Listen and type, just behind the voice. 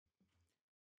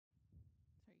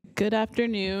Good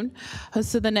afternoon.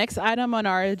 So the next item on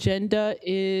our agenda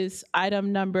is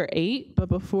item number 8. But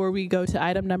before we go to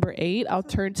item number 8, I'll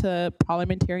turn to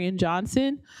Parliamentarian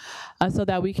Johnson so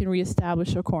that we can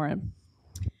reestablish a quorum.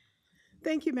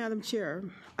 Thank you, Madam Chair.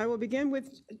 I will begin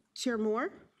with Chair Moore.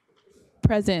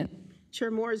 Present. Chair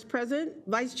Moore is present.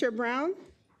 Vice Chair Brown?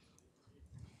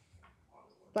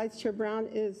 Vice Chair Brown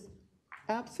is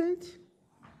absent.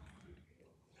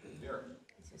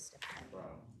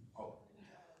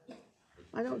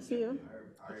 I don't see him.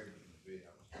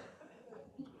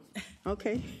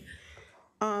 Okay.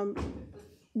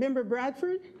 Member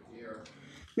Bradford? Here.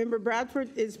 Member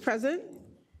Bradford is present.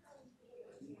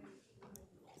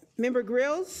 Member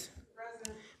Grills?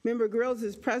 Present. Member Grills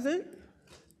is present.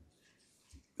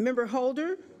 Member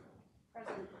Holder?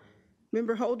 Present.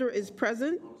 Member Holder is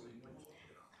present.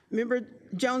 Member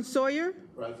Jones Sawyer?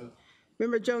 Present.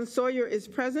 Member Jones Sawyer is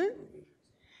present.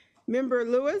 Member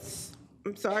Lewis?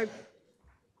 I'm sorry.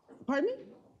 Pardon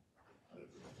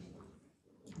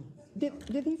me?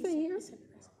 Did he say here?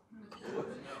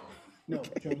 No,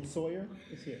 Jones Sawyer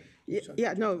is here.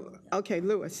 Yeah, no, okay,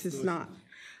 Lewis is not.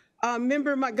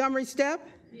 Member Montgomery Stepp?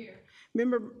 Here.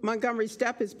 Member Montgomery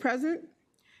Stepp is present.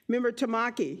 Member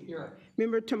Tamaki? Here.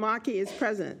 Member Tamaki is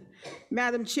present.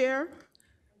 Madam Chair,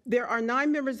 there are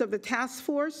 9 members of the task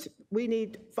force. We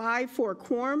need 5 for a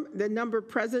quorum. The number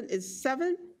present is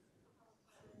 7.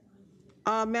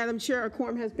 Madam Chair, a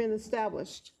quorum has been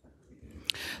established.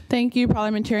 Thank you,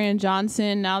 Parliamentarian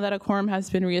Johnson. Now that a quorum has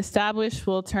been reestablished,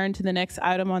 we'll turn to the next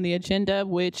item on the agenda,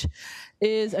 which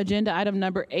is agenda item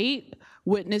number 8,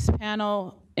 witness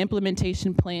panel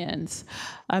implementation plans.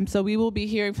 So we will be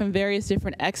hearing from various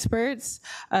different experts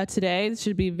today. This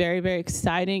should be very, very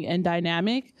exciting and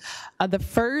dynamic. The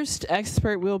first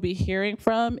expert we'll be hearing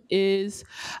from is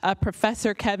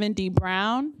Professor Kevin D.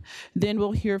 Brown. Then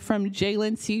we'll hear from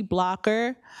Jalen C.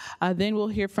 Blocker. Then we'll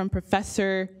hear from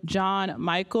Professor John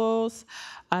Michaels.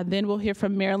 Then we'll hear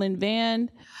from Marilyn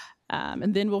Van.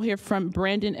 And then we'll hear from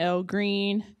Brandon L.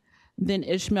 Green, then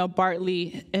Ishmael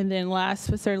Bartley, and then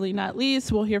last but certainly not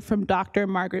least, we'll hear from Dr.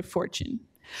 Margaret Fortune.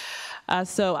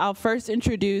 So I'll first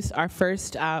introduce our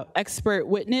first expert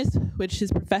witness, which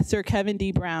is Professor Kevin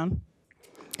D. Brown.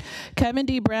 Kevin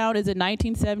D. Brown is a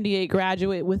 1978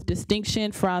 graduate with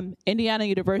distinction from Indiana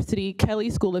University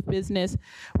Kelley School of Business,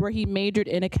 where he majored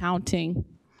in accounting.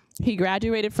 He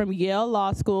graduated from Yale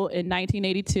Law School in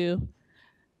 1982.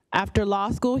 After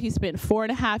law school, he spent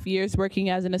 4.5 years working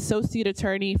as an associate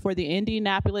attorney for the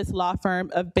Indianapolis law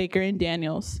firm of Baker &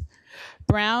 Daniels.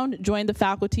 Brown joined the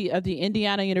faculty of the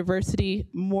Indiana University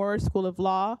Moore School of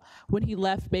Law when he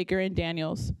left Baker &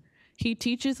 Daniels. He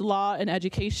teaches law and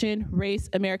education, race,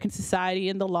 American society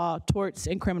and the law, torts,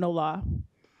 and criminal law.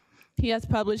 He has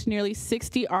published nearly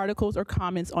 60 articles or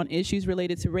comments on issues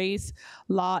related to race,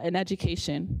 law, and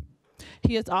education.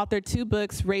 He has authored 2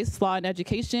 books, Race, Law, and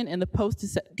Education in the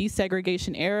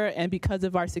Post-Desegregation Era and Because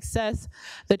of Our Success,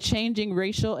 The Changing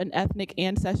Racial and Ethnic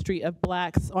Ancestry of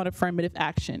Blacks on Affirmative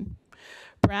Action.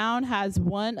 Brown has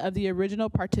one of the original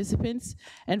participants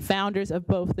and founders of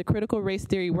both the Critical Race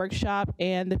Theory Workshop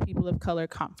and the People of Color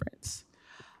Conference.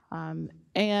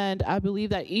 And I believe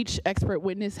that each expert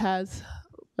witness has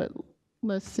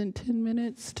less than 10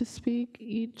 minutes to speak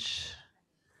each.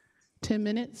 10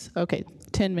 minutes? Okay,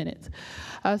 10 minutes.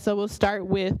 So we'll start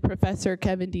with Professor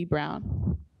Kevin D.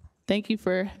 Brown. Thank you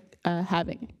for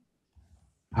having me.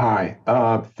 Hi,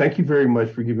 thank you very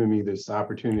much for giving me this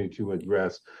opportunity to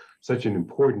address such an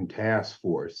important task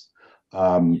force.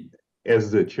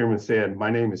 As the chairman said, my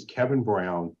name is Kevin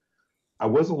Brown. I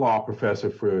was a law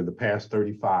professor for the past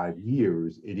 35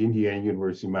 years at Indiana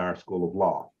University Meyer School of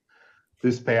Law.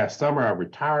 This past summer, I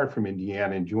retired from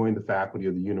Indiana and joined the faculty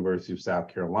of the University of South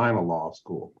Carolina Law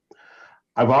School.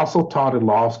 I've also taught at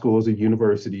law schools at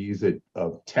universities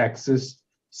of Texas,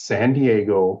 San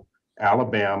Diego,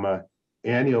 Alabama,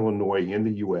 and Illinois in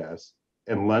the US,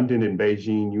 and London and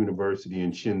Beijing University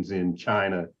in Shenzhen,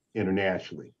 China,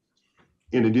 internationally.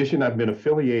 In addition, I've been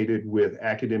affiliated with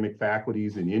academic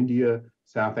faculties in India,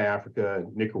 South Africa,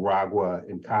 Nicaragua,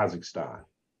 and Kazakhstan.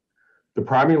 The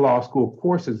primary law school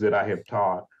courses that I have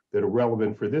taught that are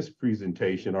relevant for this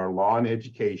presentation are Law and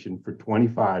Education for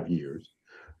 25 years,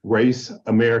 Race,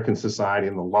 American Society,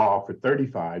 and the Law for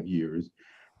 35 years,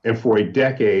 and for a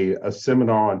decade, a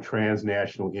seminar on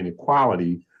transnational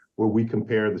inequality, where we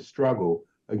compare the struggle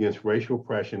against racial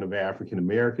oppression of African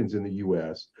Americans in the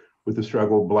US with the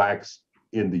struggle of Blacks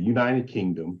in the United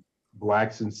Kingdom,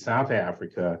 Blacks in South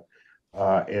Africa,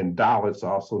 and Dalits,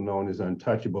 also known as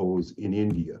untouchables, in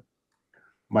India.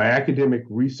 My academic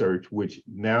research, which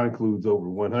now includes over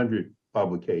 100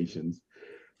 publications,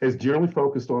 has generally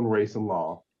focused on race and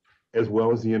law, as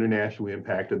well as the international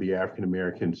impact of the African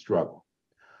American struggle.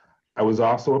 I was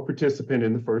also a participant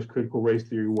in the first critical race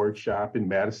theory workshop in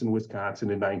Madison,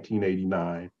 Wisconsin in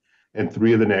 1989, and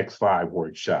 3 of the next 5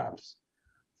 workshops.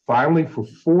 Finally, for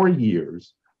 4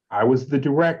 years, I was the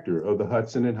director of the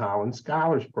Hudson and Holland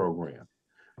Scholars Program.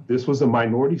 This was a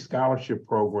minority scholarship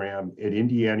program at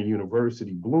Indiana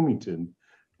University, Bloomington,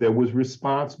 that was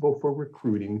responsible for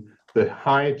recruiting the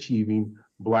high-achieving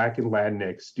Black and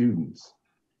Latinx students.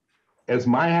 As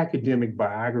my academic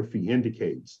biography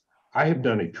indicates, I have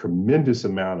done a tremendous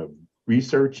amount of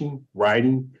researching,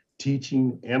 writing,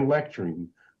 teaching, and lecturing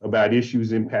about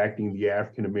issues impacting the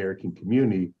African American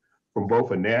community from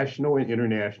both a national and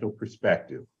international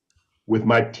perspective. With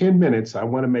my 10 minutes, I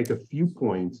want to make a few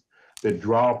points that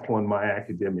draw upon my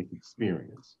academic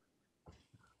experience.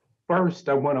 First,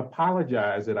 I want to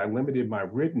apologize that I limited my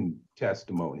written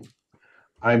testimony.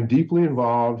 I'm deeply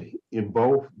involved in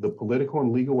both the political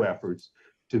and legal efforts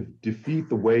to defeat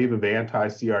the wave of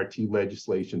anti-CRT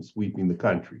legislation sweeping the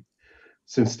country.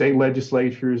 Since state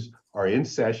legislatures are in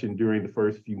session during the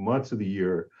first few months of the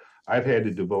year, I've had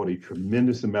to devote a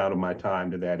tremendous amount of my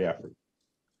time to that effort.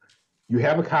 You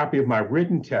have a copy of my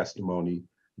written testimony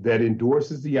that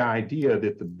endorses the idea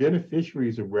that the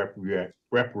beneficiaries of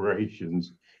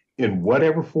reparations, in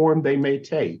whatever form they may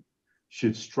take,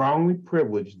 should strongly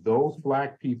privilege those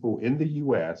Black people in the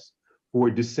U.S. who are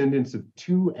descendants of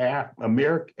 2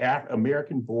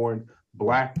 American-born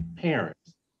Black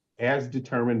parents, as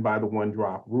determined by the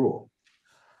one-drop rule.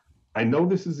 I know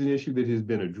this is an issue that has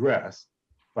been addressed,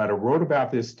 but I wrote about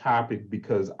this topic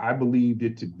because I believed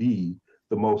it to be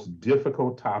the most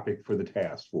difficult topic for the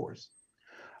task force.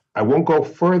 I won't go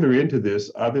further into this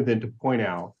other than to point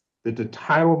out that the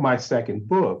title of my second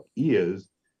book is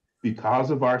Because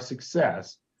of Our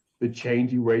Success, The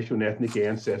Changing Racial and Ethnic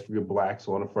Ancestry of Blacks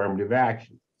on Affirmative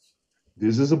Action.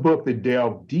 This is a book that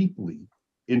delved deeply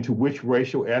into which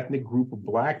racial ethnic group of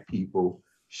Black people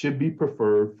should be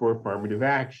preferred for affirmative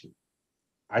action.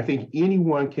 I think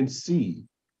anyone can see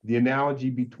the analogy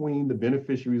between the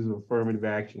beneficiaries of affirmative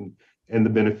action and the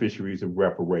beneficiaries of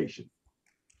reparation.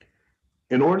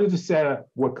 In order to set up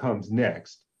what comes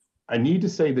next, I need to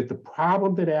say that the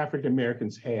problem that African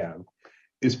Americans have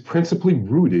is principally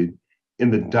rooted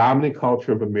in the dominant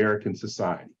culture of American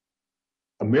society.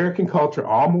 American culture,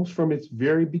 almost from its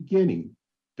very beginning,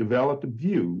 developed a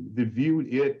view that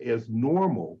viewed it as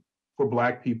normal for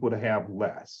Black people to have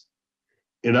less.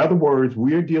 In other words,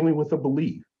 we are dealing with a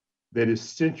belief that is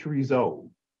centuries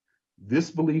old. This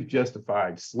belief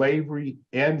justified slavery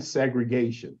and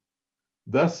segregation.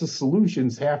 Thus, the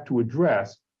solutions have to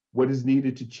address what is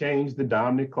needed to change the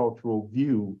dominant cultural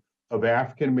view of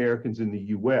African Americans in the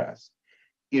US,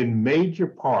 in major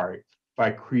part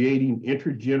by creating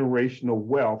intergenerational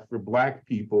wealth for Black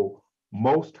people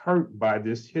most hurt by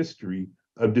this history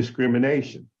of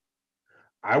discrimination.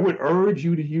 I would urge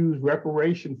you to use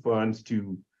reparation funds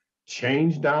to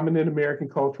change dominant American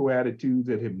cultural attitudes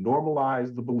that have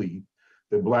normalized the belief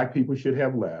that Black people should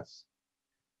have less,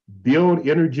 build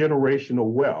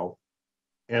intergenerational wealth,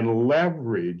 and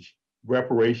leverage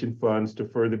reparation funds to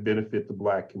further benefit the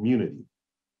Black community.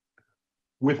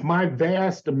 With my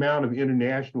vast amount of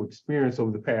international experience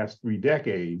over the past 3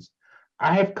 decades,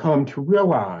 I have come to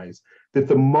realize that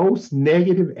the most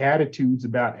negative attitudes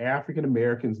about African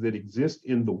Americans that exist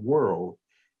in the world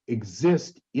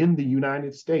exist in the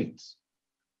United States.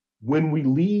 When we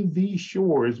leave these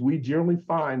shores, we generally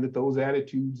find that those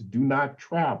attitudes do not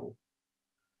travel.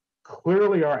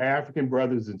 Clearly, our African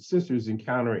brothers and sisters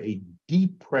encounter a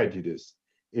deep prejudice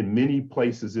in many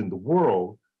places in the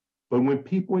world, but when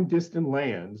people in distant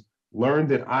lands learn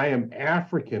that I am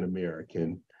African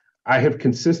American, I have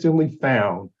consistently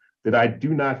found that I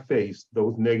do not face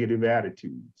those negative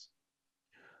attitudes.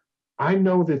 I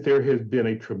know that there has been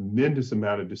a tremendous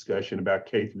amount of discussion about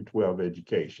K-12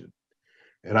 education,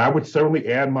 and I would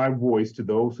certainly add my voice to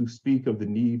those who speak of the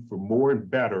need for more and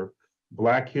better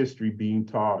Black history being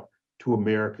taught to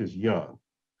America's young.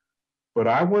 But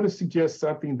I want to suggest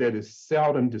something that is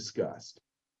seldom discussed.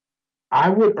 I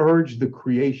would urge the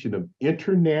creation of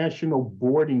international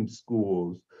boarding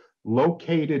schools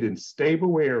located in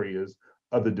stable areas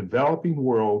of the developing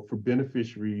world for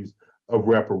beneficiaries of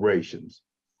reparations.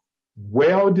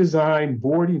 Well-designed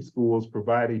boarding schools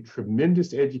provide a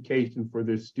tremendous education for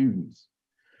their students.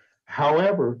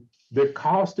 However, their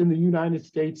cost in the United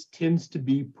States tends to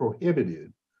be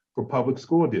prohibitive for public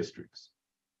school districts.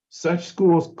 Such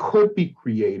schools could be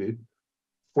created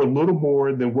for little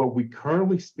more than what we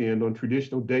currently spend on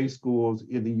traditional day schools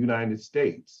in the United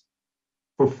States.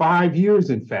 For 5 years,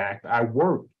 in fact, I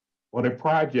worked on a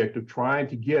project of trying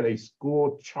to get a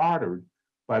school chartered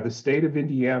by the state of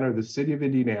Indiana or the city of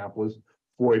Indianapolis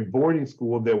for a boarding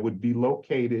school that would be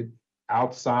located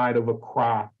outside of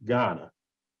Accra, Ghana.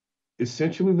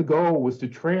 Essentially, the goal was to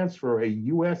transfer a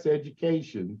U.S.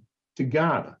 education to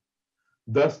Ghana.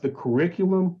 Thus, the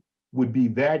curriculum would be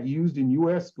that used in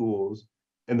U.S. schools,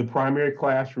 and the primary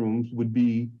classroom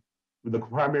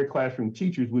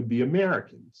teachers would be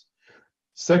Americans.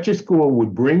 Such a school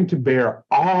would bring to bear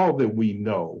all that we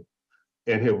know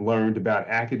and have learned about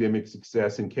academic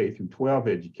success in K-12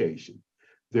 education.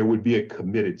 There would be a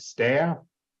committed staff,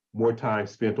 more time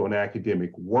spent on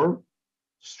academic work,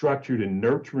 structured and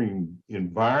nurturing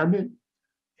environment,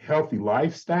 healthy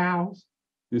lifestyles,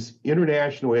 this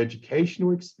international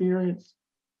educational experience,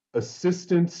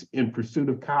 assistance in pursuit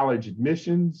of college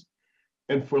admissions,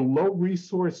 and for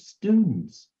low-resource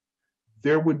students,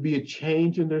 there would be a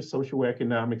change in their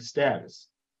socioeconomic status.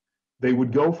 They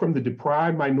would go from the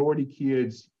deprived minority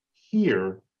kids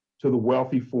here to the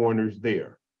wealthy foreigners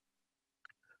there.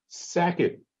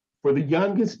 Second, for the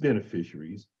youngest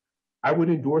beneficiaries, I would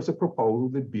endorse a proposal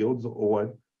that builds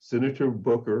on Senator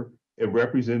Booker and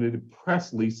Representative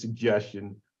Presley's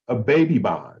suggestion of baby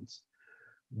bonds.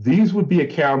 These would be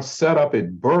accounts set up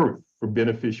at birth for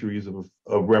beneficiaries of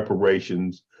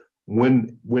reparations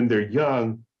when they're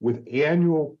young, with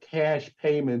annual cash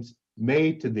payments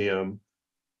made to them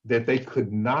that they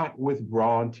could not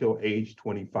withdraw until age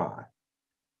 25.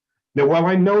 Now, while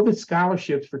I know that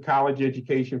scholarships for college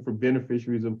education for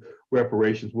beneficiaries of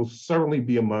reparations will certainly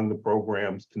be among the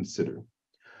programs considered,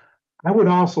 I would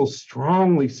also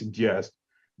strongly suggest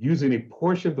using a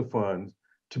portion of the funds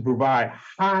to provide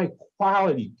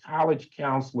high-quality college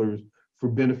counselors for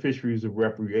beneficiaries of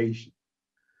reparations.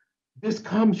 This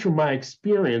comes from my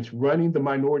experience running the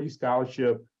Minority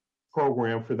Scholarship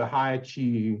Program for the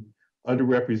high-achieving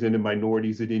underrepresented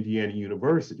minorities at Indiana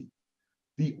University.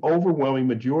 The overwhelming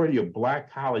majority of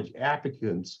Black college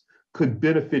applicants could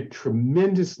benefit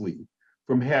tremendously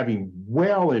from having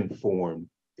well-informed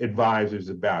advisors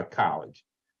about college.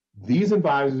 These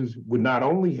advisors would not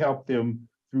only help them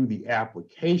through the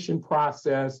application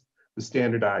process, the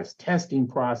standardized testing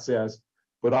process,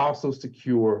 but also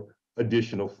secure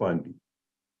additional funding.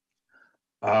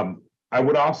 I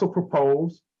would also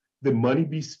propose that money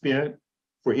be spent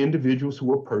for individuals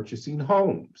who are purchasing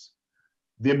homes.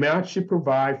 The amount should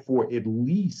provide for at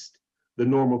least the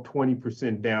normal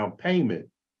 20% down payment.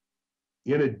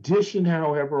 In addition,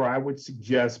 however, I would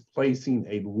suggest placing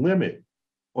a limit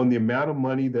on the amount of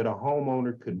money that a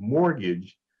homeowner could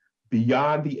mortgage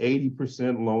beyond the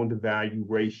 80% loan-to-value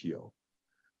ratio.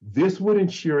 This would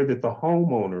ensure that the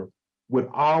homeowner would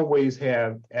always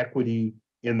have equity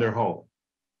in their home.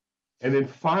 And then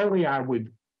finally, I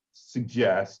would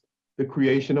suggest the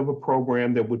creation of a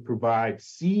program that would provide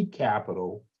seed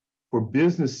capital for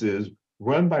businesses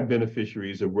run by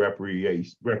beneficiaries of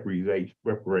reparations.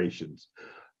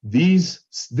 This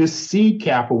seed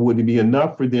capital would be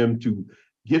enough for them to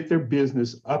get their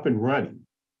business up and running.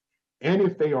 And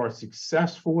if they are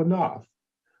successful enough,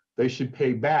 they should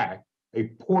pay back a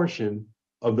portion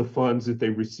of the funds that they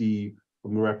receive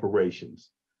from the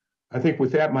reparations. I think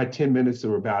with that, my 10 minutes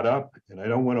are about up, and I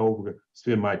don't want to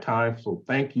overspend my time. So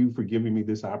thank you for giving me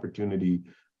this opportunity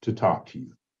to talk to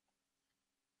you.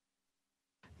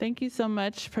 Thank you so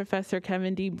much, Professor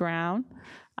Kevin D. Brown.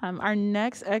 Our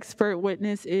next expert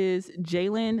witness is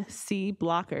Jalen C.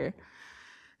 Blocker.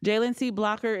 Jalen C.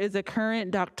 Blocker is a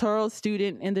current doctoral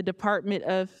student in the Department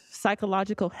of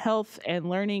Psychological Health and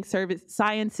Learning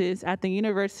Sciences at the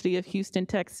University of Houston,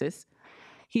 Texas.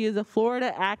 He is a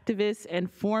Florida activist and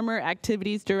former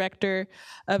activities director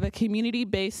of a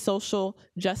community-based social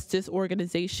justice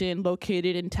organization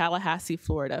located in Tallahassee,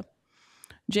 Florida.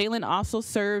 Jalen also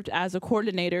served as a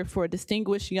coordinator for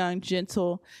Distinguished Young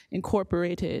Gentle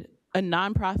Incorporated, a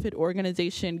nonprofit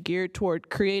organization geared toward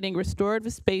creating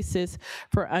restorative spaces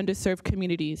for underserved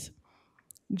communities.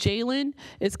 Jalen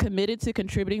is committed to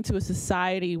contributing to a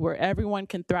society where everyone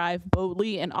can thrive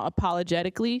boldly and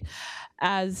apologetically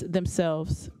as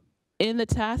themselves. In the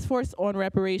Task Force on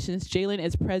Reparations, Jalen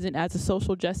is present as a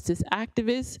social justice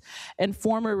activist and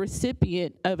former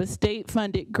recipient of a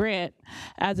state-funded grant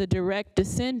as a direct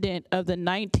descendant of the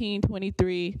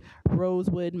 1923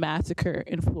 Rosewood Massacre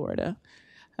in Florida.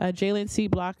 Jalen C.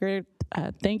 Blocker,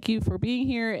 thank you for being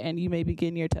here, and you may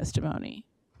begin your testimony.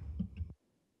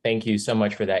 Thank you so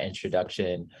much for that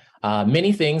introduction.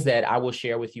 Many things that I will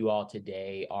share with you all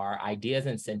today are ideas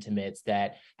and sentiments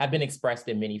that have been expressed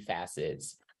in many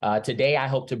facets. Today, I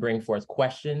hope to bring forth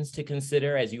questions to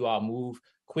consider as you all move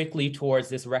quickly towards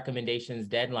this recommendations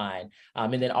deadline,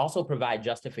 and then also provide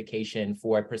justification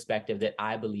for a perspective that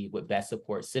I believe would best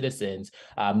support citizens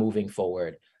moving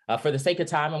forward. For the sake of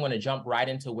time, I'm going to jump right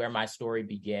into where my story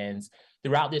begins.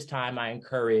 Throughout this time, I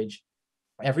encourage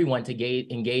everyone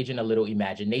to engage in a little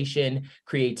imagination,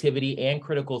 creativity, and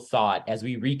critical thought as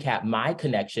we recap my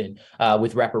connection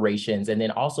with reparations, and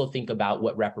then also think about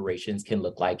what reparations can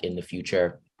look like in the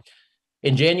future.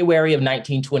 In January of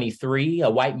 1923, a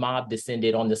white mob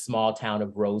descended on the small town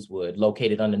of Rosewood,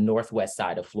 located on the northwest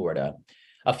side of Florida.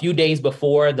 A few days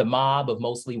before, the mob of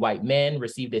mostly white men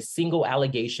received a single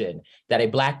allegation that a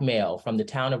Black male from the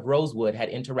town of Rosewood had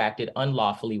interacted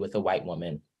unlawfully with a white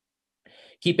woman.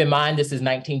 Keep in mind, this is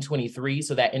 1923,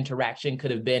 so that interaction could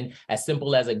have been as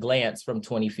simple as a glance from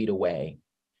 20 feet away.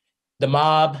 The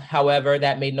mob, however,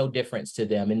 that made no difference to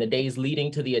them. In the days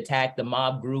leading to the attack, the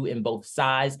mob grew in both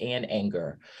size and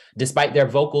anger. Despite their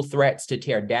vocal threats to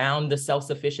tear down the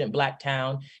self-sufficient Black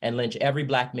town and lynch every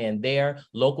Black man there,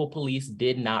 local police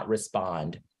did not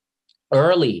respond.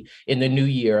 Early in the new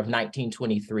year of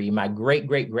 1923, my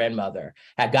great-great-grandmother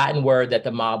had gotten word that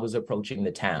the mob was approaching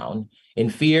the town. In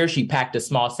fear, she packed a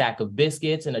small sack of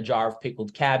biscuits and a jar of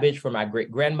pickled cabbage for my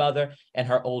great-grandmother and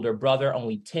her older brother,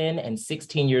 only 10 and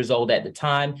 16 years old at the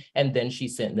time, and then she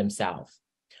sent them south.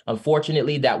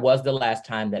 Unfortunately, that was the last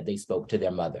time that they spoke to their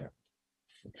mother.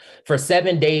 For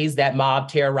 7 days, that mob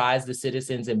terrorized the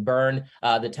citizens and burned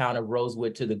the town of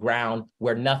Rosewood to the ground,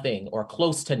 where nothing or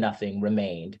close to nothing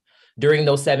remained. During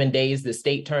those 7 days, the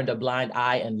state turned a blind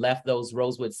eye and left those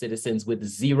Rosewood citizens with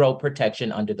zero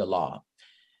protection under the law.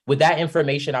 With that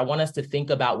information, I want us to think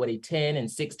about what a 10 and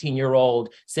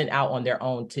 16-year-old sent out on their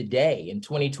own today in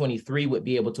 2023 would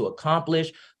be able to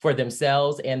accomplish for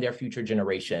themselves and their future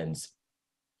generations.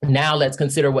 Now let's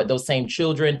consider what those same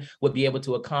children would be able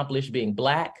to accomplish being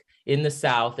Black in the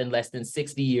South and less than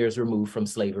 60 years removed from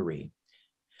slavery.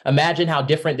 Imagine how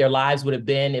different their lives would have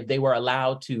been if they were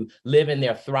allowed to live in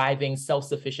their thriving,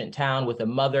 self-sufficient town with a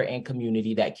mother and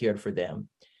community that cared for them.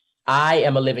 I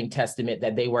am a living testament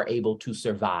that they were able to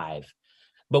survive.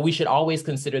 But we should always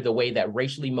consider the way that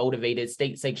racially motivated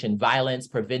state-sanctioned violence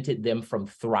prevented them from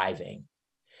thriving.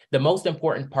 The most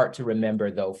important part to remember,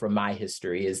 though, from my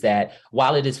history is that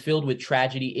while it is filled with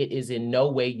tragedy, it is in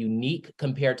no way unique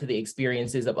compared to the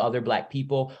experiences of other Black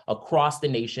people across the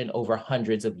nation over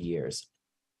hundreds of years.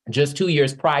 Just 2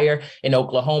 years prior in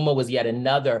Oklahoma was yet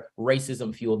another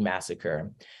racism-fueled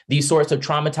massacre. These sorts of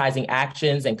traumatizing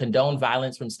actions and condoned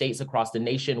violence from states across the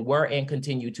nation were and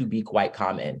continue to be quite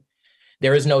common.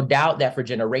 There is no doubt that for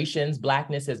generations,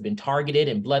 Blackness has been targeted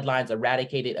and bloodlines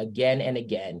eradicated again and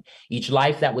again. Each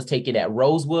life that was taken at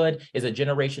Rosewood is a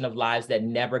generation of lives that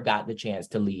never got the chance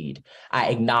to lead.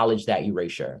 I acknowledge that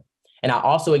erasure. And I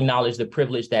also acknowledge the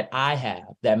privilege that I have,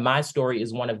 that my story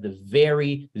is one of the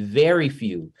very, very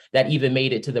few that even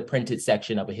made it to the printed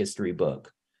section of a history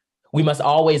book. We must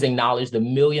always acknowledge the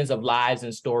millions of lives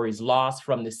and stories lost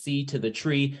from the sea to the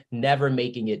tree, never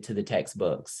making it to the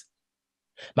textbooks.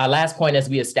 My last point as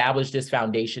we establish this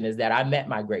foundation is that I met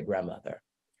my great-grandmother.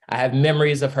 I have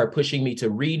memories of her pushing me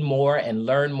to read more and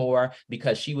learn more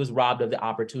because she was robbed of the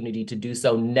opportunity to do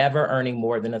so, never earning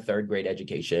more than a third-grade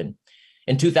education.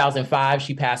 In 2005,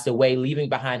 she passed away, leaving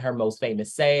behind her most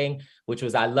famous saying, which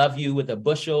was, "I love you," with a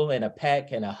bushel and a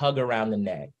peck and a hug around the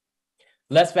neck.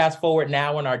 Let's fast forward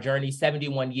now on our journey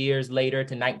 71 years later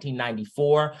to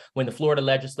 1994, when the Florida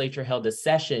legislature held a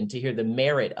session to hear the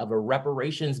merit of a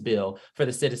reparations bill for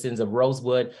the citizens of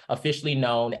Rosewood, officially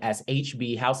known as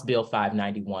HB House Bill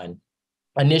 591.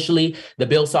 Initially, the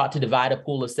bill sought to divide a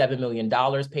pool of $7 million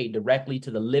paid directly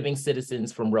to the living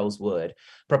citizens from Rosewood.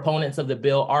 Proponents of the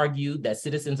bill argued that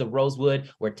citizens of Rosewood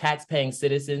were tax-paying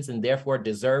citizens and therefore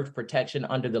deserved protection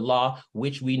under the law,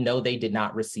 which we know they did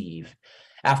not receive.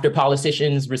 After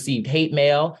politicians received hate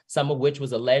mail, some of which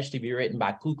was alleged to be written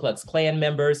by Ku Klux Klan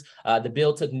members, the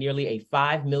bill took nearly a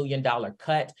 $5 million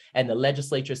cut, and the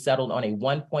legislature settled on a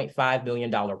 $1.5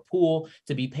 million pool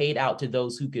to be paid out to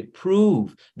those who could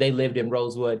prove they lived in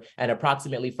Rosewood, and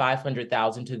approximately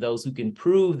 $500,000 to those who can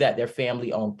prove that their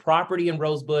family owned property in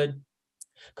Rosewood,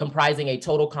 comprising a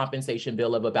total compensation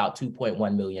bill of about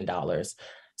 $2.1 million.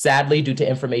 Sadly, due to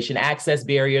information access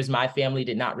barriers, my family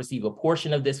did not receive a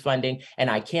portion of this funding, and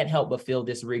I can't help but feel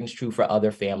this rings true for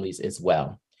other families as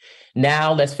well.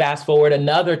 Now, let's fast forward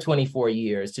another 24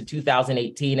 years to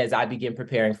 2018 as I begin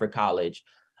preparing for college.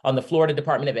 On the Florida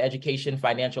Department of Education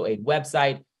financial aid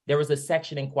website, there was a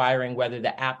section inquiring whether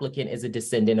the applicant is a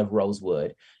descendant of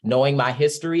Rosewood. Knowing my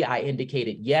history, I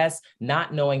indicated yes,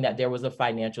 not knowing that there was a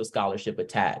financial scholarship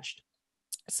attached.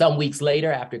 Some weeks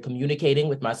later, after communicating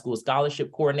with my school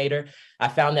scholarship coordinator, I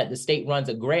found that the state runs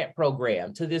a grant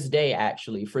program, to this day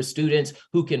actually, for students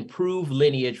who can prove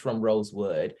lineage from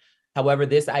Rosewood. However,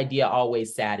 this idea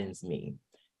always saddens me.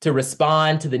 To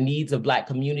respond to the needs of Black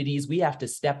communities, we have to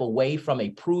step away from a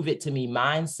prove it to me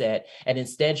mindset and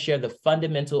instead share the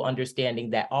fundamental understanding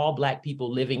that all Black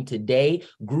people living today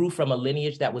grew from a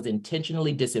lineage that was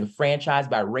intentionally disenfranchised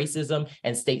by racism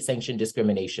and state-sanctioned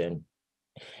discrimination.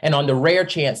 And on the rare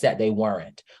chance that they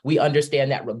weren't, we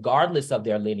understand that regardless of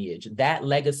their lineage, that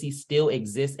legacy still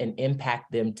exists and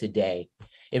impacts them today.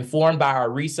 Informed by our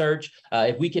research,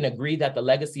 if we can agree that the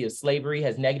legacy of slavery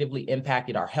has negatively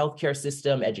impacted our healthcare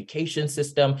system, education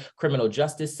system, criminal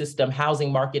justice system,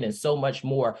 housing market, and so much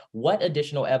more, what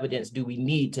additional evidence do we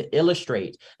need to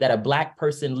illustrate that a Black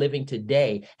person living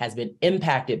today has been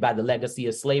impacted by the legacy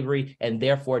of slavery and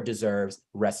therefore deserves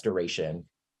restoration?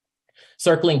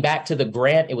 Circling back to the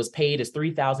grant, it was paid as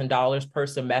 $3,000 per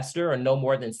semester or no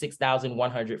more than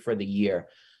 $6,100 for the year.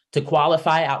 To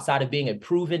qualify, outside of being a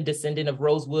proven descendant of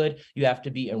Rosewood, you have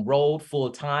to be enrolled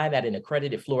full-time at an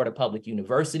accredited Florida public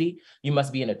university. You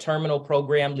must be in a terminal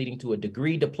program leading to a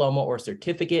degree, diploma, or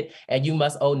certificate, and you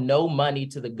must owe no money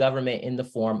to the government in the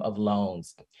form of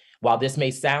loans. While this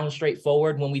may sound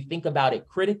straightforward, when we think about it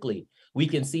critically, we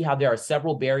can see how there are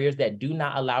several barriers that do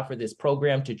not allow for this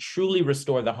program to truly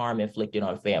restore the harm inflicted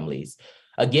on families.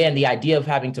 Again, the idea of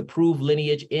having to prove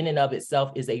lineage in and of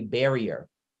itself is a barrier,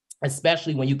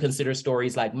 especially when you consider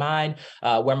stories like mine,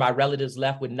 where my relatives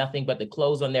left with nothing but the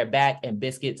clothes on their back and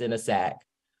biscuits in a sack.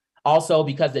 Also,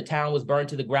 because the town was burned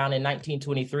to the ground in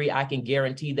 1923, I can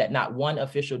guarantee that not one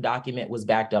official document was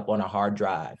backed up on a hard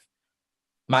drive.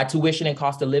 My tuition and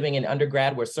cost of living in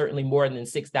undergrad were certainly more than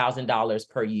 $6,000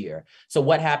 per year. So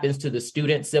what happens to the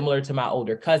student similar to my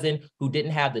older cousin who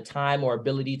didn't have the time or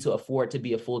ability to afford to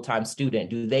be a full-time student?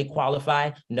 Do they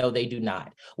qualify? No, they do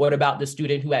not. What about the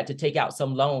student who had to take out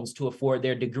some loans to afford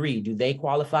their degree? Do they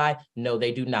qualify? No,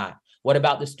 they do not. What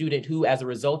about the student who, as a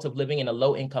result of living in a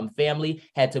low-income family,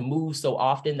 had to move so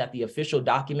often that the official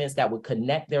documents that would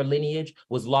connect their lineage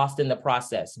was lost in the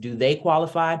process? Do they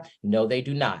qualify? No, they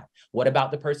do not. What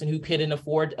about the person who couldn't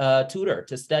afford a tutor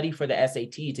to study for the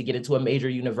SAT to get into a major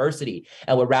university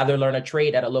and would rather learn a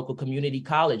trade at a local community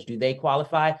college? Do they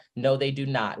qualify? No, they do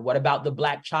not. What about the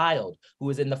Black child who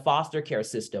is in the foster care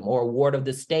system or a ward of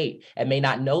the state and may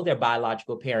not know their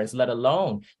biological parents, let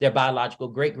alone their biological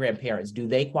great-grandparents? Do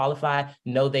they qualify?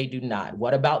 No, they do not.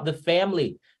 What about the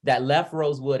family that left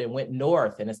Rosewood and went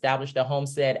north and established a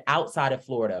homestead outside of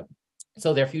Florida,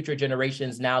 so their future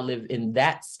generations now live in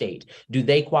that state? Do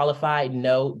they qualify?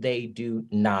 No, they do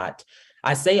not.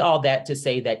 I say all that to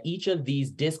say that each of these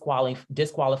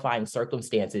disqualifying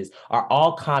circumstances are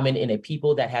all common in a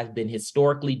people that has been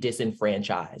historically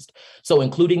disenfranchised. So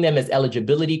including them as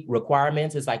eligibility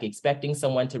requirements is like expecting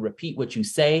someone to repeat what you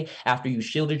say after you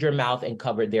shielded your mouth and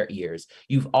covered their ears.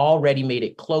 You've already made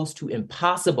it close to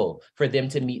impossible for them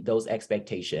to meet those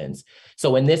expectations.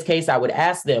 So in this case, I would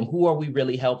ask them, who are we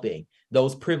really helping?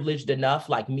 Those privileged enough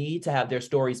like me to have their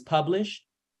stories published?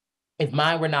 If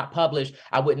mine were not published,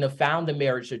 I wouldn't have found the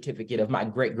marriage certificate of my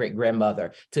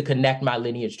great-great-grandmother to connect my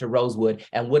lineage to Rosewood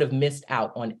and would have missed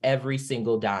out on every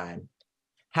single dime.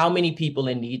 How many people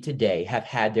in need today have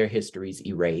had their histories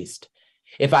erased?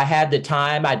 If I had the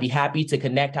time, I'd be happy to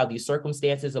connect how these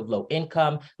circumstances of low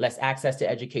income, less access to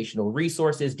educational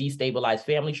resources, destabilized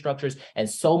family structures, and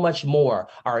so much more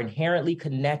are inherently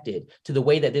connected to the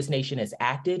way that this nation has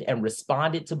acted and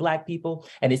responded to Black people,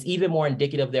 and is even more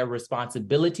indicative of their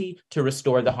responsibility to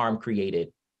restore the harm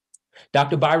created.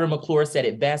 Dr. Byron McClure said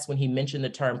it best when he mentioned the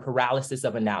term paralysis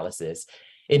of analysis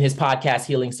in his podcast,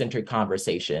 Healing Centered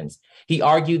Conversations. He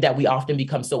argued that we often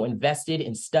become so invested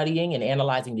in studying and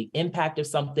analyzing the impact of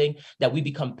something that we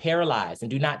become paralyzed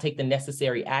and do not take the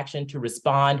necessary action to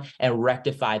respond and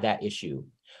rectify that issue.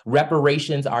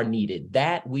 Reparations are needed,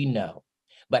 that we know.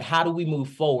 But how do we move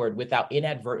forward without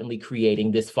inadvertently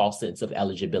creating this false sense of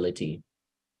eligibility?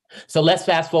 So let's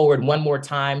fast forward one more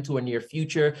time to a near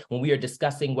future when we are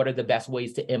discussing what are the best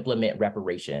ways to implement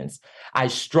reparations. I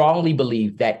strongly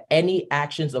believe that any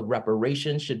actions of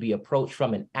reparations should be approached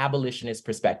from an abolitionist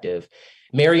perspective.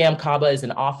 Mariame Kaba is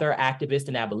an author, activist,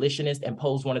 and abolitionist, and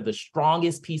posed one of the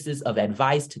strongest pieces of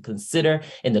advice to consider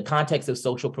in the context of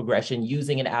social progression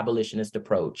using an abolitionist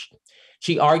approach.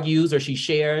 She argues, or she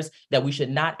shares, that we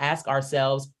should not ask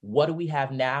ourselves, what do we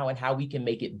have now and how we can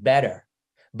make it better?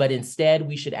 But instead,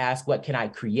 we should ask, what can I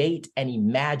create and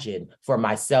imagine for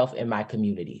myself and my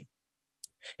community?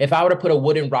 If I were to put a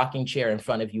wooden rocking chair in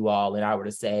front of you all and I were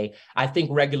to say, I think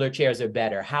regular chairs are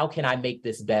better, how can I make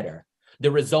this better?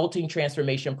 The resulting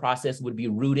transformation process would be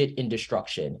rooted in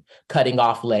destruction, cutting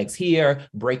off legs here,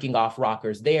 breaking off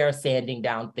rockers there, sanding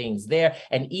down things there,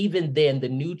 and even then the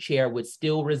new chair would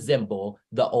still resemble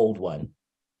the old one.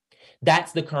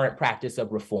 That's the current practice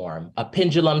of reform, a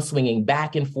pendulum swinging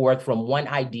back and forth from one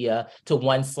idea to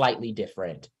one slightly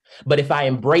different. But if I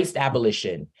embraced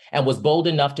abolition and was bold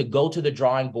enough to go to the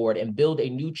drawing board and build a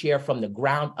new chair from the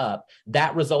ground up,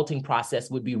 that resulting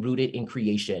process would be rooted in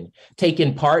creation,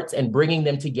 taking parts and bringing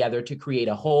them together to create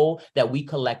a whole that we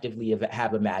collectively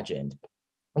have imagined.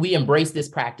 We embrace this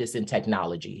practice in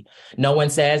technology. No one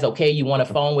says, okay, you want a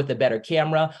phone with a better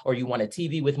camera or you want a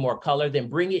TV with more color, then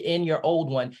bring it in your old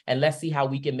one and let's see how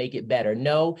we can make it better.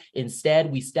 No,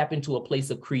 instead, we step into a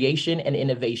place of creation and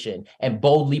innovation and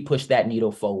boldly push that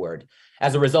needle forward.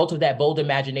 As a result of that bold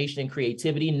imagination and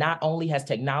creativity, not only has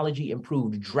technology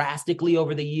improved drastically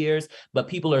over the years, but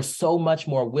people are so much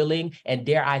more willing and,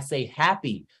 dare I say,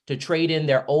 happy to trade in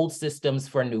their old systems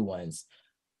for new ones.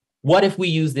 What if we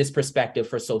use this perspective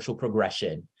for social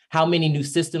progression? How many new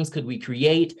systems could we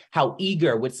create? How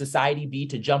eager would society be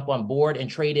to jump on board and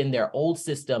trade in their old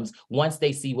systems once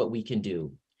they see what we can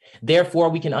do? Therefore,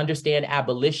 we can understand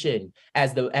abolition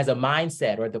as a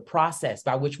mindset or the process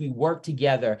by which we work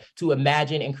together to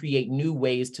imagine and create new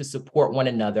ways to support one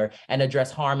another and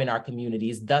address harm in our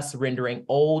communities, thus rendering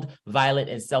old,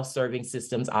 violent, and self-serving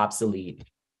systems obsolete.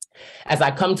 As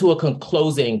I come to a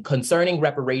closing concerning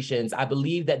reparations, I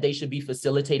believe that they should be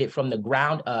facilitated from the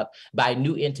ground up by a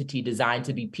new entity designed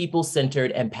to be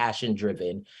people-centered and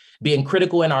passion-driven. Being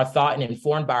critical in our thought and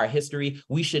informed by our history,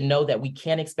 we should know that we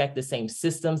can't expect the same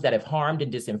systems that have harmed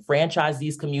and disenfranchised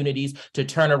these communities to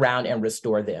turn around and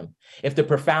restore them. If the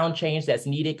profound change that's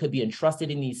needed could be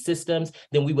entrusted in these systems,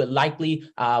 then we would likely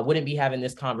wouldn't be having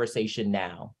this conversation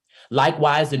now.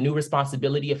 Likewise, the new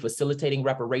responsibility of facilitating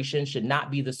reparations should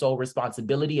not be the sole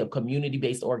responsibility of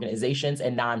community-based organizations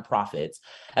and nonprofits.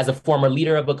 As a former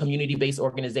leader of a community-based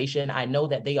organization, I know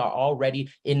that they are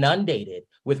already inundated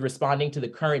with responding to the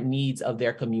current needs of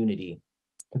their community.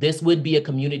 This would be a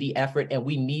community effort, and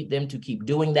we need them to keep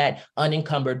doing that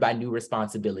unencumbered by new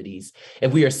responsibilities.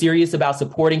 If we are serious about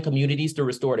supporting communities through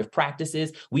restorative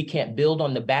practices, we can't build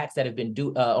on the backs that have been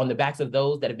on the backs of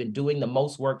those that have been doing the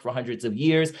most work for hundreds of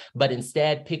years, but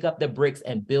instead pick up the bricks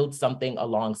and build something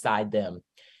alongside them.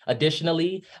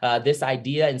 Additionally, this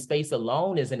idea in space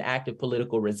alone is an act of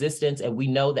political resistance, and we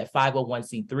know that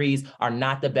 501c3s are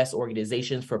not the best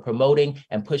organizations for promoting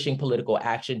and pushing political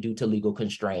action due to legal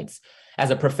constraints. As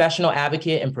a professional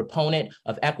advocate and proponent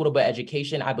of equitable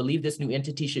education, I believe this new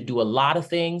entity should do a lot of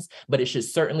things, but it should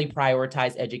certainly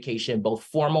prioritize education, both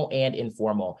formal and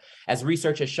informal. As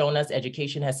research has shown us,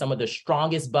 education has some of the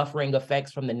strongest buffering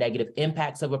effects from the negative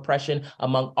impacts of oppression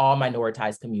among all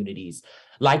minoritized communities.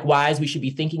 Likewise, we should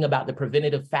be thinking about the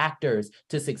preventative factors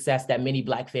to success that many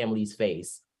Black families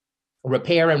face.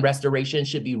 Repair and restoration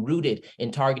should be rooted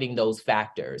in targeting those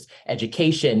factors: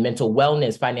 education, mental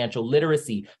wellness, financial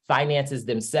literacy, finances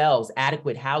themselves,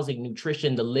 adequate housing,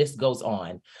 nutrition, the list goes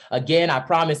on. Again, I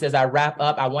promise as I wrap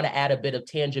up, I want to add a bit of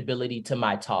tangibility to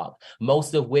my talk,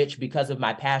 most of which, because of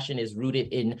my passion, is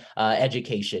rooted in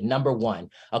education. Number one,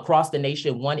 across the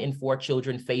nation, 1 in 4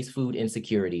 children face food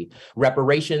insecurity.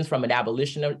 Reparations from an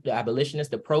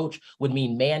abolitionist approach would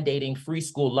mean mandating free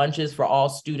school lunches for all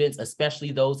students,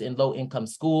 especially those in low-income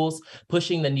schools.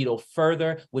 Pushing the needle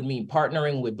further would mean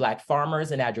partnering with Black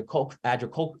farmers and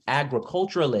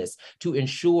agriculturalists to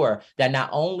ensure that not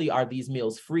only are these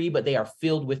meals free, but they are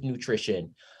filled with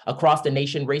nutrition. Across the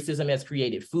nation, racism has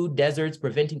created food deserts,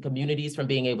 preventing communities from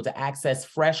being able to access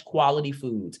fresh, quality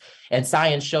foods. And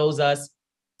science shows us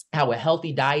how a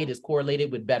healthy diet is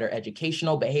correlated with better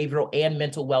educational, behavioral, and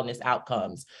mental wellness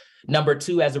outcomes. Number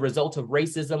two, as a result of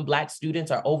racism, Black students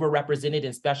are overrepresented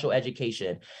in special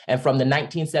education. And from the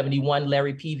 1971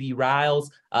 Larry P. V.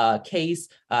 Riles case,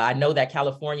 I know that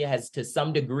California has to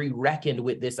some degree reckoned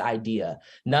with this idea.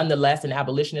 Nonetheless, an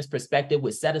abolitionist perspective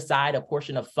would set aside a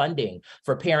portion of funding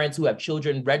for parents who have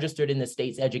children registered in the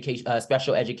state's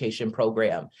special education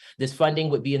program. This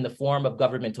funding would be in the form of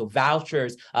governmental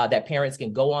vouchers that parents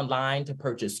can go online to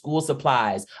purchase school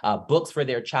supplies, books for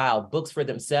their child, books for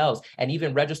themselves, and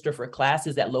even register for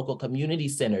classes at local community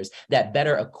centers that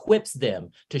better equips them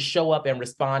to show up and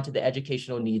respond to the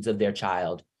educational needs of their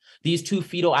child. These two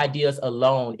fetal ideas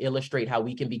alone illustrate how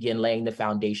we can begin laying the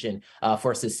foundation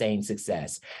for sustained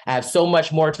success. I have so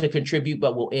much more to contribute,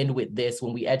 but we'll end with this.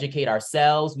 When we educate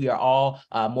ourselves, we are all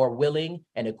more willing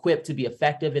and equipped to be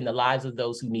effective in the lives of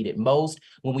those who need it most.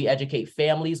 When we educate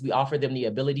families, we offer them the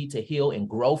ability to heal and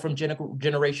grow from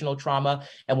generational trauma.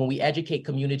 And when we educate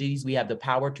communities, we have the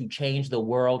power to change the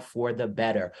world for the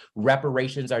better.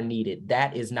 Reparations are needed.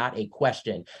 That is not a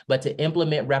question. But to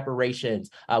implement reparations,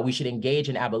 we should engage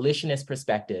in abolition abolitionist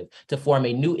perspective to form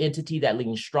a new entity that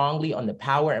leans strongly on the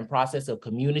power and process of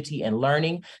community and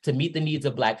learning to meet the needs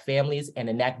of Black families and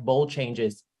enact bold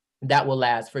changes that will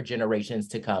last for generations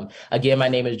to come. Again, my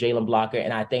name is Jalen Blocker,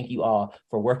 and I thank you all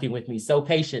for working with me so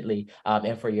patiently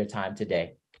and for your time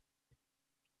today.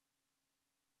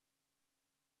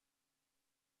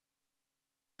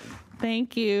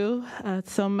 Thank you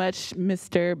so much,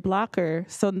 Mr. Blocker.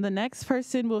 So the next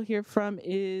person we'll hear from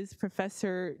is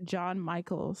Professor John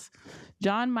Michaels.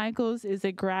 John Michaels is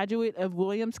a graduate of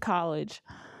Williams College,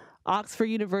 Oxford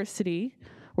University,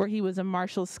 where he was a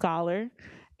Marshall Scholar,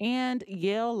 and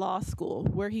Yale Law School,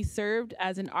 where he served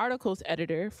as an articles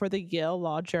editor for the Yale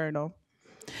Law Journal.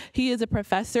 He is a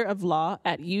professor of law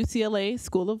at UCLA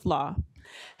School of Law.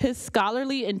 His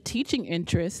scholarly and teaching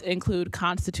interests include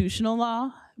constitutional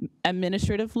law,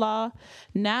 administrative law,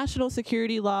 national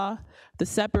security law, the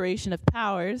separation of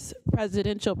powers,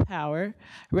 presidential power,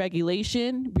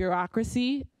 regulation,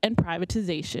 bureaucracy, and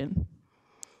privatization.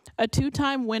 A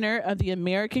two-time winner of the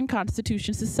American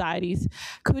Constitution Society's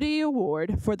Cudahy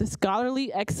Award for the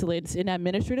scholarly excellence in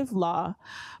administrative law,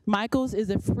 Michaels is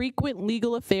a frequent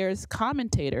legal affairs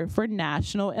commentator for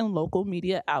national and local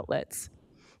media outlets.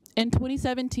 In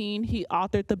 2017, he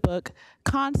authored the book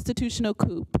Constitutional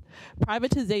Coup: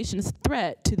 Privatization's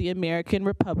Threat to the American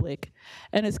Republic,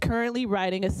 and is currently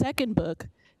writing a second book,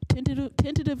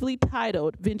 tentatively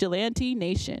titled Vigilante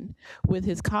Nation, with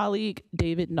his colleague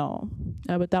David Knoll.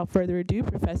 Without further ado,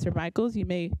 Professor Michaels, you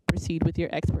may proceed with your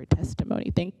expert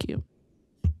testimony. Thank you.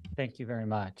 Thank you very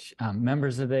much.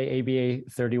 Members of the ABA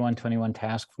 3121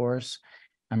 Task Force,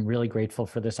 I'm really grateful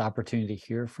for this opportunity to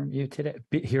hear from you today,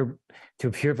 to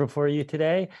appear before you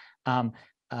today.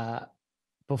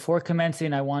 Before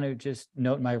commencing, I want to just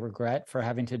note my regret for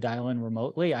having to dial in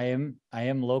remotely. I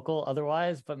am local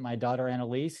otherwise, but my daughter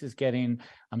Annalise is getting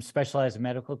specialized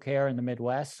medical care in the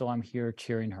Midwest, so I'm here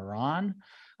cheering her on.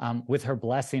 With her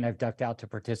blessing, I've ducked out to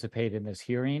participate in this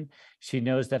hearing. She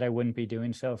knows that I wouldn't be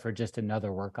doing so for just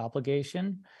another work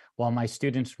obligation. While my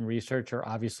students and research are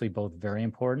obviously both very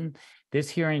important, this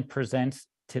hearing presents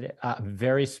today a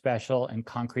very special and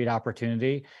concrete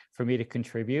opportunity for me to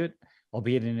contribute,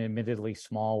 albeit in an admittedly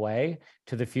small way,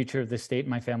 to the future of the state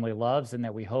my family loves and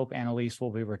that we hope Annalise will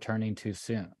be returning to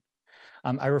soon.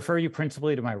 I refer you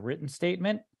principally to my written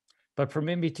statement, but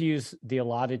permit me to use the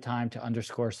allotted time to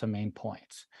underscore some main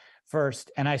points.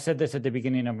 First, and I said this at the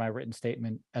beginning of my written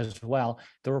statement as well,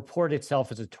 the report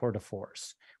itself is a tour de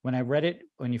force. When I read it,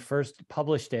 when you first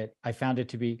published it, I found it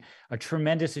to be a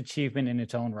tremendous achievement in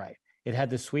its own right. It had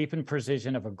the sweep and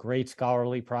precision of a great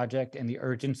scholarly project and the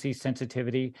urgency,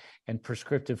 sensitivity, and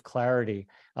prescriptive clarity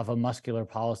of a muscular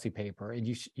policy paper, and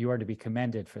you are to be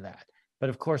commended for that. But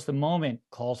of course, the moment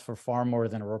calls for far more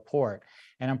than a report.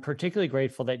 And I'm particularly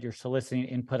grateful that you're soliciting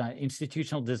input on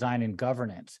institutional design and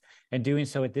governance, and doing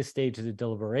so at this stage of the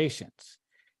deliberations.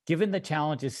 Given the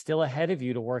challenges still ahead of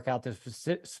you to work out the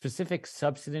specific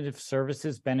substantive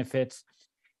services, benefits,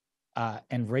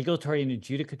 and regulatory and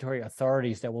adjudicatory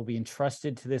authorities that will be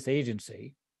entrusted to this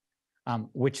agency,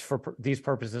 which for these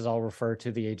purposes, I'll refer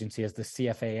to the agency as the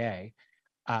CFAA.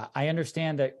 I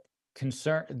understand that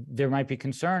there might be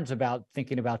concerns about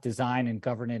thinking about design and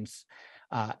governance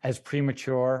as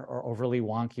premature or overly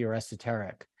wonky or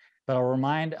esoteric. But I'll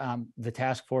remind the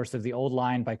task force of the old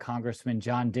line by Congressman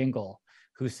John Dingell,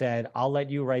 who said, "I'll let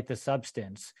you write the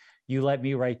substance, you let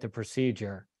me write the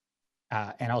procedure,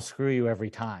 and I'll screw you every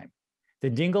time." The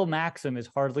Dingell maxim is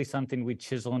hardly something we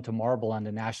chisel into marble on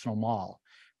the National Mall,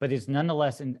 but it's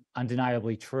nonetheless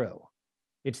undeniably true.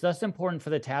 It's thus important for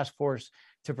the task force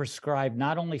to prescribe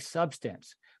not only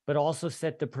substance, but also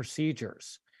set the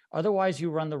procedures. Otherwise, you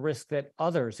run the risk that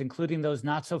others, including those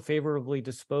not so favorably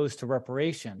disposed to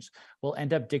reparations, will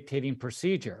end up dictating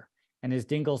procedure, and as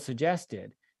Dingell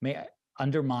suggested, may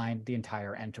undermine the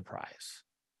entire enterprise.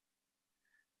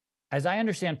 As I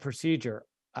understand procedure,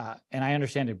 and I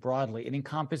understand it broadly, it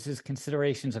encompasses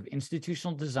considerations of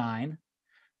institutional design,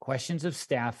 questions of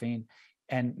staffing,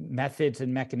 and methods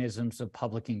and mechanisms of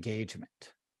public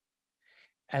engagement.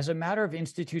 As a matter of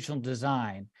institutional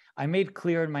design, I made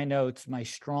clear in my notes my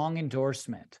strong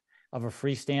endorsement of a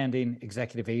freestanding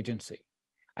executive agency.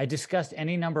 I discussed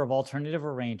any number of alternative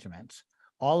arrangements,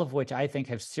 all of which I think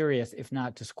have serious, if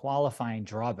not disqualifying,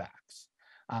 drawbacks.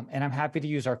 And I'm happy to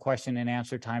use our question and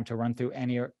answer time to run through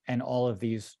any and all of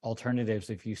these alternatives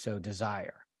if you so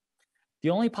desire. The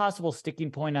only possible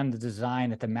sticking point on the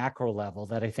design at the macro level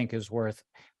that I think is worth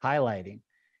highlighting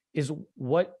is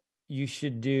what you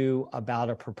should do about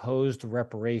a proposed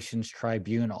reparations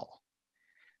tribunal.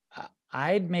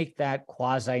 I'd make that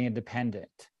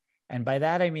quasi-independent And by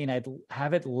that, I mean I'd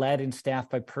have it led and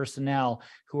staffed by personnel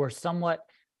who are somewhat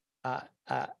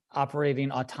operating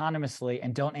autonomously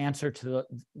and don't answer to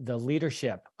the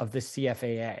leadership of the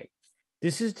CFAA.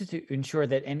 This is to ensure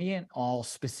that any and all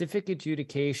specific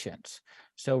adjudications,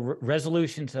 so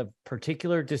resolutions of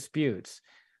particular disputes,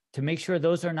 to make sure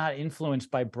those are not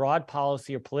influenced by broad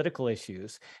policy or political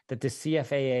issues that the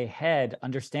CFAA head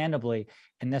understandably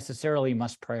and necessarily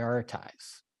must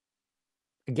prioritize.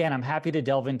 Again, I'm happy to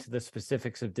delve into the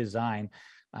specifics of design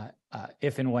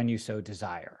if and when you so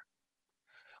desire.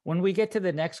 When we get to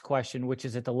the next question, which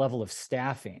is at the level of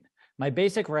staffing, my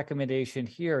basic recommendation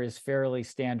here is fairly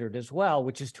standard as well,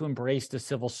 which is to embrace the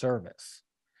civil service.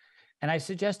 And I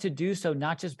suggest to do so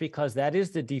not just because that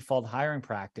is the default hiring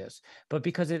practice, but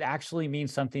because it actually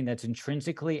means something that's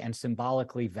intrinsically and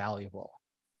symbolically valuable.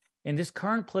 In this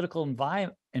current political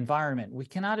environment, we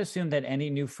cannot assume that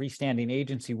any new freestanding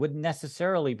agency would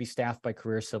necessarily be staffed by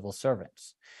career civil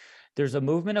servants. There's a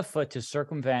movement afoot to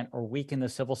circumvent or weaken the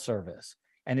civil service,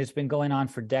 and it's been going on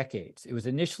for decades. It was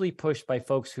initially pushed by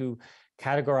folks who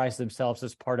categorize themselves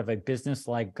as part of a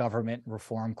business-like government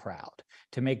reform crowd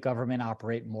to make government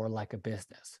operate more like a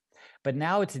business. But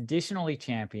now it's additionally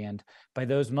championed by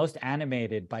those most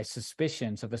animated by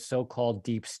suspicions of a so-called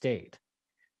deep state.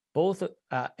 Both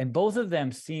of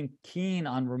them seem keen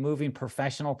on removing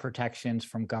professional protections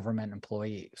from government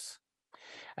employees.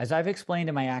 As I've explained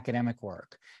in my academic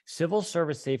work, civil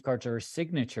service safeguards are a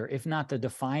signature, if not the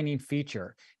defining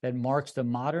feature, that marks the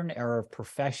modern era of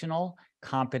professional,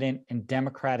 competent, and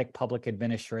democratic public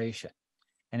administration.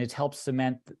 And it's helped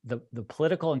cement the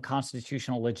political and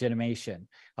constitutional legitimation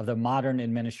of the modern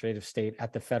administrative state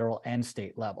at the federal and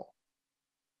state level.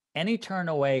 Any turn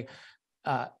away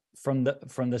from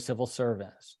the civil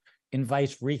service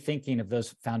invites rethinking of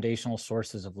those foundational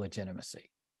sources of legitimacy.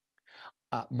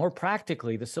 More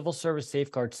practically, the civil service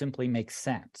safeguard simply makes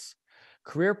sense.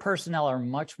 Career personnel are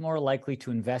much more likely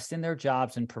to invest in their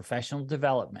jobs and professional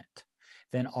development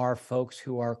than are folks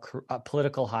who are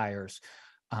political hires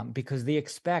because they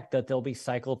expect that they'll be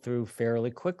cycled through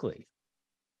fairly quickly.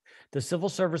 The civil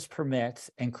service permits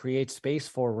and creates space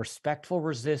for respectful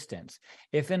resistance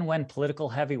if and when political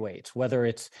heavyweights, whether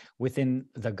it's within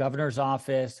the governor's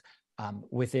office,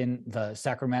 within the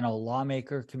Sacramento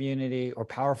lawmaker community, or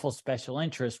powerful special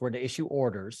interests were to issue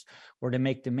orders or to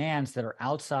make demands that are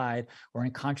outside or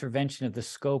in contravention of the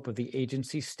scope of the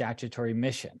agency's statutory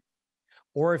mission,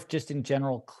 or if just in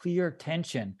general clear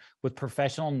tension with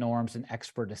professional norms and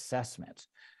expert assessments.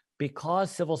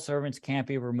 Because civil servants can't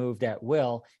be removed at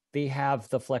will, they have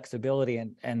the flexibility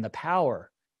and the power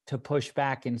to push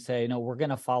back and say, no, we're going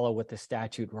to follow what the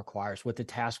statute requires, what the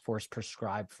task force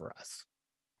prescribed for us.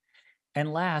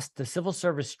 And last, the civil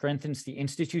service strengthens the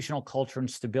institutional culture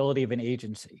and stability of an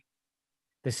agency.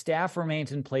 The staff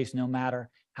remains in place no matter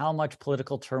how much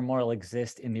political turmoil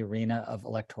exists in the arena of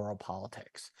electoral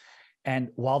politics. And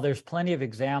while there's plenty of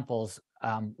examples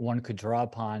one could draw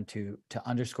upon to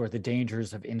underscore the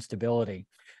dangers of instability,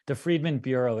 the Freedmen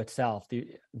Bureau itself,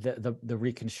 the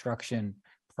Reconstruction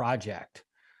Project,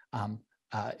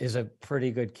 is a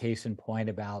pretty good case in point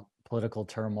about political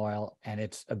turmoil and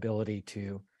its ability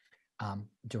to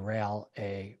derail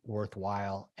a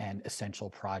worthwhile and essential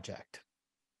project.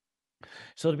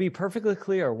 So to be perfectly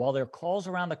clear, while there are calls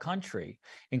around the country,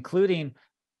 including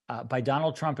by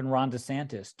Donald Trump and Ron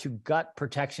DeSantis, to gut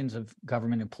protections of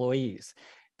government employees,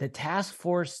 the task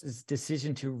force's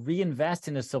decision to reinvest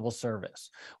in the civil service,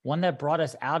 one that brought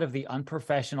us out of the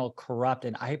unprofessional, corrupt,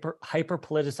 and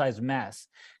hyper-politicized mess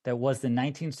that was the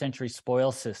 19th century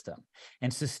spoils system,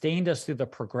 and sustained us through the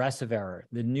progressive era,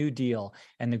 the New Deal,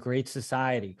 and the Great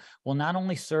Society, will not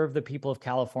only serve the people of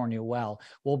California well,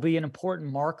 will be an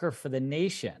important marker for the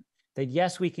nation that,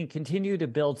 yes, we can continue to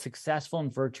build successful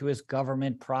and virtuous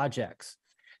government projects,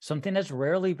 something that's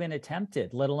rarely been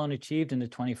attempted, let alone achieved in the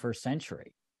 21st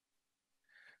century.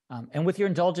 And with your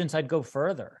indulgence, I'd go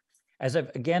further. As I've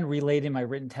again relayed in my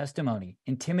written testimony,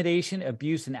 intimidation,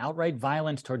 abuse, and outright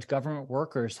violence towards government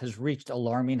workers has reached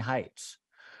alarming heights.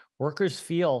 Workers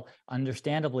feel,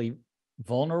 understandably,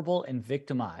 vulnerable and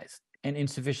victimized and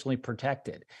insufficiently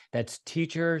protected. That's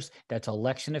teachers, that's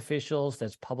election officials,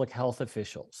 that's public health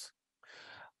officials.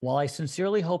 While I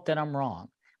sincerely hope that I'm wrong,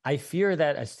 I fear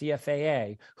that a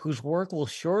CFAA, whose work will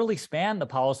surely span the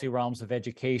policy realms of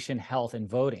education, health, and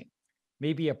voting,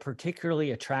 may be a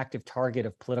particularly attractive target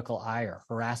of political ire,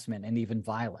 harassment, and even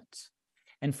violence.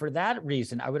 And for that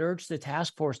reason, I would urge the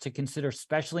task force to consider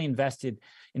specially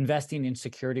investing in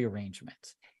security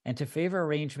arrangements and to favor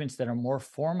arrangements that are more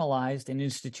formalized and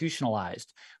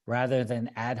institutionalized rather than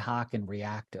ad hoc and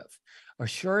reactive.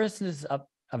 Assurances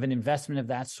of an investment of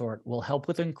that sort will help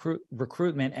with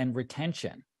recruitment and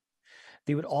retention.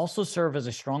 They would also serve as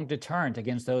a strong deterrent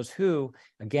against those who,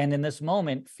 again, in this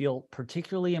moment, feel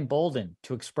particularly emboldened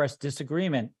to express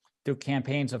disagreement through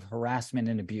campaigns of harassment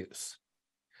and abuse.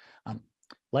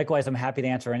 Likewise, I'm happy to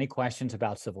answer any questions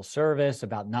about civil service,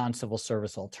 about non-civil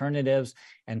service alternatives,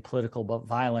 and political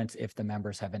violence if the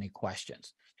members have any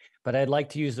questions. But I'd like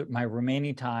to use my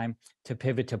remaining time to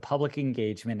pivot to public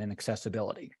engagement and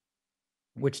accessibility,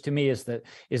 which to me is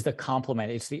the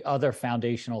complement. It's the other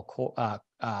foundational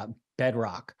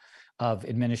bedrock of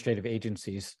administrative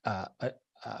agencies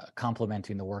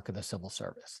complementing the work of the civil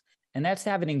service. And that's to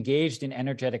have an engaged and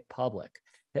energetic public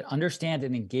that understands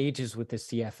and engages with the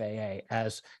CFAA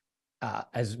as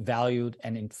valued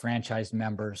and enfranchised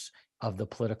members of the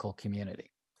political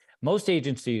community. Most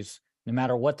agencies, no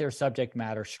matter what their subject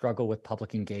matter, struggle with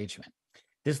public engagement.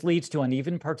 This leads to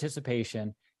uneven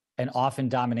participation and often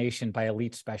domination by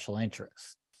elite special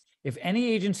interests. If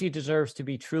any agency deserves to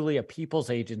be truly a people's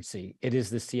agency, it is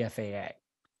the CFAA.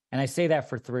 And I say that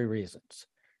for 3 reasons.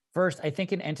 First, I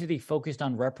think an entity focused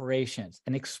on reparations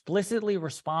and explicitly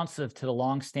responsive to the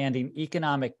longstanding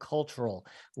economic, cultural,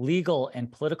 legal,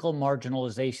 and political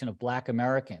marginalization of Black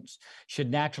Americans should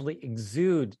naturally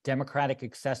exude democratic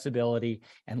accessibility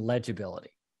and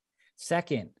legibility.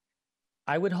 Second,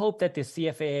 I would hope that the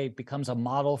CFAA becomes a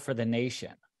model for the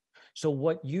nation. So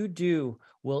what you do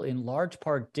will in large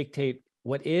part dictate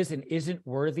what is and isn't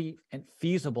worthy and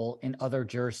feasible in other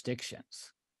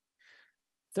jurisdictions.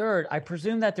 Third, I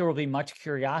presume that there will be much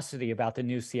curiosity about the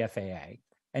new CFAA,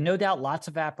 and no doubt lots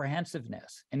of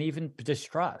apprehensiveness and even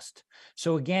distrust.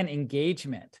 So again,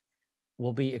 engagement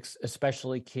will be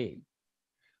especially key.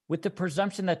 With the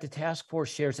presumption that the task force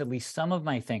shares at least some of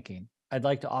my thinking, I'd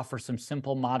like to offer some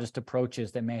simple, modest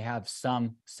approaches that may have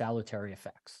some salutary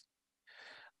effects.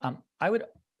 I would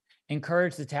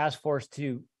encourage the task force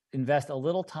to invest a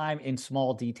little time in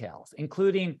small details,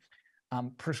 including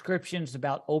prescriptions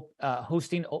about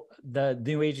hosting the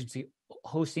new agency,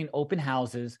 hosting open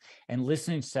houses and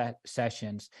listening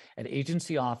sessions at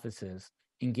agency offices,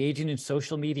 engaging in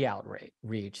social media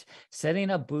outreach,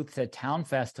 setting up booths at town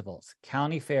festivals,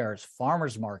 county fairs,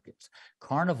 farmers markets,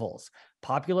 carnivals,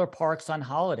 popular parks on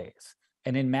holidays,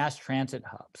 and in mass transit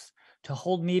hubs, to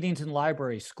hold meetings in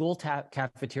libraries, school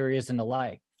cafeterias, and the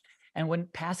like. And when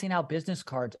passing out business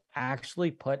cards,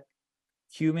 actually put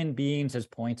human beings as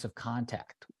points of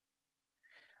contact.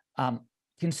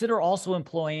 Consider also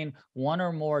employing one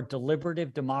or more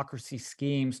deliberative democracy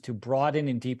schemes to broaden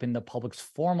and deepen the public's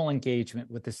formal engagement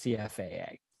with the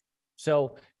CFAA.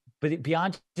 So, but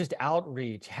beyond just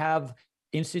outreach, have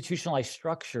institutionalized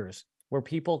structures where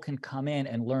people can come in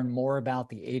and learn more about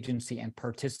the agency and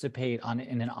participate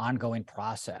in an ongoing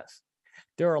process.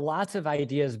 There are lots of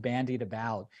ideas bandied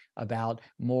about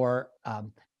more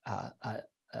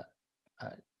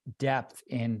depth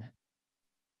in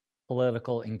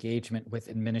political engagement with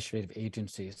administrative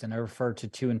agencies. And I refer to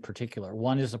 2 in particular.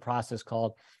 One is a process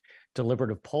called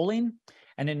deliberative polling,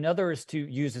 and another is to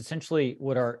use essentially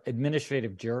what are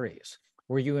administrative juries,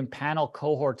 where you impanel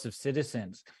cohorts of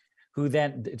citizens who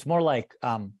then, it's more like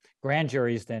grand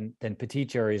juries than petit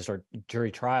juries or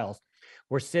jury trials,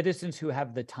 where citizens who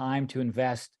have the time to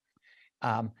invest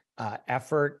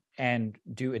effort and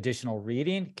do additional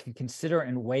reading can consider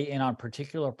and weigh in on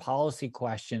particular policy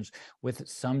questions with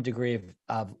some degree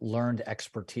of learned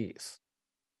expertise.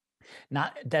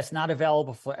 That's not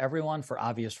available for everyone for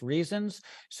obvious reasons.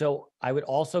 So I would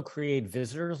also create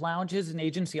visitors lounges in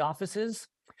agency offices.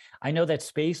 I know that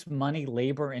space, money,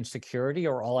 labor, and security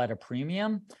are all at a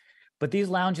premium, but these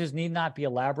lounges need not be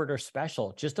elaborate or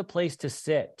special, just a place to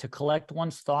sit, to collect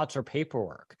one's thoughts or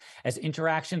paperwork, as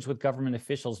interactions with government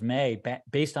officials may,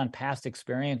 based on past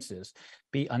experiences,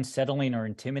 be unsettling or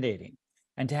intimidating,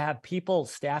 and to have people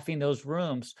staffing those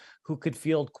rooms who could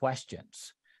field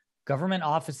questions. Government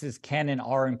offices can and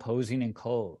are imposing in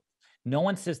code. No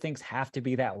one says things have to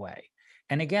be that way.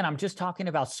 And again, I'm just talking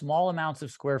about small amounts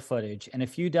of square footage and a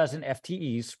few dozen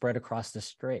FTEs spread across the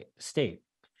state.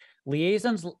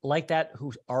 Liaisons like that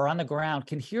who are on the ground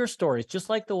can hear stories just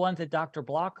like the ones that Dr.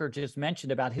 Blocker just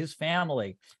mentioned about his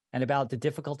family and about the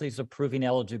difficulties of proving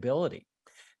eligibility.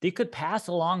 They could pass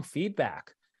along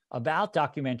feedback about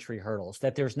documentary hurdles,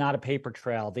 that there's not a paper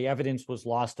trail, the evidence was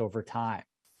lost over time,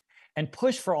 and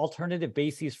push for alternative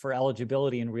bases for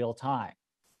eligibility in real time,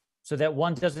 so that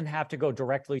one doesn't have to go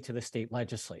directly to the state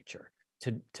legislature,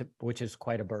 which is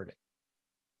quite a burden.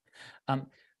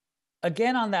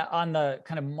 Again, on the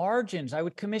kind of margins, I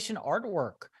would commission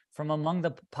artwork from among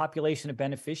the population of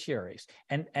beneficiaries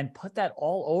and put that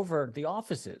all over the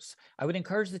offices. I would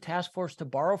encourage the task force to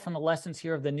borrow from the lessons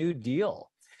here of the New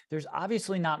Deal There's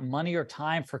obviously not money or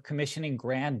time for commissioning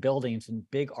grand buildings and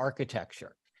big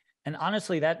architecture. And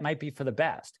honestly, that might be for the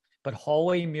best. But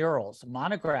hallway murals,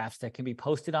 monographs that can be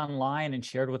posted online and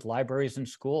shared with libraries and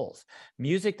schools,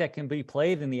 music that can be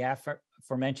played in the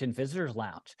aforementioned visitors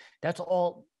lounge, that's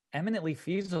all eminently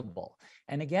feasible.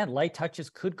 And again, light touches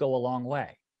could go a long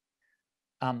way.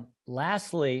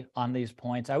 Lastly, on these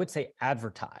points, I would say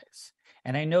advertise.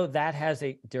 And I know that has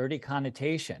a dirty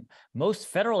connotation. Most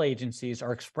federal agencies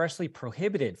are expressly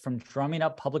prohibited from drumming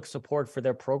up public support for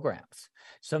their programs.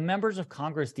 Some members of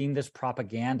Congress deem this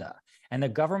propaganda, and the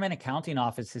Government Accounting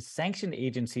Office has sanctioned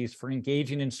agencies for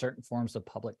engaging in certain forms of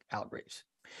public outreach.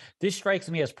 This strikes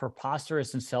me as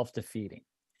preposterous and self-defeating.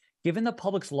 Given the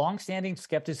public's longstanding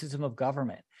skepticism of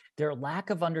government, their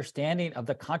lack of understanding of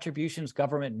the contributions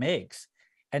government makes,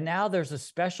 and now there's a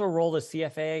special role the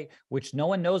CFA, which no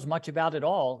one knows much about at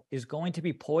all, is going to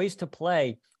be poised to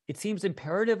play, it seems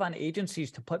imperative on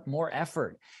agencies to put more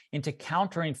effort into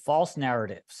countering false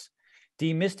narratives,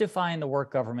 demystifying the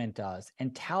work government does,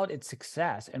 and tout its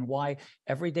success and why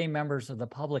everyday members of the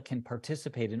public can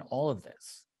participate in all of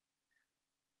this.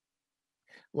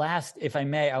 Last, if I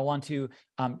may, I want to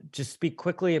just speak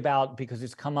quickly about, because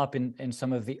it's come up in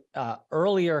some of the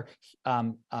earlier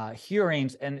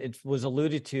hearings, and it was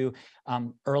alluded to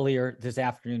earlier this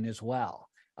afternoon as well,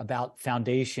 about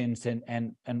foundations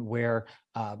and where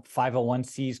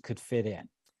 501Cs could fit in.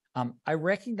 I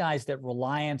recognize that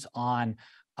reliance on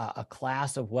a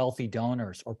class of wealthy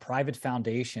donors or private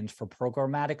foundations for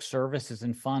programmatic services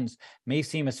and funds may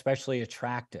seem especially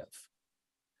attractive.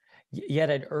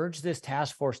 Yet I'd urge this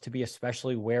task force to be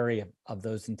especially wary of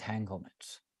those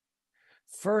entanglements.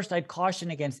 First, I'd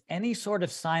caution against any sort of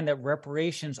sign that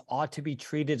reparations ought to be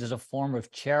treated as a form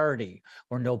of charity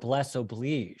or noblesse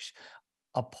oblige,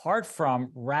 apart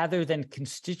from, rather than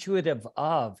constitutive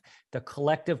of, the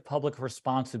collective public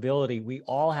responsibility we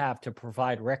all have to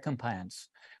provide recompense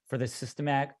for the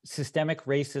systemic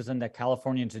racism that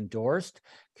Californians endorsed,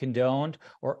 condoned,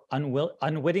 or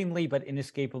unwittingly but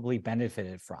inescapably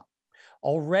benefited from.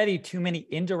 Already, too many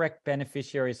indirect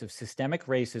beneficiaries of systemic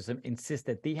racism insist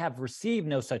that they have received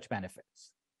no such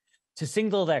benefits. To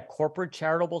signal that corporate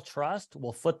charitable trust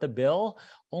will foot the bill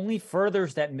only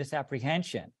furthers that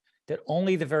misapprehension that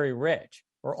only the very rich,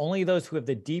 or only those who have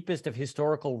the deepest of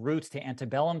historical roots to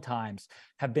antebellum times,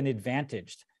 have been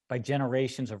advantaged by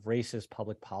generations of racist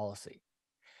public policy.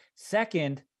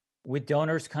 Second, with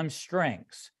donors come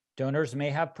strings. Donors may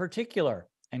have particular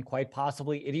and quite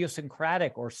possibly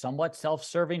idiosyncratic or somewhat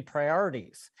self-serving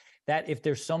priorities that, if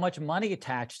there's so much money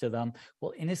attached to them,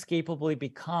 will inescapably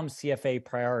become CFA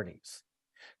priorities.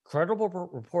 Credible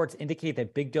reports indicate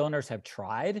that big donors have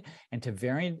tried and to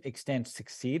varying extents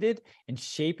succeeded in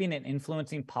shaping and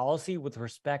influencing policy with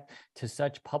respect to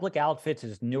such public outfits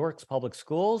as Newark's Public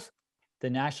Schools, the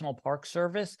National Park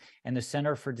Service, and the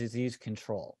Center for Disease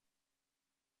Control.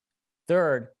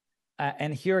 Third,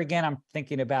 and here again, I'm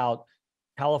thinking about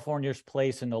California's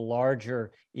place in the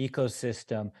larger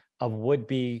ecosystem of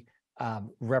would-be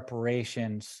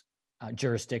reparations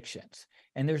jurisdictions.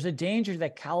 And there's a danger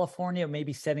that California may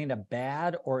be setting a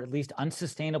bad or at least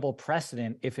unsustainable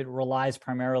precedent if it relies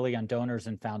primarily on donors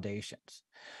and foundations.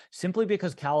 Simply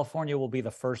because California will be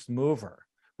the first mover,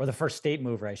 or the first state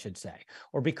mover, I should say,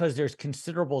 or because there's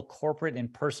considerable corporate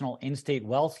and personal in-state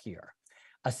wealth here,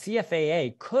 a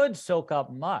CFAA could soak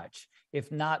up much,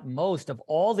 if not most, of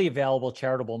all the available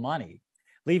charitable money,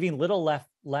 leaving little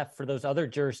left for those other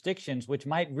jurisdictions which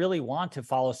might really want to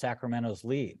follow Sacramento's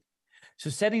lead. So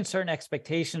setting certain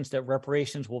expectations that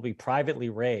reparations will be privately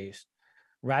raised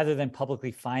rather than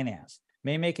publicly financed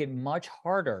may make it much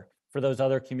harder for those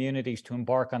other communities to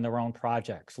embark on their own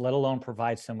projects, let alone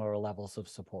provide similar levels of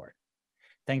support.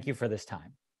 Thank you for this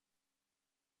time.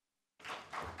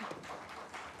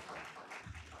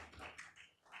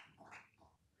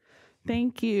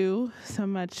 Thank you so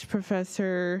much,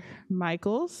 Professor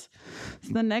Michaels.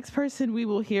 So the next person we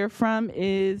will hear from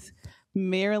is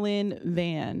Marilyn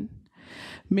Van.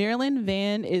 Marilyn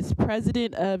Van is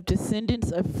president of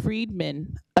Descendants of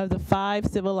Freedmen of the Five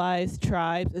Civilized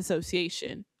Tribes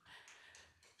Association.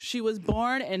 She was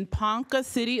born in Ponca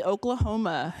City,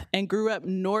 Oklahoma, and grew up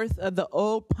north of the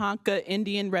old Ponca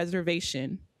Indian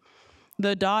Reservation.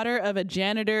 The daughter of a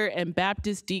janitor and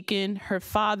Baptist deacon, her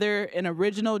father, an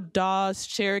original Dawes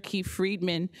Cherokee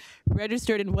freedman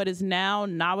registered in what is now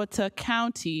Nahwatah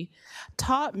County,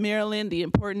 taught Marilyn the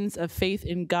importance of faith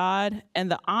in God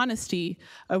and the honesty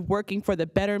of working for the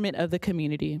betterment of the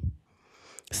community.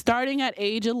 Starting at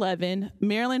age 11,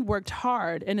 Marilyn worked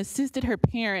hard and assisted her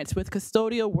parents with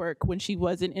custodial work when she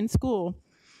wasn't in school.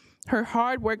 Her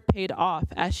hard work paid off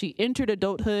as she entered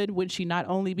adulthood when she not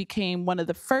only became one of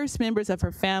the first members of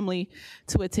her family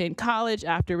to attend college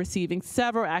after receiving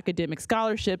several academic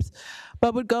scholarships,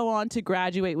 but would go on to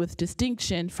graduate with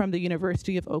distinction from the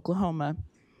University of Oklahoma.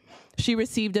 She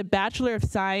received a Bachelor of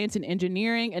Science in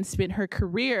Engineering and spent her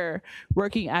career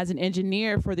working as an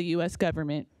engineer for the U.S.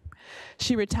 government.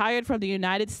 She retired from the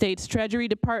United States Treasury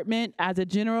Department as a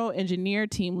general engineer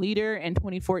team leader in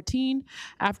 2014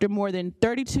 after more than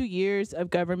 32 years of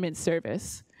government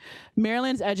service.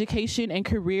 Maryland's education and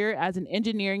career as an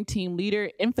engineering team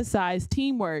leader emphasized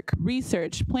teamwork,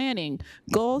 research, planning,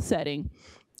 goal setting,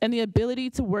 and the ability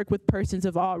to work with persons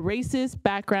of all races,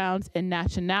 backgrounds, and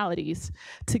nationalities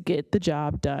to get the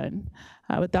job done.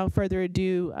 Without further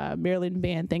ado, Marilyn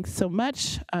Band, thanks so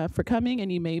much for coming,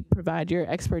 and you may provide your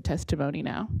expert testimony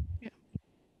now. Yeah.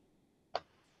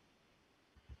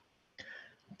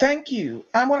 Thank you.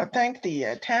 I want to thank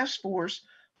the task force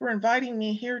for inviting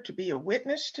me here to be a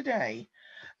witness today.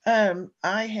 I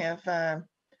have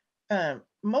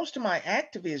most of my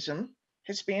activism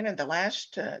has been in the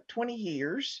last 20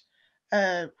 years,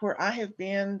 where I have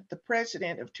been the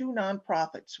president of two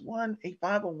nonprofits, one a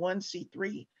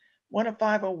 501c3, one a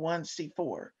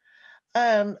 501c4.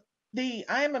 I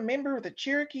am a member of the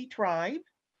Cherokee tribe,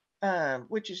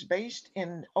 which is based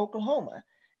in Oklahoma.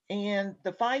 And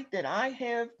the fight that I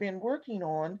have been working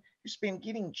on has been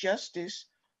getting justice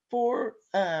for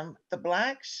the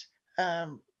Blacks,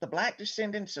 the Black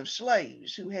descendants of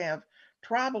slaves who have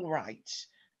tribal rights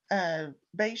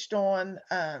based on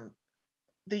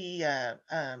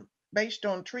based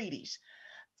on treaties.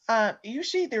 You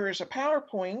see, there is a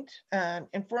PowerPoint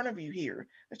in front of you here.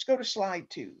 Let's go to slide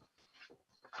 2.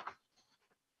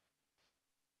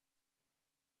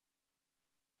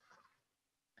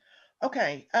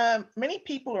 Okay, many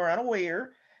people are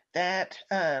unaware that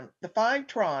the 5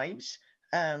 tribes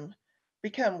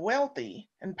become wealthy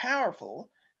and powerful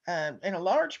in a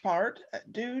large part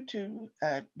due to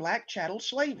Black chattel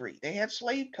slavery. They had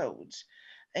slave codes,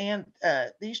 and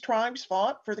these tribes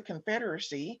fought for the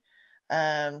Confederacy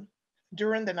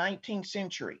during the 19th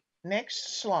century.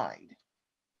 Next slide.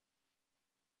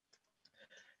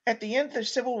 At the end of the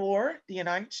Civil War, the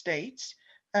United States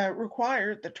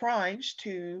required the tribes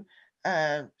to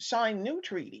sign new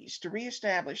treaties to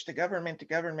reestablish the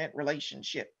government-to-government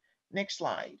relationship. Next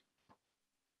slide.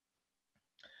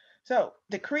 So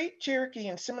the Creek, Cherokee,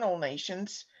 and Seminole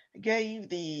nations gave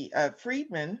the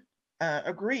freedmen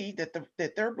agreed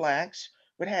that their Blacks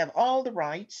would have all the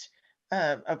rights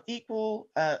of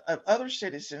other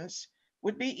citizens,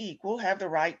 would be equal, have the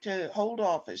right to hold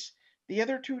office. The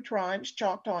other 2 tribes,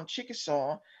 Choctaw and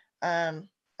Chickasaw,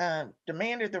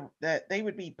 demanded that they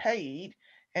would be paid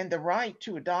and the right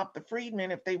to adopt the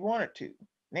freedmen if they wanted to.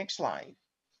 Next slide.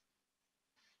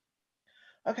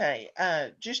 Okay,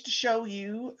 just to show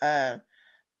you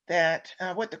that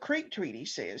what the Creek Treaty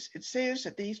says, it says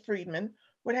that these freedmen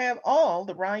would have all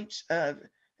the rights of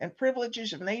and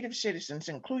privileges of Native citizens,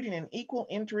 including an equal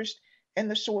interest in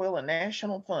the soil and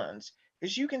national funds.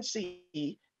 As you can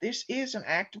see, this is an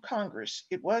act of Congress.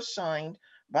 It was signed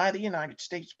by the United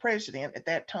States President at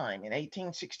that time in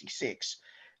 1866.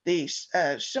 The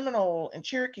Seminole and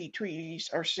Cherokee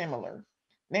treaties are similar.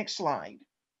 Next slide.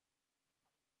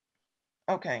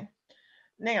 Okay.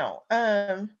 Now,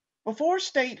 before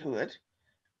statehood,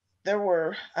 there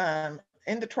were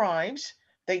in the tribes,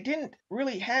 they didn't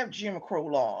really have Jim Crow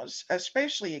laws,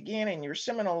 especially again in your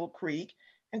Seminole, Creek,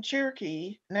 and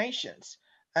Cherokee nations.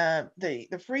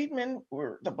 The freedmen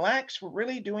the Blacks were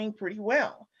really doing pretty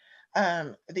well.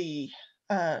 The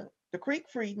Creek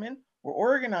freedmen were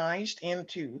organized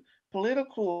into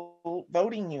political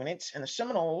voting units, and the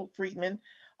Seminole freedmen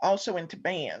also into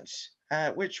bands,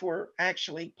 which were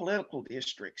actually political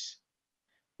districts.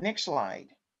 Next slide.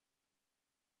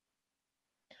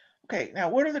 Okay, now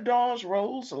what are the Dawes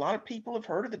Rolls? A lot of people have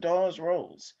heard of the Dawes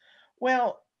Rolls.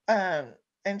 Well, and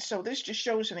so this just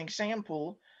shows an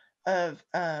example of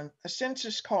a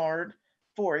census card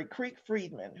for a Creek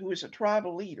freedman who is a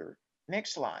tribal leader.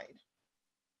 Next slide.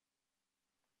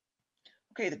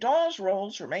 Okay, the Dawes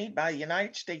Rolls were made by the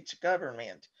United States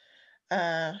government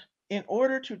in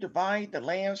order to divide the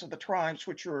lands of the tribes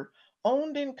which were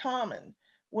owned in common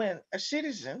when a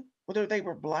citizen, whether they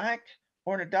were Black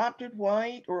or an adopted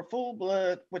white or a full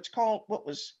blood,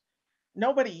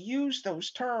 nobody used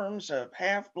those terms of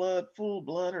half blood, full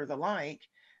blood, or the like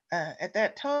at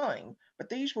that time, but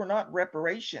these were not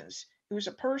reparations. It was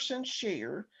a person's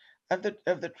share of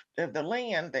the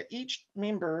land that each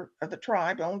member of the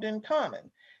tribe owned in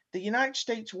common. The United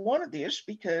States wanted this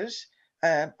because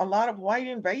a lot of white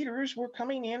invaders were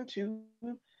coming into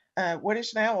what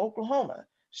is now Oklahoma.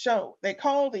 So they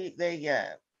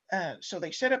so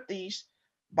they set up these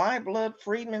by blood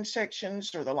freedmen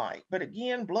sections or the like. But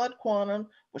again, blood quantum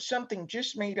was something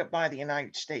just made up by the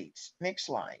United States. Next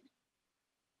slide.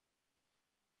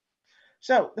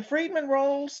 So the freedmen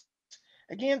rolls,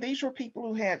 again, these were people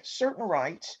who had certain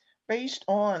rights based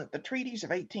on the treaties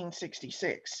of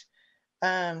 1866.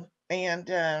 I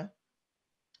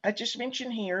just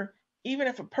mentioned here, even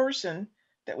if a person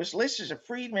that was listed as a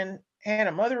freedman had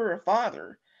a mother or a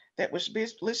father that was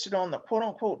listed on the quote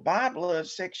unquote by blood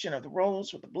section of the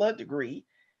rolls with a blood degree,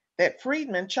 that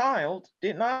freedman child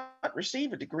did not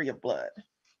receive a degree of blood.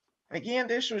 And again,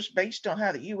 this was based on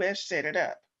how the US set it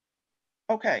up.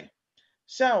 Okay,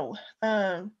 so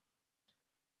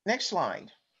next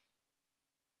slide.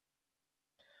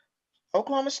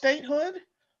 Oklahoma statehood?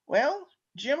 Well,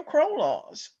 Jim Crow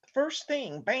laws. First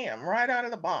thing, bam, right out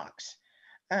of the box.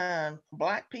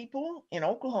 Black people in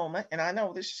Oklahoma, and I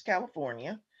know this is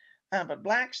California, but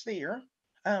blacks there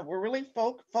were really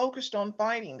focused on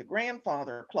fighting the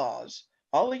grandfather clause,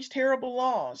 all these terrible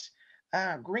laws.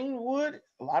 Greenwood,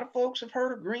 a lot of folks have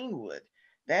heard of Greenwood.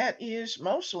 That is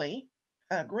mostly,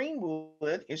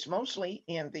 Greenwood is mostly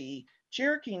in the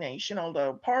Cherokee Nation,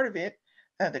 although part of it,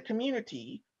 the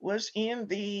community, was in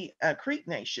the Creek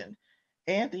Nation.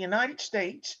 And the United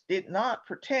States did not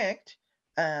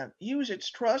use its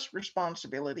trust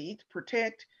responsibility to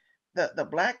protect the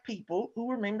black people who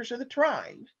were members of the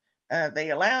tribe. They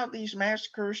allowed these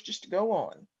massacres just to go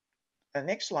on.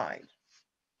 Next slide.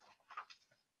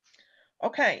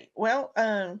 Okay, well,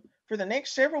 for the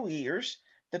next several years,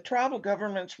 the tribal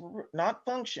governments were not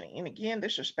functioning. And again,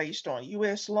 this was based on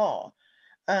US law.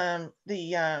 But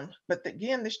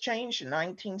again, this changed in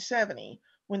 1970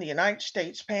 when the United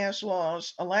States passed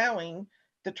laws allowing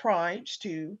the tribes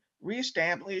to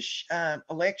reestablish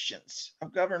elections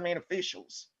of government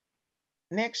officials.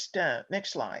 Next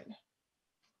slide.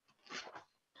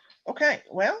 Okay,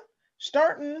 well,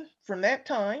 starting from that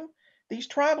time, these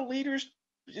tribal leaders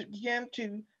began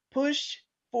to push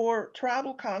for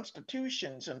tribal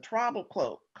constitutions and tribal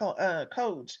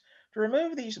codes to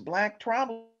remove these black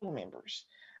tribal members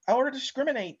or to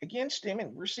discriminate against them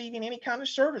in receiving any kind of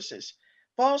services,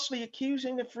 falsely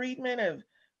accusing the freedmen of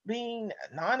being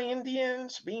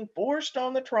non-Indians, being forced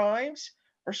on the tribes,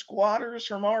 or squatters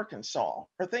from Arkansas,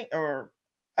 or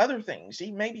other things,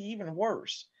 maybe even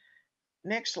worse.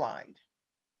 Next slide.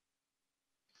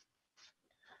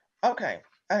 Okay,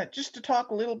 just to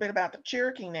talk a little bit about the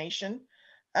Cherokee Nation.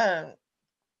 Uh,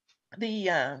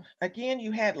 Again,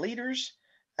 you had leaders,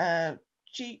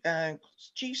 Chief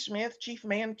Smith, Chief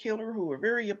Mankiller, who were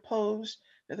very opposed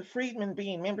to the freedmen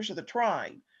being members of the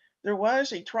tribe. There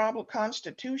was a tribal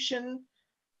constitutional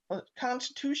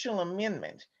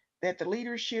amendment that the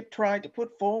leadership tried to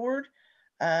put forward.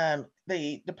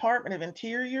 The Department of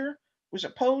Interior was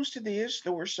opposed to this.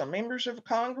 There were some members of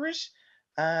Congress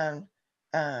that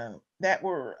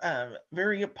were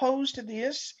very opposed to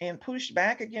this and pushed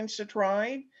back against the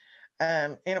tribe.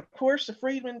 And of course, the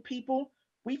freedmen people,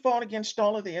 we fought against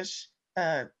all of this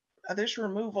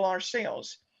removal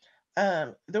ourselves.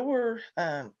 There were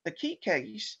the key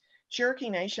case, Cherokee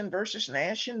Nation versus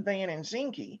Nash and Van and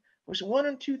Zinke, was won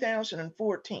in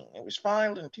 2014. It was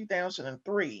filed in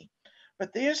 2003.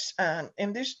 But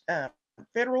in this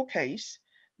federal case,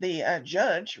 the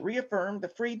judge reaffirmed the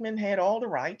freedmen had all the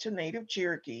rights of native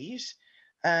Cherokees,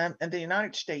 and the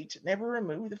United States never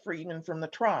removed the freedmen from the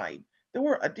tribe. There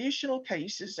were additional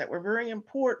cases that were very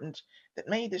important that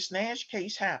made this Nash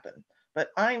case happen.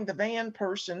 But I'm the Van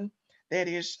person that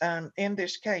is in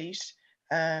this case,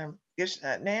 this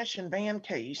Nash and Van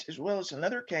case, as well as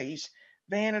another case,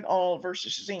 Van et al.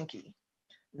 Versus Zinke.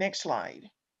 Next slide.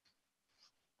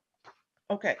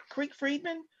 Okay, Creek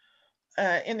freedmen.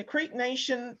 In the Creek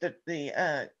Nation,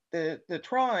 the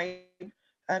tribe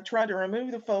tried to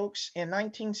remove the folks in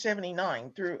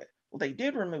 1979 they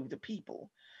did remove the people.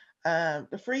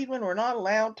 The freedmen were not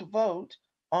allowed to vote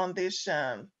on this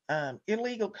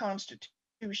illegal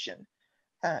constitution.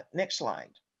 Next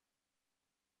slide.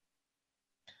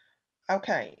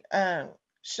 Okay,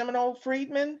 Seminole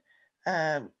freedmen,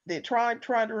 the tribe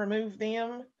tried to remove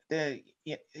them. The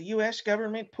U.S.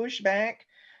 government pushed back.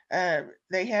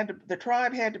 The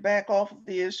tribe had to back off of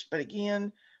this, but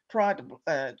again, tried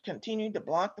to continue to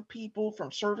block the people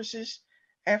from services.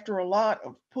 After a lot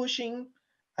of pushing,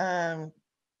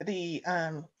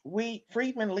 we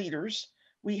freedmen leaders,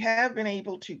 we have been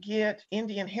able to get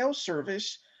Indian Health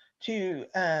Service to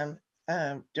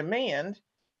demand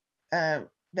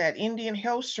that Indian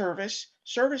Health Service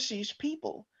these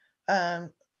people,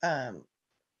 and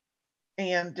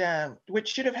which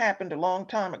should have happened a long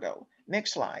time ago.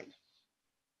 Next slide.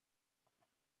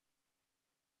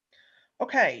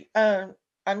 Okay, I'm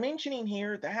mentioning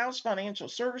here the House Financial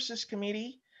Services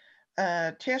Committee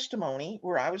testimony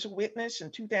where I was a witness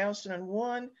in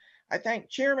 2001. I thank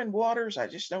Chairman Waters. I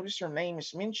just noticed her name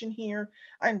is mentioned here.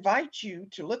 I invite you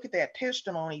to look at that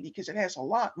testimony because it has a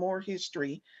lot more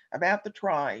history about the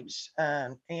tribes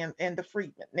and the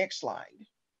freedmen. Next slide.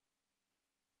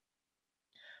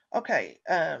 Okay,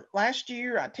 last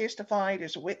year I testified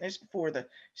as a witness before the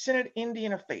Senate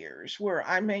Indian Affairs, where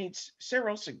I made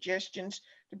several suggestions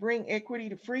to bring equity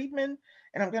to freedmen,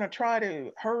 and I'm going to try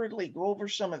to hurriedly go over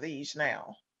some of these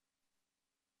now.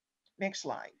 Next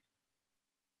slide.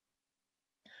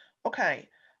 Okay,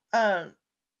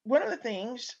 one of the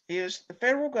things is the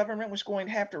federal government was going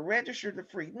to have to register the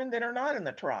freedmen that are not in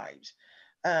the tribes.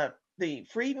 The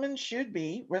freedmen should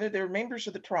be, whether they're members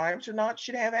of the tribes or not,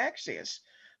 should have access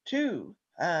to,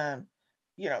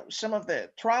 some of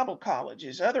the tribal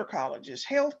colleges, other colleges,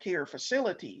 healthcare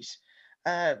facilities,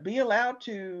 be allowed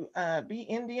to be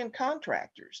Indian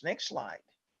contractors. Next slide.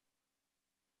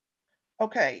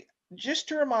 Okay, just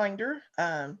a reminder,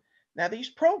 now these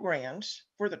programs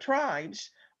for the tribes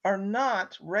are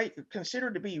not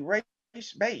considered to be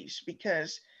race-based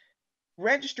because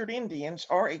registered Indians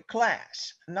are a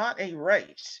class, not a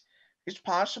race. It's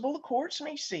possible the courts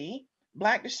may see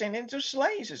Black descendants of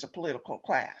slaves as a political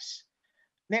class.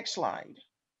 Next slide.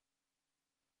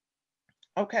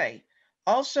 Okay.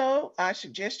 Also, I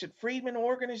suggested freedmen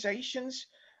organizations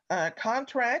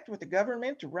contract with the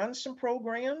government to run some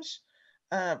programs.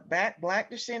 Black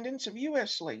descendants of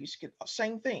U.S. slaves,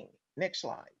 same thing. Next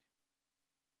slide.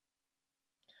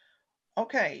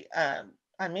 Okay.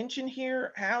 I mentioned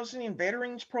here housing and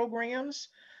veterans programs.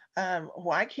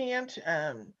 Why can't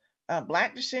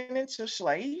Black descendants of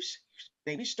slaves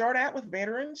maybe start out with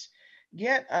veterans,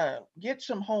 get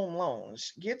some home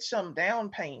loans, get some down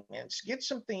payments, get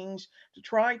some things to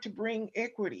try to bring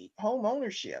equity, home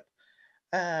ownership,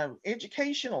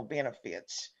 educational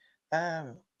benefits.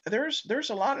 There's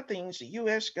a lot of things the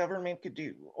U.S. government could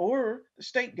do or the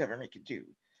state government could do.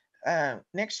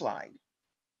 Next slide.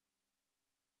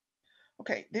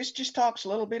 Okay, this just talks a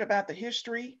little bit about the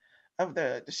history of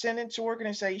the Descendants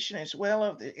Organization as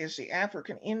well as the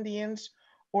African Indians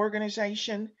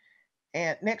Organization.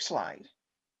 And next slide.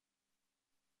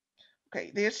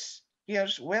 Okay, this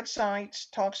gives websites,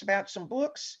 talks about some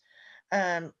books.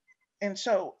 And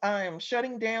so I'm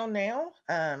shutting down now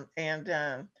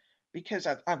because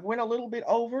I went a little bit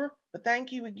over, but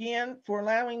thank you again for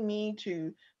allowing me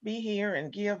to be here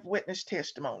and give witness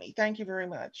testimony. Thank you very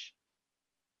much.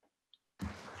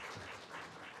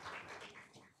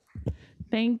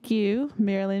 Thank you,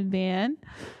 Marilyn Van.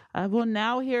 We'll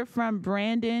now hear from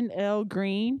Brandon L.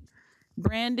 Green.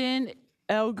 Brandon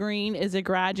L. Green is a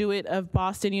graduate of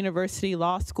Boston University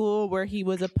Law School, where he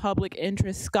was a public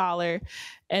interest scholar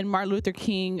and Martin Luther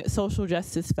King Social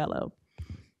Justice Fellow.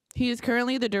 He is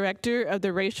currently the director of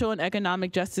the Racial and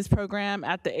Economic Justice Program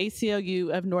at the ACLU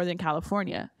of Northern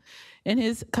California. In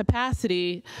his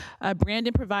capacity,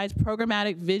 Brandon provides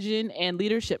programmatic vision and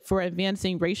leadership for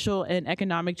advancing racial and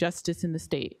economic justice in the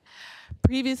state.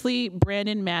 Previously,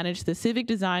 Brandon managed the Civic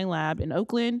Design Lab in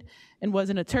Oakland and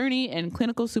was an attorney and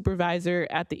clinical supervisor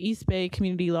at the East Bay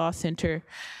Community Law Center,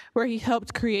 where he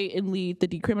helped create and lead the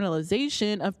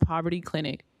decriminalization of poverty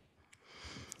clinic.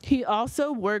 He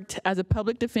also worked as a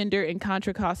public defender in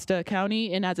Contra Costa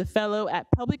County and as a fellow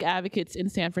at Public Advocates in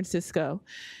San Francisco.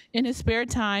 In his spare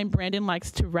time, Brandon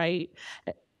likes to write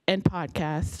and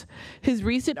podcast. His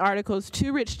recent articles,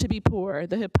 Too Rich to Be Poor,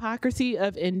 The Hypocrisy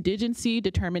of Indigency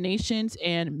Determinations,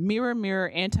 and Mirror, Mirror,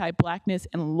 Anti-Blackness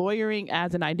and Lawyering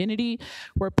as an Identity,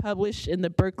 were published in the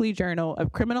Berkeley Journal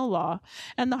of Criminal Law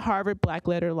and the Harvard Black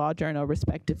Letter Law Journal,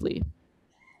 respectively.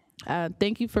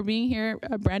 Thank you for being here,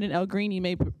 Brandon L. Green. You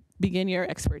may begin your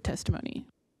expert testimony.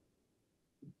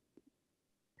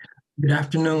 Good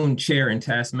afternoon, Chair and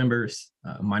task members.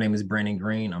 My name is Brandon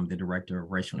Green. I'm the Director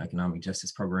of Racial and Economic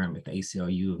Justice Program at the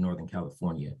ACLU of Northern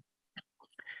California.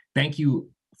 Thank you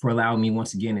for allowing me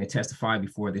once again to testify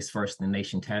before this First in the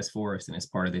Nation task force and as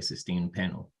part of this esteemed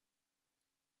panel.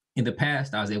 In the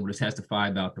past, I was able to testify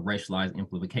about the racialized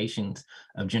implications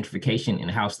of gentrification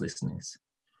and houselessness.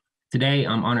 Today,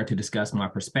 I'm honored to discuss my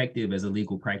perspective as a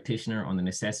legal practitioner on the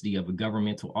necessity of a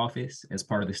governmental office as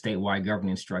part of the statewide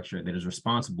governance structure that is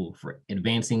responsible for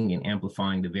advancing and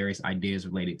amplifying the various ideas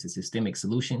related to systemic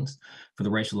solutions for the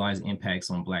racialized impacts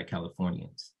on Black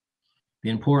Californians. The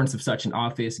importance of such an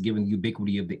office, given the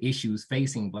ubiquity of the issues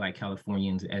facing Black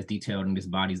Californians as detailed in this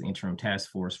body's interim task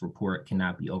force report,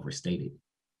 cannot be overstated.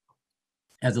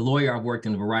 As a lawyer, I've worked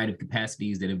in a variety of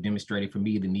capacities that have demonstrated for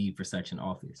me the need for such an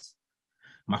office.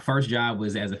 My first job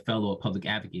was as a fellow of Public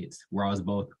Advocates, where I was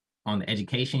both on the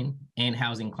education and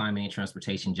housing, climate, and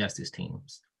transportation justice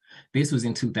teams. This was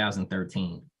in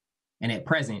 2013. And at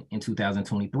present, in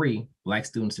 2023, Black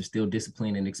students are still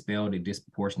disciplined and expelled at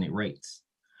disproportionate rates.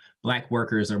 Black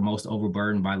workers are most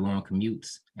overburdened by long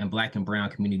commutes, and Black and brown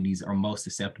communities are most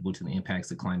susceptible to the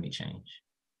impacts of climate change.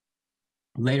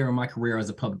 Later in my career as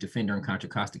a public defender in Contra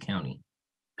Costa County,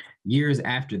 years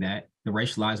after that, the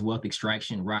racialized wealth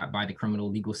extraction wrought by the criminal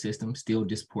legal system still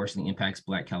disproportionately impacts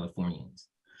Black Californians.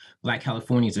 Black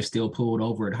Californians are still pulled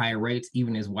over at higher rates,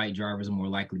 even as white drivers are more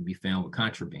likely to be found with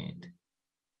contraband.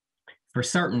 For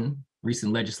certain,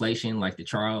 recent legislation like the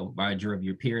Trial by a Jury of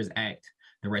Your Peers Act,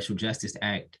 the Racial Justice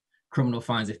Act, criminal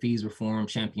fines and fees reform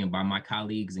championed by my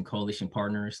colleagues and coalition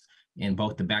partners in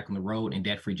both the Back on the Road and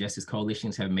Debt-Free Justice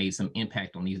coalitions have made some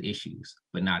impact on these issues,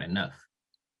 but not enough.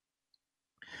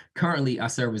 Currently, I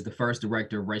serve as the first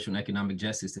director of racial and economic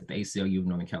justice at the ACLU of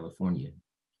Northern California.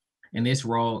 In this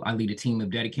role, I lead a team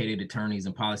of dedicated attorneys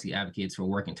and policy advocates who are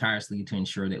working tirelessly to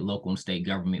ensure that local and state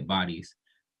government bodies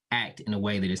act in a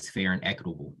way that is fair and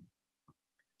equitable.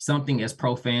 Something as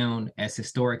profound, as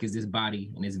historic as this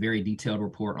body and its very detailed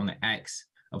report on the acts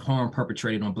of harm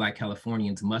perpetrated on Black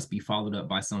Californians must be followed up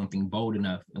by something bold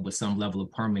enough and with some level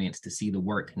of permanence to see the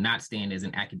work not stand as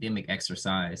an academic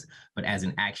exercise, but as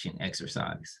an action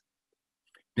exercise.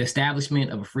 The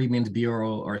establishment of a Freedmen's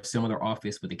Bureau or a similar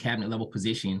office with a cabinet level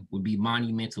position would be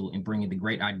monumental in bringing the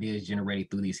great ideas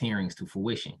generated through these hearings to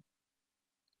fruition.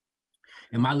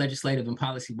 In my legislative and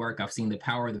policy work, I've seen the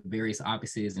power of the various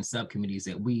offices and subcommittees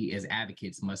that we as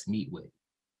advocates must meet with.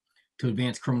 To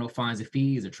advance criminal fines and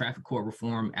fees or traffic court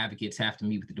reform, advocates have to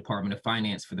meet with the Department of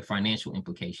Finance for the financial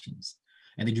implications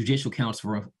and the Judicial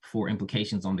Council for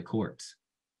implications on the courts.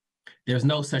 There's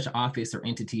no such office or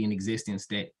entity in existence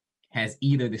that has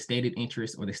either the stated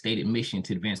interest or the stated mission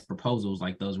to advance proposals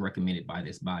like those recommended by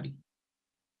this body.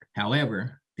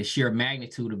 However, the sheer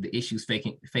magnitude of the issues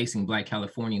facing Black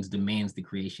Californians demands the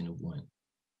creation of one.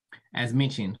 As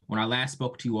mentioned, when I last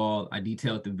spoke to you all, I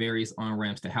detailed the various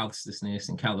on-ramps to houselessness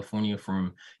in California,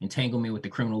 from entanglement with the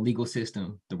criminal legal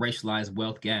system, the racialized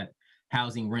wealth gap,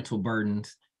 housing rental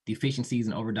burdens, deficiencies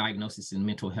and overdiagnosis in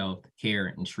mental health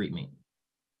care and treatment.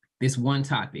 This one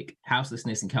topic,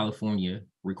 houselessness in California,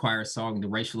 requires solving the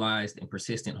racialized and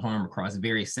persistent harm across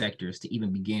various sectors to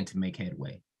even begin to make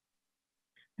headway.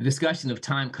 The discussion of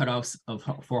time cutoffs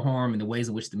for harm and the ways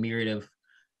in which the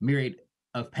myriad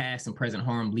of past and present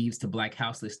harm leads to Black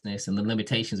houselessness and the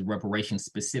limitations of reparations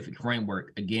specific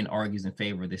framework again argues in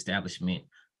favor of the establishment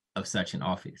of such an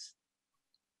office.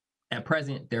 At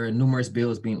present, there are numerous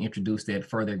bills being introduced that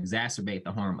further exacerbate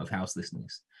the harm of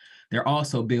houselessness. There are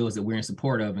also bills that we're in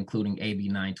support of, including AB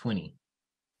 920.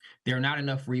 There are not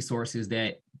enough resources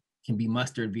that can be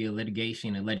mustered via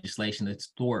litigation and legislation that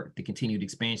thwart the continued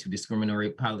expansion of discriminatory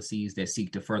policies that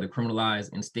seek to further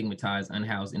criminalize and stigmatize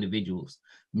unhoused individuals,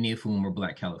 many of whom are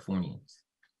Black Californians.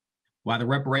 While the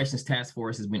Reparations Task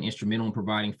Force has been instrumental in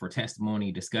providing for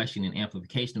testimony, discussion, and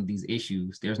amplification of these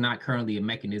issues, there's not currently a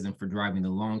mechanism for driving the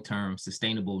long-term,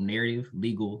 sustainable narrative,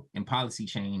 legal, and policy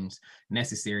change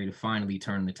necessary to finally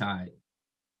turn the tide.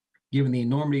 Given the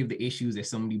enormity of the issues that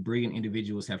so many brilliant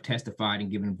individuals have testified and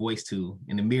given voice to,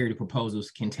 and the myriad of proposals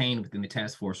contained within the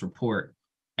task force report,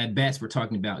 at best, we're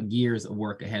talking about years of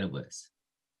work ahead of us.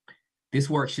 This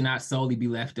work should not solely be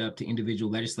left up to individual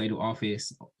legislative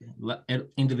offices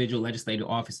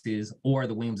or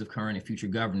the whims of current and future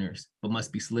governors, but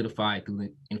must be solidified through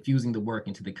infusing the work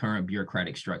into the current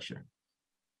bureaucratic structure.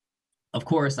 Of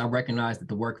course, I recognize that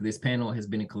the work of this panel has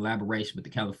been in collaboration with the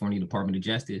California Department of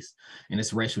Justice and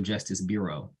its Racial Justice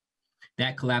Bureau.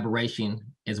 That collaboration,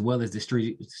 as well as the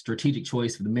strategic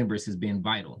choice for the members, has been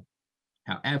vital.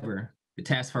 However, the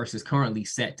task force is currently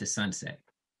set to sunset.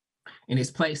 In its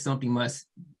place, something must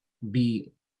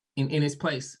be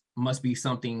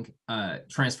something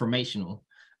transformational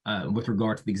with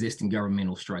regard to the existing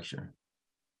governmental structure.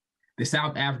 The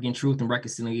South African Truth and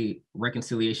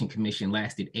Reconciliation Commission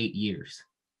lasted 8 years.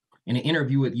 In an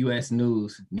interview with U.S.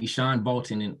 News, Nishan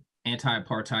Bolton, an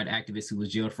anti-apartheid activist who was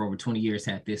jailed for over 20 years,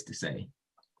 had this to say.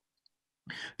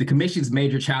 The commission's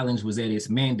major challenge was that its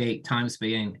mandate, time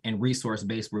span, and resource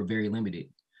base were very limited.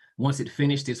 Once it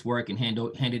finished its work and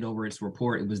handed over its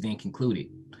report, it was then concluded.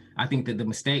 I think that the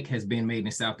mistake has been made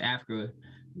in South Africa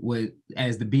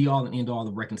as the be-all and end-all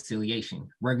of reconciliation.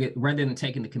 Rather than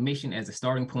taking the commission as a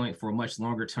starting point for a much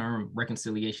longer-term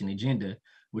reconciliation agenda,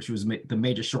 which was the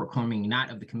major shortcoming not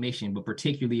of the commission, but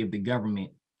particularly of the government,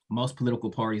 most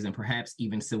political parties, and perhaps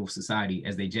even civil society,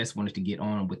 as they just wanted to get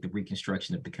on with the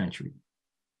reconstruction of the country.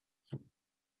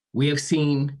 We have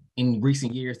seen in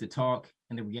recent years the talk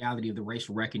and the reality of the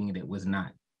racial reckoning that was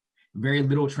not. Very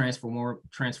little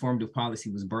transformative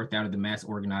policy was birthed out of the mass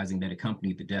organizing that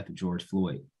accompanied the death of George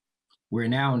Floyd. We're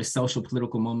now in a social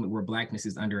political moment where Blackness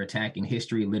is under attack in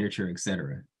history, literature,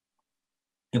 etc.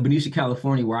 In Benicia,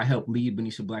 California, where I helped lead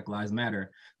Benicia Black Lives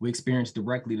Matter, we experienced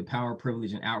directly the power,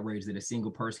 privilege, and outrage that a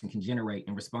single person can generate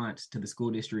in response to the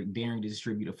school district daring to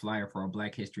distribute a flyer for our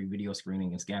Black History video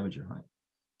screening and scavenger hunt.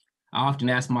 I often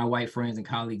ask my white friends and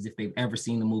colleagues if they've ever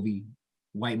seen the movie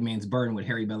White Man's Burden with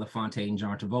Harry Belafonte and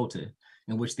John Travolta,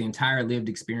 in which the entire lived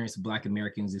experience of Black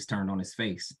Americans is turned on its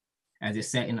face, as it's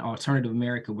set in an alternative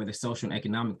America where the social and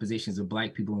economic positions of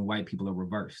Black people and white people are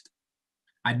reversed.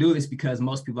 I do this because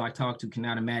most people I talk to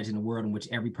cannot imagine a world in which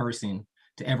every person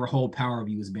to ever hold power of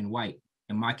you has been white.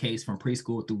 In my case, from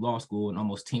preschool through law school and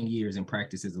almost 10 years in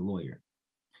practice as a lawyer.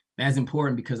 That's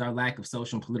important because our lack of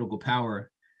social and political power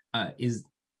is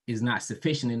not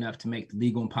sufficient enough to make the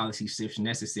legal and policy shifts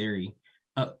necessary.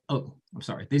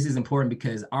 This is important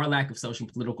because our lack of social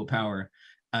and political power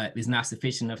is not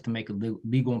sufficient enough to make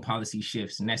legal and policy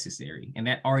shifts necessary. And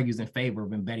that argues in favor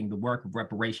of embedding the work of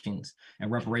reparations and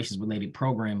reparations-related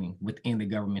programming within the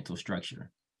governmental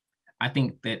structure. I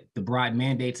think that the broad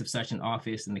mandates of such an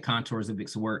office and the contours of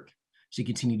its work should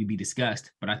continue to be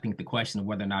discussed, but I think the question of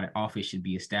whether or not an office should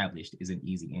be established is an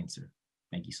easy answer.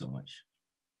 Thank you so much.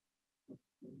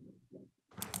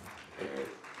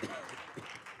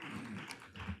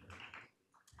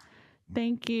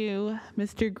 Thank you,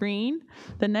 Mr. Green.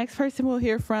 The next person we'll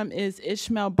hear from is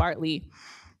Ishmael Bartley.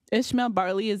 Ishmael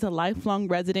Bartley is a lifelong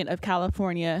resident of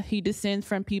California. He descends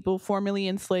from people formerly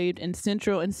enslaved in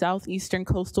central and southeastern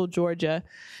coastal Georgia.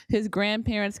 His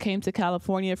grandparents came to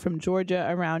California from Georgia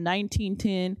around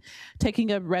 1910,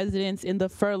 taking up residence in the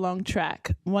Furlong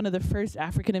Tract, one of the first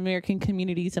African-American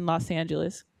communities in Los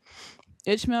Angeles.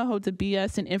 Ishmael holds a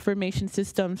BS in Information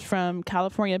Systems from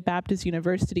California Baptist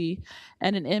University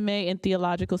and an MA in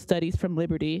Theological Studies from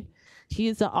Liberty. He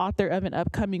is the author of an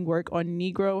upcoming work on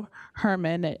Negro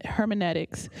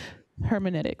hermeneutics.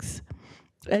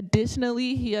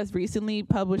 Additionally, he has recently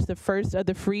published the first of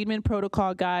the Freedmen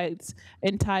Protocol Guides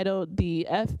entitled the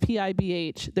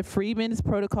FPIBH, the Freedmen's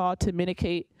Protocol to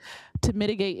mitigate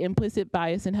implicit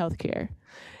bias in healthcare.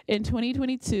 In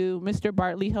 2022, Mr.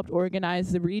 Bartley helped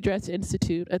organize the Redress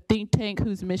Institute, a think tank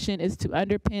whose mission is to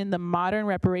underpin the modern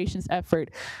reparations effort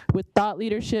with thought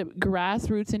leadership,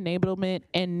 grassroots enablement,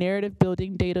 and narrative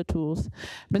building data tools.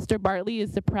 Mr. Bartley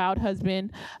is the proud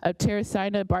husband of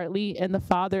Teresina Bartley and the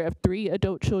father of 3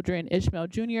 adult children, Ishmael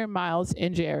Jr., Miles,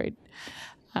 and Jared.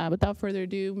 Without further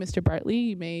ado, Mr. Bartley,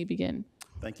 you may begin.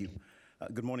 Thank you.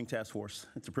 Good morning, Task Force.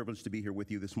 It's a privilege to be here with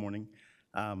you this morning.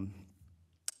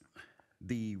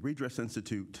 The Redress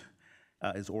Institute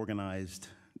is organized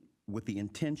with the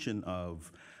intention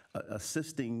of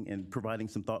assisting and providing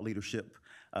some thought leadership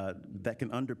that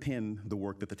can underpin the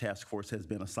work that the task force has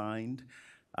been assigned.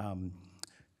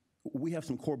 We have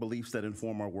some core beliefs that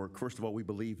inform our work. First of all, we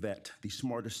believe that the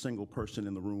smartest single person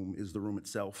in the room is the room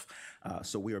itself,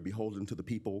 so we are beholden to the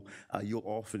people. You'll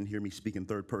often hear me speak in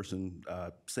third person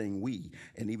saying we,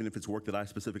 and even if it's work that I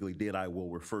specifically did, I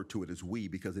will refer to it as we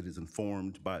because it is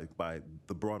informed by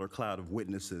the broader cloud of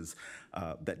witnesses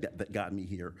that got me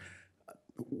here.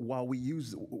 While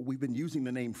we've been using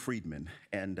the name Freedmen,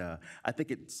 and I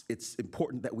think it's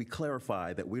important that we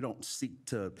clarify that we don't seek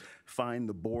to find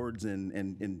the boards and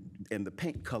the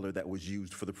paint color that was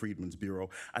used for the Freedmen's Bureau.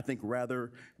 I think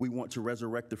rather we want to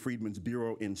resurrect the Freedmen's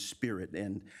Bureau in spirit.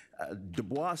 And Du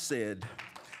Bois said,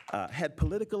 had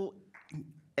political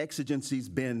exigencies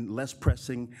been less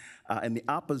pressing and the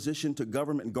opposition to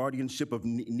government and guardianship of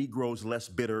Negroes less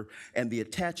bitter and the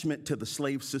attachment to the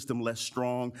slave system less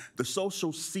strong, the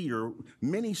social seer,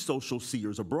 many social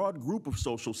seers, a broad group of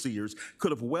social seers could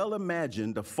have well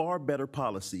imagined a far better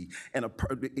policy and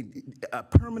a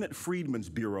permanent Freedmen's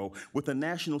Bureau with a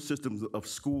national system of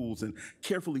schools and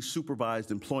carefully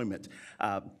supervised employment.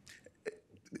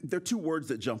 There are 2 words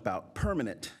that jump out,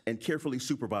 permanent and carefully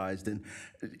supervised, and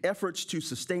efforts to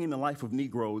sustain the life of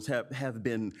Negroes have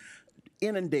been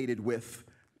inundated with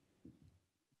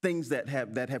things that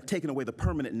have taken away the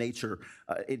permanent nature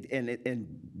and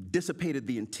dissipated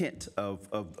the intent of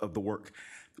the work.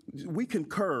 We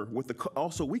concur with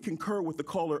the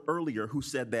caller earlier who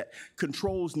said that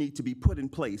controls need to be put in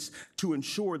place to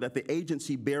ensure that the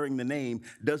agency bearing the name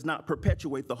does not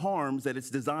perpetuate the harms that it's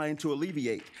designed to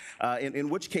alleviate, in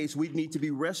which case we'd need to be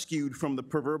rescued from the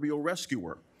proverbial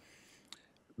rescuer.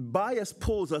 Bias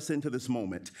pulls us into this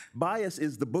moment. Bias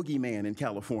is the boogeyman in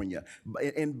California,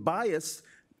 and bias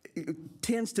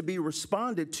tends to be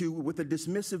responded to with a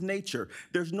dismissive nature.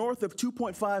 There's north of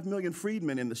 2.5 million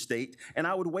freedmen in the state, and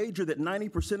I would wager that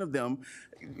 90% of them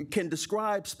can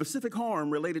describe specific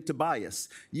harm related to bias,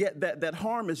 yet that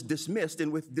harm is dismissed,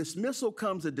 and with dismissal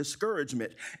comes a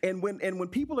discouragement. And when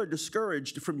people are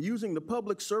discouraged from using the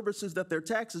public services that their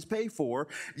taxes pay for,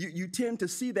 you tend to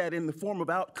see that in the form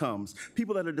of outcomes.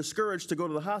 People that are discouraged to go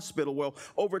to the hospital, well,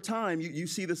 over time, you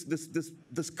see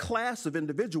this class of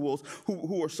individuals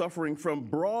who are suffering from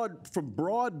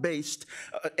broad-based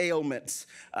ailments.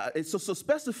 So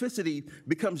specificity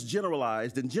becomes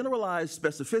generalized, and generalized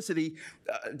specificity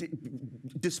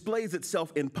displays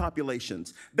itself in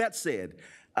populations. That said,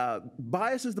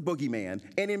 bias is the boogeyman,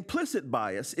 and implicit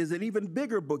bias is an even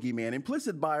bigger boogeyman.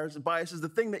 Implicit bias is the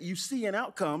thing that you see in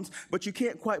outcomes, but you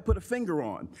can't quite put a finger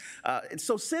on.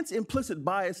 So since implicit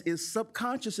bias is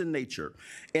subconscious in nature,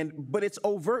 but it's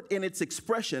overt in its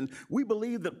expression, we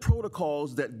believe that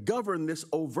protocols that govern this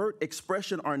overt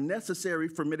expression are necessary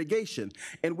for mitigation.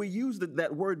 And we use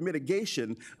that word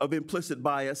mitigation of implicit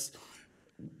bias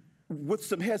with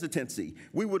some hesitancy.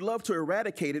 We would love to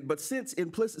eradicate it, but since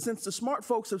the smart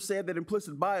folks have said that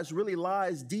implicit bias really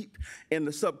lies deep in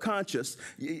the subconscious,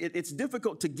 it's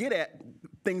difficult to get at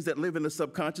things that live in the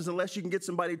subconscious unless you can get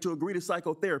somebody to agree to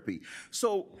psychotherapy.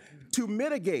 So to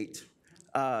mitigate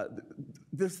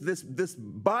this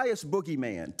bias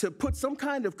boogeyman, to put some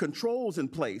kind of controls in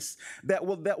place that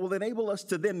will enable us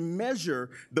to then measure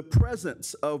the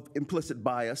presence of implicit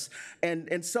bias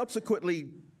and subsequently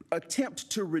attempt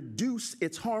to reduce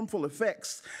its harmful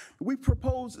effects, we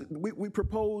propose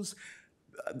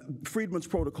Friedman's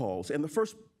protocols. And the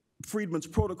first Friedman's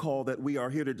protocol that we are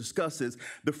here to discuss is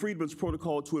the Friedman's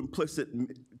protocol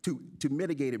to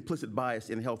mitigate implicit bias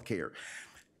in healthcare.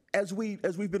 As we've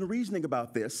been reasoning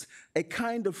about this, a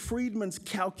kind of Friedman's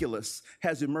calculus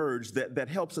has emerged that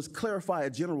helps us clarify a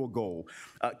general goal.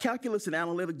 Calculus and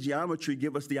analytic geometry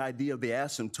give us the idea of the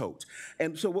asymptote.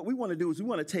 And so what we want to do is we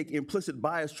want to take implicit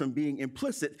bias from being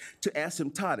implicit to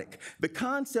asymptotic. The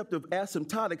concept of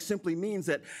asymptotic simply means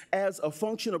that as a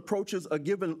function approaches a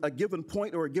given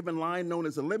point or a given line known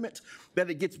as a limit, that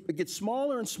it gets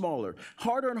smaller and smaller,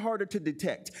 harder and harder to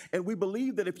detect. And we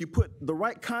believe that if you put the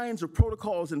right kinds of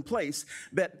protocols in place,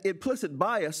 that implicit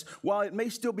bias, while it may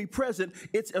still be present,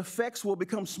 its effects will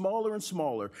become smaller and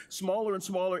smaller,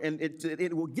 and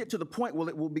it will get to the point where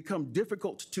it will become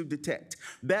difficult to detect.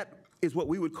 That is what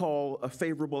we would call a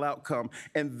favorable outcome,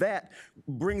 and that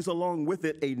brings along with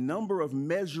it a number of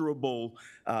measurable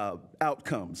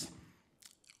outcomes.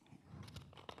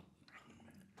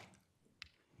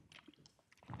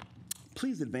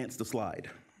 Please advance the slide.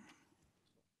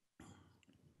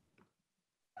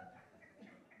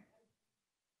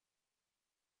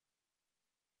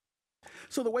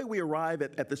 So the way we arrive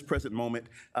at this present moment,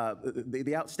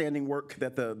 the outstanding work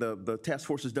that the task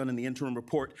force has done in the interim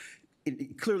report,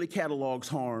 it clearly catalogs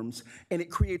harms, and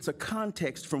it creates a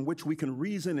context from which we can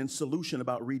reason and solution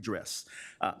about redress.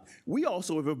 We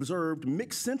also have observed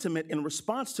mixed sentiment in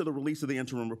response to the release of the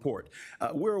interim report.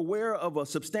 We're aware of a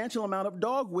substantial amount of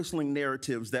dog whistling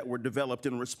narratives that were developed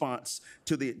in response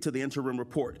to the interim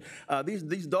report.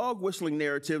 These dog whistling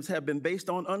narratives have been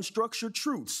based on unstructured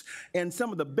truths and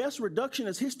some of the best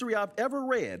reductionist history I've ever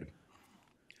read.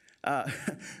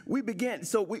 We began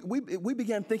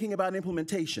thinking about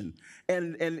implementation,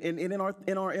 and in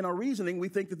our reasoning, we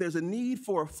think that there's a need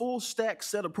for a full stack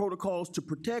set of protocols to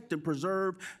protect and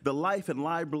preserve the life and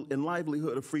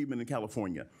livelihood of freedmen in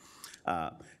California.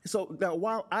 So now,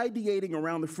 while ideating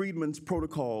around the Friedman's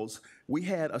protocols, we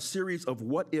had a series of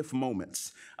what-if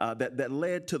moments that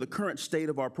led to the current state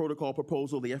of our protocol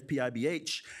proposal, the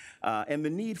FPIBH, and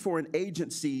the need for an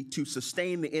agency to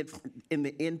sustain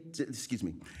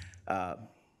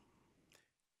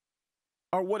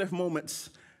our what-if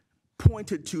moments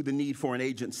pointed to the need for an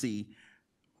agency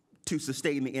to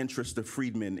sustain the interest of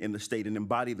freedmen in the state and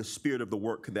embody the spirit of the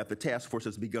work that the task force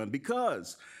has begun.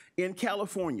 Because in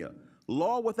California,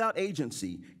 law without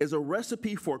agency is a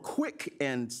recipe for quick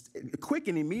and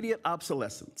immediate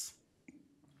obsolescence.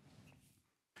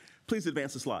 Please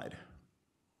advance the slide.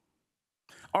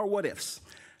 Our what-ifs.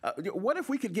 What if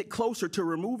we could get closer to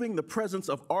removing the presence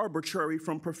of arbitrary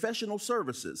from professional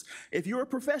services? If you're a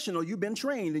professional, you've been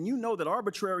trained, and you know that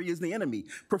arbitrary is the enemy.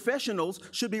 Professionals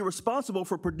should be responsible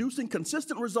for producing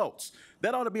consistent results.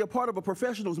 That ought to be a part of a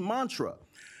professional's mantra.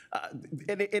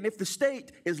 And if the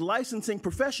state is licensing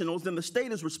professionals, then the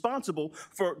state is responsible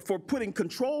for putting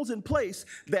controls in place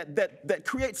that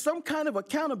create some kind of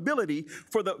accountability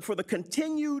for the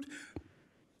continued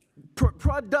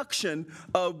production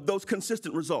of those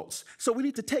consistent results. So we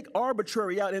need to take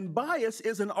arbitrary out, and bias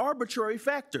is an arbitrary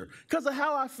factor because of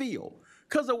how I feel.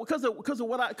 Because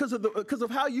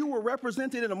of how you were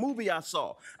represented in a movie I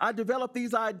saw. I developed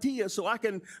these ideas so I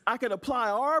can apply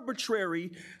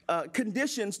arbitrary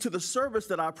conditions to the service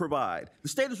that I provide. The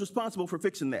state is responsible for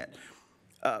fixing that.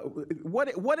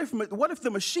 What if the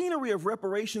machinery of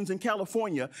reparations in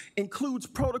California includes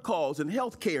protocols in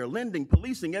healthcare, lending,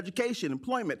 policing, education,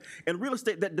 employment, and real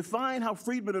estate that define how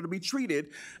freedmen are to be treated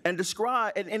and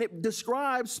it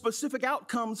describes specific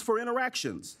outcomes for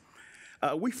interactions?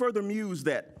 We further muse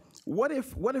that what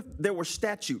if there were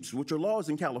statutes, which are laws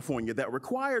in California, that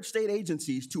required state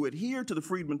agencies to adhere to the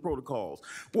Freedmen protocols?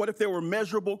 What if there were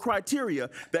measurable criteria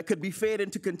that could be fed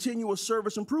into continuous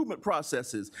service improvement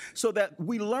processes so that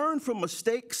we learn from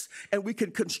mistakes and we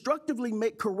can constructively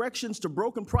make corrections to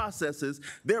broken processes,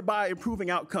 thereby improving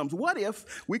outcomes? What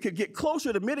if we could get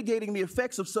closer to mitigating the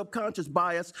effects of subconscious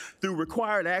bias through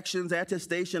required actions,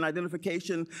 attestation,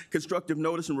 identification, constructive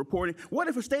notice, and reporting? What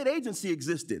if a state agency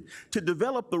existed to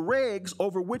develop the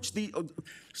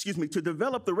to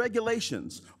develop the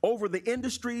regulations over the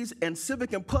industries and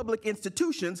civic and public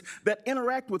institutions that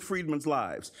interact with freedmen's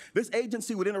lives? This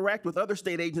agency would interact with other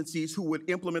state agencies who would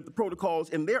implement the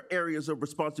protocols in their areas of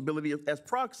responsibility as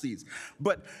proxies.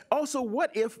 But also,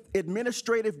 what if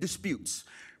administrative disputes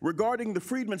regarding the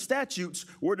Freedmen statutes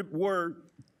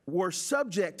were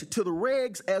subject to the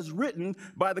regs as written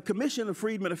by the Commission of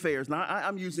Freedmen Affairs? Now,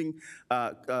 I'm using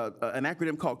an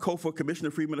acronym called COFA, Commission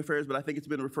of Freedmen Affairs, but I think it's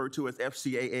been referred to as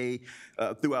FCAA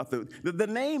throughout the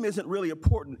name isn't really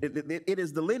important. It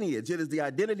is the lineage. It is the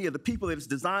identity of the people that it's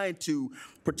designed to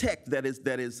protect that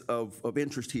is of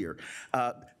interest here.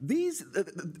 These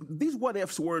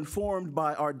what-ifs were informed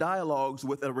by our dialogues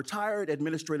with a retired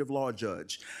administrative law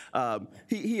judge.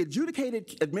 He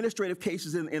adjudicated administrative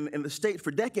cases in the state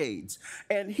for decades,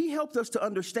 and he helped us to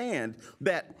understand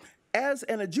that as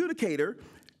an adjudicator,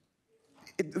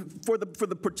 for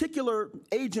the particular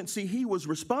agency he was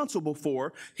responsible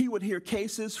for, he would hear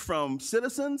cases from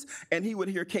citizens and he would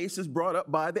hear cases brought up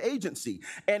by the agency.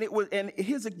 And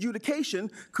his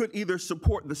adjudication could either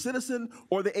support the citizen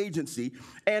or the agency.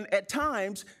 And at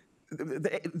times,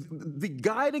 the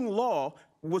guiding law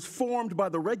was formed by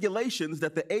the regulations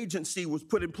that the agency was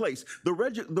put in place.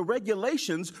 The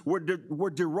regulations were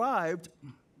derived.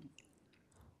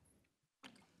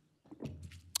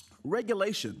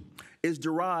 Regulation is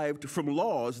derived from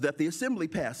laws that the Assembly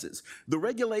passes. The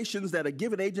regulations that a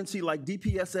given agency like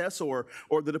DPSS or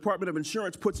the Department of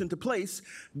Insurance puts into place,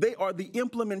 they are the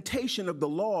implementation of the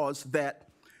laws that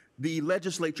the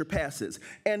legislature passes.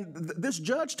 And this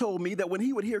judge told me that when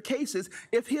he would hear cases,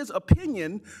 if his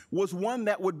opinion was one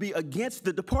that would be against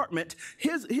the department,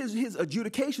 his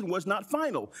adjudication was not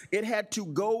final. It had to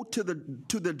go to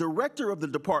the director of the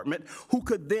department, who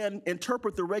could then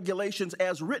interpret the regulations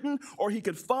as written, or he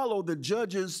could follow the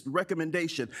judge's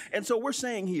recommendation. And so we're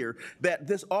saying here that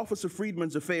this Office of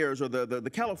Freedmen's Affairs, or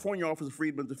the California Office of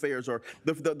Freedmen's Affairs, or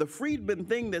the Freedmen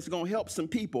thing that's going to help some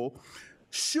people,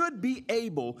 should be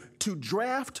able to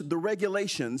draft the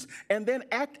regulations and then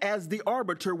act as the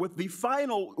arbiter with the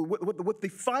final,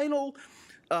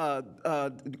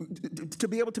 to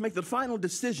be able to make the final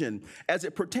decision as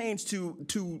it pertains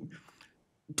to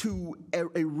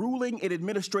a ruling in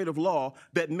administrative law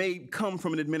that may come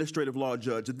from an administrative law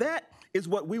judge. That is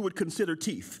what we would consider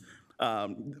teeth.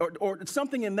 Or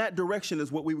something in that direction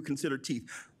is what we would consider teeth.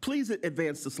 Please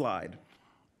advance the slide.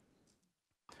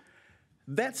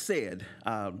 That said,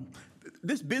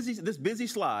 this busy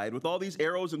slide with all these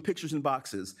arrows and pictures and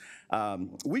boxes,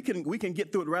 we can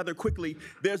get through it rather quickly.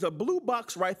 There's a blue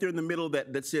box right there in the middle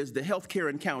that says the healthcare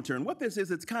encounter, and what this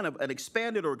is, it's kind of an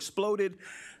expanded or exploded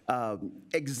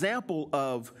example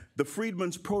of the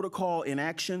Freedmen's Protocol in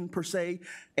action, per se.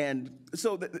 And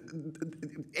so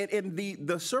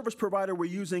the service provider we're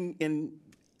using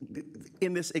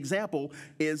in this example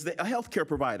is a healthcare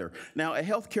provider. Now, a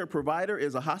healthcare provider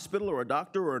is a hospital or a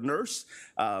doctor or a nurse,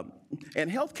 and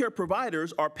healthcare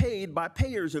providers are paid by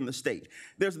payers in the state.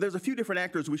 There's a few different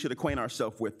actors we should acquaint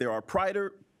ourselves with. There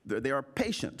are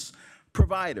patients,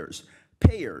 providers,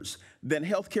 payers, then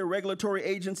healthcare regulatory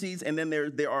agencies, and then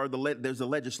there's the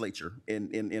legislature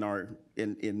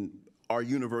in our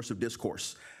universe of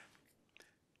discourse.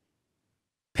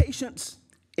 Patients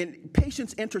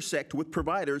intersect with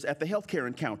providers at the healthcare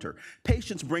encounter.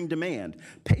 Patients bring demand.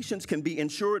 Patients can be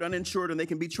insured, uninsured, and they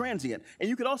can be transient. And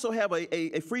you could also have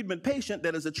a Freedman patient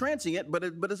that is a transient,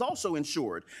 but is also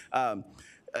insured.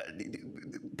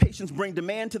 patients bring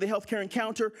demand to the healthcare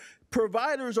encounter.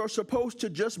 Providers are supposed to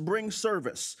just bring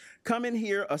service. Come in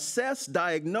here, assess,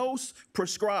 diagnose,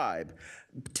 prescribe.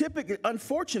 Typically,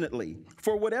 unfortunately,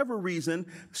 for whatever reason,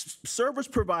 service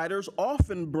providers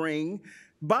often bring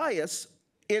bias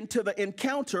into the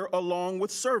encounter along with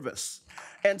service.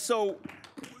 And so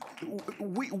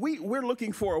we're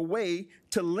looking for a way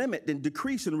to limit and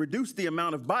decrease and reduce the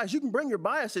amount of bias. You can bring your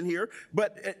bias in here,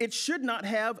 but it should not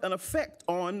have an effect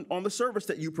on the service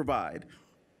that you provide.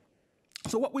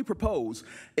 So what we propose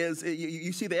is,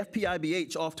 you see the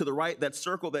FPIBH off to the right, that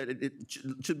circle, that it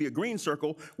should be a green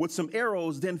circle with some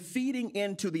arrows then feeding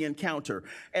into the encounter.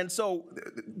 And so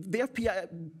the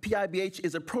FPIBH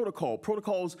is a protocol.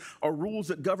 Protocols are rules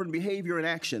that govern behavior and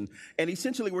action. And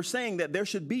essentially we're saying that there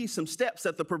should be some steps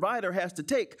that the provider has to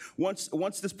take once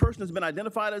this person has been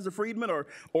identified as a freedman or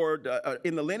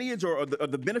in the lineage or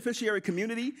the beneficiary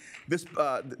community. This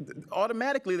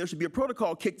automatically there should be a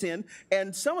protocol kicked in,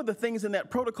 and some of the things in that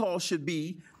protocol should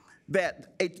be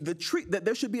that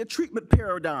there should be a treatment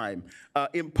paradigm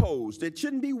imposed. It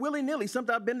shouldn't be willy-nilly.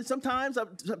 Sometimes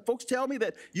folks tell me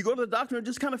that you go to the doctor and it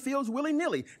just kind of feels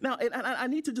willy-nilly. Now, I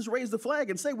need to just raise the flag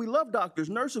and say we love doctors,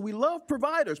 nurses, we love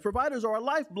providers. Providers are our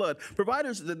lifeblood.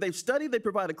 Providers, they've studied, they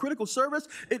provide a critical service,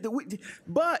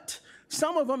 but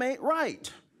some of them ain't right.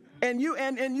 And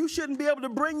you shouldn't be able to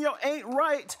bring your ain't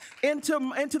right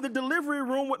into the delivery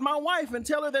room with my wife and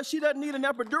tell her that she doesn't need an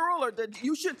epidural, or that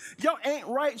your ain't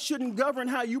right shouldn't govern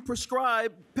how you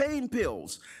prescribe pain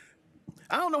pills.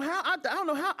 I don't know how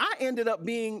I ended up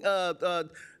being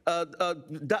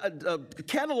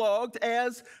cataloged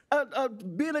as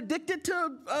being addicted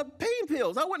to pain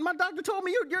pills. My doctor told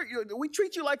me, we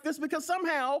treat you like this because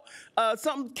somehow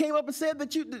something came up and said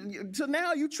that so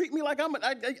now you treat me like I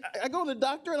go to the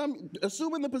doctor and I'm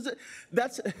assuming the position.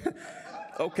 That's,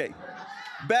 okay,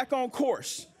 back on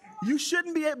course. You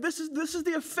shouldn't be, this is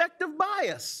the effect of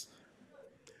bias.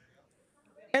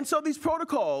 And so these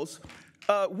protocols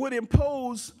would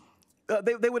impose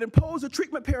they would impose a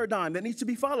treatment paradigm that needs to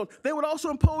be followed. They would also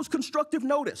impose constructive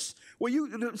notice.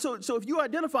 So if you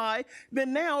identify,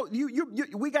 then now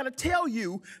we got to tell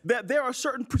you that there are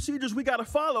certain procedures we got to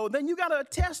follow. Then you got to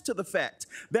attest to the fact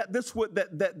that this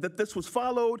was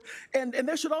followed. And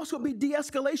there should also be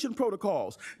de-escalation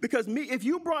protocols, because if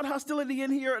you brought hostility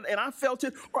in here and I felt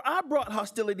it, or I brought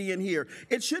hostility in here,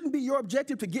 it shouldn't be your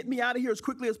objective to get me out of here as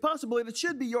quickly as possible. It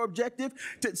should be your objective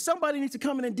to somebody needs to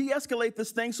come in and de-escalate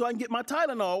this thing so I can get my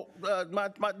Tylenol,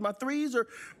 my threes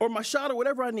or my shot or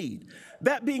whatever I need.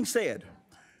 That being said,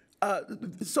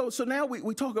 so now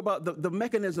we talk about the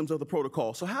mechanisms of the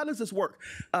protocol. So how does this work?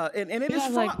 And it is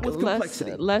fraught with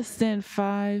complexity. Less than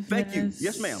 5 minutes. Thank you.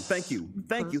 Yes, ma'am. Thank you.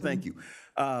 Thank you.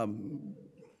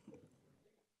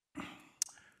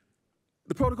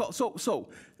 The protocol. So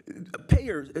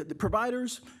payers,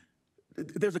 providers,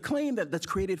 there's a claim that's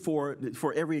created for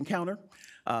every encounter.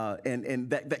 And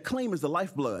that claim is the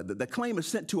lifeblood. That claim is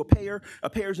sent to a payer. A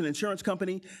payer is an insurance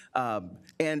company. So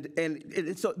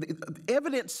the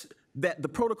evidence that the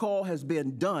protocol has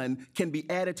been done can be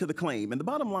added to the claim. And the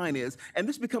bottom line is, and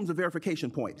this becomes a verification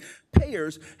point,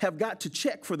 payers have got to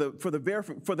check for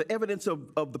the evidence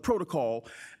of the protocol,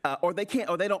 or they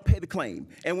don't pay the claim.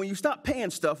 And when you stop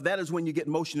paying stuff, that is when you get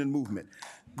motion and movement.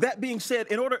 That being said,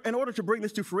 in order to bring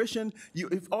this to fruition,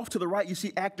 off to the right you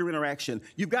see actor interaction.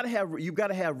 You've got to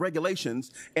have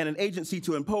regulations and an agency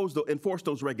to enforce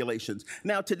those regulations.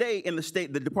 Now today in the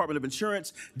state, the Department of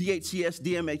Insurance, DHCS,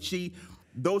 DMHC,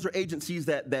 those are agencies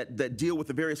that deal with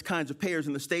the various kinds of payers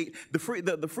in the state. The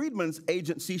Freedmen's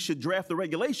Agency should draft the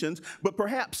regulations, but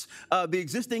perhaps the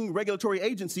existing regulatory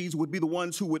agencies would be the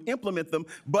ones who would implement them,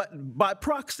 but by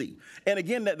proxy. And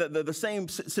again, the same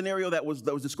scenario that was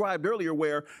described earlier,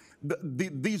 where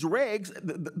these regs,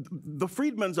 the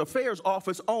Freedmen's Affairs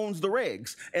Office owns the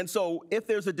regs. And so if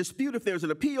there's a dispute, if there's an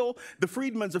appeal, the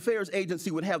Freedmen's Affairs Agency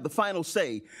would have the final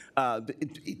say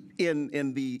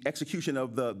in the execution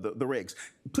of the regs.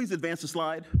 Please advance the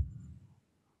slide.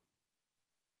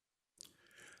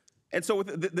 And so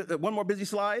with one more busy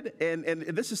slide, and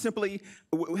this is simply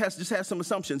just has some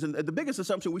assumptions. And the biggest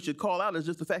assumption we should call out is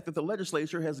just the fact that the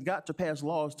legislature has got to pass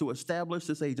laws to establish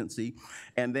this agency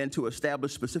and then to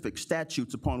establish specific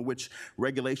statutes upon which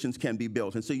regulations can be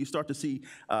built. And so you start to see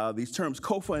these terms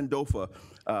COFA and DOFA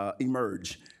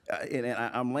emerge. And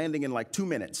I'm landing in like 2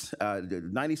 minutes,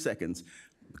 90 seconds.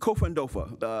 COFA and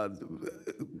DOFA.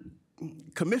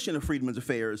 Commission of Freedmen's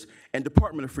Affairs and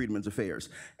Department of Freedmen's Affairs.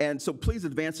 And so please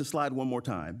advance the slide one more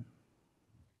time.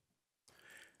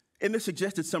 In this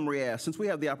suggested summary asked, since we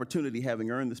have the opportunity, having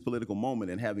earned this political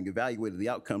moment and having evaluated the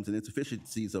outcomes and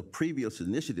insufficiencies of previous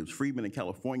initiatives, Freedmen in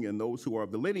California and those who are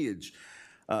of the lineage,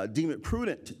 deem it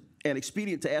prudent and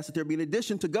expedient to ask that there be an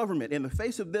addition to government in the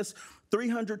face of this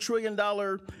 $300 trillion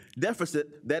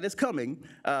deficit that is coming,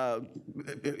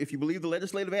 if you believe the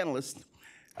legislative analysts,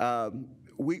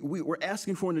 we're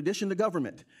asking for an addition to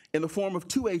government in the form of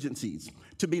 2 agencies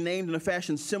to be named in a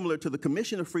fashion similar to the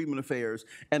Commission of Freedmen Affairs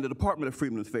and the Department of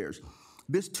Freedmen Affairs.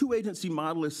 This 2-agency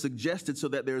model is suggested so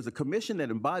that there is a commission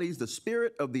that embodies the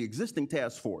spirit of the existing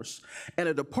task force and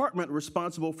a department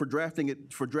responsible for drafting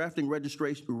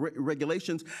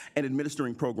regulations and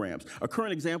administering programs. A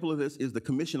current example of this is the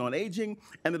Commission on Aging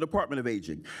and the Department of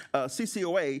Aging.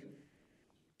 CCOA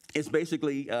is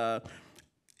basically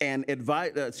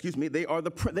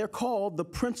they're called the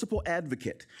principal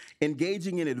advocate,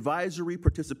 engaging in advisory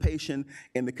participation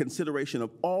in the consideration of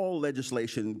all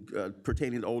legislation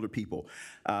pertaining to older people.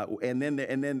 And then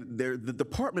the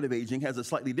Department of Aging has a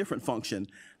slightly different function,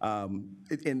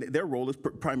 and their role is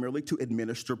primarily to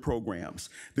administer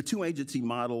programs. The 2-agency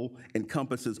model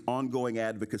encompasses ongoing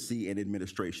advocacy and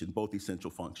administration, both essential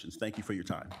functions. Thank you for your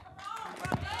time.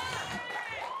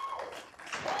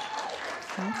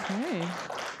 Okay.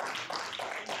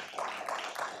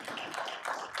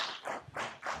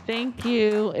 Thank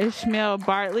you, Ishmael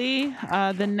Bartley.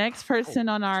 The next person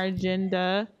on our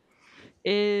agenda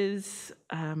is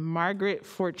Margaret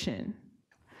Fortune.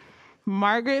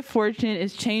 Margaret Fortune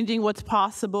is changing what's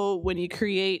possible when you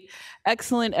create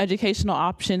excellent educational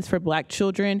options for Black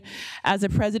children. As the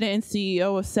president and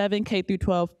CEO of 7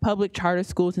 K-12 public charter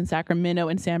schools in Sacramento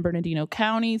and San Bernardino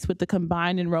counties with the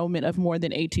combined enrollment of more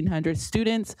than 1,800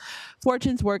 students,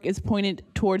 Fortune's work is pointed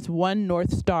towards one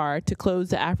North Star to close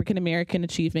the African American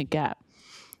achievement gap.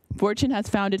 Fortune has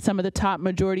founded some of the top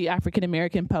majority African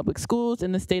American public schools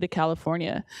in the state of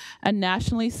California. A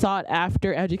nationally sought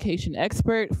after education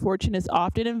expert, Fortune is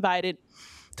often invited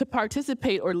to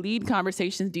participate or lead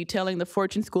conversations detailing the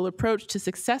Fortune School approach to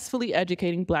successfully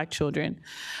educating Black children.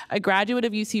 A graduate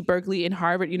of UC Berkeley and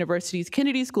Harvard University's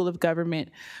Kennedy School of Government,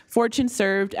 Fortune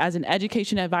served as an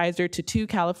education advisor to 2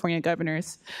 California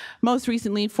governors. Most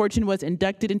recently, Fortune was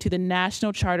inducted into the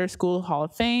National Charter School Hall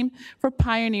of Fame for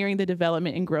pioneering the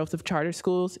development and growth of charter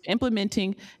schools,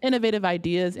 implementing innovative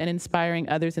ideas, and inspiring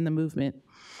others in the movement.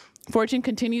 Fortune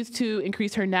continues to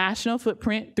increase her national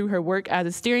footprint through her work as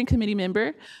a steering committee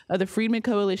member of the Freedmen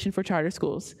Coalition for Charter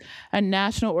Schools, a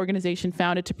national organization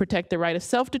founded to protect the right of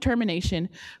self-determination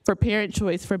for parent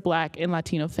choice for Black and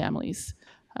Latino families.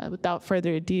 Without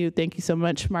further ado, thank you so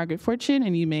much, Margaret Fortune,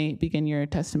 and you may begin your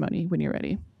testimony when you're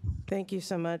ready. Thank you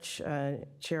so much,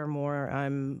 Chair Moore.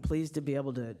 I'm pleased to be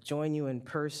able to join you in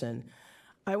person.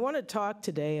 I want to talk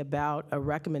today about a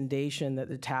recommendation that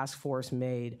the task force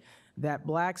made that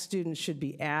Black students should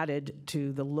be added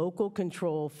to the local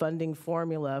control funding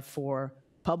formula for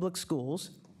public schools,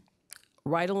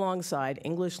 right alongside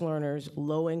English learners,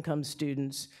 low-income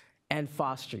students, and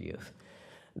foster youth.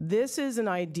 This is an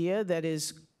idea that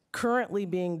is currently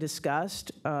being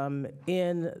discussed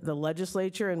in the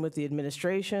legislature and with the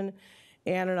administration,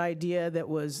 and an idea that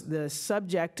was the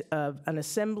subject of an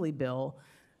Assembly Bill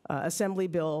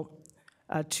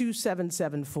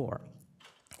 2774.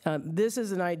 This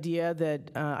is an idea that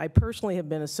I personally have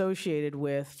been associated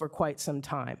with for quite some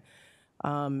time.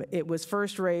 It was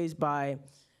first raised by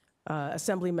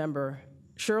Assembly Member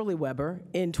Shirley Weber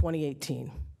in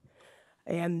 2018,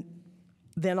 and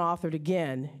then authored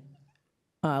again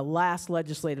last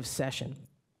legislative session.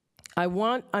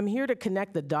 I'm here to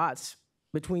connect the dots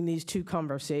between these 2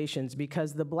 conversations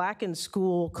because the Black in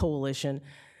School Coalition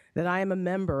that I am a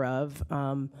member of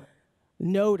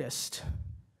noticed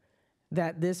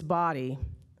that this body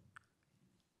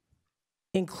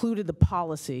included the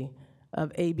policy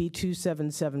of AB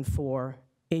 2774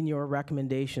 in your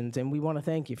recommendations, and we want to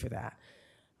thank you for that.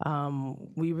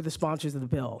 We were the sponsors of the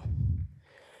bill.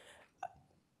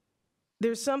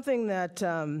 There's something that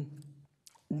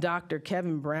Dr.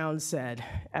 Kevin Brown said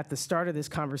at the start of this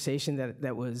conversation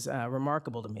that was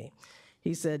remarkable to me.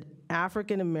 He said,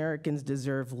 African Americans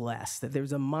deserve less, that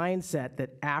there's a mindset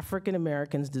that African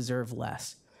Americans deserve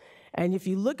less. And if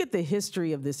you look at the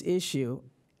history of this issue,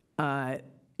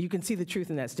 you can see the truth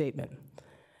in that statement.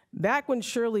 Back when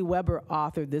Shirley Weber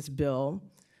authored this bill,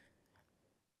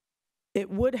 it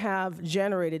would have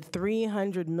generated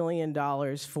 $300 million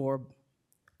for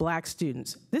Black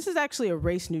students. This is actually a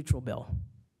race-neutral bill.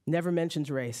 Never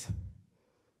mentions race,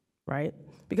 right?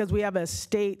 Because we have a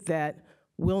state that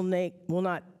will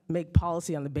not make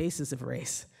policy on the basis of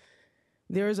race.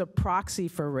 There is a proxy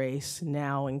for race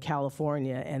now in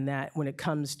California, and that when it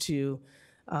comes to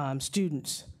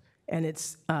students and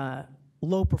it's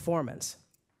low performance.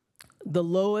 The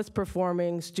lowest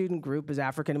performing student group is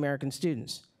African American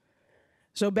students.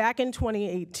 So back in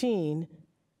 2018,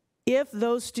 if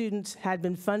those students had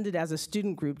been funded as a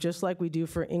student group, just like we do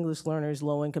for English learners,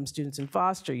 low-income students, and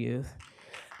foster youth,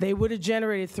 they would have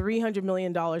generated $300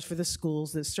 million for the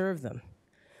schools that serve them.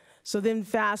 So then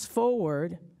fast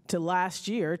forward to last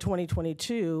year,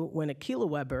 2022, when Akilah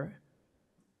Weber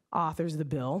authors the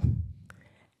bill,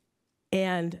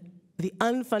 and the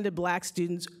unfunded Black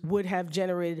students would have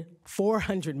generated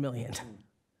 $400 million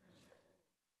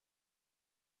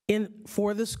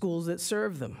for the schools that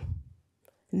serve them.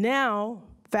 Now,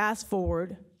 fast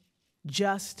forward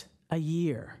just a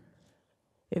year.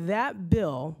 If that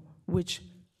bill, which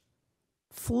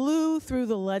flew through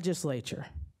the legislature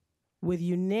with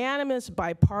unanimous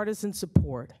bipartisan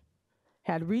support,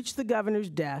 had reached the governor's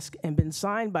desk and been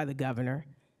signed by the governor,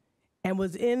 and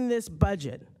was in this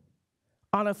budget,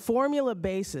 on a formula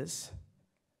basis,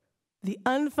 the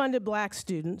unfunded Black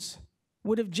students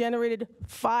would have generated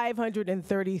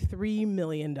 $533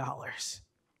 million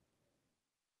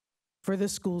for the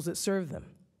schools that serve them.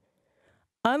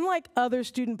 Unlike other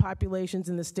student populations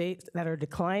in the state that are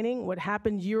declining, what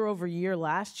happened year over year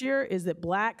last year is that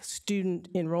Black student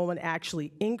enrollment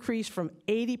actually increased from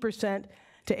 80%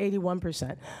 to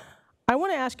 81%. I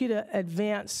want to ask you to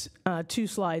advance 2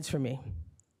 slides for me.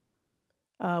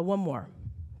 One more.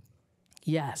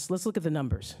 Yes, let's look at the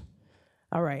numbers.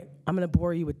 All right, I'm going to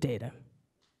bore you with data.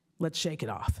 Let's shake it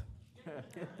off.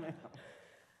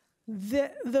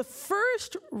 The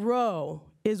first row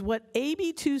is what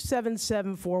AB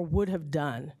 2774 would have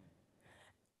done,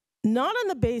 not on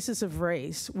the basis of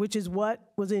race, which is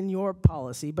what was in your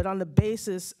policy, but on the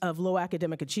basis of low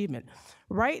academic achievement.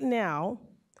 Right now,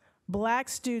 Black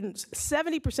students,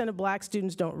 70% of Black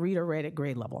students don't read or write at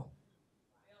grade level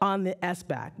on the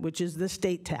SBAC, which is the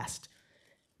state test.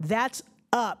 That's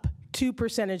up 2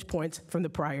 percentage points from the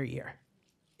prior year.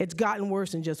 It's gotten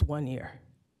worse in just 1 year.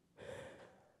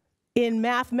 In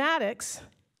mathematics,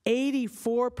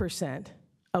 84%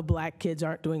 of Black kids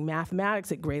aren't doing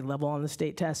mathematics at grade level on the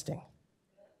state testing.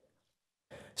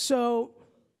 So,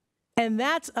 and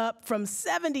that's up from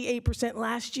 78%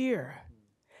 last year.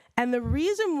 And the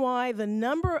reason why the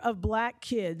number of Black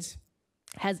kids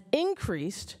has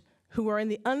increased who are in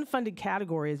the unfunded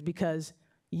category is because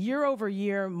year over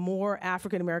year, more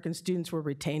African American students were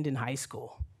retained in high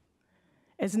school.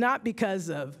 It's not because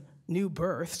of new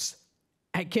births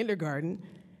at kindergarten,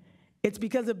 it's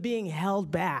because of being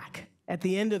held back at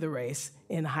the end of the race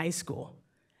in high school.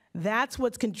 That's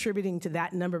what's contributing to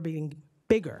that number being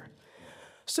bigger.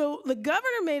 So the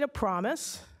governor made a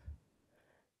promise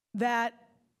that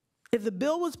if the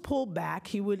bill was pulled back,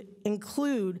 he would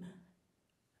include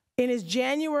in his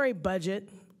January budget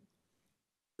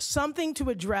something to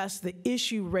address the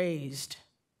issue raised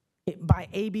by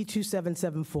AB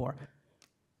 2774.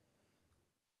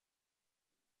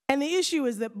 And the issue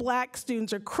is that Black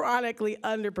students are chronically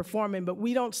underperforming, but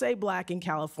we don't say Black in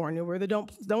California. We're the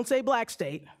don't say Black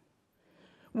state,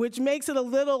 which makes it a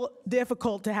little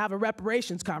difficult to have a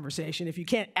reparations conversation if you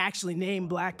can't actually name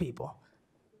Black people.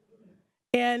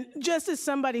 And just as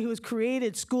somebody who's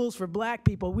created schools for Black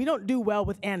people, we don't do well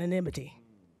with anonymity.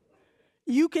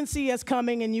 You can see us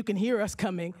coming and you can hear us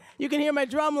coming. You can hear my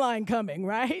drum line coming,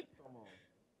 right?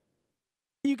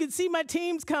 You can see my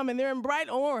teams coming, they're in bright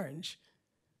orange.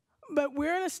 But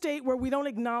we're in a state where we don't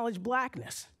acknowledge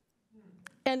Blackness.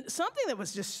 And something that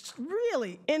was just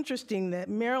really interesting that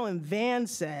Marilyn Vann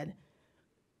said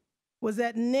was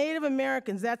that Native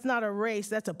Americans, that's not a race,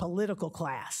 that's a political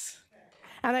class.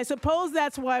 And I suppose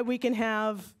that's why we can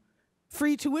have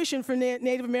free tuition for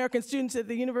Native American students at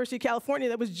the University of California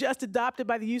that was just adopted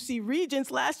by the UC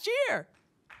Regents last year.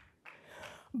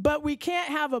 But we can't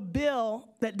have a bill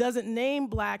that doesn't name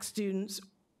Black students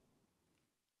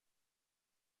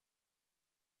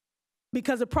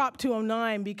because of Prop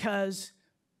 209, because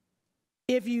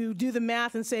if you do the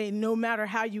math and say no matter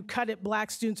how you cut it, Black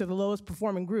students are the lowest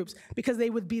performing groups, because they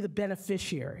would be the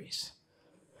beneficiaries.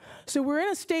 So we're in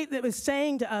a state that is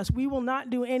saying to us, we will not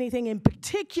do anything in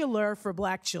particular for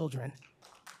Black children.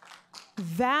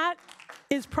 That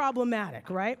is problematic,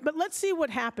 right? But let's see what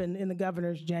happened in the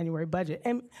governor's January budget.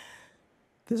 And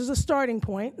this is a starting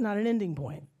point, not an ending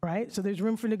point, right? So there's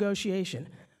room for negotiation.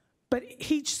 But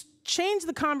he changed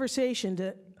the conversation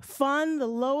to fund the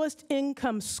lowest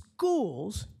income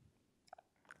schools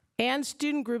and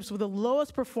student groups with the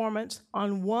lowest performance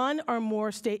on one or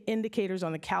more state indicators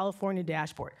on the California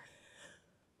dashboard.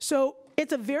 So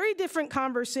it's a very different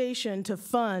conversation to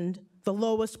fund the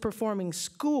lowest performing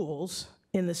schools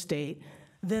in the state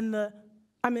than the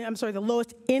the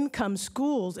lowest income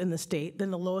schools in the state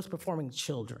than the lowest performing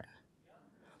children.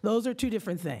 Those are two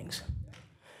different things.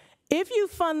 If you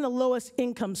fund the lowest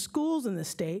income schools in the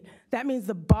state, that means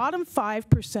the bottom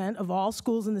 5% of all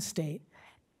schools in the state,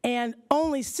 and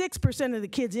only 6% of the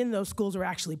kids in those schools are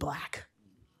actually Black.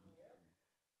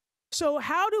 So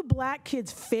how do Black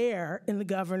kids fare in the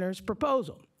governor's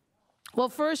proposal? Well,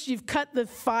 first, you've cut the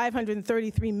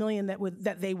 $533 million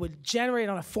that they would generate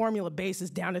on a formula basis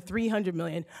down to $300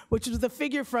 million, which was the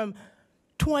figure from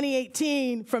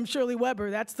 2018 from Shirley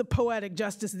Weber. That's the poetic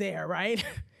justice there, right?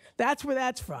 That's where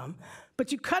that's from.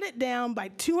 But you cut it down by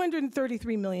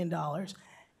 $233 million.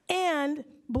 And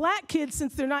Black kids,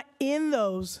 since they're not in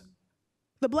those,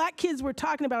 the Black kids we're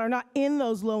talking about are not in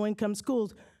those low-income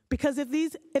schools. Because if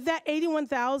that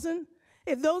 81,000,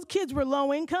 if those kids were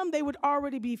low income, they would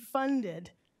already be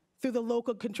funded through the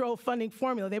local control funding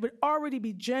formula. They would already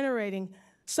be generating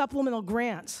supplemental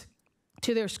grants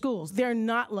to their schools. They're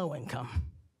not low income.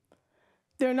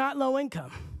 They're not low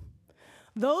income.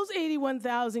 Those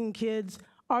 81,000 kids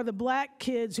are the Black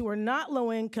kids who are not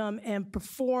low income and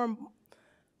perform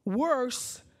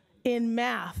worse in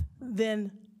math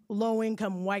than low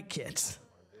income white kids.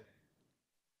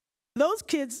 Those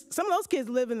kids, some of those kids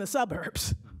live in the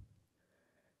suburbs.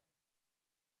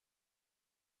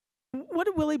 What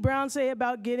did Willie Brown say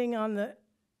about getting on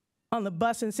the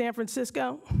bus in San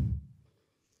Francisco?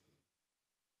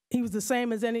 He was the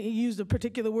same as he used a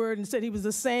particular word and said he was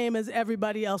the same as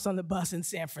everybody else on the bus in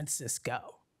San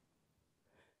Francisco.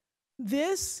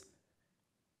 This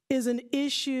is an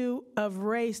issue of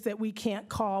race that we can't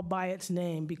call by its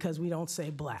name because we don't say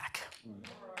Black.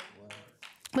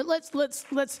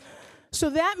 But so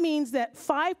that means that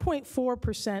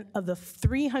 5.4% of the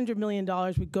 $300 million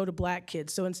would go to Black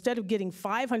kids. So instead of getting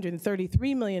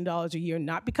 $533 million a year,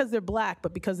 not because they're Black,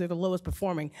 but because they're the lowest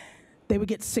performing, they would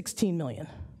get $16 million.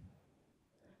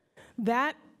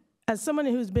 That, as someone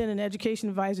who's been an education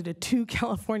advisor to 2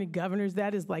 California governors,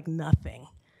 that is like nothing.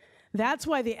 That's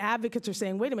why the advocates are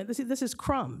saying, wait a minute, this is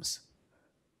crumbs.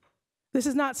 This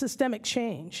is not systemic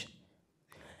change.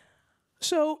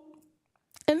 So,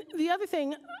 and the other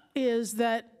thing is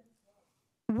that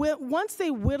once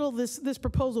they whittle this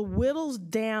proposal whittles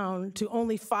down to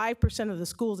only 5% of the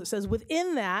schools, it says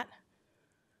within that,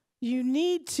 you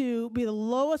need to be the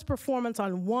lowest performance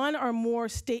on one or more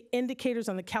state indicators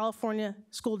on the California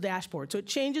school dashboard. So it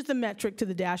changes the metric to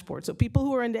the dashboard. So people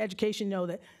who are into education know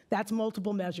that that's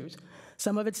multiple measures.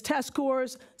 Some of it's test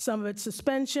scores, some of it's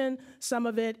suspension, some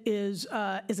of it is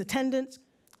attendance.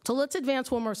 So let's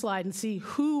advance one more slide and see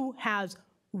who has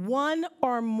one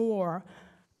or more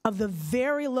of the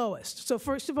very lowest. So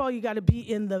first of all, you got to be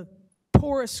in the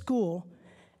poorest school,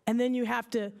 and then you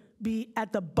have to be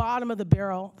at the bottom of the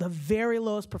barrel, the very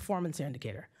lowest performance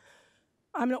indicator.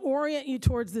 I'm going to orient you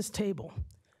towards this table.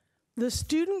 The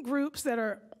student groups that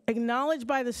are acknowledged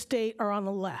by the state are on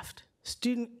the left.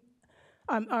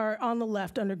 Are on the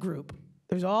left under group.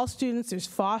 There's all students, there's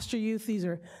foster youth,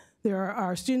 there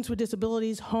are students with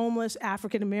disabilities, homeless,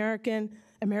 African American,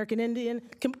 American Indian.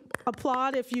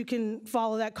 Applaud if you can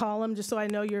follow that column, just so I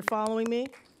know you're following me.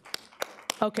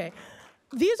 Okay.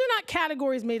 These are not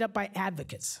categories made up by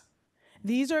advocates.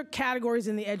 These are categories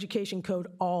in the education code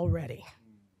already,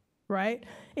 right?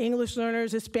 English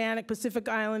learners, Hispanic, Pacific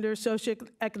Islanders,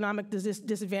 socioeconomic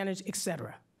disadvantage, et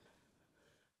cetera.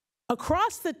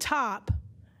 Across the top,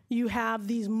 you have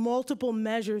these multiple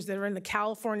measures that are in the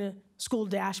California school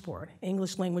dashboard: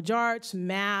 English language arts,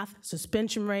 math,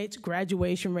 suspension rates,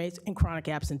 graduation rates, and chronic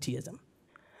absenteeism.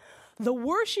 The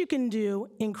worst you can do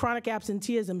in chronic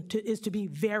absenteeism is to be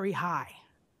very high.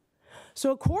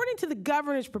 So according to the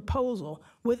governor's proposal,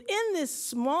 within this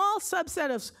small subset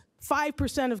of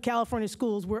 5% of California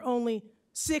schools where only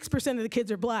 6% of the kids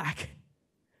are Black,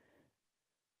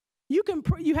 you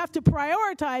have to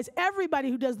prioritize everybody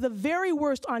who does the very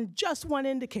worst on just one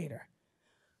indicator.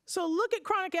 So look at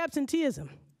chronic absenteeism.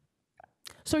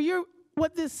 So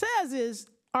what this says is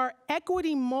our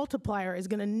equity multiplier is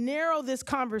going to narrow this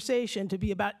conversation to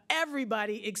be about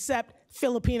everybody except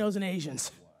Filipinos and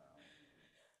Asians.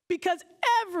 Because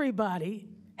everybody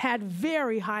had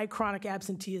very high chronic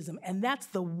absenteeism, and that's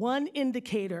the one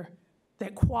indicator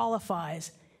that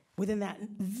qualifies within that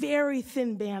very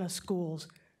thin band of schools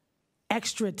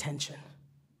extra attention.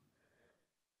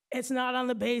 It's not on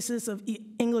the basis of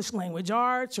English language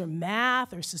arts or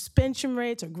math or suspension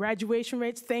rates or graduation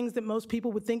rates, things that most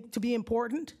people would think to be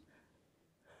important.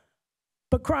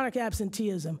 But chronic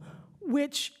absenteeism,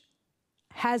 which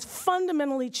has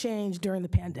fundamentally changed during the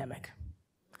pandemic.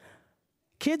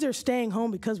 Kids are staying home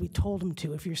because we told them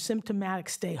to. If you're symptomatic,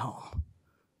 stay home.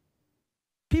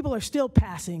 People are still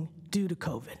passing due to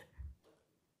COVID.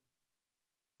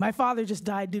 My father just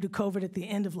died due to COVID at the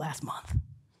end of last month.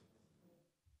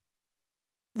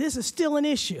 This is still an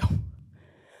issue.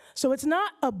 So it's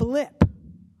not a blip,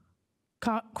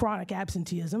 chronic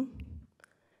absenteeism.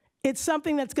 It's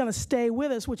something that's going to stay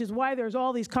with us, which is why there's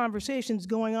all these conversations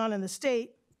going on in the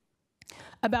state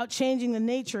about changing the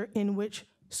nature in which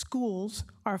schools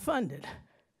are funded,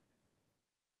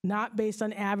 not based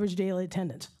on average daily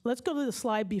attendance. Let's go to the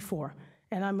slide before,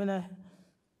 and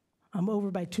I'm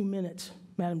over by 2 minutes,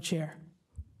 Madam Chair.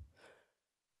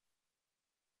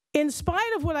 In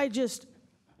spite of what I just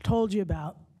told you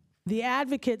about, the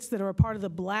advocates that are a part of the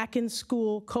Black in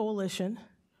School Coalition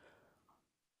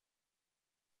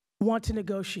want to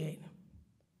negotiate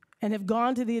and have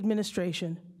gone to the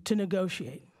administration to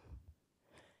negotiate.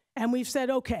 And we've said,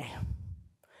 okay,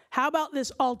 how about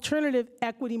this alternative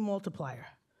equity multiplier?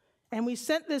 And we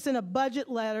sent this in a budget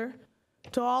letter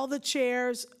to all the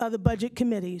chairs of the budget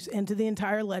committees and to the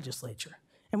entire legislature.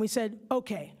 And we said,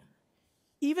 okay,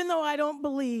 even though I don't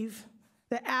believe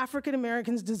that African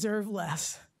Americans deserve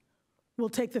less, we'll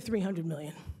take the $300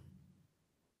 million.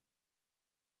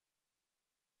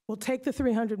 We'll take the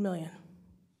 $300 million.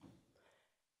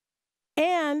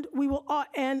 And we will,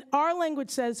 and our language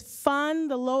says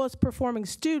fund the lowest performing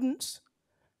student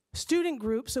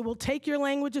groups, so we'll take your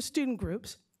language of student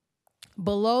groups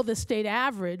below the state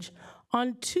average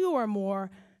on 2 or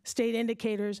more state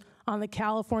indicators on the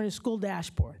California School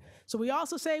Dashboard. So we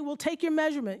also say we'll take your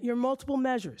measurement, your multiple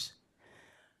measures.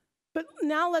 But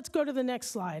now let's go to the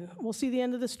next slide. We'll see the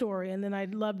end of the story, and then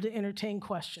I'd love to entertain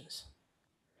questions.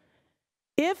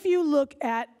 If you look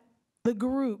at the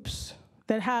groups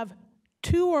that have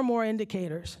 2 or more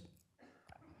indicators,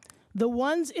 the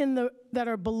ones that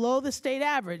are below the state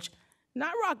average,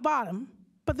 not rock bottom,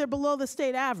 but they're below the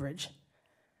state average,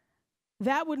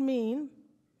 that would mean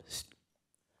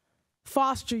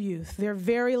foster youth. They're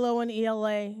very low in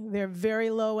ELA, they're very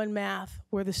low in math,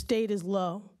 where the state is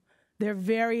low. They're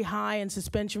very high in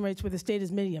suspension rates where the state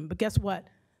is medium. But guess what?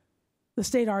 The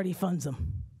state already funds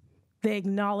them. They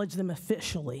acknowledge them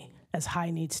officially as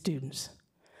high-need students.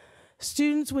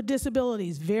 Students with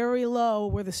disabilities, very low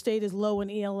where the state is low in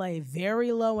ELA,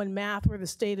 very low in math where the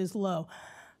state is low.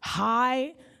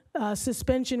 High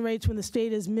suspension rates when the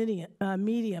state is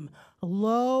medium.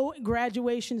 Low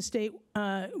graduation state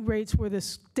rates where the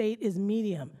state is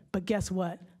medium. But guess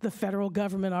what? The federal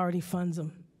government already funds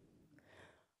them.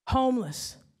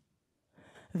 Homeless,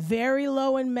 very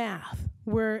low in math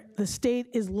where the state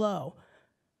is low.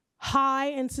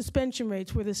 High in suspension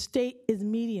rates where the state is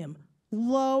medium.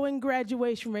 Low in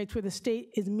graduation rates where the state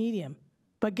is medium.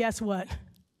 But guess what?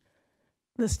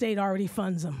 The state already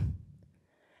funds them.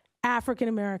 African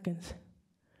Americans,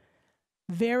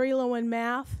 very low in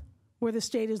math where the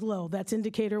state is low. That's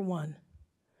indicator 1.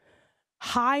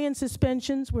 High in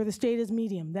suspensions where the state is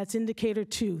medium. That's indicator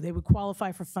 2. They would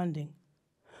qualify for funding.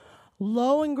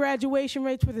 Low in graduation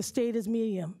rates where the state is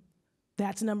medium.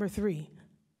 That's number 3.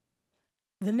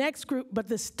 The next group, but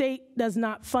the state does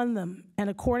not fund them. And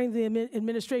according to the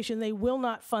administration, they will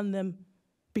not fund them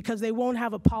because they won't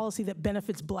have a policy that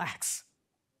benefits blacks.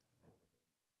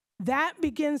 That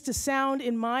begins to sound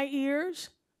in my ears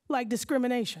like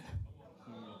discrimination.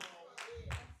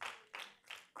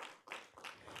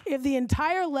 If the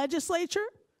entire legislature,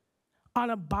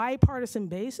 on a bipartisan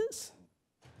basis,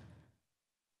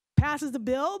 passes the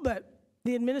bill, but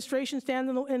the administration stands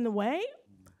in the way,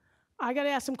 I got to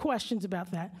ask some questions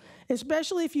about that,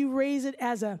 especially if you raise it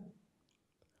as a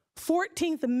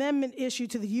 14th Amendment issue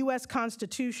to the U.S.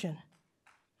 Constitution,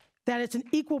 that it's an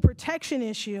equal protection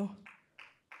issue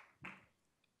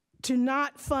to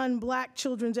not fund black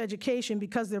children's education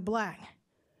because they're black.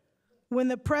 When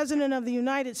the President of the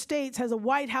United States has a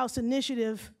White House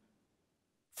initiative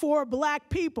for black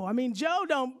people, I mean, Joe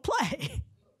don't play.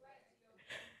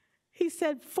 He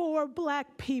said for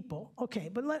black people.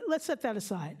 Okay, but let's set that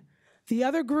aside. The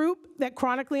other group that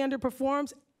chronically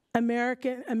underperforms,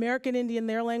 American Indian,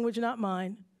 their language, not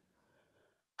mine.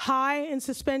 High in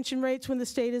suspension rates when the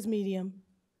state is medium,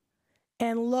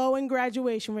 and low in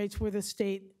graduation rates where the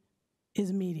state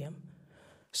is medium.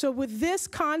 So with this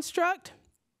construct,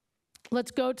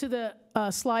 let's go to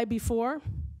the slide before.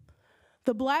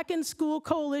 The Black in School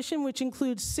Coalition, which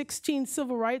includes 16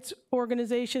 civil rights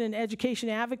organizations and education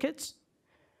advocates,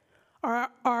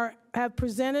 have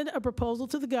presented a proposal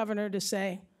to the governor to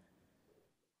say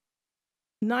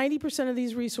 90% of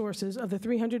these resources of the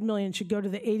 $300 million should go to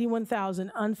the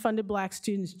 81,000 unfunded black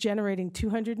students generating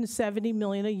 $270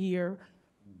 million a year.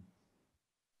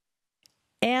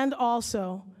 And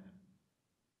also,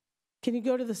 can you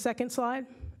go to the second slide?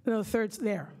 No, the third's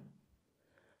there.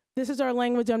 This is our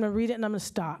language. I'm going to read it and I'm going to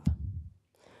stop.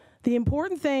 The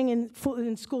important thing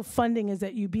in school funding is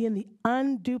that you be in the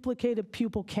unduplicated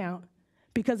pupil count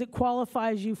because it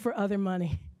qualifies you for other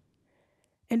money.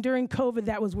 And during COVID,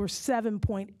 that was worth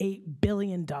 $7.8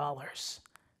 billion.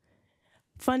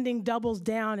 Funding doubles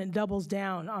down and doubles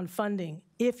down on funding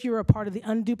if you're a part of the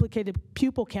unduplicated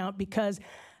pupil count, because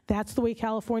that's the way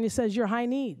California says you're high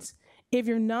needs. If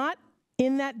you're not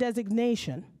in that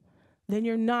designation, then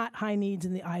you're not high needs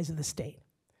in the eyes of the state.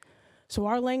 So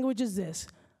our language is this: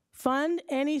 fund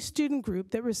any student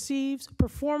group that receives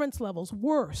performance levels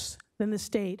worse than the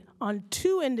state on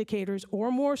two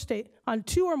or more state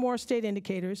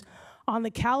indicators on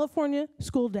the California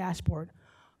school dashboard.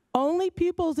 Only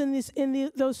pupils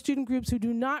in those student groups who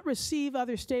do not receive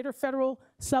other state or federal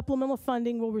supplemental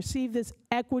funding will receive this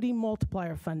equity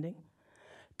multiplier funding.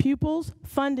 Pupils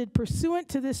funded pursuant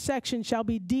to this section shall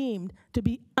be deemed to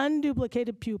be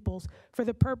unduplicated pupils for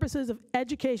the purposes of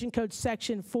Education Code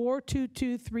Section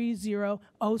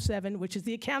 4223007, which is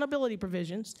the accountability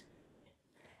provisions,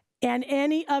 and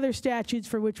any other statutes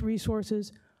for which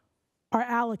resources are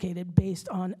allocated based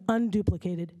on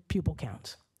unduplicated pupil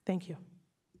counts. Thank you.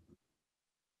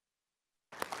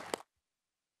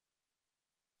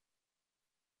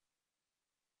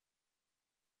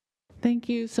 Thank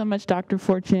you so much, Dr.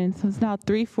 Fortune. So it's now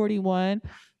 3:41.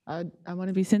 I want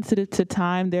to be sensitive to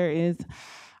time. There is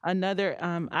another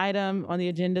item on the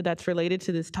agenda that's related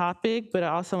to this topic, but I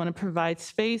also want to provide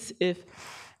space if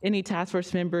any task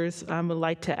force members would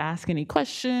like to ask any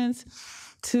questions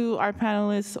to our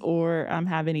panelists or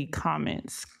have any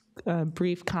comments,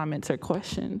 brief comments or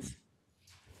questions.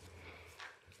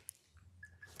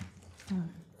 I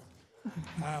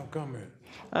have a comment.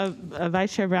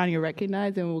 Vice Chair Brown, you're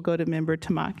recognized, and we'll go to Member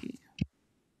Tamaki.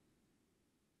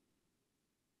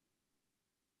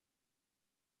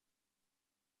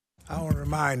 I want to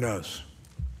remind us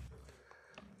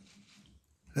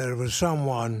that it was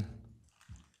someone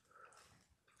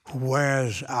who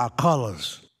wears our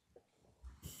colors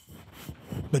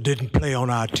but didn't play on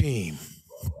our team.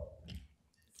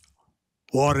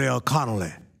 Wardell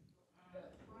Connolly,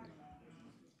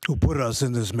 who put us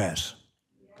in this mess.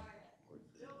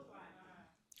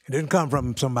 It didn't come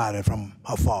from somebody from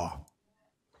afar.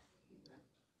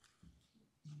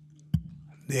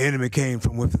 The enemy came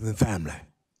from within the family.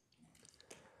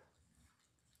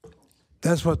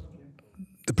 That's what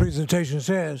the presentation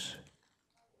says.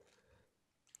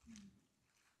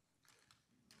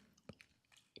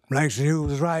 Langston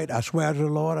Hughes was right. I swear to the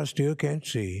Lord, I still can't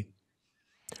see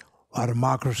why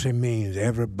democracy means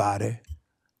everybody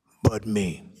but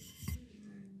me.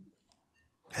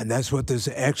 And that's what this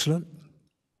excellent,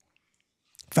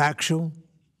 factual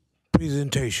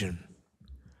presentation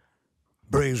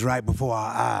brings right before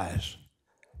our eyes.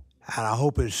 And I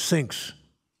hope it sinks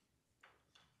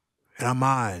in our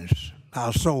minds,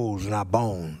 our souls, and our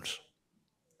bones.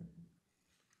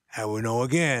 And we know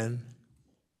again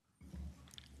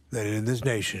that in this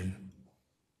nation,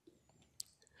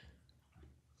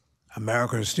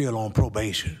 America is still on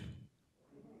probation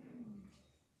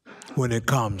when it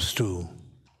comes to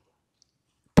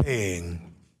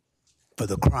paying for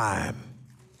the crime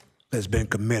that's been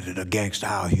committed against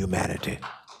our humanity.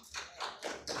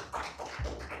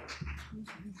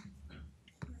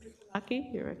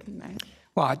 Tamaki, you're recognized.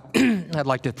 Well, I'd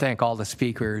like to thank all the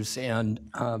speakers, and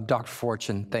Dr.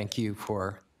 Fortune, thank you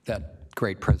for that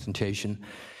great presentation.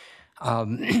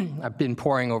 I've been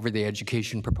poring over the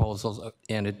education proposals,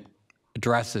 and it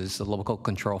addresses the local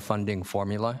control funding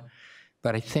formula,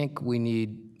 but I think we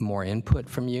need more input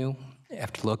from you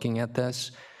after looking at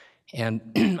this. And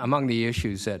among the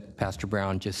issues that Pastor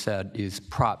Brown just said is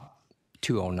Prop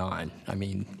 209. I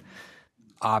mean,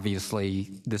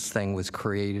 obviously, this thing was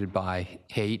created by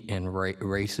hate and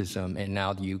racism, and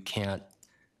now you can't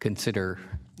consider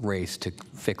race to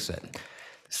fix it.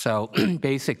 So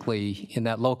basically, in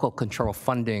that local control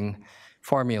funding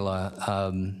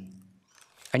formula,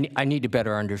 I need to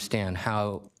better understand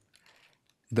how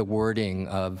the wording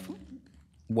of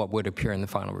what would appear in the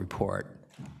final report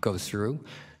goes through.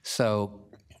 So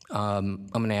I'm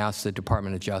going to ask the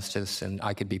Department of Justice, and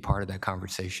I could be part of that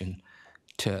conversation,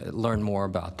 to learn more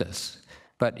about this.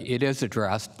 But it is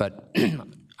addressed, but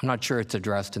I'm not sure it's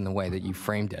addressed in the way that you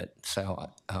framed it. So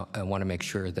I want to make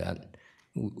sure that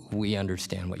we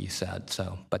understand what you said.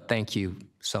 So, but thank you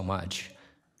so much.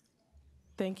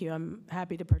 Thank you. I'm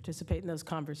happy to participate in those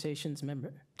conversations,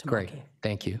 Member Tamaki. Great,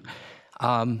 thank you.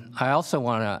 I also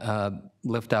want to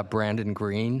lift up Brandon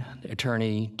Green,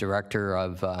 Attorney Director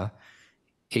of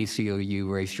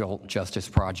ACLU Racial Justice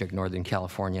Project, Northern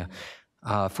California,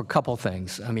 for a couple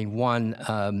things. I mean,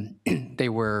 one, they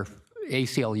were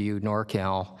ACLU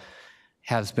NorCal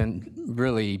has been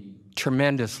really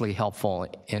tremendously helpful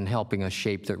in helping us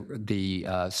shape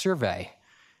the survey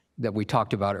that we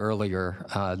talked about earlier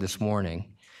this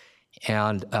morning,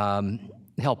 and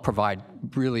help provide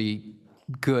really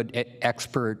good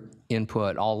expert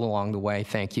input all along the way.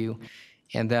 Thank you.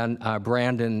 And then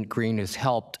Brandon Green has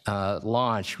helped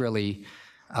launch really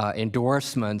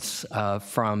endorsements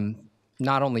from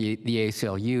not only the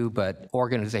ACLU, but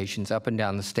organizations up and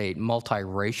down the state,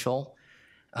 multiracial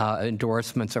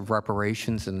endorsements of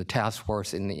reparations in the task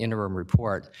force in the interim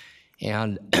report.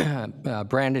 And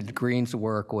Brandon Green's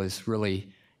work was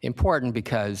really important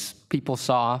because people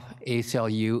saw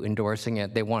ACLU endorsing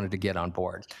it, they wanted to get on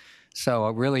board. So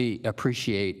I really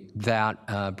appreciate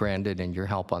that, Brandon, and your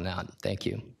help on that. Thank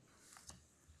you.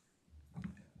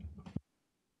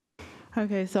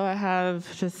 Okay, so I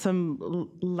have just some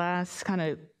last kind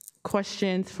of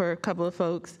questions for a couple of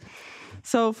folks.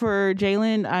 So for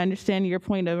Jalen, I understand your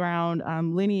point around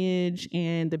lineage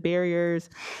and the barriers.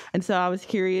 And so I was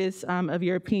curious of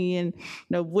your opinion,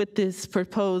 with this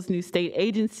proposed new state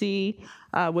agency,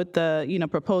 with the,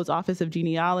 proposed Office of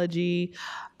Genealogy,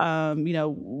 that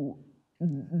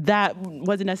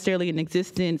wasn't necessarily in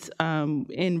existence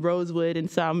in Rosewood. And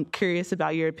so I'm curious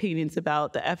about your opinions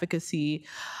about the efficacy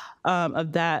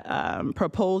of that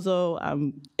proposal.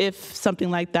 If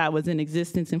something like that was in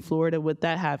existence in Florida, would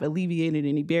that have alleviated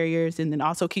any barriers? And then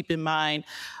also keep in mind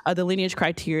the lineage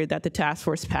criteria that the task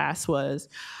force passed was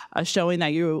showing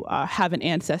that you have an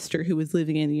ancestor who was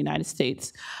living in the United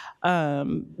States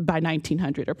by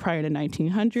 1900 or prior to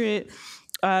 1900.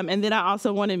 And then I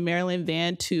also wanted Marilyn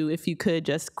Van to, if you could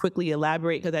just quickly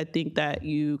elaborate, because I think that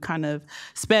you kind of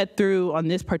sped through on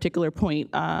this particular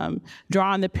point,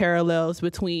 drawing the parallels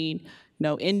between,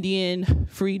 Indian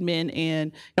freedmen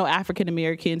and, African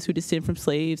Americans who descend from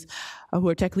slaves, who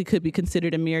are technically could be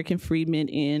considered American freedmen,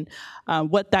 and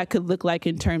what that could look like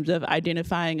in terms of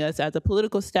identifying us as a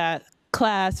political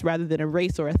class rather than a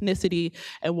race or ethnicity,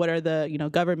 and what are the,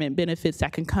 government benefits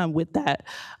that can come with that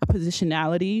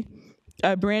positionality.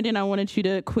 Brandon, I wanted you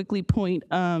to quickly point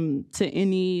to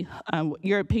any,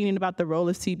 your opinion about the role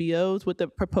of CBOs with the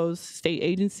proposed state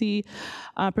agency.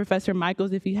 Professor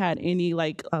Michaels, if you had any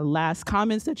last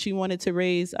comments that you wanted to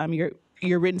raise.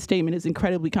 Your written statement is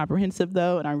incredibly comprehensive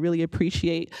though, and I really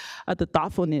appreciate the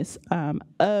thoughtfulness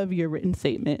of your written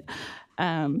statement.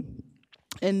 And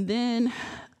then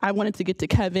I wanted to get to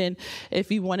Kevin, if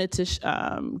you wanted to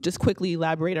just quickly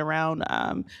elaborate around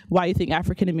why you think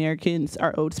African Americans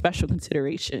are owed special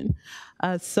consideration.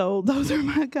 So those are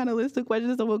my kind of list of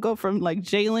questions. So we'll go from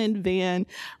Jalen, Van,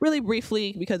 really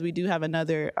briefly, because we do have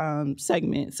another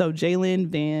segment. So Jalen,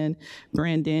 Van,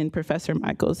 Brandon, Professor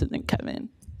Michaels, and then Kevin.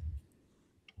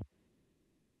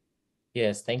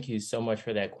 Yes, thank you so much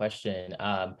for that question.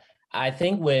 I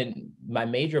think when my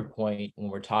major point when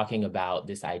we're talking about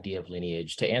this idea of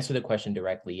lineage, to answer the question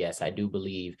directly, yes, I do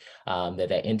believe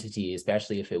that entity,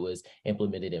 especially if it was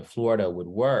implemented in Florida, would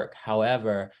work.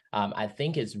 However, I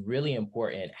think it's really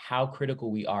important how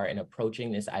critical we are in approaching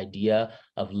this idea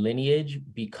of lineage,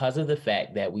 because of the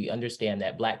fact that we understand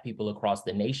that Black people across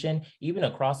the nation, even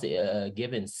across a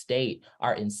given state,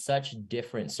 are in such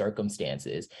different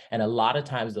circumstances. And a lot of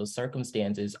times those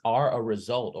circumstances are a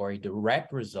result or a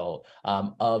direct result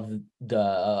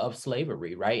of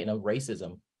slavery, right, and of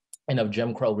racism and of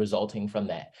Jim Crow resulting from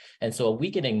that. And so if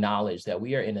we can acknowledge that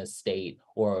we are in a state,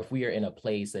 or if we are in a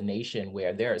place, a nation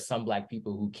where there are some Black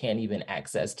people who can't even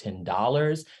access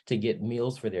 $10 to get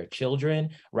meals for their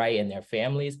children, right, and their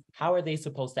families, how are they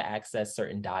supposed to access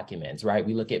certain documents, right?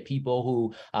 We look at people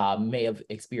who may have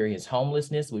experienced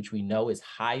homelessness, which we know is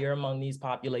higher among these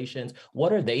populations.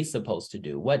 What are they supposed to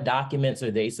do? What documents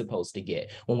are they supposed to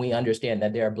get when we understand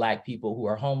that there are Black people who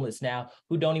are homeless now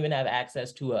who don't even have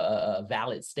access to a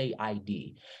valid state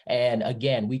ID? And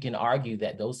again, we can argue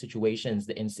that those situations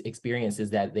and experiences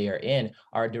that they are in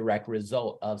are a direct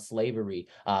result of slavery,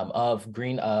 of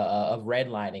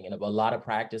redlining, and of a lot of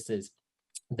practices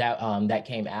that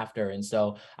came after. And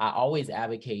so I always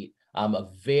advocate a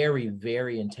very,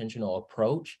 very intentional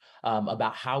approach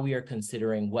about how we are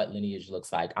considering what lineage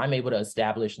looks like. I'm able to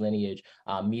establish lineage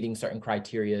meeting certain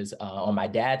criteria on my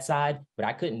dad's side, but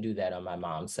I couldn't do that on my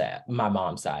mom's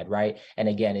side, right? And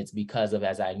again, it's because of,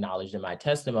 as I acknowledged in my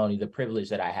testimony, the privilege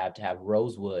that I have to have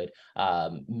Rosewood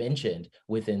mentioned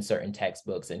within certain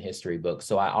textbooks and history books.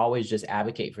 So I always just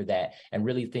advocate for that, and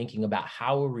really thinking about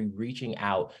how are we reaching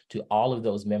out to all of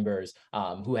those members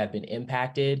who have been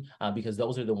impacted, because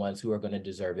those are the ones who are going to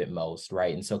deserve it most,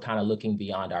 right? And so kind of looking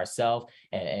beyond ourselves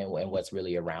and what's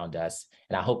really around us.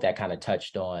 And I hope that kind of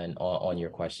touched on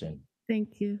your question.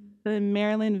 Thank you.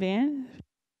 Marilyn Van.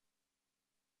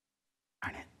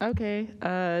 Okay,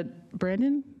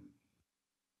 Brandon?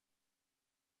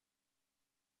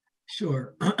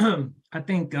 Sure. I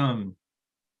think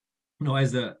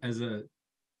as a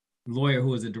lawyer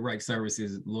who is a direct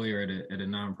services lawyer at a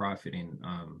nonprofit and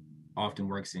often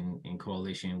works in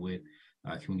coalition with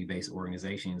community-based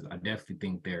organizations, I definitely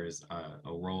think there's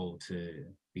a role to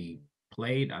be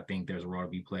played. I think there's a role to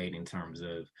be played in terms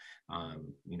of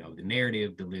the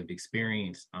narrative, the lived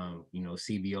experience.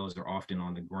 CBOs are often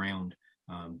on the ground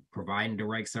providing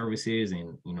direct services,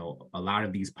 and a lot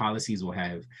of these policies will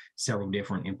have several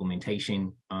different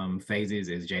implementation phases,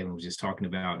 as Jalen was just talking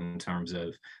about, in terms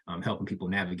of helping people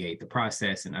navigate the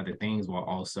process and other things, while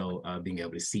also being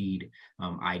able to seed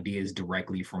ideas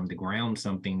directly from the ground.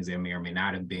 Some things that may or may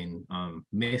not have been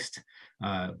missed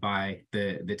by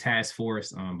the task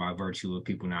force by virtue of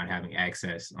people not having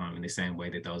access in the same way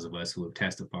that those of us who have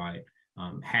testified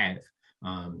have.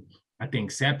 I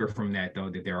think separate from that, though,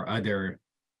 that there are other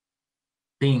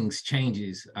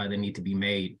changes that need to be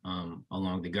made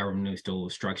along the governmental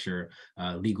structure,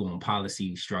 legal and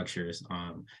policy structures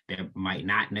that might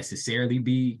not necessarily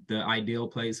be the ideal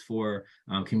place for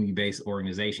community-based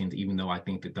organizations, even though I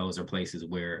think that those are places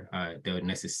where they would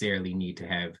necessarily need to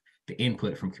have the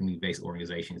input from community-based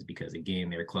organizations, because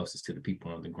again, they're closest to the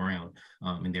people on the ground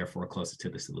and therefore closest to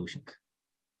the solution.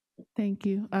 Thank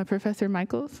you. Professor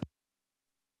Michaels?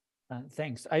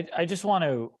 Thanks. I just want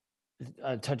to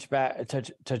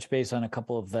touch base on a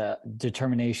couple of the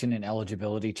determination and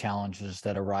eligibility challenges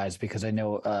that arise, because I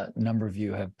know a number of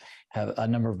you have a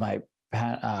number of my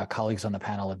colleagues on the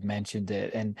panel have mentioned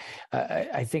it, and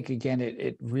I think again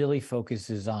it really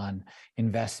focuses on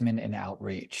investment and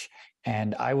outreach.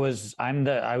 And I was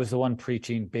the one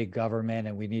preaching big government,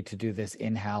 and we need to do this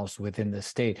in-house within the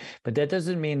state. But that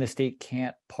doesn't mean the state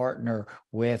can't partner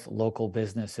with local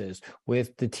businesses,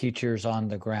 with the teachers on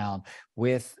the ground,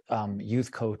 with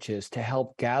youth coaches to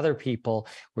help gather people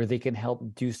where they can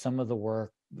help do some of the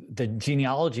work, the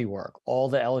genealogy work. All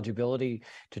the eligibility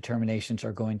determinations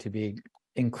are going to be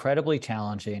incredibly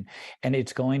challenging, and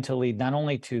it's going to lead not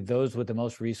only to those with the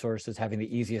most resources having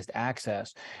the easiest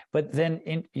access, but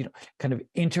then kind of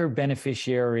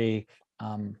inter-beneficiary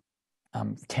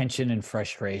tension and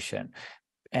frustration.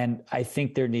 And I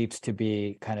think there needs to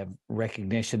be kind of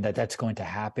recognition that that's going to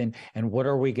happen. And what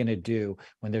are we going to do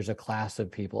when there's a class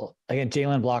of people? Again,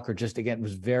 Jalen Blocker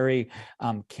was very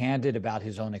candid about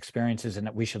his own experiences, and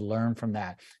that we should learn from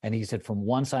that. And he said from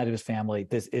one side of his family,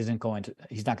 he's not going to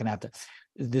have to,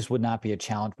 this would not be a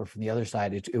challenge, but from the other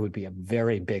side, it would be a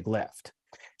very big lift.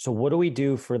 So what do we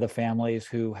do for the families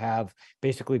who have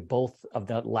basically both of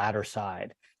the latter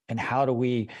side? And how do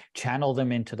we channel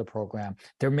them into the program?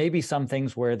 There may be some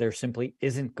things where there simply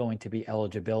isn't going to be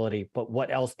eligibility, but what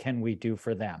else can we do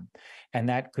for them? And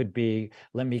that could be,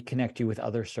 let me connect you with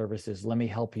other services. Let me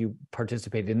help you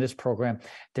participate in this program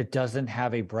that doesn't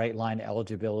have a bright line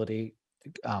eligibility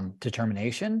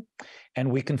determination, and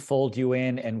we can fold you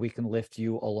in and we can lift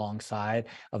you alongside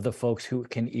of the folks who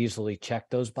can easily check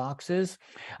those boxes.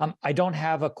 I don't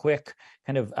have a quick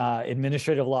kind of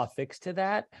administrative law fix to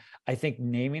that. I think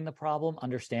naming the problem,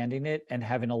 understanding it, and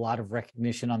having a lot of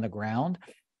recognition on the ground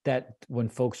that when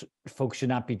folks should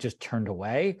not be just turned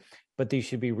away, but these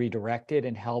should be redirected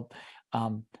and help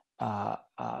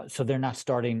so they're not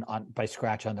starting by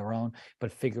scratch on their own,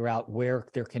 but figure out where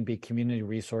there can be community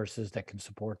resources that can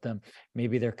support them.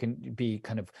 Maybe there can be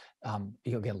kind of,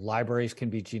 again, libraries can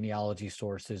be genealogy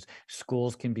sources,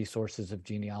 schools can be sources of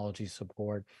genealogy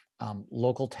support,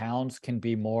 local towns can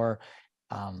be more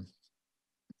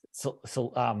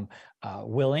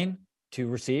willing to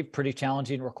receive pretty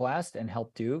challenging requests and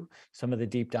help do some of the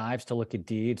deep dives to look at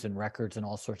deeds and records and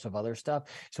all sorts of other stuff.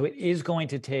 So it is going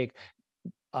to take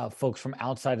folks from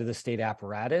outside of the state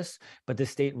apparatus, but the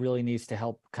state really needs to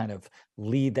help kind of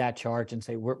lead that charge and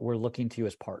say, we're looking to you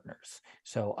as partners.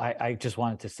 So I just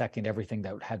wanted to second everything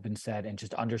that had been said and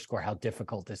just underscore how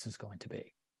difficult this is going to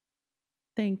be.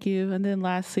 Thank you. And then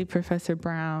lastly, Professor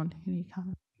Brown, any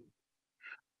comments?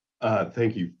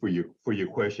 Thank you for your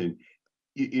question.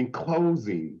 In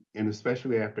closing, and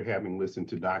especially after having listened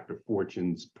to Dr.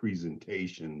 Fortune's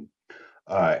presentation,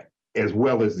 as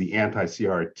well as the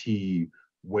anti-CRT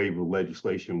waiver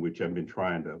legislation, which I've been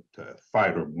trying to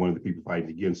fight, or one of the people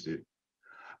fighting against it,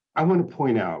 I want to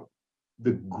point out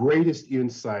the greatest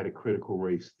insight of critical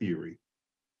race theory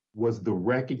was the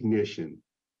recognition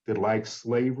that, like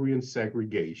slavery and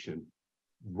segregation,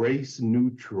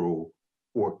 race-neutral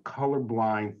or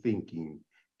colorblind thinking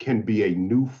can be a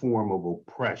new form of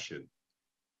oppression,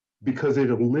 because it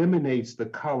eliminates the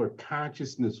color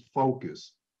consciousness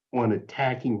focus on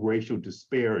attacking racial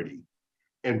disparity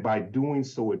And by doing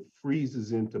so, it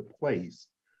freezes into place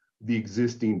the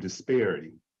existing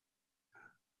disparity.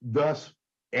 Thus,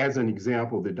 as an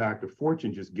example that Dr.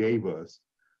 Fortune just gave us,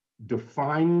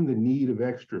 defining the need of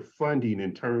extra funding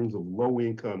in terms of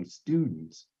low-income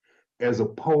students as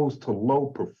opposed to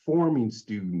low-performing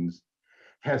students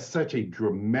has such a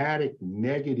dramatic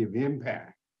negative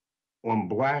impact on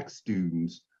Black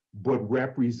students, but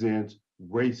represents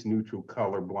race-neutral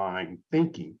colorblind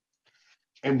thinking.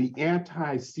 And the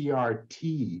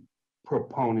anti-CRT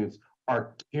proponents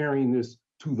are carrying this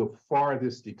to the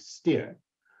farthest extent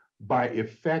by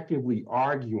effectively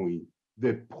arguing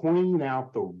that pointing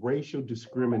out the racial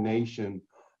discrimination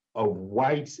of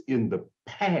whites in the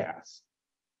past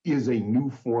is a new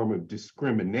form of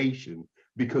discrimination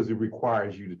because it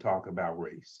requires you to talk about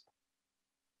race.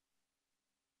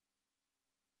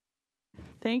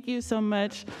 Thank you so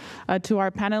much to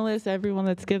our panelists, everyone.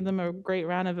 Let's give them a great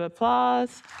round of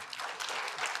applause.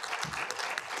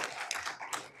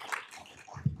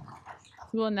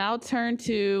 We'll now turn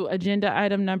to agenda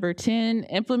item number 10,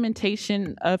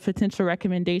 implementation of potential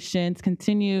recommendations.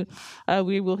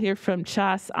 We will hear from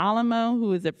Chas Alamo,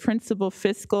 who is a principal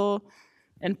fiscal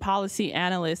and policy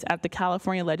analyst at the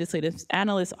California Legislative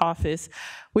Analyst Office,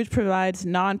 which provides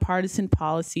nonpartisan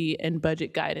policy and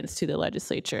budget guidance to the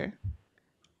legislature.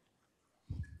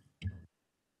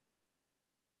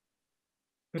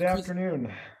 Good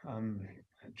afternoon,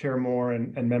 Chair Moore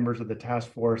and members of the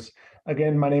task force.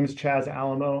 Again, my name is Chas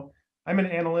Alamo. I'm an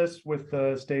analyst with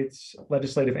the state's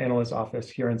Legislative Analyst Office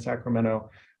here in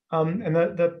Sacramento. And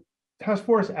the task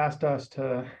force asked us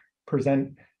to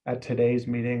present at today's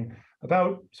meeting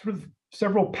about sort of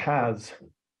several paths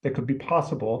that could be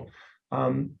possible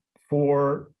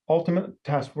for ultimate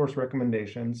task force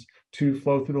recommendations to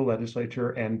flow through the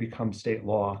legislature and become state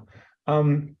law.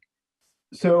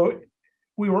 So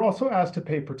we were also asked to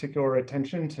pay particular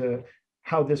attention to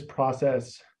how this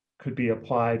process could be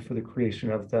applied for the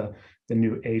creation of the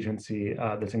new agency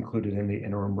that's included in the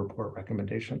interim report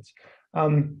recommendations.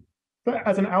 But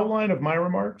as an outline of my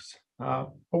remarks,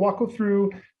 I'll walk you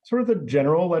through sort of the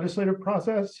general legislative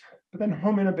process, but then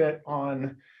home in a bit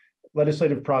on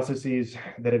legislative processes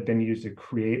that have been used to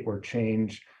create or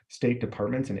change state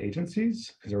departments and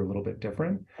agencies, because they're a little bit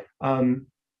different.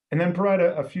 And then provide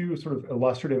a few sort of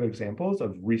illustrative examples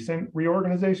of recent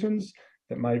reorganizations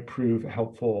that might prove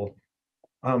helpful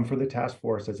for the task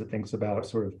force as it thinks about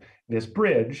sort of this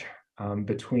bridge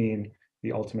between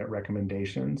the ultimate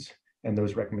recommendations and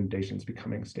those recommendations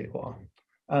becoming state law.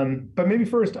 But maybe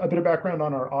first, a bit of background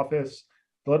on our office.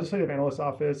 The Legislative Analyst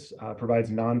Office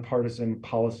provides nonpartisan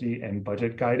policy and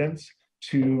budget guidance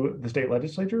to the state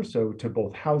legislature, so to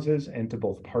both houses and to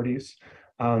both parties.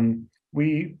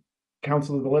 We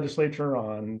counsel the legislature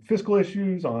on fiscal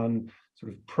issues, on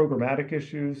sort of programmatic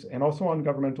issues, and also on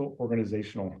governmental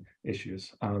organizational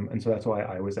issues. And so that's why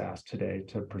I was asked today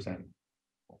to present.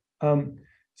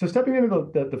 So stepping into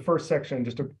the first section,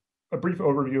 just a brief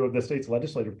overview of the state's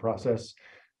legislative process.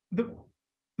 The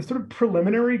sort of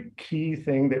preliminary key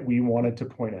thing that we wanted to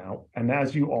point out, and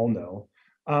as you all know,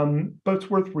 but it's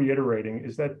worth reiterating,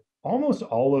 is that almost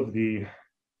all of the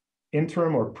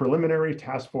interim or preliminary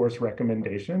task force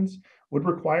recommendations would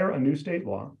require a new state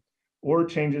law or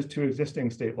changes to existing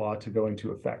state law to go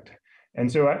into effect.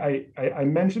 And so I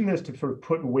mentioned this to sort of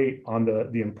put weight on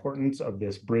the importance of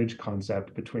this bridge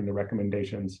concept between the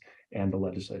recommendations and the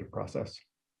legislative process.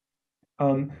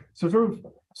 So sort of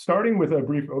starting with a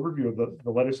brief overview of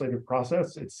the legislative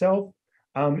process itself,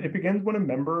 it begins when a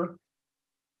member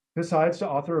decides to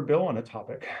author a bill on a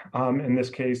topic, in this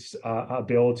case, a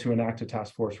bill to enact a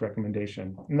task force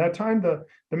recommendation. In that time,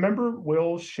 the member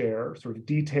will share sort of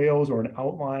details or an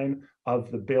outline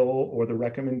of the bill or the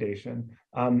recommendation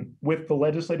with the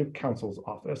Legislative Counsel's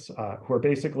Office, who are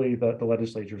basically the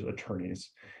legislature's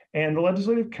attorneys. And the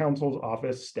Legislative Counsel's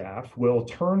Office staff will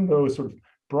turn those sort of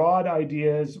broad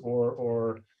ideas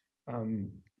or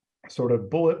sort of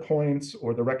bullet points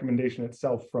or the recommendation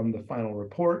itself from the final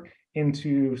report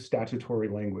into statutory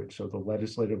language, so the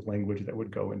legislative language that would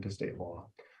go into state law.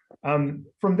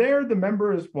 From there, the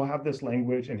members will have this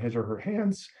language in his or her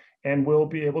hands and will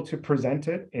be able to present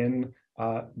it in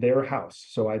their house,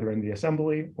 so either in the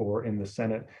Assembly or in the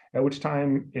Senate, at which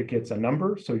time it gets a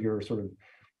number, so your sort of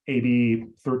AB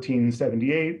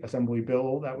 1378 Assembly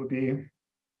bill, that would be,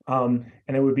 and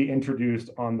it would be introduced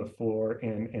on the floor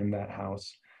in that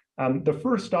house. The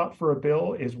first stop for a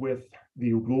bill is with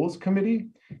the Rules Committee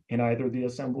in either the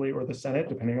Assembly or the Senate,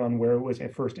 depending on where it was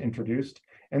first introduced.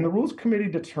 And the Rules Committee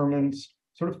determines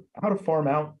sort of how to farm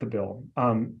out the bill,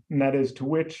 and that is to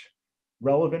which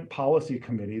relevant policy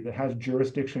committee that has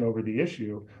jurisdiction over the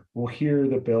issue will hear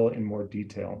the bill in more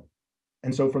detail.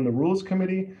 And so from the Rules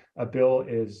Committee, a bill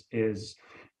is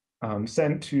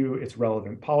sent to its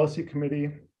relevant policy committee,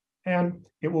 and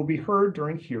it will be heard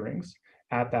during hearings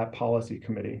at that policy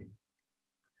committee.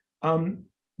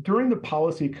 During the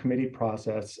policy committee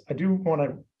process, I do want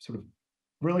to sort of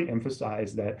really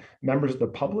emphasize that members of the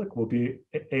public will be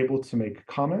able to make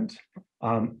comment.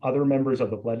 Other members of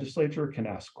the legislature can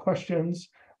ask questions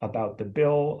about the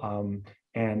bill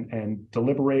and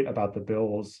deliberate about the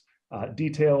bill's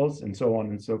details and so on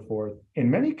and so forth.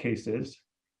 In many cases,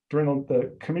 during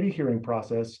the committee hearing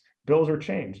process, bills are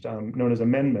changed, known as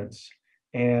amendments.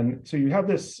 And so you have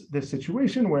this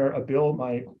situation where a bill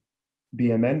might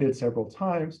be amended several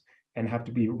times and have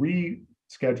to be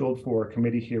rescheduled for a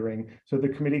committee hearing so the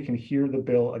committee can hear the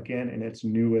bill again in its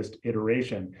newest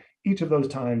iteration. Each of those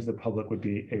times, the public would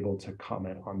be able to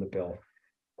comment on the bill.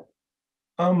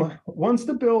 Once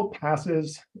the bill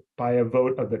passes by a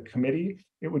vote of the committee,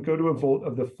 it would go to a vote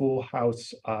of the full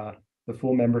House, the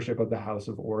full membership of the House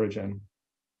of Origin.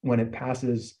 When it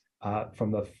passes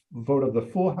from the vote of the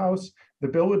full House, the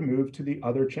bill would move to the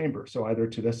other chamber. So either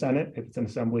to the Senate, if it's an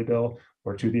Assembly bill,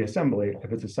 or to the Assembly,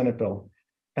 if it's a Senate bill.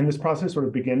 And this process sort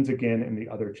of begins again in the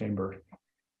other chamber.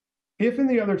 If in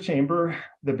the other chamber,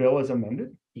 the bill is amended,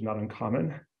 which is not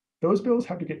uncommon, those bills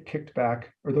have to get kicked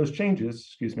back, or those changes,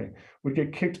 excuse me, would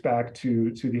get kicked back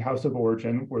to the House of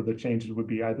Origin, where the changes would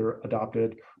be either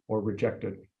adopted or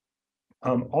rejected.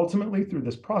 Ultimately, through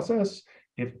this process,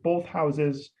 if both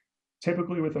houses,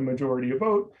 typically with a majority of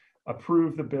vote,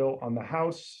 approve the bill on the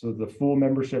House, so the full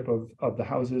membership of the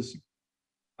houses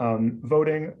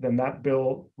voting, then that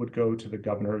bill would go to the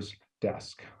governor's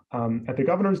desk. At the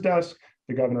governor's desk,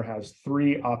 the governor has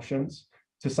three options: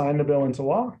 to sign the bill into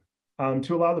law,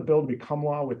 to allow the bill to become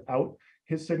law without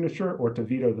his signature, or to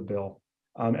veto the bill.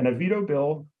 And a veto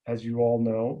bill, as you all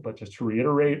know, but just to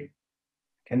reiterate,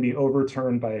 can be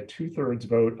overturned by a 2/3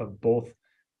 vote of both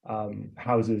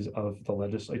houses of the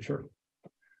legislature.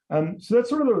 So that's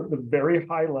sort of the very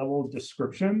high level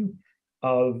description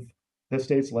of the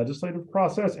state's legislative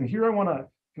process. And here I want to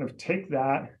kind of take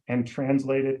that and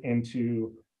translate it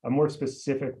into a more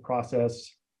specific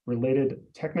process related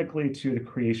technically to the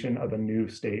creation of a new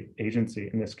state agency,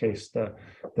 in this case, the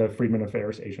Freedmen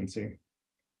Affairs Agency.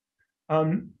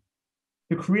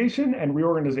 The creation and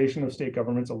reorganization of state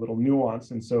government's a little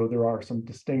nuanced, and so there are some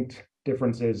distinct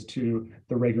differences to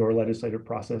the regular legislative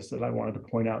process that I wanted to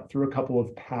point out through a couple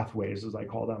of pathways, as I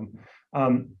call them.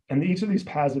 And each of these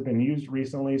paths have been used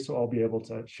recently, so I'll be able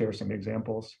to share some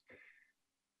examples.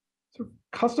 So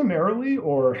customarily,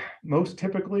 or most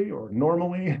typically, or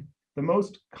normally, the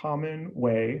most common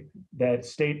way that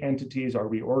state entities are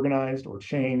reorganized or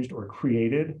changed or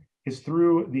created is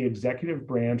through the executive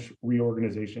branch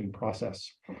reorganization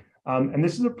process. And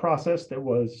this is a process that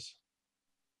was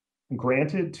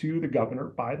granted to the governor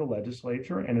by the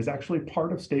legislature and is actually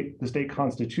part of the state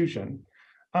constitution,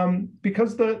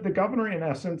 because the governor, in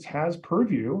essence, has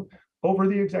purview over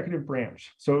the executive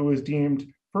branch. So it was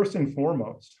deemed, first and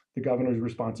foremost, the governor's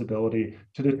responsibility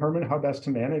to determine how best to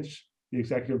manage the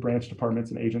executive branch departments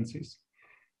and agencies.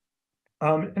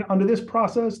 And under this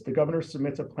process, the governor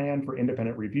submits a plan for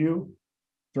independent review.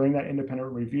 During that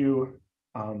independent review,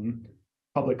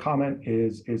 public comment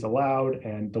is allowed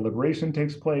and deliberation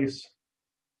takes place.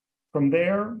 From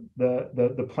there,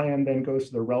 the plan then goes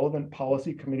to the relevant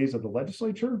policy committees of the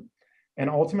legislature and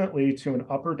ultimately to an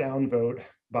up or down vote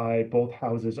by both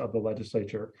houses of the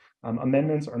legislature.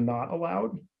 Amendments are not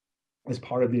allowed as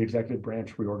part of the executive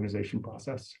branch reorganization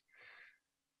process.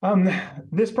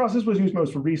 This process was used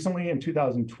most recently in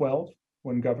 2012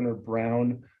 when Governor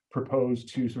Brown proposed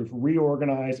to sort of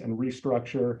reorganize and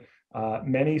restructure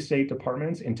many state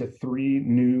departments into 3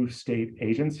 new state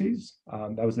agencies.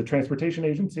 That was the Transportation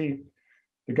Agency,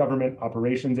 the Government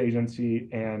Operations Agency,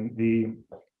 and the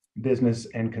Business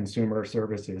and Consumer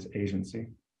Services Agency.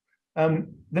 The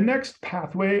next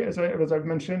pathway, as I've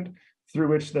mentioned, through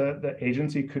which the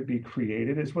agency could be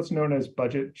created is what's known as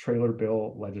budget trailer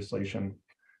bill legislation.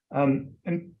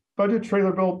 And budget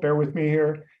trailer bill, bear with me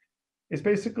here, is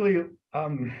basically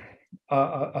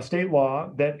a state law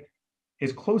that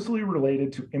is closely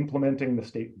related to implementing the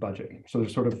state budget. So they're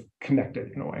sort of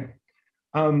connected in a way.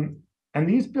 And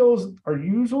these bills are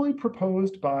usually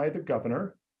proposed by the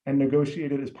governor and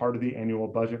negotiated as part of the annual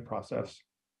budget process.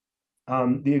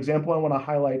 The example I want to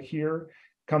highlight here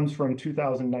comes from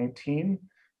 2019,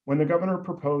 when the governor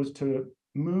proposed to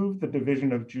move the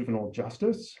Division of Juvenile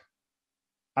Justice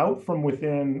out from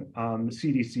within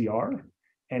CDCR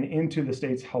and into the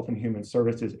state's Health and Human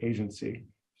Services Agency.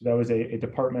 So that was a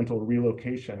departmental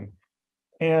relocation.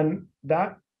 And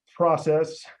that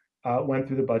process went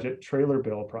through the budget trailer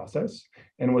bill process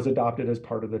and was adopted as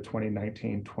part of the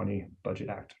 2019-20 Budget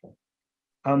Act.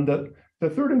 The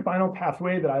third and final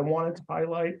pathway that I wanted to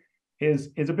highlight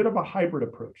is a bit of a hybrid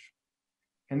approach.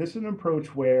 And this is an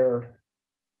approach where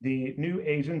the new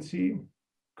agency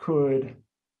could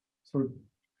sort of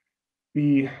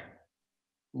be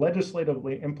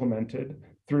legislatively implemented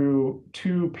through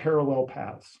two parallel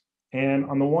paths. And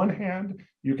on the one hand,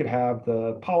 you could have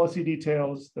the policy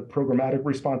details, the programmatic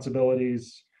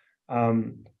responsibilities,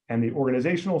 and the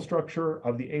organizational structure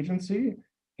of the agency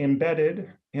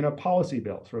embedded in a policy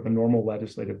bill, sort of a normal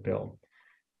legislative bill.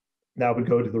 That would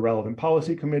go to the relevant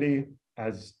policy committee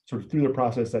as sort of through the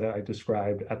process that I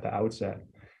described at the outset.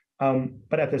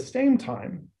 But at the same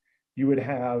time, you would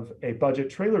have a budget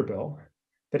trailer bill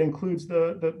that includes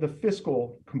the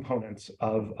fiscal components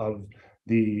of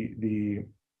the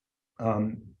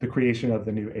creation of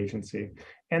the new agency.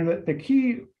 And the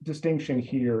key distinction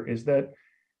here is that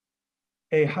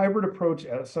a hybrid approach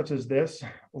such as this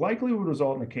likely would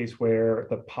result in a case where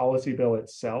the policy bill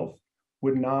itself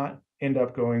would not end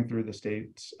up going through the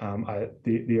state's,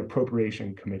 the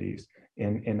appropriation committees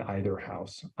in either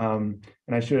house. And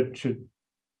I should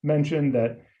mention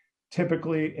that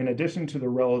typically, in addition to the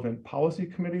relevant policy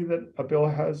committee that a bill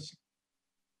has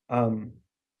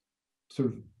sort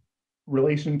of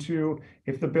relation to,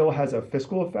 if the bill has a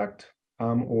fiscal effect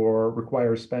or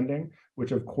requires spending,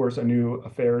 which of course a new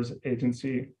affairs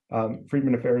agency,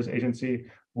 Freedmen Affairs Agency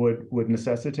would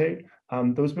necessitate,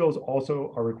 those bills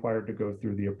also are required to go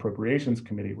through the Appropriations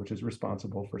Committee, which is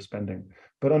responsible for spending.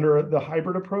 But under the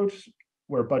hybrid approach,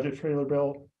 where budget trailer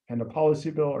bill and a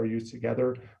policy bill are used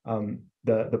together,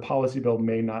 the policy bill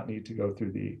may not need to go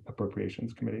through the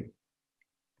Appropriations Committee.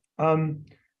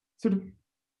 Sort of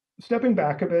stepping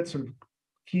back a bit, sort of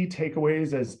key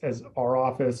takeaways as our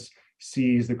office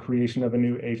sees the creation of a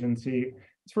new agency.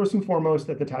 It's first and foremost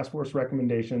that the task force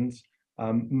recommendations,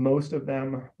 most of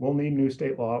them will need new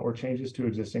state law or changes to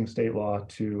existing state law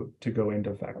to go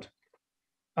into effect.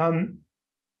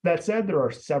 That said, there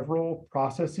are several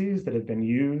processes that have been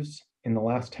used in the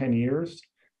last 10 years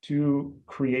to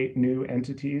create new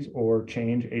entities or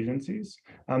change agencies.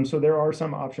 So there are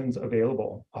some options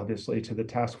available, obviously, to the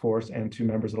task force and to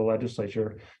members of the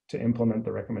legislature to implement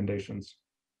the recommendations.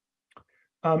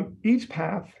 Each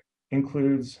path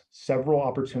includes several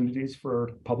opportunities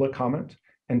for public comment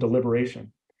and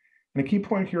deliberation. And a key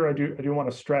point here I do want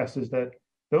to stress is that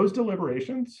those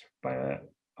deliberations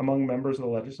among members of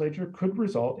the legislature could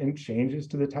result in changes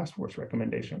to the task force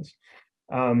recommendations.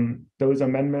 Those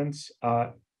amendments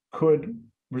could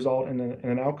result in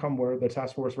an outcome where the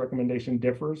task force recommendation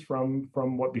differs from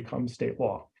what becomes state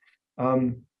law.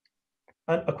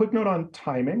 A quick note on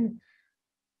timing.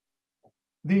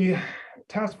 The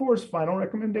task force final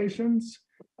recommendations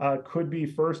could be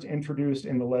first introduced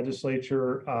in the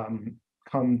legislature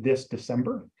come this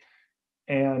December.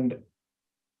 And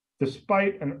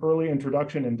despite an early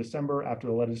introduction in December after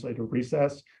the legislative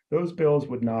recess, those bills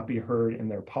would not be heard in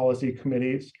their policy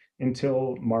committees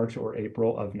until March or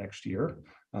April of next year.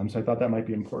 So I thought that might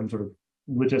be important sort of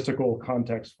logistical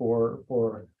context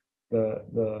for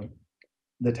the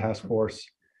task force.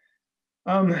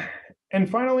 And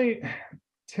finally,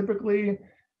 typically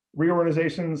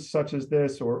reorganizations such as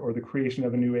this or the creation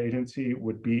of a new agency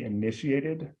would be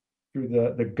initiated through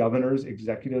the governor's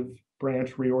executive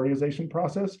branch reorganization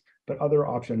process, but other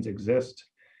options exist.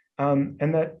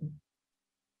 And that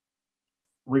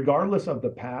regardless of the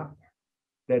path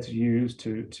that's used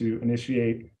to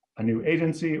initiate a new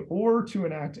agency or to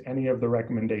enact any of the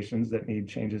recommendations that need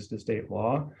changes to state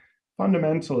law,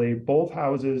 fundamentally, both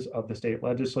houses of the state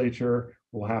legislature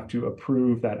will have to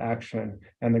approve that action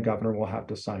and the governor will have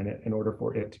to sign it in order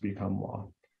for it to become law.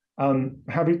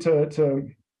 Happy to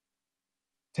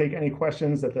take any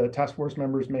questions that the task force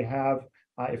members may have.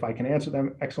 If I can answer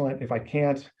them, excellent. If I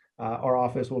can't, our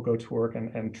office will go to work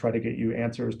and try to get you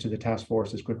answers to the task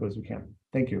force as quickly as we can.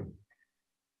 Thank you.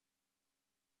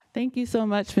 Thank you so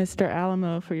much, Mr.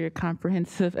 Alamo, for your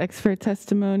comprehensive expert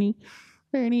testimony.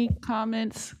 Are there any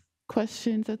comments,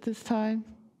 questions at this time,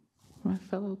 my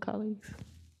fellow colleagues?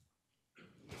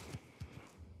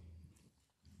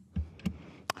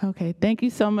 Okay, thank you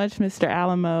so much, Mr.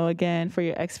 Alamo, again, for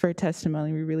your expert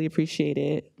testimony. We really appreciate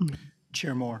it.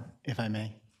 Chair Moore, if I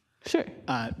may. Sure.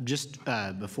 Just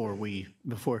before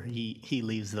he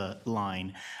leaves the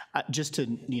line, just to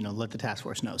let the task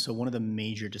force know. So one of the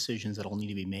major decisions that will need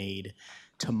to be made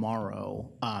tomorrow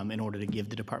in order to give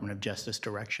the Department of Justice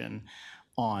direction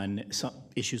on some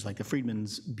issues like the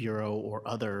Freedmen's Bureau or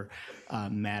other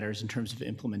matters in terms of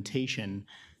implementation,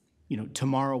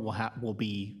 tomorrow will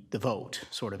be the vote,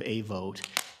 sort of a vote,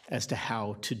 as to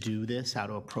how to do this, how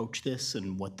to approach this,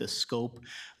 and what the scope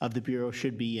of the Bureau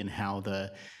should be, and how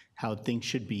things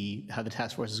should be, how the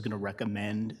task force is going to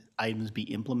recommend items be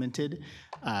implemented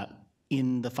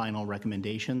in the final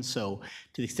recommendation. So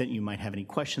to the extent you might have any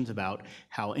questions about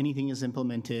how anything is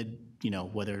implemented,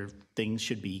 whether things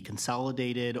should be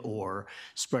consolidated or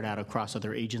spread out across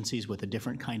other agencies with a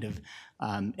different kind of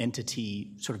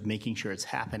entity sort of making sure it's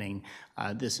happening,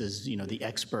 this is, the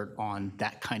expert on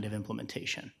that kind of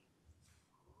implementation.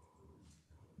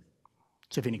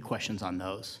 So if any questions on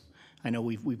those. I know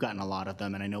we've gotten a lot of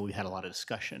them, and I know we've had a lot of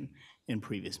discussion in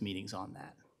previous meetings on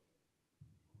that.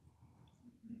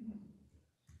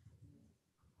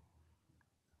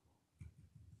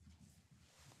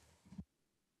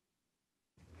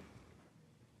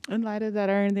 In light of that,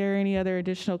 are there any other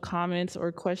additional comments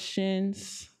or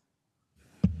questions?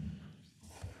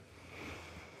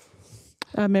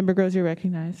 Member Groves, you're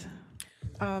recognized.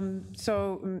 Thank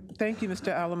you, Mr.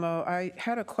 Alamo. I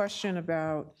had a question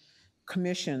about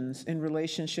commissions in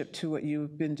relationship to what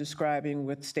you've been describing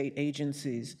with state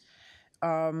agencies.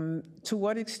 To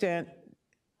what extent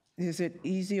is it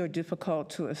easy or difficult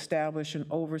to establish an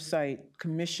oversight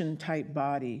commission type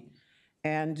body?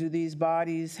 And do these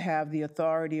bodies have the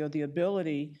authority or the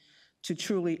ability to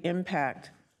truly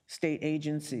impact state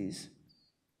agencies?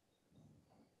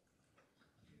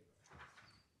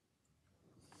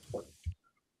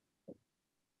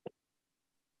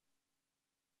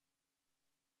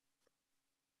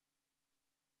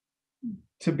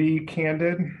 To be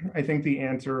candid, I think the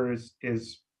answer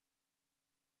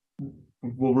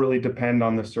will really depend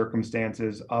on the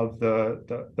circumstances of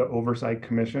the oversight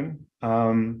commission.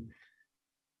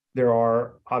 There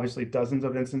are obviously dozens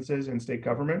of instances in state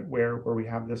government where we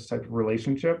have this type of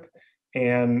relationship,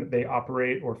 and they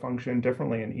operate or function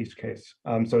differently in each case.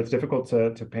 So it's difficult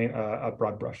to paint a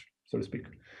broad brush, so to speak.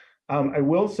 I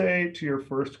will say to your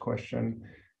first question,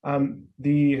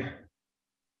 the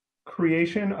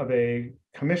creation of a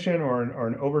commission or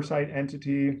an oversight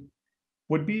entity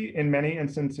would be in many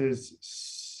instances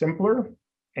simpler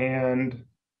and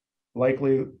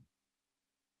likely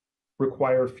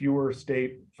require fewer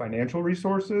state financial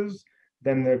resources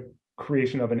than the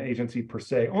creation of an agency per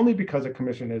se, only because a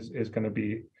commission is going to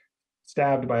be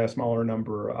staffed by a smaller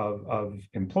number of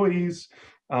employees,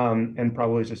 and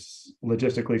probably just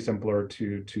logistically simpler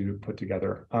to put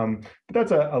together. But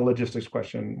that's a logistics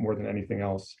question more than anything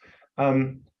else.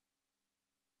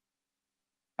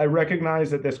 I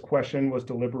recognize that this question was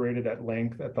deliberated at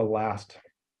length at the last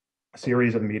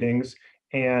series of meetings,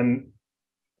 and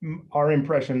our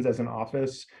impressions as an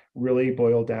office really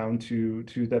boil down to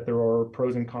that there are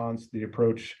pros and cons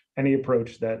to any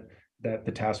approach that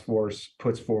the task force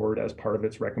puts forward as part of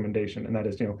its recommendation. And that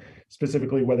is,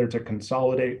 specifically whether to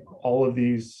consolidate all of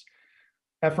these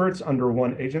efforts under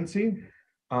one agency,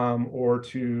 or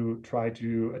to try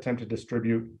to attempt to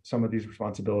distribute some of these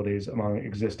responsibilities among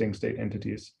existing state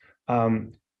entities.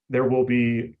 There will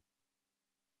be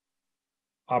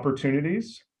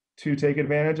opportunities to take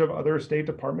advantage of other state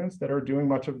departments that are doing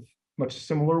much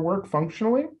similar work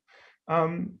functionally.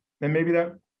 And maybe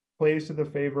that plays to the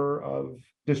favor of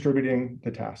distributing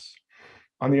the tasks.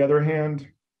 On the other hand,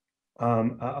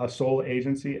 a sole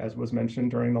agency, as was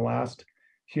mentioned during the last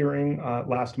hearing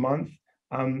last month,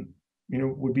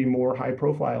 would be more high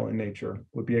profile in nature,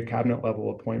 would be a cabinet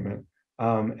level appointment.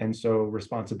 And so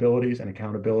responsibilities and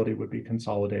accountability would be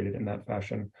consolidated in that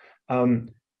fashion.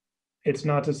 It's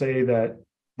not to say that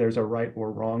there's a right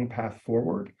or wrong path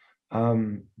forward,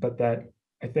 but that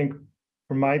I think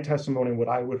from my testimony, what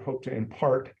I would hope to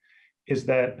impart is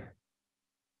that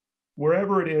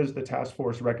wherever it is the task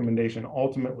force recommendation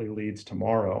ultimately leads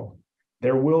tomorrow,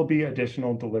 there will be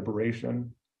additional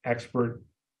deliberation, expert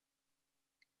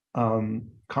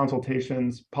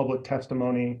consultations, public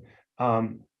testimony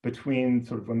between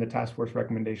sort of when the task force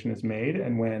recommendation is made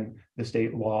and when the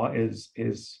state law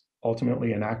is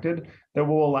ultimately enacted, that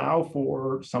will allow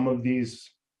for some of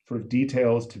these sort of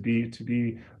details to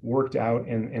be worked out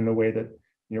in the way that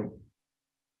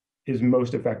is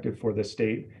most effective for the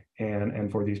state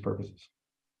and for these purposes.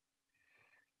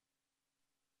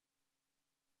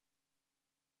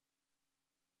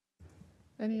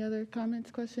 Any other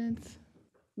comments, questions?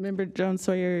 Member Jones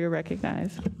Sawyer, you're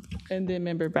recognized. And then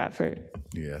Member Bradford.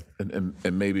 Yeah, and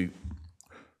maybe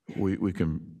we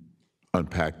can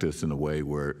unpack this in a way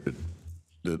where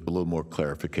a little more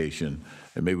clarification,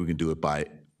 and maybe we can do it by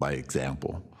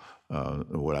example.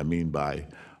 What I mean by,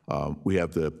 we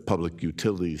have the Public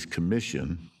Utilities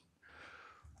Commission,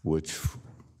 which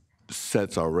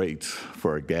sets our rates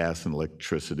for our gas and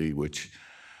electricity, which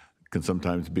can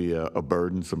sometimes be a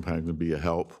burden, sometimes can be a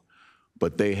help.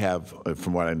 But they have,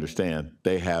 from what I understand,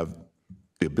 they have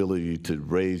the ability to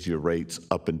raise your rates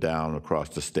up and down across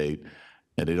the state,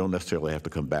 and they don't necessarily have to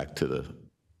come back to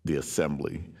the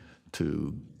assembly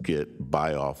to get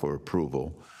buy-off or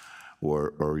approval.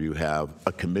 Or you have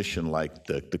a commission like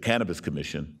the Cannabis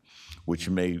Commission, which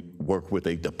may work with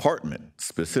a department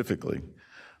specifically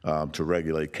to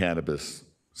regulate cannabis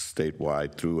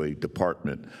statewide through a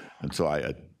department. And so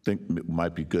I think it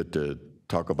might be good to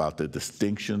talk about the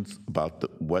distinctions about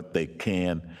what they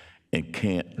can and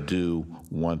can't do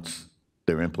once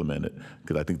they're implemented,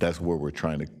 because I think that's where we're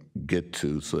trying to get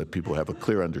to so that people have a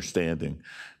clear understanding.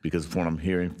 Because when I'm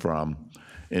hearing from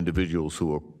individuals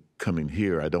who are coming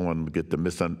here, I don't want them to get the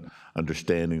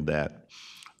misunderstanding that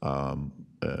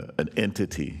an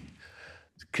entity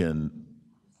can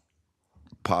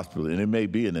possibly, and it may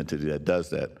be an entity that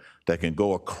does that can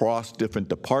go across different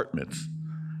departments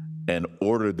and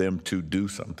order them to do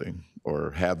something,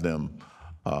 or have them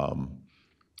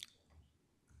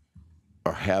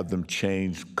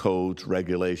change codes,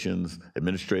 regulations,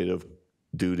 administrative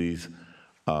duties,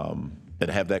 and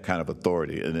have that kind of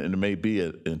authority. And it may be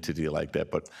an entity like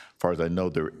that, but as far as I know,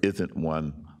 there isn't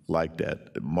one like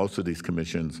that. Most of these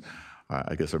commissions,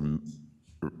 I guess, are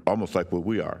almost like what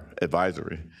we are,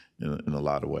 advisory in a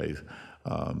lot of ways.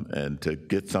 And to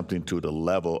get something to the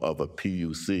level of a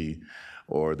PUC,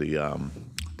 or the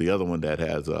other one that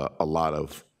has a lot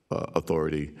of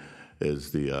authority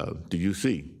is the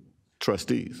UC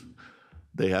trustees.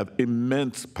 They have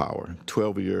immense power,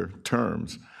 12-year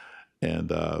terms, and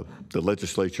the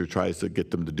legislature tries to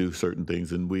get them to do certain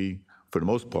things, and we, for the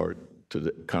most part, to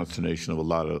the consternation of a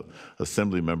lot of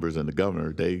assembly members and the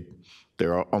governor,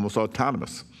 they're almost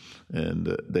autonomous,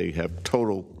 and they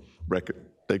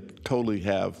totally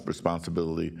have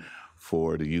responsibility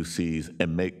for the UCs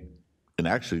and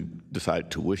actually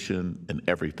decide tuition and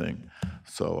everything.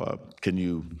 So can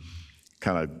you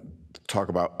kind of talk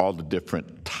about all the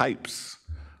different types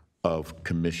of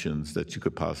commissions that you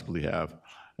could possibly have,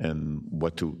 and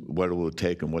what it will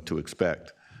take and what to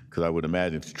expect? Because I would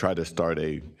imagine if you try to start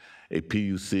a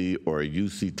PUC or a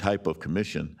UC type of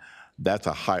commission, that's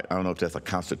I don't know if that's a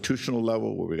constitutional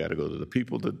level where we got to go to the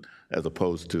people as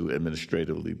opposed to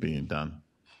administratively being done.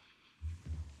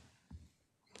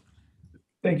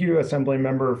 Thank you, Assembly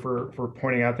Member, for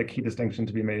pointing out the key distinction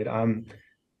to be made.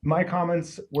 My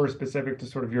comments were specific to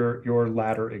sort of your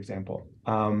latter example,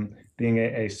 being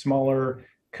a smaller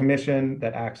commission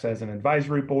that acts as an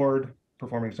advisory board,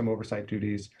 performing some oversight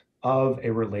duties of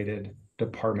a related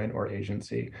department or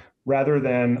agency, rather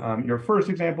than your first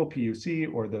example,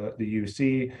 PUC or the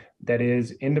UC, that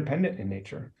is independent in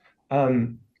nature.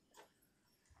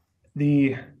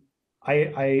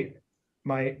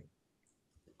 My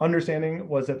understanding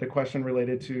was that the question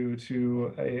related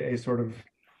to a sort of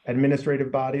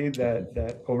administrative body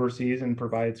that oversees and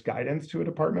provides guidance to a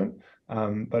department,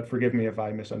 but forgive me if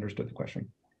I misunderstood the question.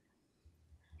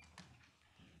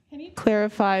 Can you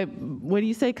clarify, when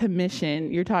you say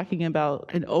commission, you're talking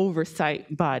about an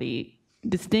oversight body,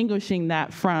 distinguishing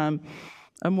that from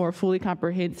a more fully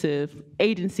comprehensive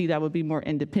agency that would be more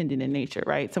independent in nature,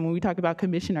 right? So when we talk about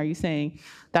commission, are you saying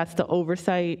that's the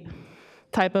oversight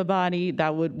type of body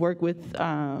that would work with,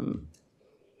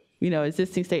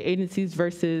 existing state agencies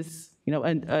versus,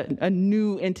 a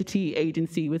new entity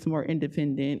agency with more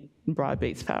independent,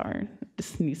 broad-based power?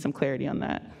 Just need some clarity on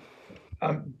that.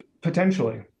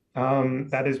 Potentially.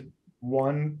 That is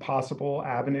one possible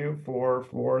avenue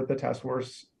for the task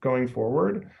force going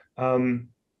forward.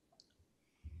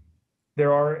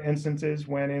 There are instances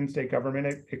when in state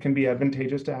government, it can be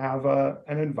advantageous to have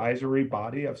an advisory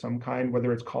body of some kind,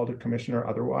 whether it's called a commission or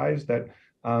otherwise, that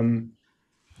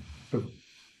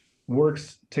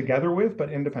works together with, but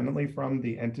independently from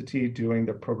the entity doing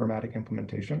the programmatic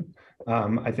implementation.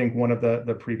 I think one of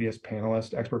the previous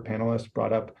expert panelists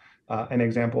brought up an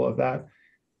example of that.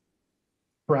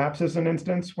 Perhaps as an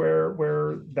instance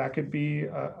where that could be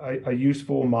a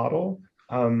useful model.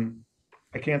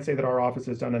 I can't say that our office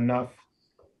has done enough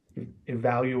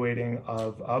evaluating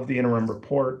of the interim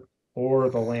report or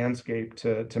the landscape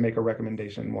to make a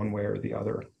recommendation one way or the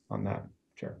other on that,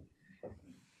 Chair.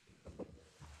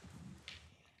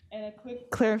 And a quick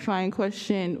clarifying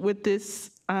question, with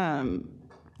this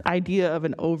idea of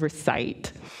an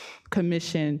oversight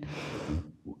commission,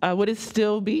 would it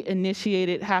still be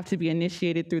have to be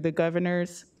initiated through the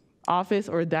governor's office,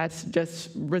 or that's just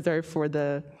reserved for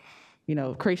the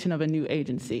creation of a new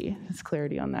agency? There's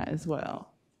clarity on that as well.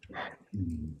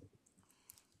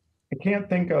 I can't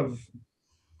think of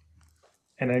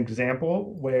an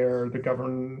example where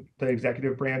the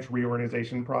executive branch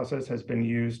reorganization process has been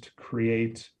used to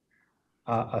create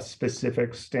a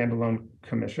specific standalone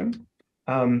commission.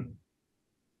 I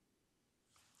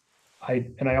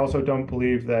also don't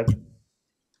believe that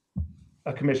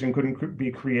a commission couldn't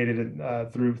be created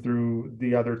through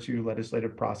the other two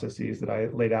legislative processes that I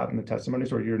laid out in the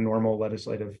testimonies, or your normal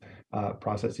legislative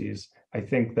processes. I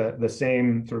think that the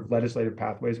same sort of legislative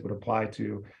pathways would apply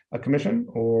to a commission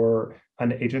or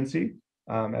an agency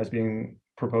as being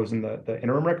proposed in the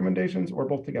interim recommendations, or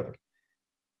both together.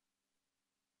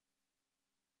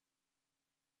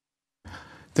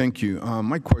 Thank you.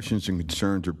 My questions and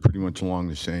concerns are pretty much along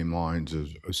the same lines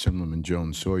as Assemblyman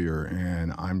Jones Sawyer,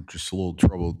 and I'm just a little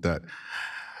troubled that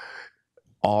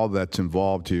all that's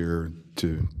involved here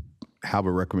to have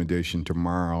a recommendation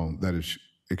tomorrow that is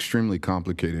extremely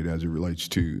complicated as it relates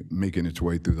to making its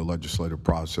way through the legislative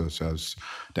process, as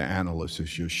the analyst has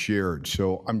just shared.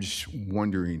 So I'm just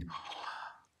wondering,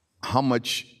 how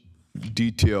much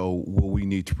detail will we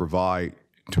need to provide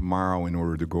tomorrow in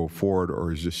order to go forward,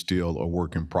 or is this still a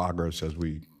work in progress as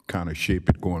we kind of shape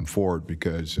it going forward?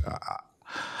 Because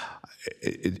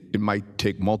it might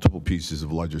take multiple pieces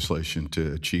of legislation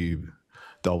to achieve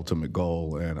the ultimate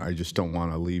goal, and I just don't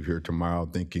want to leave here tomorrow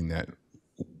thinking that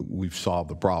we've solved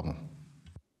the problem.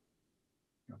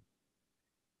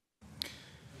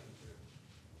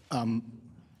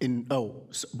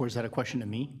 Was that a question to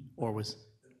me, or was?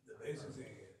 The basic thing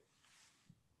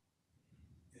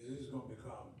is this is going to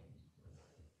become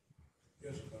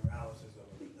just an analysis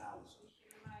of an analysis.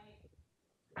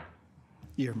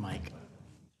 Your mic.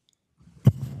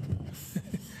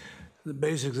 The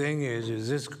basic thing is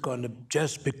this going to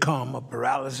just become a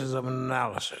paralysis of an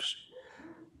analysis?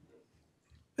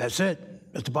 That's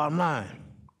it. That's the bottom line.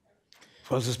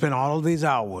 For us to spend all of these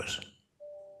hours,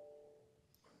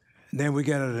 and then we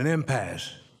get at an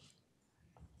impasse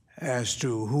as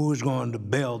to who's going to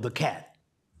bail the cat.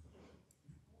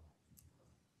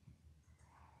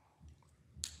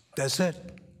 That's it.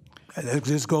 And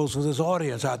this goes for this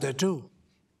audience out there too.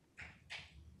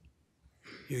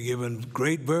 You're giving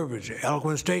great verbiage,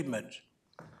 eloquent statements,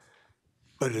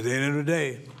 but at the end of the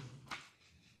day,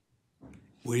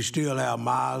 we still have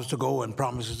miles to go and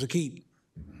promises to keep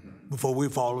before we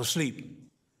fall asleep.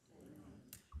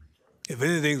 If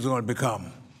anything's going to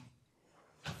become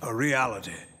a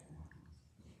reality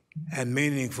and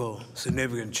meaningful,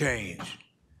 significant change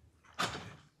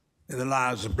in the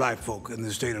lives of black folk in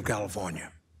the state of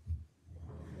California,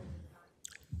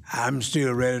 I'm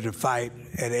still ready to fight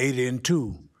at 80 and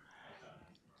 2.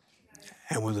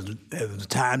 And with the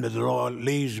time that the Lord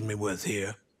leaves me with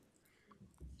here,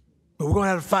 but we're going to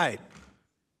have to fight.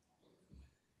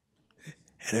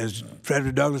 And as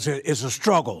Frederick Douglass said, it's a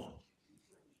struggle.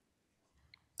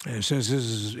 And since this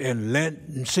is in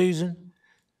Lenten season,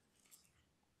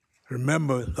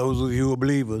 remember, those of you who are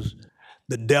believers,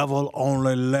 the devil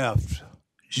only left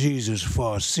Jesus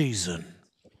for a season.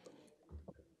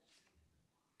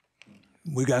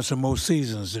 We got some more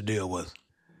seasons to deal with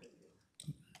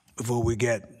before we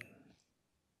get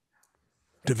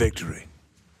to victory.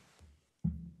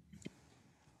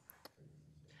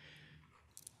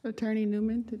 Attorney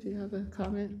Newman, did you have a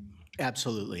comment?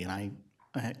 Absolutely, and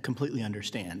I completely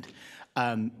understand.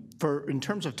 In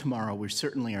terms of tomorrow, we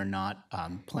certainly are not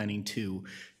planning to,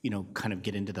 kind of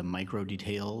get into the micro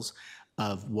details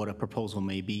of what a proposal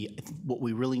may be. What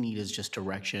we really need is just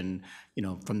direction,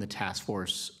 from the task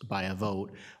force by a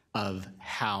vote of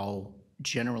how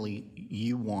generally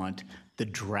you want the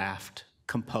draft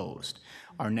composed.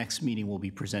 Our next meeting will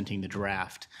be presenting the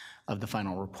draft of the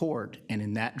final report, and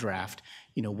in that draft,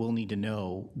 we'll need to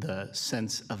know the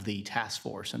sense of the task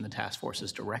force and the task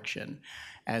force's direction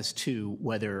as to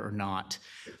whether or not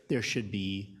there should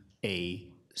be a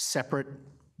separate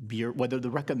bureau, whether the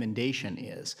recommendation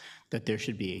is that there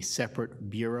should be a separate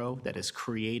bureau that is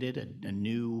created, a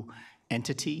new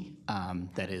entity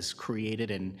that is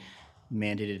created and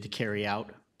mandated to carry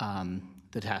out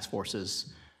the task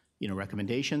force's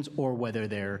recommendations, or whether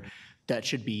that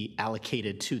should be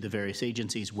allocated to the various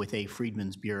agencies with a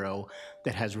Freedmen's Bureau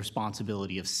that has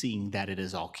responsibility of seeing that it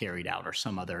is all carried out, or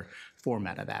some other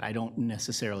format of that. I don't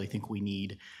necessarily think we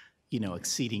need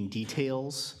exceeding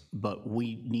details, but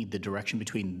we need the direction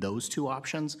between those two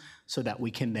options so that we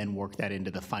can then work that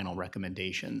into the final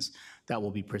recommendations that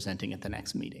we'll be presenting at the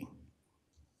next meeting.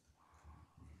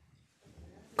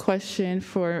 question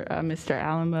for Mr.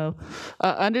 Alamo.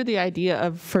 Under the idea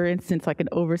of, for instance, like an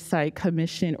oversight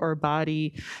commission or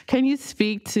body, can you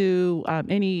speak to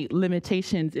any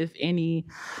limitations, if any,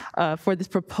 for this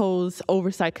proposed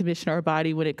oversight commission or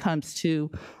body when it comes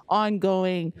to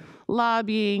ongoing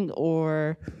lobbying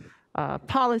or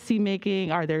policy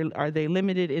making? Are they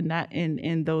limited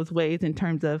in those ways in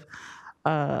terms of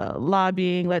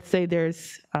lobbying? Let's say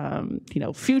there's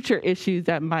future issues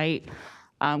that might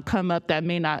come up that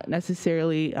may not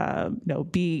necessarily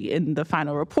be in the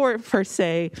final report per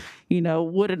se.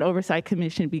 Would an oversight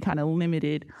commission be kind of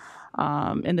limited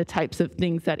in the types of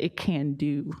things that it can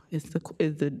do? Is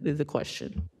the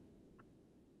question.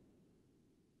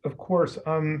 Of course.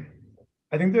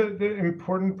 I think the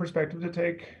important perspective to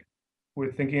take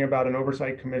with thinking about an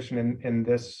oversight commission in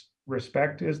this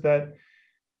respect is that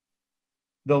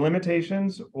the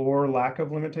limitations or lack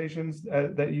of limitations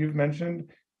that you've mentioned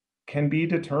can be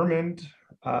determined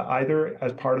either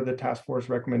as part of the task force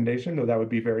recommendation, though that would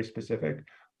be very specific,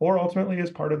 or ultimately as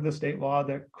part of the state law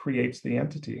that creates the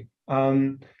entity.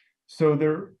 So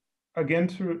there, again,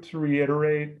 to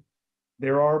reiterate,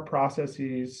 there are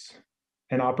processes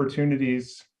and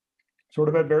opportunities sort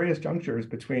of at various junctures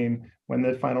between when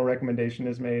the final recommendation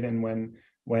is made and when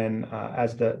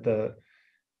as the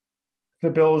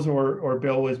bills or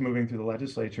bill is moving through the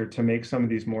legislature to make some of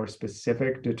these more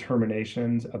specific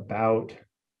determinations about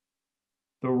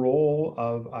the role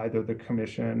of either the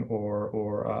commission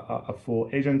or a full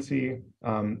agency,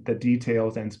 the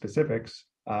details and specifics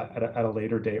at a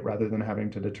later date rather than having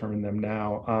to determine them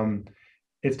now.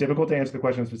 It's difficult to answer the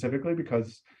question specifically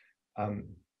because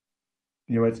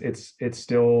it's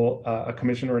still a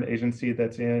commission or an agency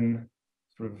that's in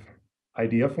sort of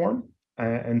idea form.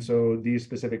 And so these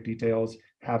specific details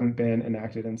haven't been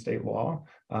enacted in state law,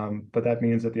 but that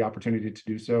means that the opportunity to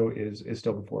do so is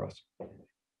still before us.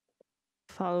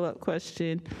 Follow-up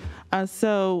question.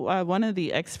 So one of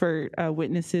the expert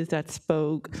witnesses that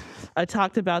spoke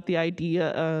talked about the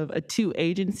idea of a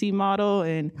two-agency model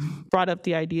and brought up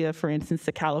the idea, for instance,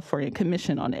 the California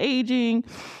Commission on Aging,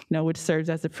 which serves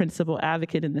as the principal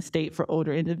advocate in the state for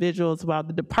older individuals, while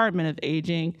the Department of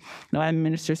Aging,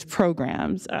 administers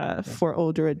programs for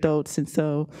older adults. And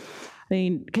so,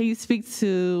 can you speak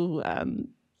to,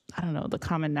 the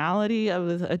commonality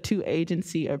of a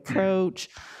two-agency approach?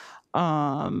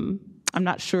 I'm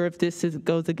not sure if this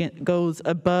goes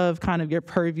above kind of your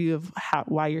purview of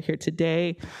why you're here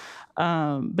today,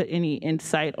 but any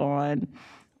insight on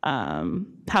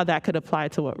how that could apply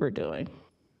to what we're doing?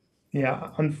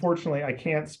 Yeah, unfortunately, I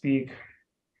can't speak,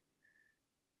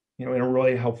 in a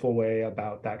really helpful way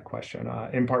about that question,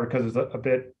 in part because it's a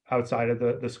bit outside of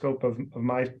the scope of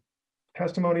my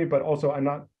testimony, but also I'm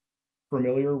not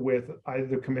familiar with either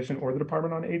the commission or the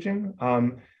Department on Aging.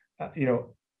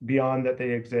 Beyond that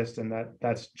they exist and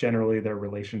that's generally their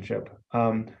relationship.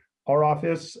 Our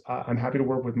office, I'm happy to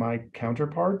work with my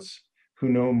counterparts who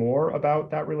know more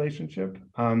about that relationship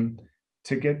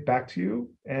to get back to you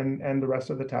and the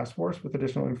rest of the task force with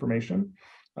additional information.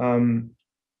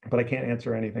 But I can't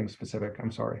answer anything specific,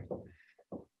 I'm sorry.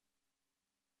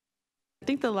 I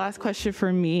think the last question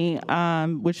for me,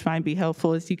 which might be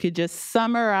helpful, is you could just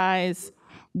summarize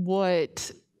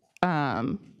what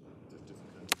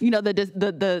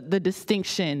the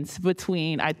distinctions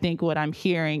between, I think what I'm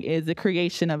hearing is the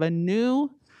creation of a new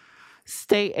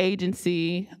state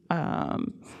agency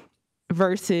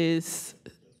versus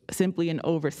simply an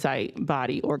oversight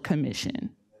body or commission.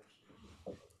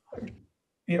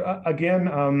 I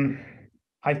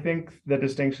think the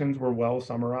distinctions were well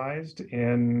summarized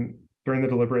during the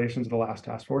deliberations of the last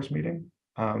task force meeting.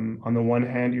 On the one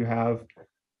hand, you have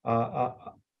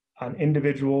an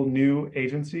individual new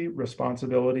agency with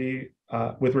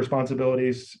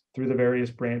responsibilities through the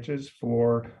various branches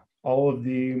for all of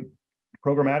the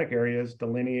programmatic areas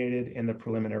delineated in the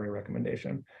preliminary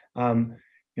recommendation.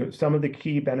 Some of the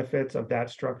key benefits of that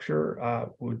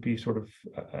structure would be sort of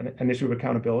an issue of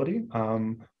accountability.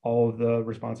 All of the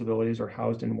responsibilities are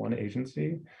housed in one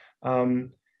agency.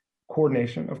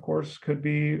 Coordination, of course, could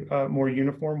be more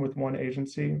uniform with one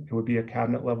agency. It would be a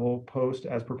cabinet level post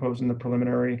as proposed in the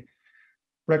preliminary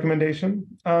recommendation.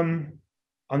 On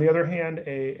the other hand,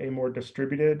 a more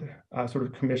distributed sort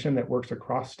of commission that works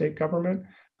across state government.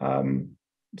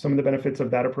 Some of the benefits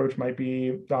of that approach might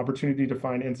be the opportunity to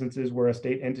find instances where a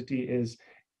state entity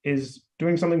is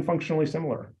doing something functionally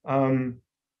similar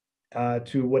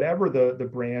to whatever the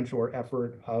branch or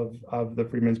effort of the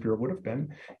Freedmen's Bureau would have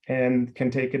been, and can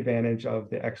take advantage of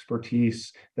the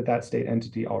expertise that state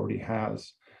entity already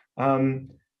has.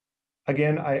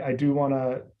 Again, I do want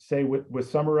to say with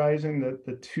summarizing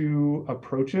the two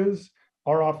approaches,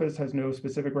 Our office has no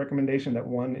specific recommendation that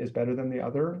one is better than the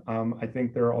other. I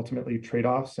think there are ultimately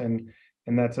trade-offs, and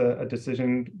that's a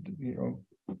decision,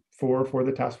 for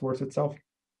the task force itself.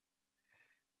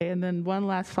 And then one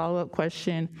last follow-up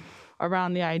question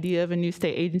around the idea of a new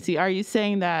state agency. Are you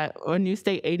saying that a new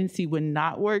state agency would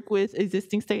not work with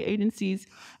existing state agencies?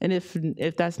 And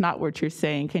if that's not what you're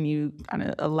saying, can you kind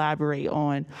of elaborate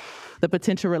on the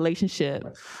potential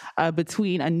relationship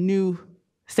between a new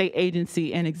state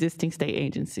agency and existing state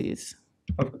agencies?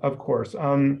 Of course.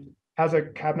 As a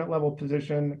cabinet level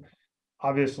position,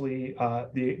 obviously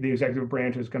the executive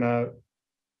branch is going to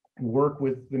work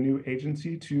with the new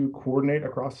agency to coordinate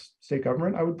across state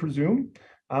government, I would presume.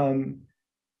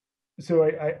 So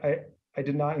I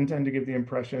did not intend to give the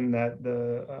impression that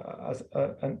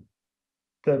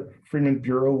the Freedmen's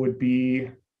Bureau would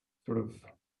be sort of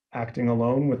acting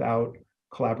alone without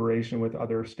collaboration with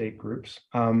other state groups.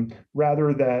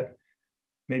 Rather that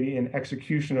maybe in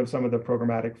execution of some of the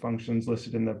programmatic functions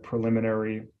listed in the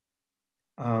preliminary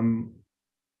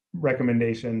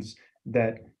recommendations,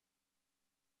 that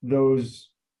those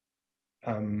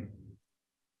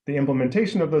the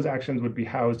implementation of those actions would be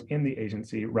housed in the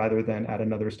agency rather than at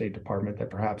another state department that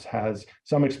perhaps has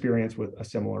some experience with a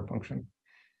similar function.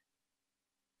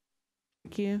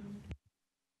 Thank you.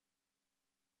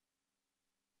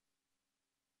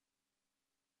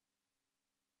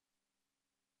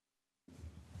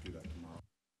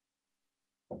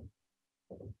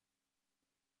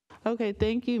 Okay,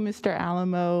 thank you, Mr.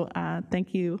 Alamo.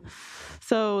 Thank you.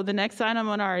 So the next item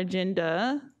on our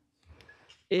agenda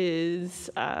is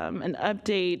an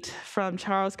update from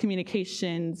Charles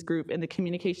Communications Group and the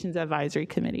Communications Advisory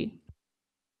Committee.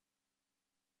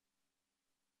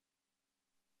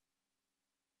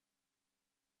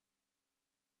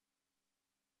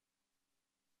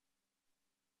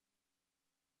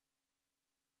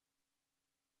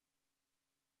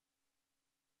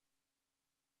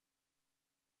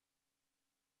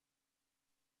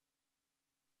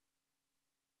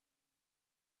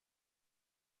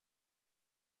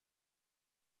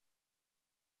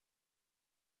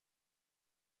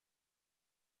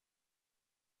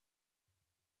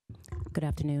 Good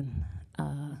afternoon.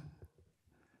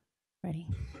 Ready?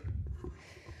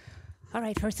 All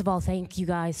right, first of all, thank you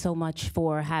guys so much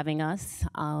for having us.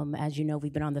 As you know,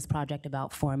 we've been on this project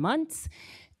about 4 months,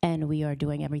 and we are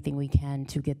doing everything we can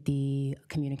to get the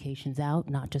communications out,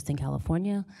 not just in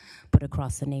California, but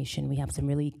across the nation. We have some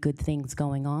really good things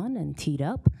going on and teed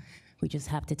up. We just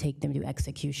have to take them to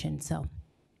execution. So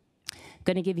I'm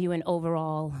gonna give you an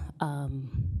overall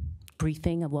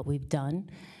briefing of what we've done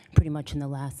pretty much in the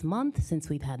last month since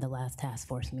we've had the last task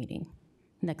force meeting.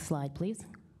 Next slide, please.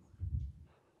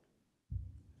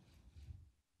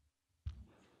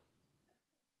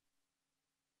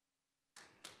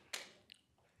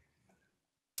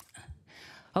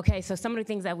 Okay, so some of the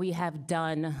things that we have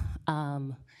done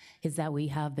is that we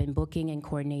have been booking and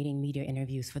coordinating media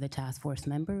interviews for the task force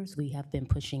members. We have been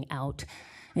pushing out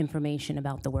information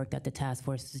about the work that the task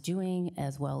force is doing,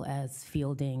 as well as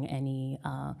fielding any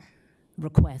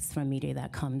requests from media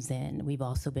that comes in. We've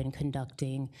also been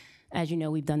conducting, as you know,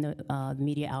 we've done the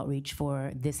media outreach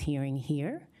for this hearing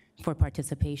here for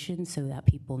participation so that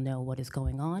people know what is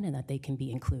going on and that they can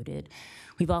be included.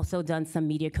 We've also done some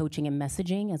media coaching and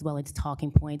messaging, as well as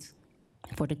talking points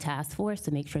for the task force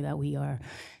to make sure that we are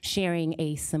sharing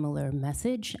a similar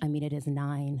message. I mean, it is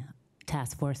 9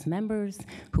 task force members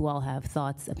who all have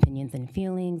thoughts, opinions, and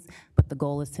feelings, but the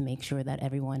goal is to make sure that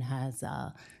everyone has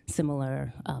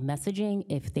similar messaging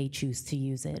if they choose to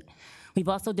use it. We've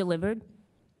also delivered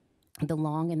the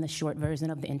long and the short version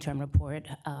of the interim report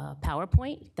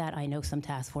PowerPoint that I know some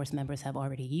task force members have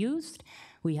already used.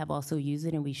 We have also used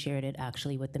it, and we shared it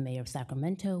actually with the mayor of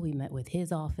Sacramento. We met with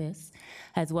his office,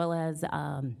 as well as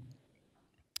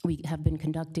we have been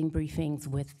conducting briefings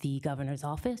with the governor's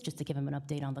office just to give him an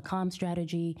update on the comm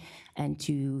strategy and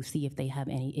to see if they have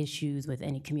any issues with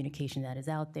any communication that is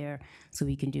out there, so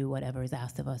we can do whatever is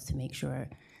asked of us to make sure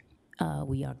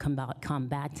we are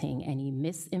combating any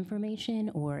misinformation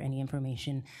or any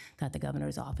information that the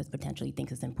governor's office potentially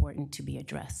thinks is important to be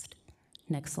addressed.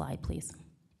 Next slide, please.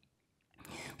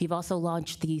 We've also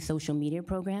launched the social media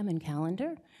program and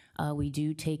calendar. We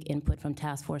do take input from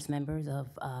task force members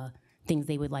of things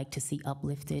they would like to see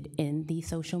uplifted in the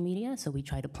social media, so we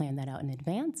try to plan that out in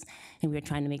advance, and we're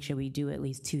trying to make sure we do at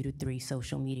least 2 to 3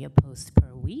 social media posts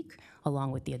per week,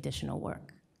 along with the additional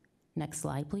work. Next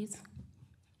slide, please.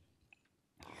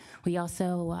 We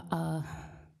also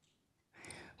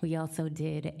We also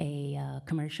did a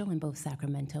commercial in both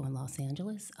Sacramento and Los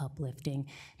Angeles, uplifting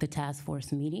the task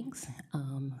force meetings.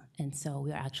 And so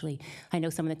we're actually, I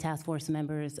know some of the task force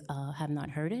members have not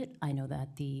heard it. I know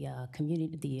that the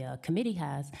committee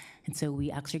has, and so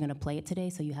we actually are going to play it today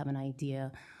so you have an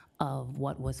idea of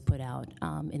what was put out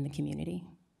in the community.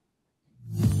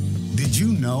 Did you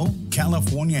know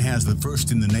California has the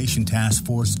first in the nation task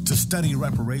force to study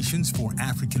reparations for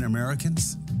African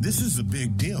Americans? This is a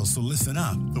big deal, so listen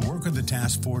up. The work of the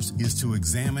task force is to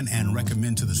examine and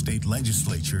recommend to the state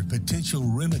legislature potential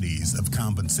remedies of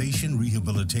compensation,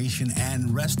 rehabilitation,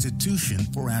 and restitution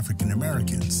for African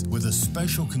Americans, with a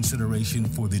special consideration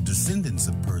for the descendants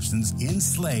of persons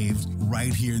enslaved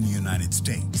right here in the United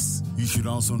States. You should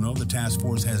also know the task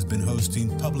force has been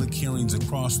hosting public hearings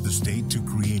across the state to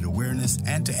create awareness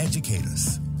and to educate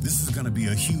us. This is going to be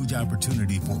a huge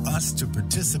opportunity for us to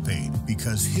participate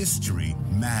because history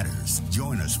matters.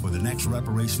 Join us for the next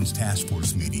Reparations Task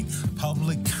Force meeting,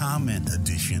 Public Comment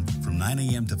Edition from 9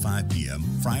 a.m. to 5 p.m.,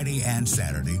 Friday and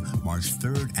Saturday, March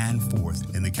 3rd and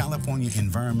 4th in the California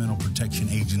Environmental Protection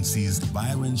Agency's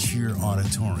Byron Shear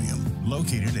Auditorium,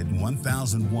 located at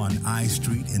 1001 I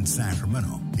Street in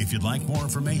Sacramento. If you'd like more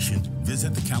information,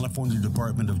 visit the California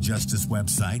Department of Justice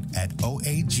website at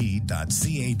oag.ca.gov.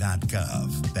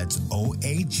 That's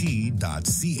oag.ca.gov,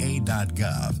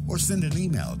 or send an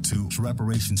email to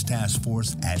Reparations Task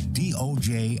Force at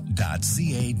doj.ca.gov.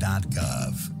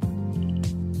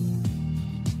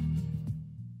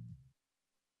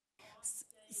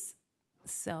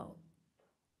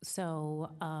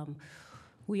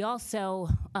 We also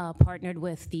partnered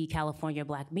with the California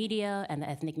Black Media and the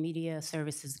Ethnic Media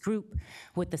Services Group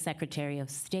with the Secretary of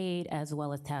State, as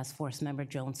well as Task Force member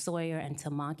Joan Sawyer and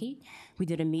Tamaki. We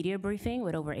did a media briefing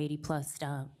with over 80 plus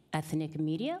ethnic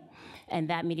media, and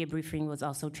that media briefing was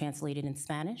also translated in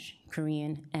Spanish,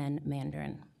 Korean, and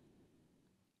Mandarin.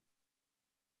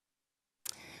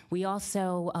 We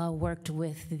also worked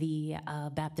with the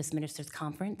Baptist Ministers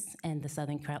Conference and the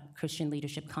Southern Christian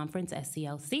Leadership Conference,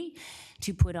 SCLC,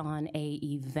 to put on an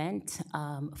event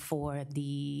for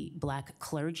the Black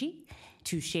clergy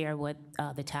to share what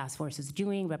the task force is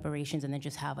doing, reparations, and then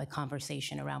just have a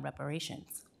conversation around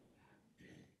reparations.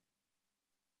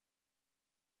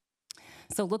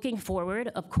 So looking forward,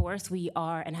 of course, we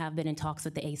are and have been in talks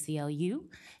with the ACLU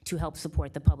to help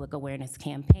support the public awareness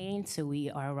campaign. So we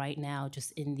are right now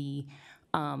just in the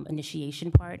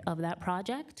initiation part of that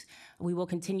project. We will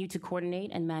continue to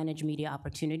coordinate and manage media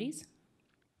opportunities,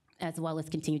 as well as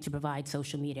continue to provide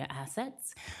social media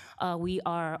assets. We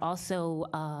are also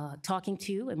talking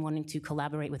to and wanting to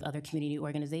collaborate with other community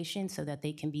organizations so that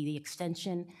they can be the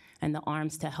extension and the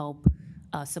arms to help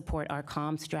support our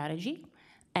comm strategy.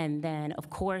 And then, of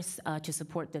course, to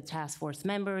support the task force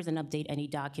members and update any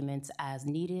documents as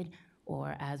needed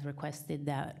or as requested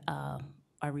that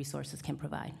our resources can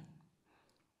provide.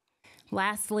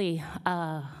 Lastly,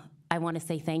 I want to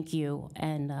say thank you,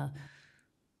 and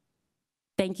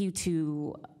thank you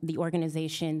to the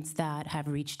organizations that have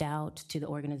reached out, to the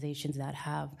organizations that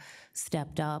have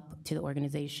stepped up, to the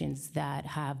organizations that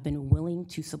have been willing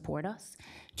to support us,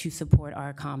 to support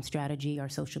our comm strategy, our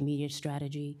social media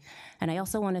strategy. And I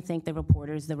also want to thank the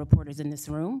reporters in this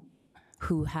room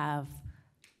who have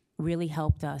really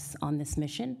helped us on this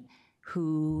mission,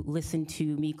 who listened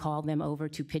to me call them over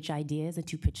to pitch ideas and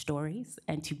to pitch stories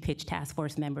and to pitch task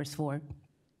force members for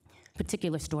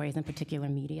particular stories and particular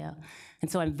media.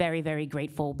 And so I'm very, very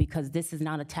grateful because this is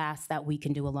not a task that we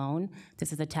can do alone.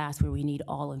 This is a task where we need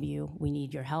all of you. We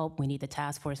need your help. We need the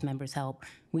task force members' help.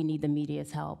 We need the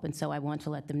media's help. And so I want to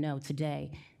let them know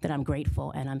today that I'm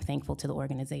grateful and I'm thankful to the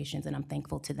organizations and I'm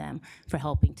thankful to them for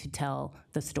helping to tell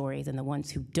the stories and the ones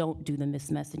who don't do the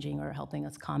mismessaging or helping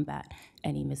us combat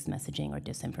any mismessaging or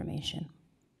disinformation.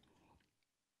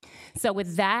 So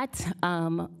with that,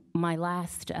 my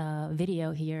last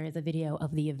video here is a video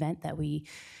of the event that we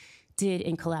did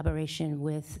in collaboration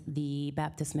with the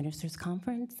Baptist Ministers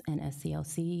Conference and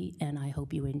SCLC, and I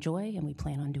hope you enjoy, and we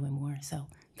plan on doing more, so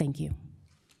thank you.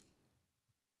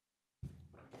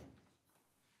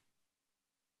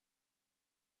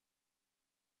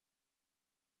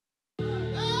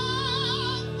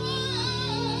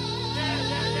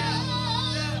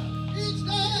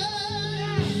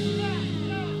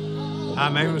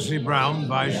 I'm Amos C. Brown,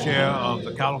 Vice Chair of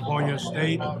the California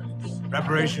State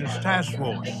Reparations Task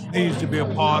Force. Pleased to be a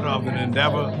part of an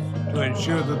endeavor to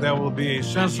ensure that there will be a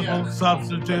sensible,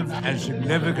 substantive, and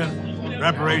significant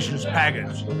reparations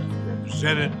package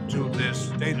presented to this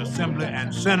State Assembly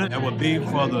and Senate that will be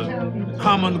for the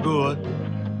common good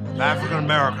of African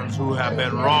Americans who have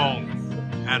been wronged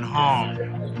and harmed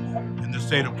in the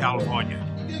state of California.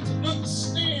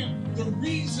 Understand the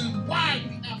reason why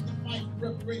we have to fight for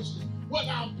reparations, what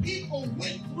our people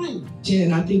went through.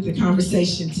 And I think the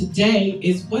conversation today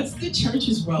is what's the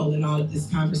church's role in all of this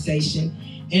conversation,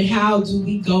 and how do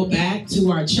we go back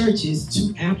to our churches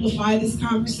to amplify this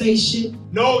conversation?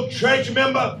 No church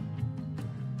member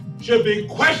should be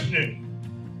questioning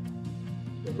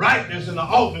the rightness and the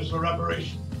office for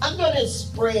reparations. I'm going to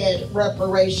spread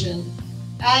reparations.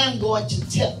 I am going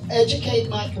to educate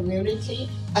my community.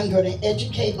 I'm going to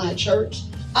educate my church.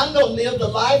 I'm going to live the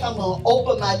life. I'm going to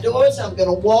open my doors. I'm going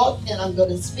to walk and I'm going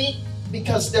to speak,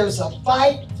 because there's a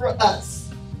fight for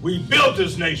us. We built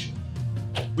this nation.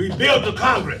 We built the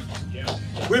Congress.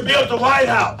 We built the White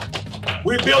House.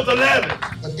 We built the levee.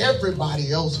 But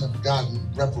everybody else have gotten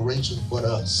reparations but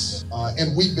us.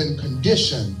 And we've been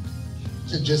conditioned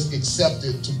to just accept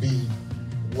it to be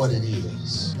what it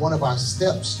is. One of our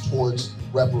steps towards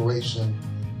reparation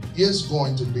is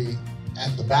going to be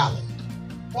at the ballot.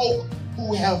 Folk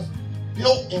who have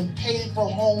built and paid for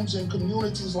homes in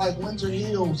communities like Windsor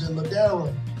Hills and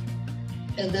Ladera,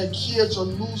 and their kids are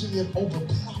losing it over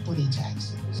property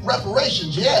taxes.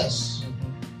 Reparations, yes.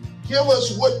 Give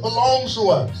us what belongs to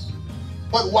us.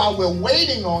 But while we're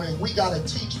waiting on it, we gotta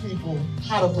teach people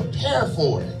how to prepare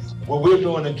for it. What we're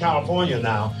doing in California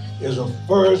now is a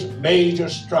first major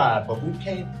stride, but we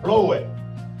can't blow it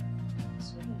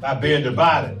by being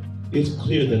divided. It's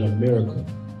clear that America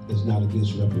is not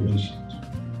against reparations.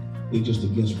 We're just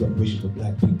against reparations for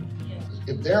Black people.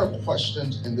 If there are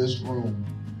questions in this room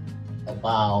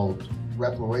about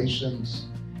reparations,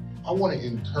 I want to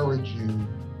encourage you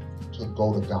to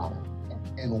go to Ghana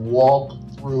and walk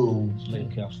through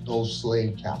those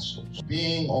slave castles.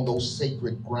 Being on those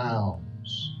sacred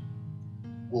grounds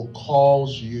will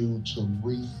cause you to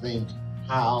rethink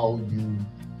how you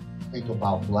think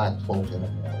about Black folk in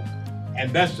America.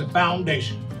 And that's the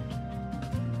foundation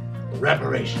for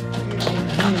reparations.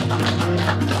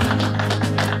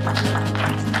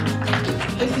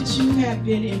 Is that you have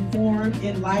been informed,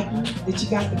 enlightened, that you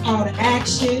got the call to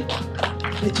action,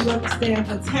 that you understand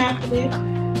what's happening.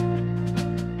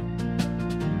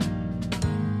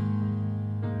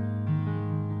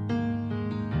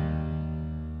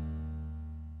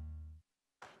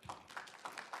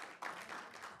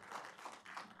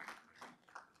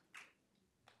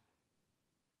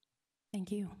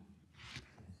 Thank you.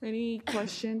 Any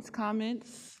questions,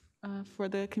 comments for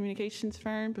the communications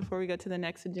firm before we go to the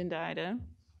next agenda item?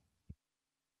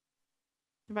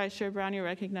 Vice Chair Brown, you're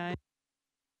recognized.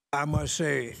 I must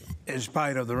say, in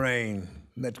spite of the rain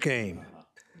that came,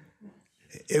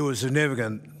 it was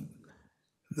significant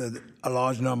that a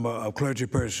large number of clergy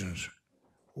persons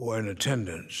were in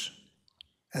attendance,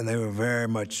 and they were very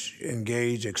much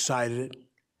engaged, excited,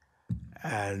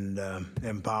 and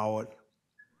empowered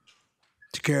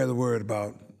to carry the word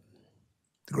about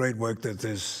the great work that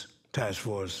this task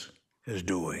force is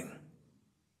doing.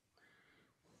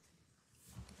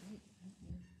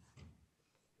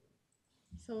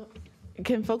 So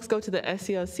can folks go to the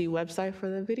SCLC website for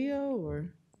the video,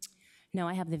 or? No,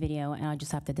 I have the video, and I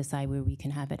just have to decide where we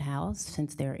can have it housed,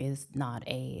 since there is not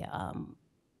a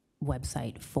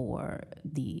website for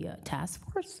the task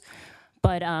force.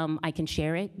 But I can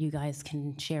share it. You guys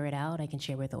can share it out. I can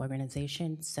share with the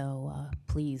organization. So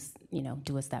please,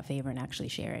 do us that favor and actually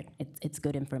share it. It's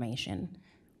good information.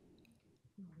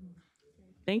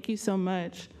 Thank you so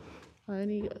much.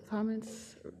 Any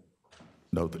comments?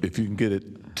 No, if you can get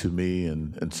it to me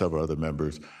and several other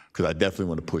members, because I definitely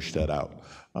want to push that out.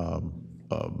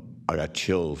 I got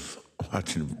chills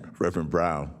watching Reverend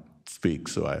Brown speak,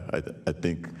 so I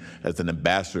think as an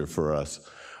ambassador for us,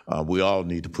 we all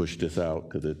need to push this out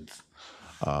because it's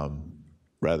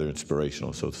rather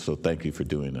inspirational. So thank you for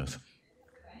doing this.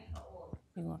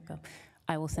 You're welcome.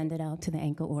 I will send it out to the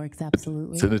anchor orgs,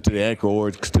 absolutely. Send it to the anchor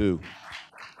orgs too.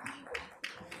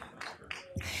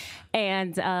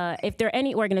 And if there are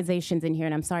any organizations in here,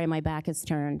 and I'm sorry my back is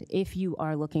turned, if you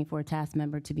are looking for a task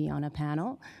member to be on a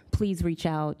panel, please reach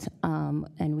out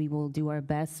and we will do our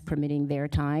best, permitting their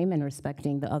time and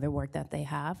respecting the other work that they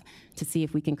have, to see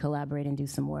if we can collaborate and do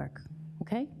some work,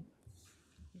 okay?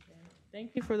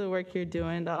 Thank you for the work you're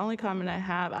doing. The only comment I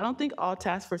have, I don't think all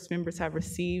task force members have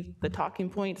received the talking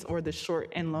points or the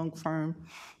short and long form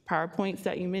PowerPoints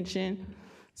that you mentioned.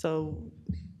 So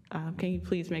can you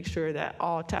please make sure that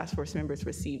all task force members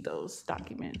receive those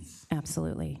documents?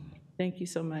 Absolutely. Thank you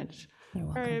so much. You're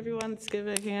welcome. All right, everyone, let's give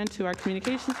a hand to our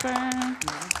communications firm.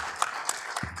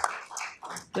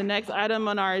 The next item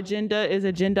on our agenda is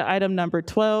agenda item number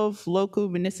 12, local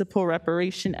municipal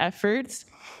reparation efforts.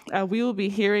 We will be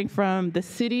hearing from the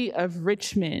City of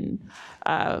Richmond.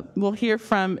 We'll hear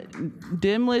from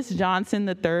Dimlis Johnson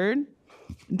III.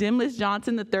 Dimlish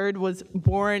Johnson III was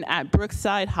born at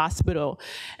Brookside Hospital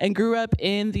and grew up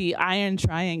in the Iron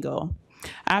Triangle.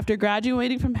 After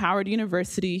graduating from Howard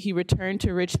University, he returned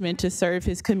to Richmond to serve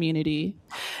his community.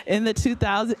 In the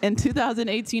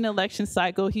 2018 election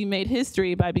cycle, he made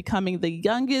history by becoming the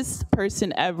youngest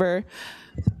person ever.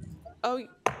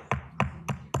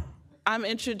 I'm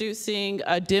introducing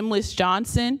Dimlish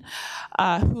Johnson,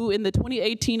 who in the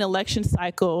 2018 election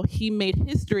cycle, he made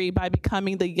history by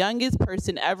becoming the youngest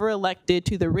person ever elected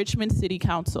to the Richmond City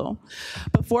Council.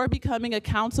 Before becoming a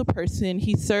council person,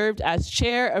 he served as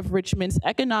chair of Richmond's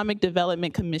Economic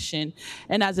Development Commission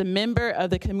and as a member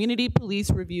of the Community Police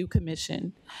Review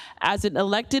Commission. As an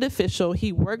elected official,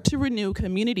 he worked to renew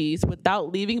communities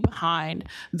without leaving behind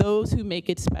those who make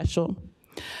it special.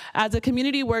 As a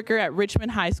community worker at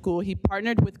Richmond High School, he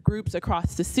partnered with groups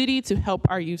across the city to help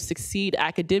our youth succeed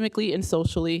academically and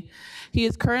socially. He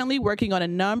is currently working on a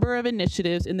number of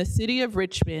initiatives in the city of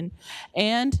Richmond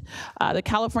and the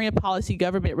California Policy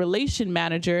Government Relation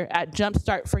Manager at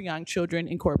Jumpstart for Young Children,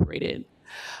 Incorporated.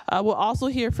 We'll also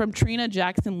hear from Trina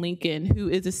Jackson Lincoln, who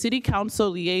is a city council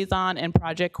liaison and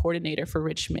project coordinator for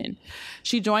Richmond.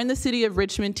 She joined the City of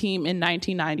Richmond team in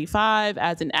 1995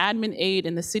 as an admin aide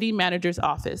in the city manager's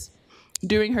office.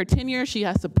 During her tenure, she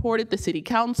has supported the city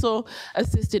council,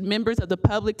 assisted members of the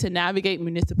public to navigate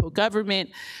municipal government,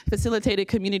 facilitated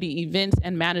community events,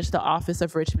 and managed the office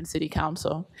of Richmond City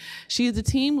Council. She is the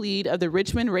team lead of the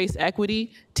Richmond Race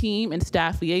Equity Team and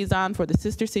staff liaison for the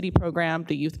Sister City Program,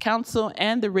 the Youth Council,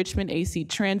 and the Richmond AC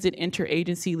Transit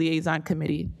Interagency Liaison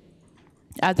Committee.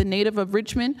 As a native of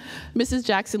Richmond, Mrs.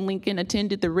 Jackson Lincoln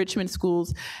attended the Richmond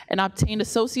schools and obtained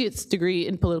associate's degree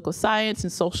in political science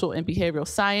and social and behavioral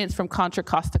science from Contra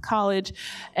Costa College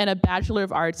and a Bachelor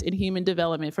of Arts in Human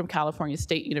Development from California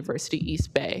State University,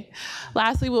 East Bay.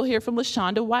 Lastly, we'll hear from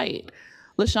LaShonda White.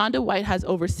 LaShonda White has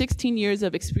over 16 years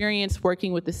of experience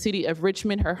working with the city of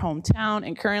Richmond, her hometown,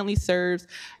 and currently serves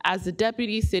as the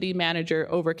Deputy City Manager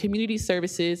over Community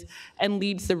Services and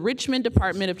leads the Richmond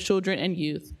Department of Children and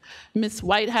Youth. Ms.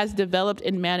 White has developed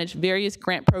and managed various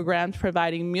grant programs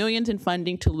providing millions in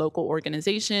funding to local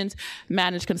organizations,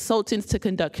 managed consultants to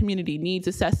conduct community needs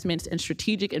assessments and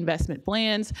strategic investment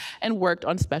plans, and worked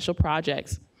on special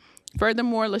projects.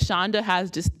 Furthermore, LaShonda has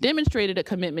just demonstrated a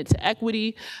commitment to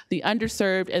equity, the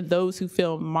underserved, and those who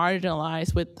feel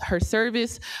marginalized with her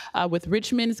service with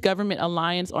Richmond's Government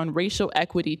Alliance on Racial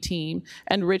Equity Team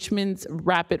and Richmond's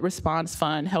Rapid Response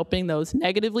Fund, helping those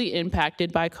negatively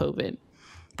impacted by COVID.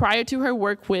 Prior to her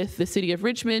work with the City of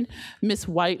Richmond, Ms.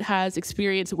 White has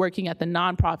experience working at the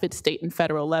nonprofit, state, and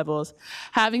federal levels,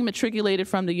 having matriculated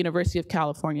from the University of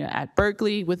California at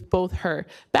Berkeley with both her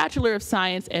Bachelor of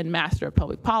Science and Master of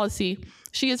Public Policy.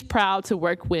 She is proud to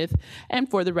work with and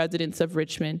for the residents of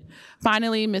Richmond.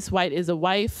 Finally, Ms. White is a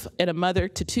wife and a mother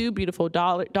to two beautiful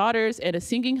daughters and a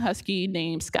singing husky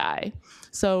named Sky.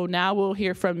 So now we'll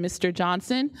hear from Mr.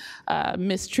 Johnson,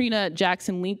 Ms. Trina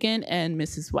Jackson Lincoln, and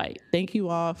Mrs. White. Thank you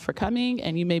all for coming,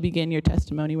 and you may begin your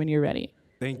testimony when you're ready.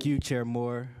 Thank you, Chair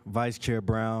Moore, Vice Chair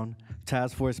Brown,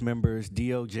 task force members,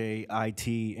 DOJ,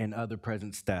 IT, and other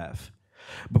present staff.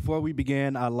 Before we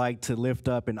begin, I'd like to lift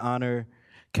up and honor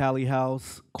Callie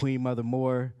House, Queen Mother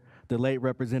Moore, the late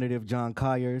Representative John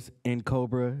Kyers,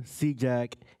 NCOBRA,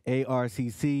 CJAC,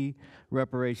 ARCC,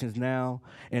 Reparations Now,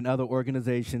 and other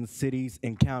organizations, cities,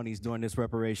 and counties doing this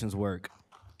reparations work.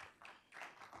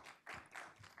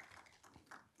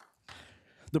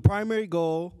 The primary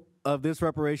goal of this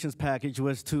reparations package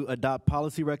was to adopt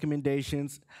policy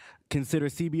recommendations, consider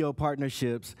CBO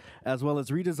partnerships, as well as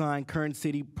redesign current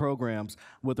city programs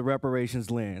with the reparations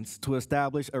lens to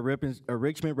establish a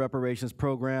Richmond reparations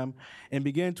program and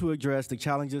begin to address the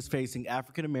challenges facing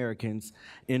African Americans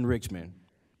in Richmond.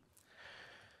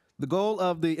 The goal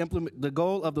of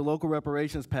the local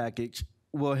reparations package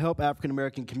will help African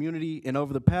American community, and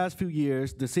over the past few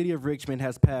years, the city of Richmond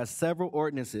has passed several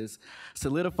ordinances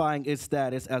solidifying its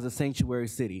status as a sanctuary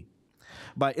city.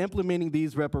 By implementing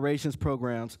these reparations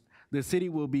programs, the city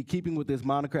will be keeping with its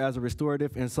moniker as a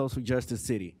restorative and social justice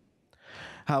city.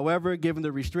 However, given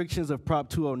the restrictions of Prop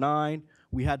 209,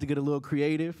 we had to get a little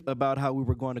creative about how we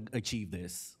were going to achieve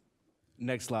this.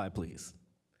 Next slide, please.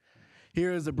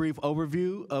 Here is a brief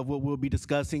overview of what we'll be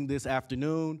discussing this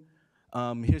afternoon.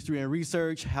 History and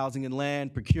research, housing and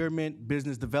land, procurement,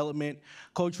 business development,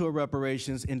 cultural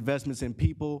reparations, investments in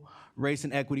people, race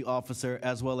and equity officer,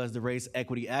 as well as the Race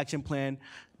Equity Action Plan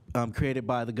created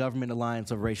by the Government Alliance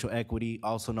of Racial Equity,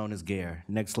 also known as GARE.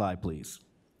 Next slide, please.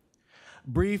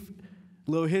 Briefly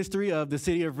Little history of the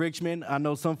city of Richmond. I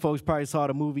know some folks probably saw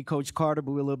the movie Coach Carter,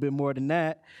 but we're a little bit more than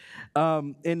that.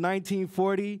 In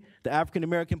 1940, the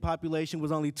African-American population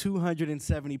was only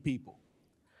 270 people.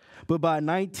 But by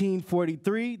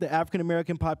 1943, the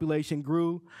African-American population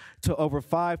grew to over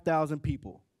 5,000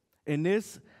 people. And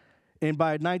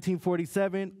by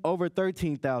 1947, over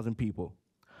 13,000 people.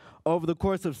 Over the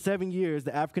course of 7 years,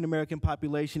 the African-American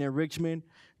population in Richmond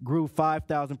grew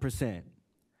 5,000%.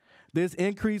 This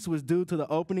increase was due to the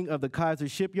opening of the Kaiser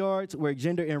shipyards, where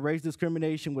gender and race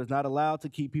discrimination was not allowed to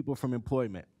keep people from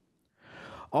employment.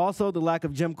 Also, the lack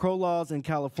of Jim Crow laws in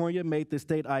California made the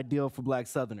state ideal for Black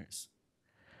Southerners.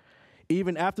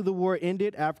 Even after the war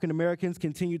ended, African Americans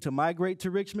continued to migrate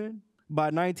to Richmond. By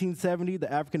 1970,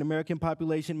 the African American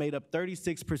population made up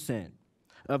 36%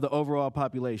 of the overall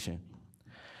population.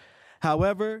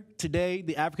 However, today,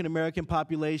 the African American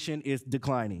population is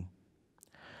declining.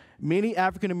 Many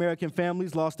African American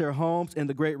families lost their homes in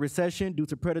the Great Recession due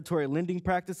to predatory lending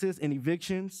practices and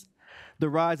evictions. The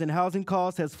rise in housing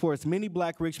costs has forced many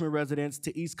Black Richmond residents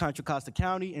to East Contra Costa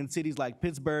County and cities like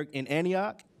Pittsburgh and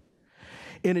Antioch.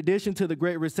 In addition to the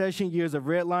Great Recession, years of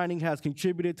redlining has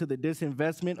contributed to the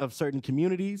disinvestment of certain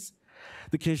communities.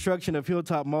 The construction of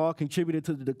Hilltop Mall contributed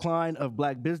to the decline of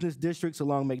Black business districts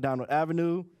along McDonald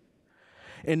Avenue.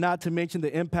 And not to mention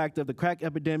the impact of the crack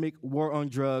epidemic, war on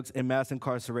drugs, and mass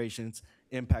incarcerations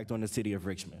impact on the city of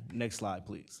Richmond. Next slide,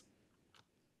 please.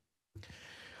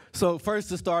 So first,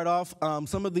 to start off,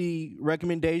 some of the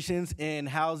recommendations in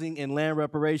housing and land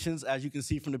reparations, as you can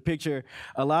see from the picture,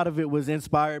 a lot of it was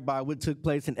inspired by what took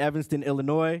place in Evanston,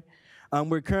 Illinois.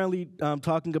 We're currently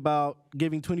talking about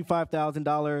giving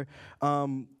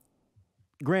 $25,000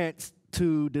 grants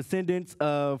to descendants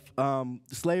of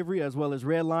slavery, as well as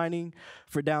redlining,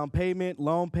 for down payment,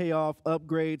 loan payoff,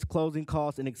 upgrades, closing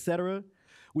costs, and et cetera.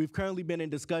 We've currently been in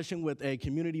discussion with a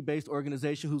community-based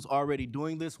organization who's already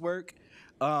doing this work.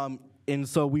 And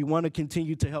so we want to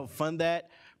continue to help fund that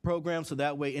program so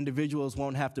that way individuals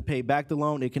won't have to pay back the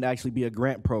loan. It can actually be a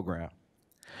grant program.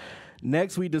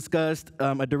 Next, we discussed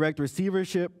a direct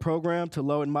receivership program to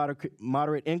low and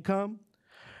moderate income.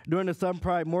 During the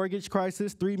subprime mortgage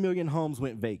crisis, 3 million homes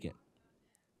went vacant.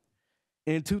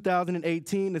 In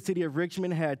 2018, the city of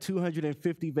Richmond had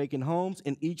 250 vacant homes,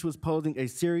 and each was posing a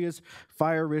serious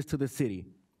fire risk to the city.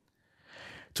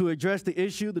 To address the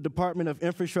issue, the Department of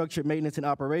Infrastructure, Maintenance, and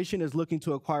Operation is looking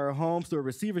to acquire homes through a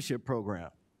receivership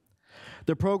program.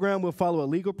 The program will follow a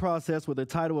legal process where the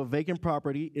title of vacant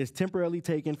property is temporarily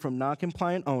taken from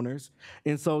non-compliant owners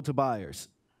and sold to buyers.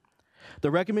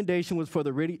 The recommendation was for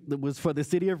the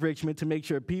city of Richmond to make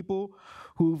sure people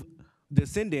whose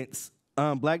descendants,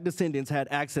 Black descendants, had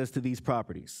access to these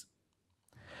properties.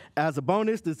 As a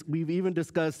bonus, we've even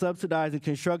discussed subsidizing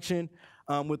construction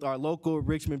with our local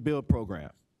Richmond Build program.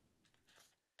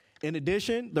 In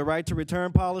addition, the right to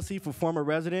return policy for former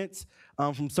residents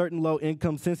from certain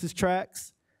low-income census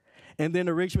tracts, and then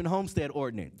the Richmond Homestead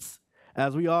Ordinance.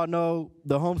 As we all know,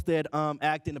 the Homestead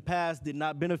Act in the past did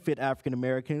not benefit African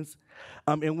Americans.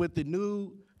 And with the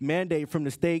new mandate from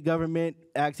the state government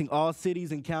asking all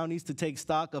cities and counties to take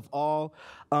stock of all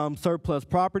surplus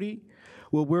property,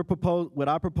 what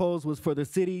I proposed was for the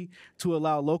city to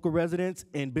allow local residents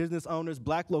and business owners,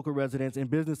 Black local residents and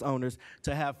business owners,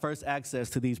 to have first access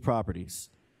to these properties.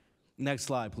 Next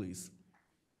slide, please.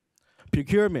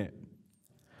 Procurement.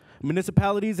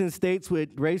 Municipalities and states with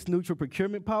race-neutral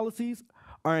procurement policies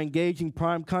are engaging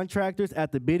prime contractors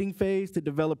at the bidding phase to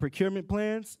develop procurement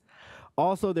plans.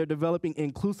 Also, they're developing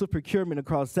inclusive procurement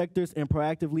across sectors and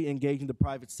proactively engaging the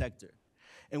private sector.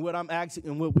 And what I'm asking,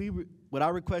 and what I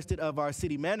requested of our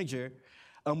city manager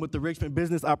with the Richmond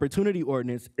Business Opportunity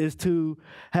Ordinance is to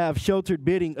have sheltered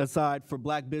bidding aside for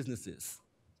Black businesses.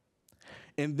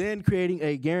 And then creating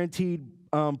a guaranteed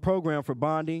program for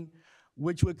bonding,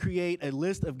 which would create a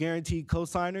list of guaranteed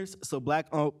co-signers so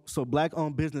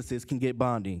Black-owned businesses can get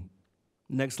bonding.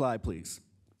 Next slide, please.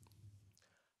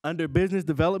 Under business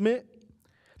development,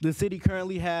 the city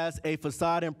currently has a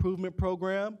facade improvement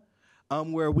program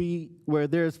where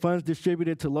there's funds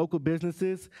distributed to local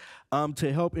businesses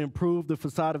to help improve the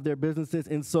facade of their businesses.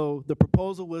 And so the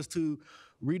proposal was to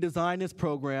redesign this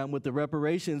program with the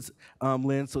reparations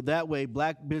lens, so that way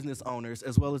Black business owners,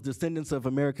 as well as descendants of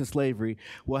American slavery,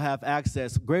 will have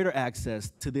greater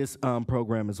access to this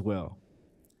program as well.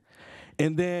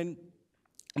 And then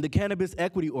the Cannabis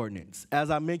Equity Ordinance. As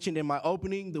I mentioned in my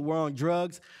opening, the war on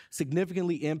drugs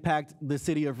significantly impact the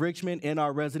city of Richmond and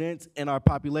our residents and our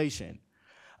population.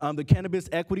 The cannabis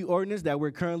equity ordinance that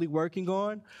we're currently working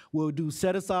on will do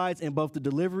set-asides in both the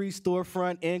delivery,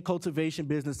 storefront, and cultivation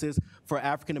businesses for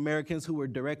African Americans who were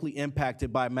directly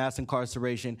impacted by mass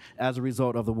incarceration as a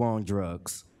result of the war on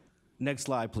drugs. Next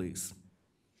slide, please.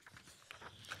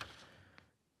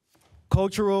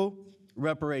 Cultural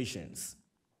reparations.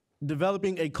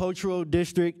 Developing a cultural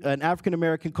district, an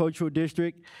African-American cultural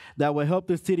district that will help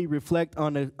the city reflect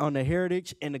on the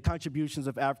heritage and the contributions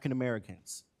of African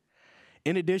Americans.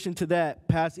 In addition to that,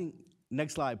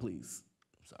 next slide, please.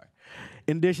 Sorry.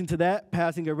 In addition to that,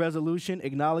 passing a resolution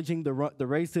acknowledging the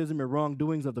racism and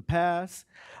wrongdoings of the past,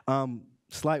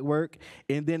 slight work,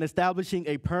 and then establishing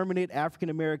a permanent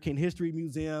African-American history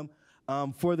museum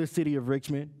for the city of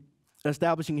Richmond.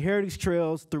 Establishing heritage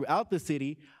trails throughout the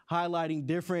city, highlighting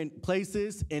different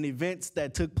places and events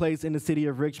that took place in the city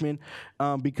of Richmond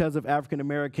because of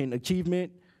African-American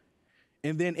achievement,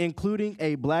 and then including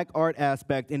a Black art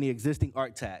aspect in the existing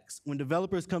art tax. When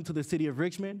developers come to the city of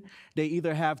Richmond, they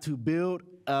either have to build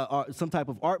some type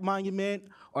of art monument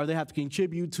or they have to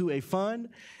contribute to a fund,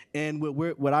 and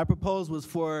what I proposed was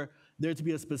for there to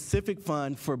be a specific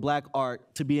fund for Black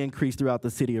art to be increased throughout the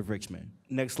city of Richmond.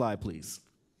 Next slide, please.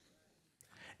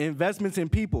 Investments in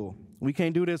people. We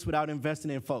can't do this without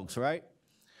investing in folks, right?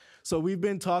 So we've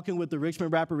been talking with the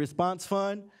Richmond Rapid Response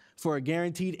Fund for a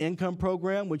guaranteed income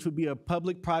program, which would be a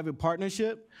public-private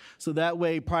partnership. So that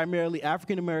way, primarily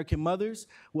African-American mothers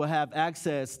will have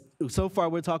access. So far,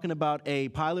 we're talking about a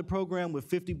pilot program with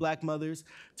 50 Black mothers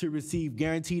to receive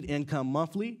guaranteed income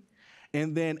monthly.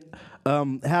 And then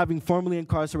having formerly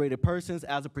incarcerated persons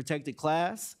as a protected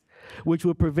class, which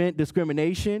will prevent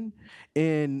discrimination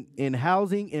in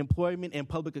housing, employment, and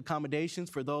public accommodations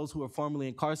for those who are formerly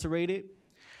incarcerated.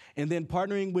 And then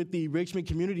partnering with the Richmond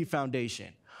Community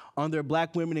Foundation on their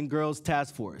Black Women and Girls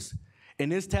Task Force.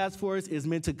 And this task force is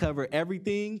meant to cover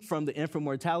everything from the infant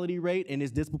mortality rate and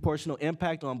its disproportionate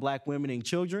impact on Black women and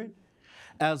children,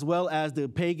 as well as the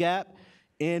pay gap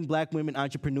in Black women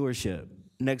entrepreneurship.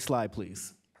 Next slide,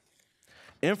 please.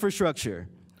 Infrastructure.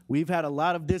 We've had a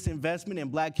lot of disinvestment in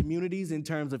Black communities in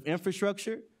terms of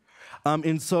infrastructure.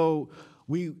 And so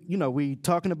we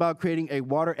talking about creating a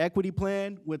water equity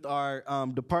plan with our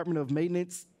Department of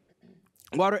Maintenance.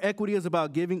 Water equity is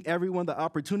about giving everyone the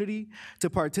opportunity to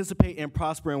participate and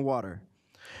prosper in water.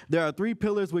 There are 3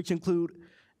 pillars which include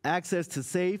access to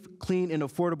safe, clean, and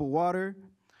affordable water,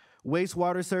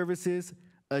 wastewater services,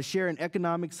 a share in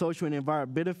economic, social, and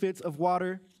environmental benefits of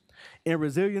water, and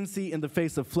resiliency in the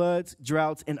face of floods,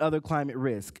 droughts, and other climate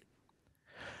risk.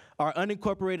 Our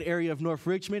unincorporated area of North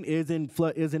Richmond is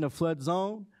in a flood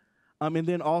zone. And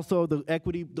then also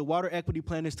the water equity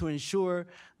plan is to ensure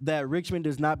that Richmond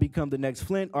does not become the next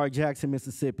Flint or Jackson,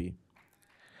 Mississippi.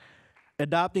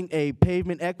 Adopting a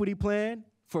pavement equity plan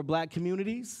for Black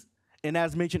communities. And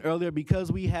as mentioned earlier,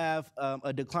 because we have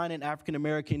a decline in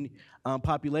African-American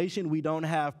population, we don't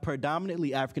have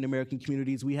predominantly African-American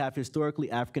communities. We have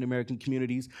historically African-American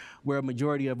communities where a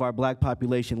majority of our Black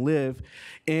population live.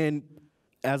 And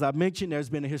as I mentioned, there's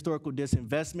been a historical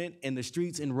disinvestment in the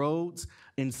streets and roads,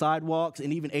 in sidewalks,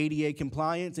 and even ADA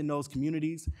compliance in those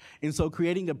communities. And so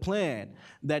creating a plan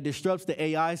that disrupts the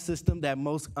AI system that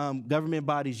most government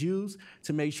bodies use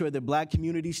to make sure that Black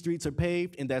community streets are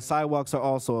paved and that sidewalks are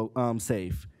also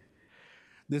safe.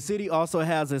 The city also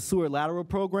has a sewer lateral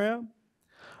program,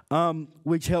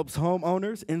 which helps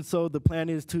homeowners. And so the plan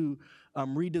is to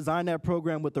redesign that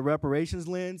program with the reparations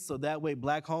lens so that way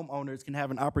Black homeowners can have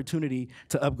an opportunity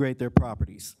to upgrade their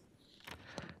properties.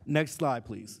 Next slide,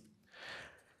 please.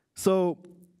 So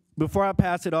before I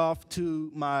pass it off to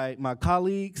my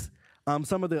colleagues,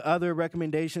 some of the other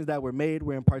recommendations that were made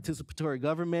were in participatory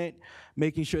government,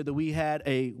 making sure that we had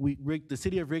the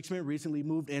city of Richmond recently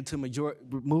moved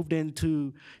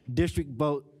into district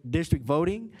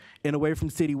voting and away from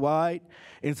citywide.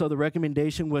 And so the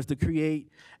recommendation was to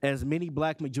create as many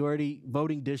Black majority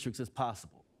voting districts as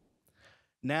possible.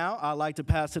 Now, I'd like to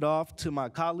pass it off to my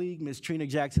colleague, Ms. Trina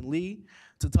Jackson-Lee,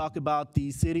 to talk about the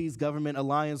city's Government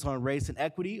Alliance on Race and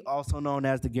Equity, also known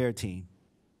as the GARE team.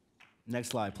 Next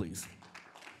slide, please.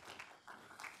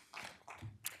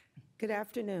 Good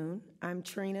afternoon. I'm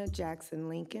Trina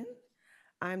Jackson-Lincoln.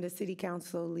 I'm the City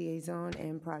Council Liaison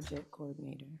and Project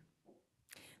Coordinator.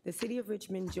 The City of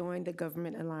Richmond joined the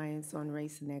Government Alliance on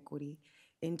Race and Equity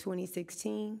in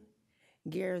 2016.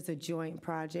 GARE is a joint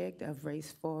project of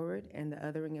Race Forward and the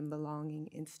Othering and Belonging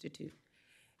Institute.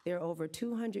 There are over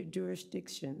 200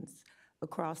 jurisdictions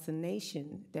across the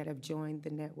nation that have joined the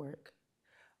network.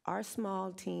 Our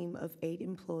small team of 8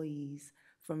 employees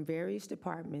from various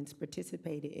departments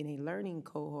participated in a learning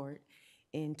cohort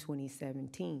in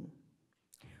 2017.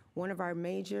 One of our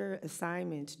major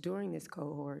assignments during this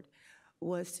cohort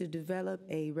was to develop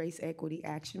a race equity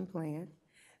action plan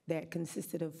that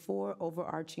consisted of 4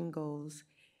 overarching goals,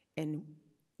 and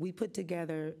we put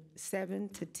together 7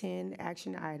 to 10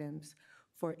 action items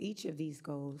for each of these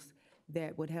goals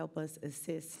that would help us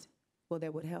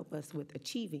that would help us with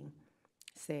achieving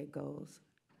said goals.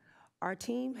 Our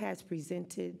team has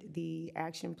presented the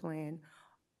action plan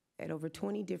at over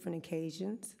 20 different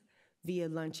occasions via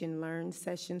lunch and learn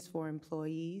sessions for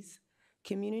employees,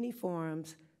 community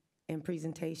forums, and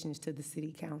presentations to the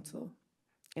City Council,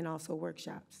 and also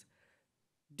workshops.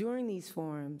 During these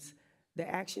forums, the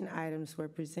action items were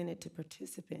presented to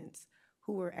participants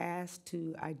who were asked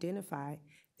to identify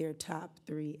their top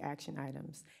 3 action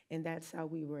items, and that's how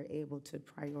we were able to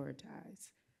prioritize.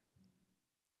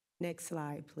 Next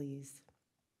slide, please.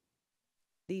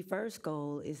 The first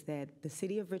goal is that the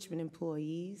City of Richmond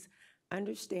employees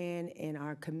understand and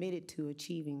are committed to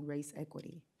achieving race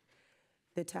equity.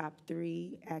 The top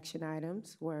 3 action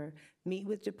items were meet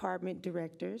with department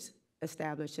directors,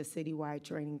 establish a citywide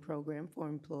training program for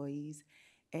employees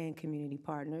and community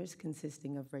partners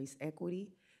consisting of race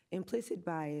equity, implicit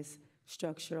bias,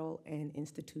 structural and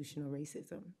institutional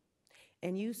racism,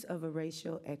 and use of a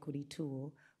racial equity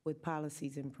tool with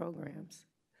policies and programs.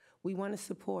 We want to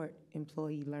support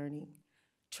employee learning.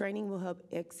 Training will help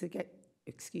executive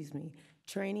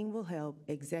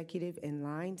and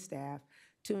line staff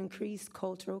to increase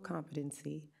cultural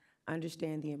competency,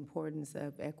 understand the importance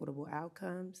of equitable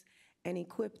outcomes, and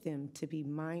equip them to be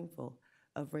mindful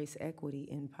of race equity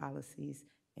in policies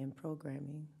and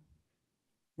programming.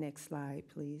 Next slide,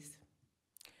 please.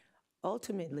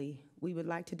 Ultimately, we would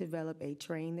like to develop a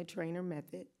train-the-trainer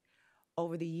method.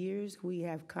 Over the years, we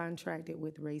have contracted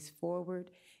with Race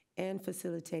Forward and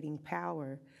Facilitating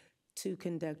Power to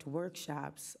conduct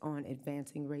workshops on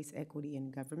advancing race equity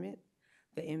in government,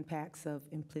 the impacts of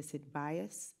implicit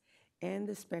bias, and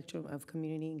the spectrum of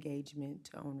community engagement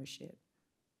to ownership.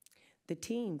 The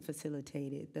team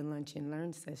facilitated the lunch and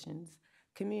learn sessions,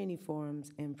 community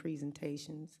forums, and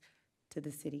presentations to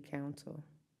the City Council.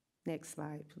 Next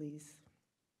slide, please.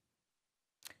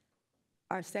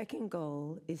 Our second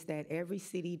goal is that every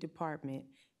city department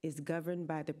is governed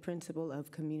by the principle of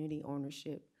community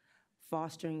ownership,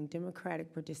 fostering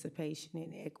democratic participation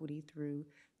and equity through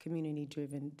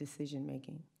community-driven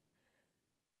decision-making.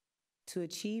 To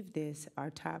achieve this, our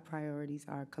top priorities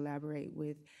are collaborate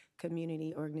with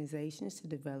community organizations to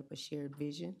develop a shared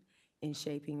vision in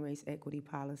shaping race equity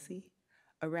policy,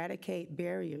 eradicate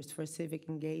barriers for civic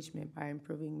engagement by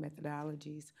improving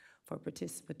methodologies for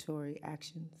participatory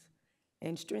actions,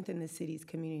 and strengthen the city's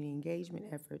community engagement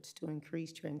efforts to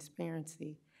increase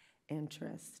transparency and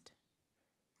trust.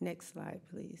 Next slide,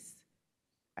 please.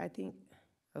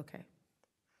 Okay.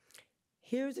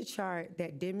 Here's a chart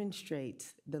that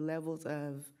demonstrates the levels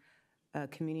of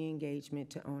community engagement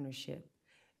to ownership.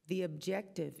 The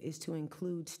objective is to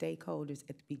include stakeholders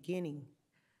at the beginning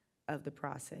of the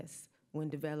process when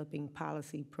developing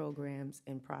policy programs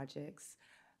and projects.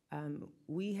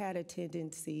 We had a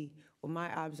tendency, well,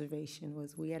 my observation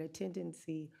was we had a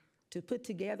tendency to put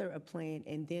together a plan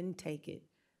and then take it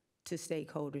to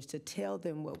stakeholders to tell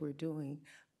them what we're doing,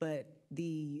 but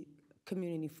the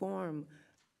community forum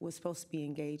was supposed to be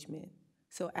engagement.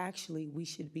 So actually, we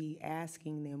should be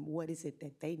asking them, what is it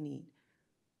that they need?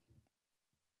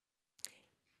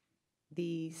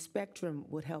 The spectrum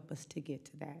would help us to get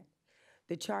to that.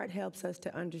 The chart helps us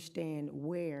to understand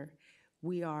where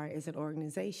we are as an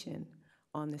organization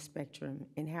on the spectrum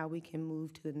and how we can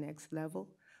move to the next level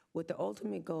with the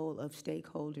ultimate goal of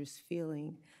stakeholders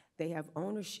feeling they have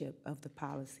ownership of the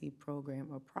policy, program,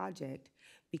 or project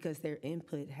because their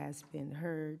input has been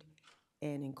heard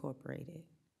and incorporated.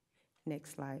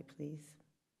 Next slide, please.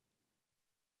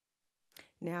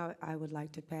 Now I would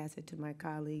like to pass it to my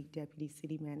colleague, Deputy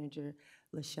City Manager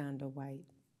LaShonda White.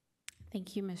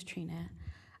 Thank you, Ms. Trina.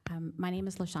 My name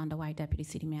is LaShonda White, Deputy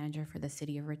City Manager for the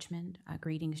City of Richmond.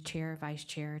 Greetings, Chair, Vice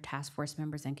Chair, Task Force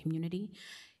members, and community.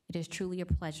 It is truly a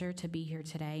pleasure to be here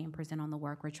today and present on the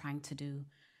work we're trying to do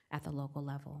at the local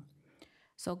level.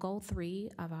 So goal 3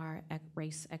 of our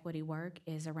race equity work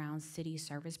is around city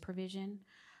service provision.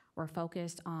 We're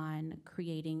focused on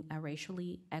creating a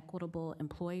racially equitable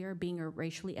employer, being a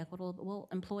racially equitable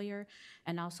employer,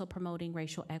 and also promoting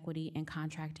racial equity in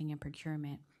contracting and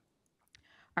procurement.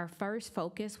 Our first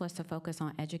focus was to focus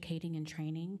on educating and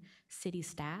training city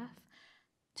staff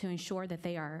to ensure that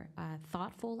they are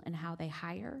thoughtful in how they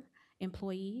hire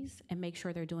employees and make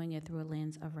sure they're doing it through a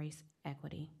lens of race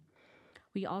equity.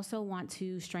 We also want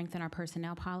to strengthen our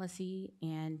personnel policy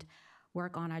and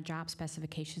work on our job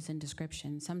specifications and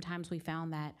descriptions. Sometimes we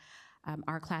found that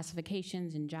Our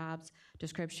classifications and jobs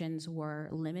descriptions were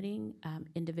limiting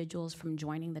individuals from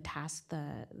joining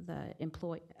the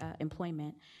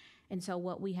employment. And so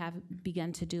what we have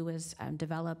begun to do is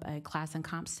develop a class and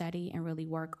comp study and really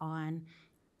work on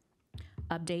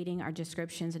updating our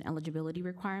descriptions and eligibility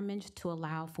requirements to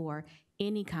allow for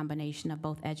any combination of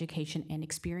both education and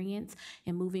experience,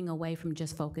 and moving away from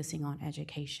just focusing on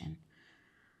education.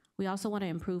 We also want to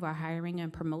improve our hiring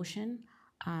and promotion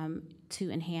to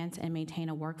enhance and maintain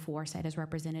a workforce that is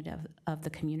representative of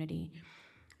the community.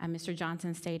 Mr.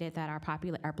 Johnson stated that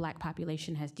our Black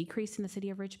population has decreased in the city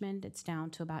of Richmond. It's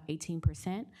down to about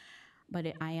 18%, but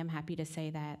I am happy to say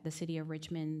that the city of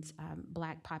Richmond's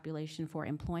Black population for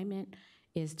employment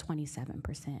is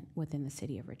 27% within the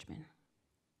city of Richmond.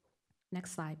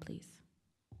 Next slide, please.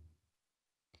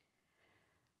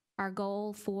 Our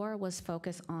goal 4 was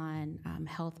focused on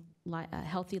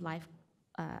healthy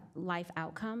life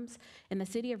outcomes. In the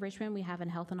city of Richmond, we have an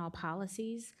health in all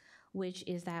policies, which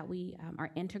is that we are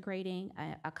integrating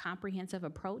a comprehensive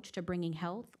approach to bringing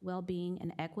health, well-being,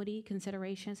 and equity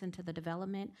considerations into the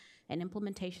development and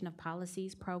implementation of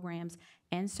policies, programs,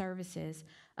 and services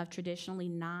of traditionally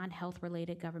non-health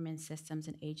related government systems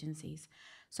and agencies.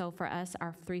 So for us,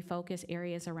 our 3 focus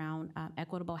areas around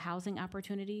equitable housing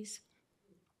opportunities,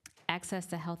 access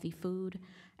to healthy food,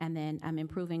 and then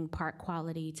improving park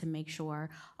quality to make sure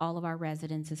all of our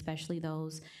residents, especially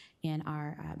those in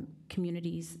our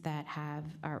communities that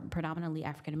are predominantly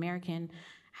African American,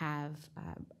 have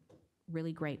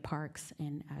really great parks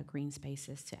and green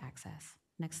spaces to access.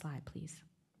 Next slide, please.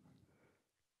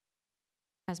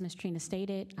 As Ms. Trina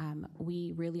stated,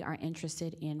 we really are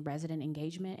interested in resident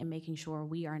engagement and making sure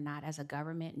we are not, as a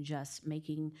government, just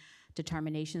making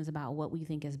determinations about what we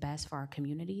think is best for our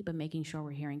community, but making sure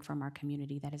we're hearing from our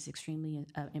community. That is extremely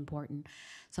important.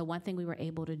 So one thing we were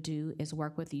able to do is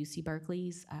work with UC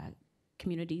Berkeley's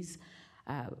community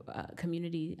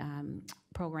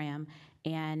program,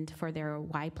 and for their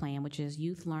Y plan, which is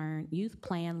Youth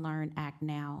Plan, Learn, Act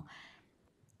Now.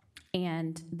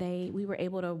 And we were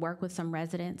able to work with some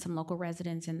local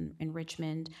residents in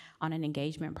Richmond on an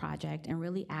engagement project, and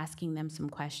really asking them some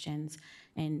questions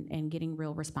and getting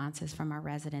real responses from our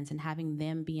residents, and having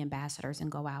them be ambassadors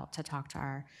and go out to talk to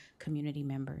our community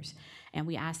members. And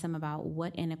we asked them about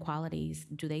what inequalities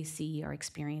do they see or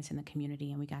experience in the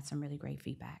community, and we got some really great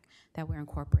feedback that we're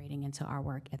incorporating into our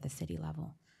work at the city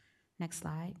level. Next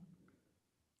slide.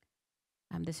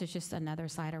 This is just another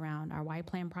slide around our Y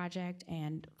Plan project,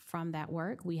 and from that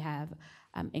work, we have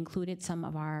included some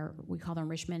of we call them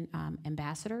Richmond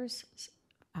ambassadors,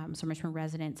 some Richmond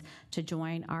residents, to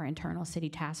join our internal city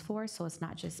task force, so it's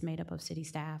not just made up of city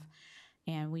staff.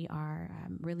 And we are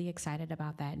really excited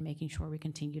about that, and making sure we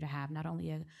continue to have not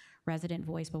only a resident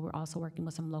voice, but we're also working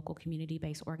with some local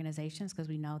community-based organizations, because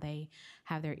we know they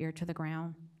have their ear to the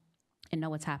ground and know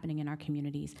what's happening in our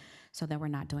communities, so that we're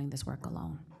not doing this work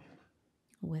alone.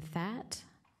 With that,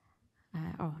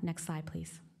 next slide,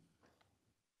 please.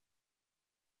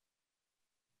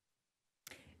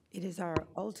 It is our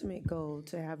ultimate goal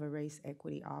to have a race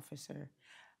equity officer.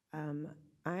 I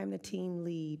am the team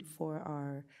lead for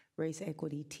our race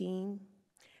equity team.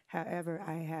 However,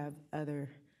 I have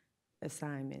other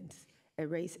assignments. A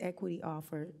race equity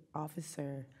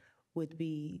officer would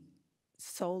be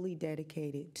solely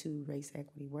dedicated to race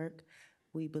equity work.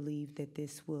 We believe that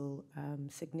this will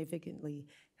significantly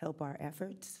help our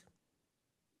efforts.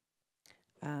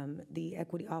 The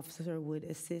equity officer would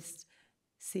assist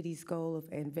city's goal of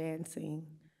advancing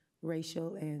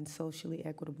racial and socially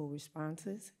equitable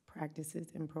responses,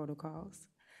 practices, and protocols.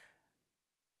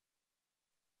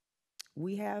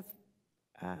 We have,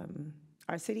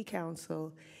 our city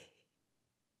council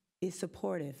is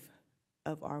supportive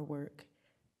of our work.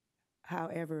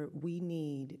 However, we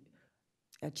need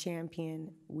a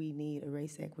champion, we need a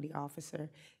race equity officer,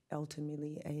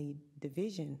 ultimately a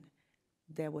division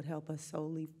that would help us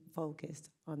solely focus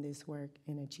on this work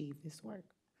and achieve this work.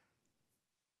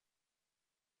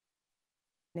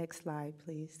 Next slide,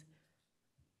 please.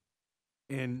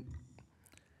 And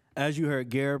as you heard,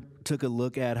 Gare took a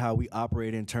look at how we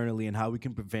operate internally and how we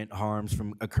can prevent harms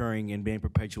from occurring and being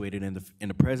perpetuated in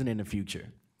the present and the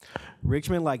future.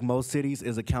 Richmond, like most cities,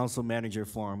 is a council-manager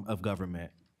form of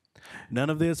government. None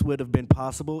of this would have been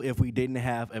possible if we didn't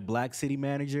have a Black city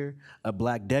manager, a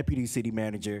Black deputy city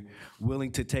manager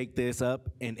willing to take this up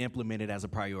and implement it as a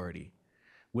priority.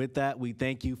 With that, we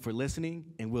thank you for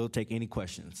listening, and we'll take any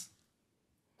questions.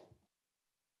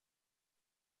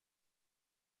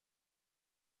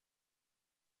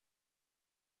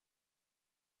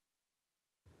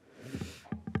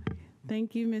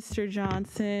 Thank you, Mr.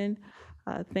 Johnson.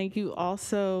 Thank you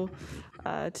also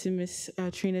to Ms.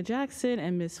 Trina Jackson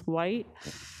and Ms. White.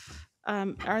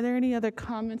 Are there any other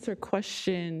comments or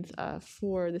questions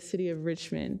for the City of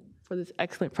Richmond for this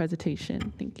excellent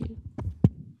presentation? Thank you.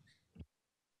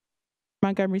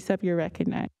 Montgomery Sep, you're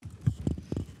recognized.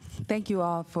 Thank you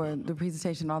all for the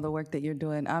presentation, all the work that you're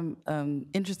doing. I'm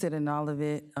interested in all of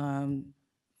it,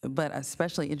 but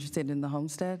especially interested in the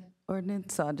homestead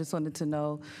ordinance. So I just wanted to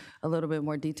know a little bit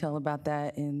more detail about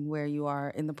that and where you are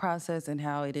in the process and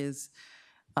how it is,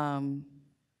 how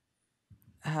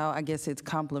I guess it's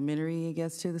complementary, I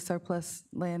guess, to the Surplus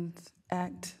Land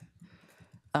Act.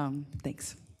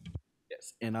 Thanks.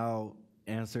 Yes, and I'll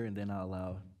answer, and then I'll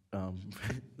allow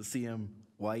CM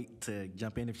White to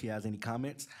jump in if she has any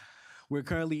comments. We're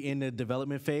currently in the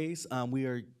development phase. We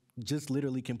are just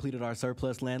literally completed our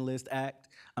surplus land list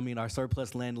our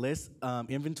surplus land list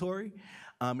inventory.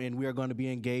 And we are going to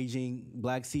be engaging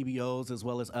Black CBOs as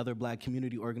well as other Black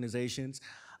community organizations.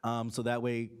 So that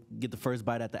way get the first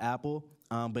bite at the apple.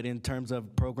 But in terms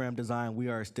of program design, we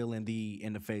are still in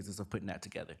the phases of putting that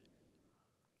together.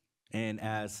 And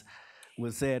as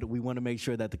was said, we want to make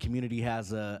sure that the community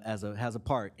has a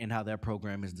part in how that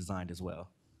program is designed as well.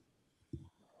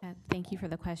 Thank you for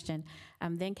the question.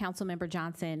 Then Councilmember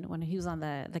Johnson, when he was on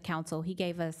the council, he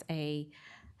gave us a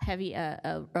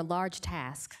large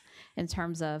task in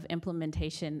terms of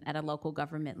implementation at a local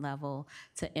government level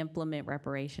to implement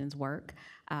reparations work.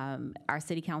 Our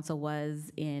city council was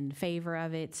in favor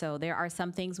of it, so there are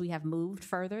some things we have moved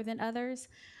further than others.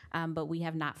 But we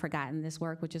have not forgotten this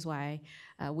work, which is why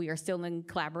we are still in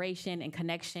collaboration and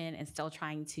connection and still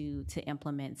trying to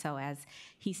implement. So as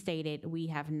he stated, we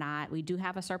do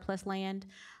have a surplus land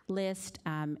list,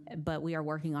 but we are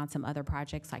working on some other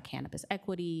projects like cannabis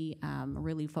equity,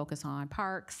 really focus on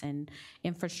parks and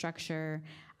infrastructure,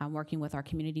 working with our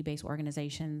community-based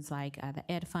organizations like the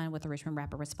Ed Fund with the Richmond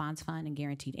Rapid Response Fund and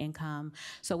Guaranteed Income.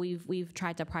 So we've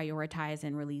tried to prioritize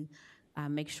and really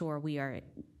make sure we are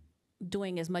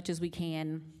doing as much as we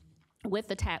can with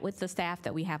the staff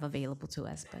that we have available to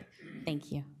us, but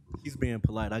thank you. He's being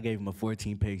polite. I gave him a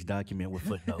 14-page document with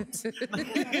footnotes.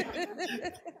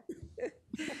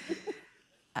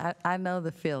 I know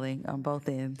the feeling on both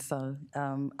ends, so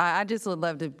I just would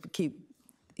love to keep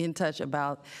in touch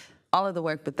about all of the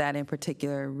work, but that in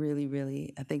particular, really,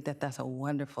 really, I think that's a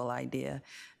wonderful idea,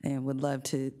 and would love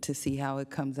to see how it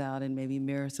comes out and maybe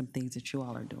mirror some things that you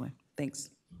all are doing.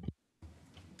 Thanks.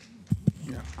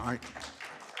 Yeah,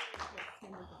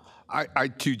 I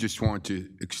too just want to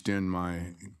extend my,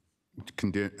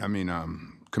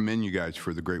 commend you guys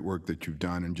for the great work that you've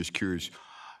done. I'm just curious,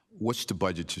 what's the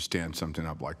budget to stand something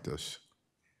up like this?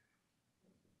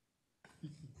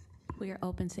 We are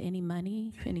open to any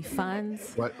money, any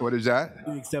funds. What is that?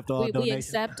 We accept all donations. We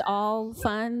accept all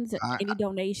funds, any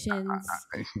donations,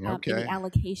 okay. any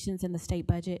allocations in the state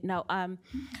budget. No,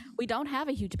 we don't have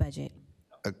a huge budget.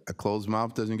 A closed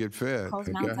mouth doesn't get fed.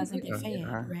 Closed mouth doesn't get fed,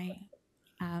 right?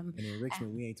 And in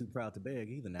Richmond, we ain't too proud to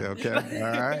beg either now. Okay,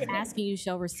 all right. Asking you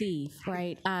shall receive,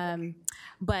 right?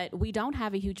 But we don't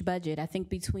have a huge budget. I think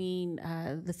between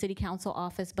the city council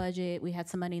office budget, we had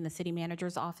some money in the city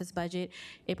manager's office budget.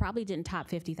 It probably didn't top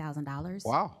 $50,000.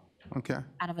 Wow, okay.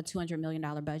 Out of a $200 million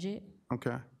budget.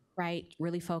 Okay. Right,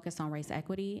 really focused on race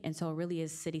equity. And so it really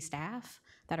is city staff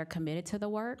that are committed to the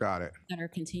work. Got it. That are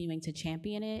continuing to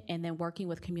champion it, and then working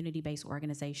with community-based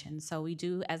organizations. So we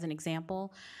do, as an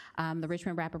example, the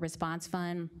Richmond Rapid Response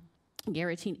Fund,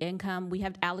 Guaranteed Income, we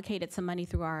have allocated some money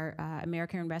through our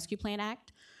American Rescue Plan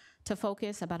Act to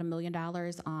focus about $1 million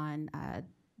on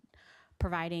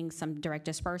providing some direct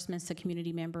disbursements to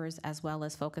community members, as well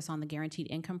as focus on the Guaranteed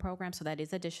Income Program. So that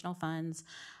is additional funds.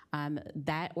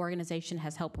 That organization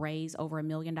has helped raise over $1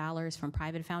 million from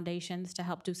private foundations to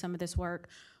help do some of this work.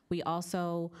 We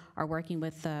also are working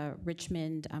with the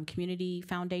Richmond Community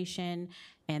Foundation,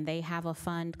 and they have a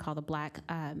fund called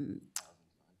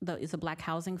the it's a Black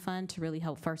Housing Fund to really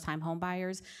help first-time home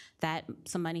buyers. That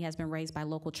some money has been raised by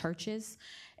local churches.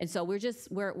 And so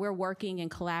we're working and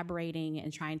collaborating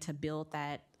and trying to build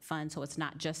that fund so it's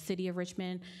not just City of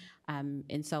Richmond.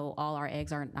 And so all our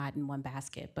eggs are not in one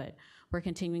basket, but we're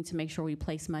continuing to make sure we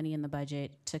place money in the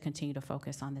budget to continue to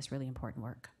focus on this really important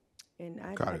work. And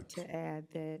I'd like to add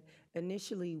that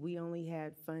initially we only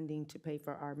had funding to pay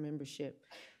for our membership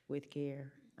with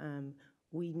CARE.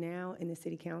 We now, in the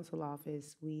City Council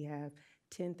office, we have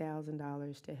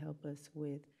 $10,000 to help us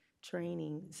with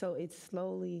training. So it's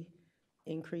slowly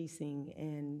increasing,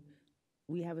 and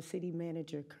we have a city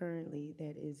manager currently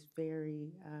that is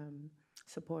very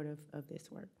supportive of this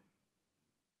work.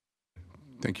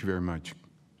 Thank you very much.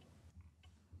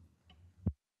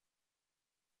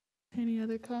 Any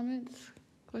other comments,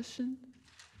 questions?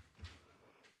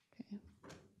 Okay.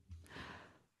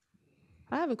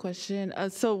 I have a question.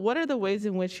 So what are the ways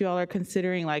in which you all are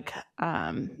considering like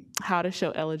how to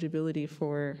show eligibility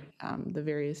for the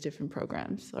various different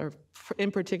programs, or in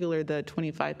particular the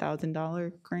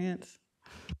 $25,000 grants?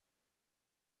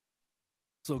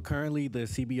 So currently, the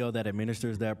CBO that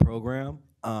administers that program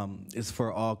is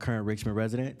for all current Richmond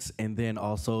residents. And then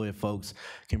also, if folks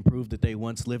can prove that they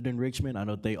once lived in Richmond, I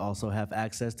know they also have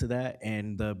access to that,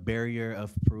 and the barrier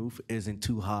of proof isn't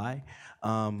too high.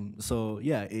 So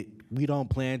yeah, we don't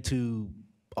plan to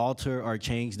alter or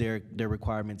change their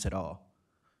requirements at all.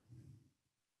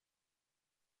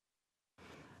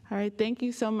 All right, thank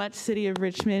you so much, City of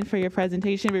Richmond, for your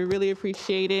presentation. We really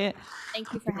appreciate it.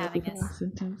 Thank you for having us.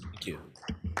 Thank you.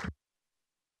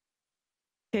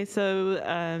 Okay, so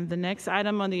the next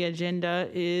item on the agenda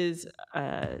is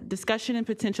discussion and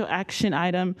potential action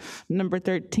item number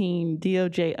 13,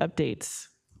 DOJ updates.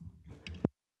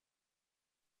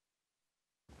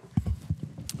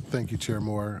 Thank you, Chair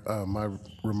Moore. My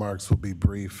remarks will be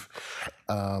brief.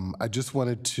 I just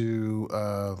wanted to,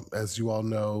 as you all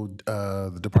know,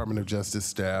 the Department of Justice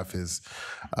staff is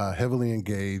heavily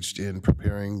engaged in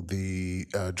preparing the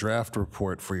draft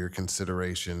report for your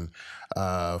consideration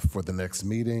for the next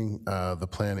meeting. The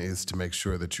plan is to make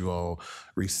sure that you all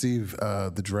receive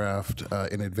the draft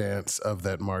in advance of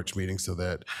that March meeting so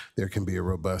that there can be a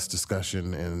robust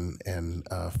discussion and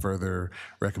further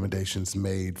recommendations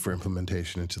made for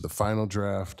implementation into the final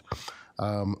draft.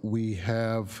 We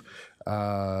have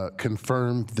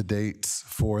confirmed the dates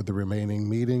for the remaining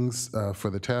meetings for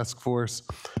the task force.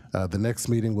 The next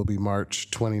meeting will be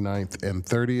March 29th and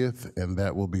 30th, and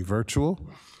that will be virtual.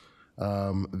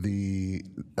 The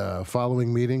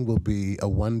following meeting will be a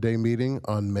one-day meeting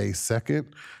on May 2nd.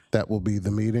 That will be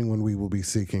the meeting when we will be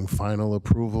seeking final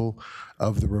approval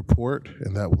of the report,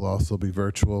 and that will also be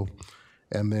virtual.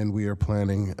 And then we are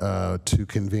planning to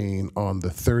convene on the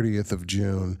 30th of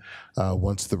June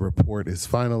once the report is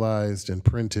finalized and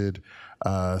printed,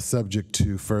 subject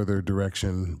to further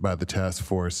direction by the task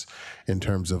force in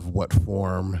terms of what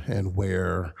form and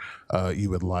where you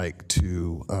would like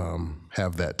to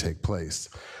have that take place.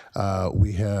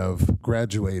 We have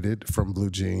graduated from Blue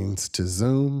Jeans to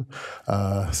Zoom,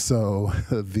 so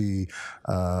the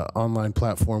online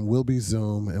platform will be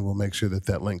Zoom, and we'll make sure that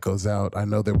that link goes out. I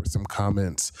know there were some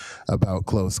comments about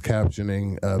closed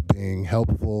captioning being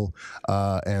helpful,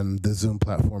 and the Zoom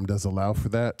platform does allow for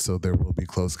that, so there will be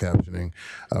closed captioning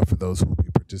for those who will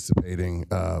be participating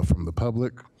from the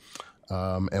public.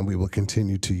 And we will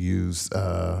continue to use,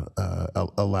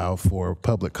 allow for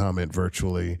public comment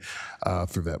virtually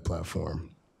through that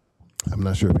platform. I'm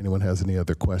not sure if anyone has any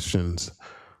other questions.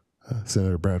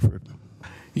 Senator Bradford.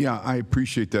 Yeah, I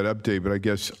appreciate that update, but I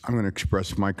guess I'm going to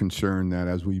express my concern that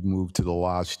as we move to the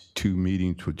last two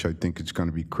meetings, which I think is going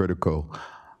to be critical,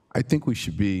 I think we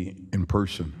should be in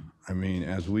person. I mean,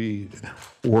 as we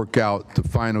work out the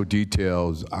final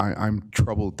details, I'm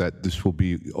troubled that this will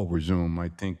be over Zoom. I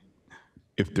think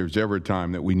if there's ever a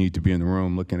time that we need to be in the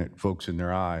room looking at folks in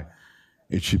their eye,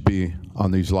 it should be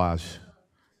on these last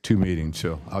two meetings.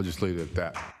 So I'll just leave it at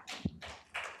that.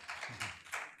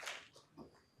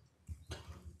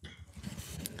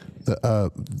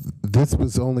 This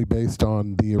was only based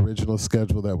on the original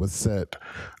schedule that was set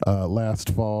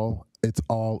last fall. It's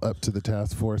all up to the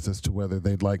task force as to whether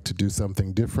they'd like to do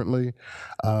something differently.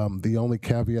 The only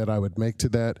caveat I would make to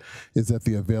that is that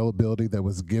the availability that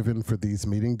was given for these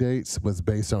meeting dates was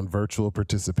based on virtual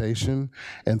participation.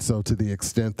 And so to the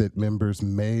extent that members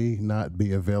may not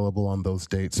be available on those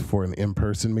dates for an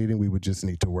in-person meeting, we would just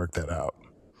need to work that out.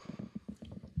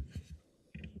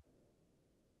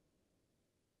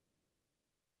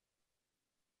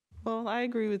 Well, I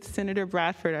agree with Senator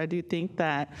Bradford. I do think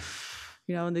that,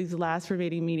 you know, in these last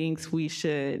remaining meetings, we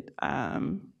should,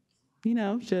 you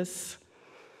know, just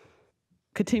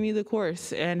continue the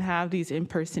course and have these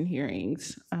in-person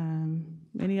hearings.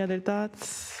 Any other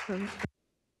thoughts?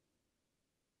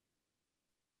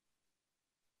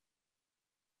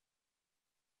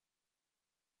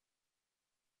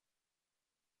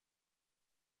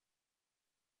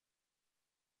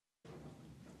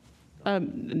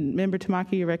 Member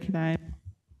Tamaki, you recognize.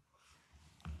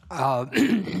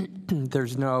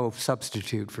 There's no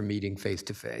substitute for meeting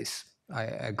face-to-face. I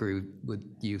agree with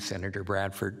you, Senator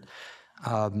Bradford.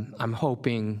 I'm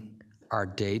hoping our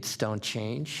dates don't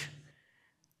change.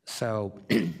 So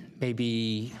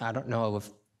maybe, I don't know if,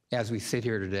 as we sit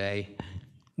here today,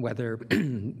 whether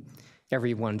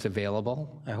everyone's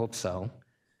available. I hope so.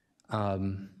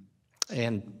 And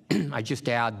I just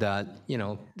add that, you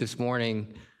know, this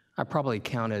morning, I probably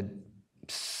counted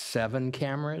 7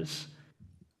 cameras.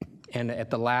 And at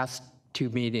the last 2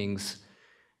 meetings,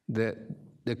 the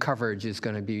coverage is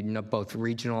going to be both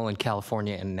regional and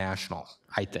California and national,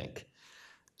 I think.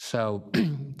 So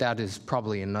that is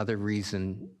probably another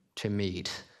reason to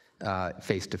meet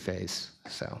face to face.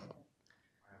 So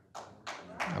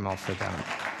I'm all for that.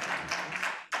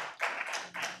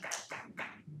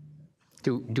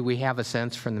 Do we have a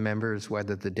sense from the members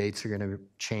whether the dates are going to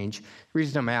change? The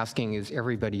reason I'm asking is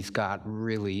everybody's got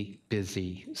really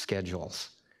busy schedules,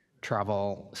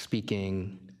 travel,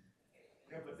 speaking,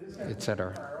 et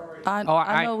cetera.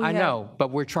 I know, but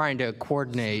we're trying to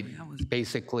coordinate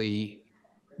basically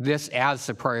this as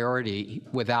a priority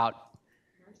without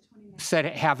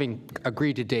having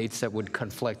agreed to dates that would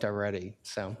conflict already,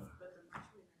 so.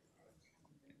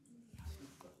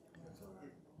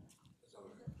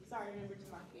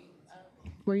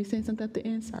 Were you saying something at the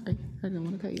end? Sorry, I didn't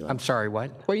want to cut you off. I'm sorry,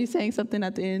 what? Were you saying something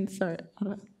at the end? Sorry.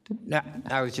 No,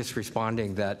 I was just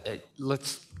responding that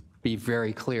let's be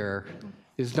very clear.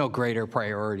 There's no greater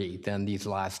priority than these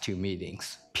last 2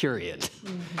 meetings, period.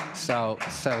 So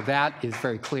that is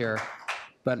very clear.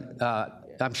 But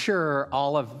I'm sure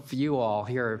all of you all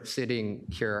here sitting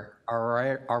here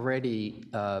are already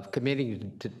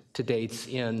committing to dates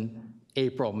in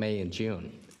April, May, and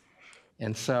June.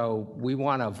 And so we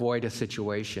want to avoid a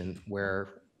situation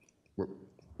where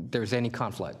there's any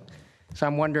conflict. So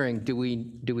I'm wondering, do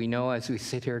we know as we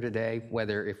sit here today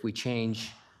whether if we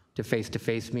change to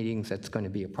face-to-face meetings, that's going to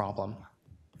be a problem?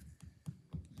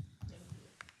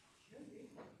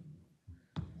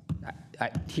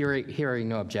 Hearing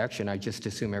no objection, I just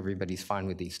assume everybody's fine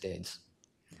with these dates.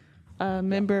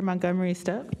 Member Montgomery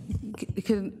Step.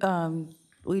 Can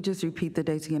we just repeat the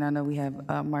dates again? I know we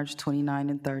have March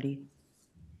 29 and 30.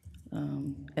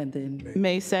 And then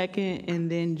May 2nd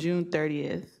and then June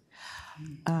 30th.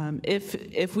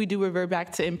 If we do revert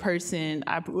back to in-person,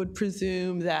 I would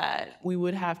presume that we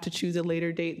would have to choose a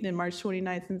later date than March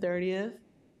 29th and 30th,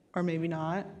 or maybe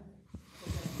not.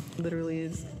 Literally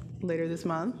is later this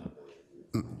month.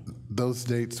 Those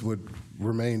dates would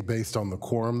remain based on the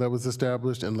quorum that was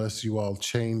established unless you all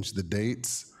change the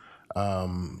dates.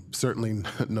 Certainly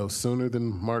no sooner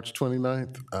than March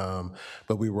 29th,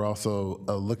 but we were also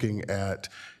looking at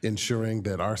ensuring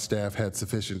that our staff had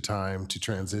sufficient time to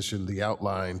transition the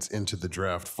outlines into the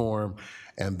draft form,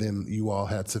 and then you all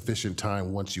had sufficient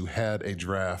time once you had a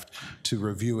draft to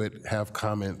review it, have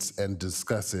comments, and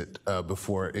discuss it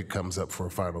before it comes up for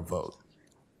a final vote.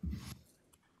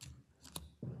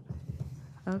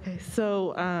 Okay,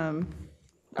 so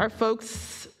are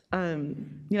folks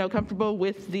comfortable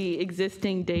with the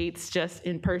existing dates just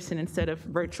in person instead of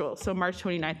virtual? So March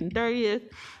 29th and 30th,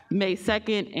 May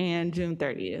 2nd, and June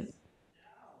 30th.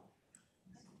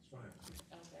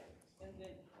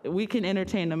 We can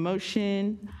entertain a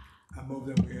motion. I move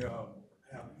that we have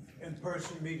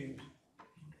in-person meetings.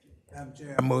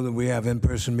 I move that we have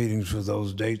in-person meetings for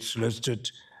those dates listed.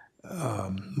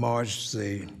 March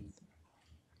the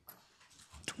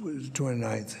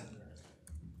 29th.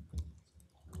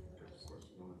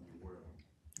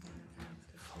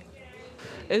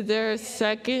 Is there a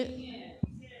second?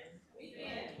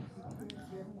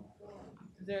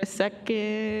 Is there a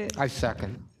second? I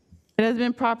second. It has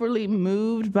been properly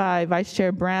moved by Vice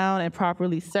Chair Brown and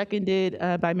properly seconded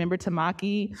by Member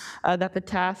Tamaki that the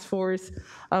task force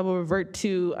will revert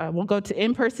to, will go to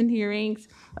in-person hearings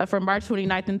for March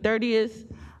 29th and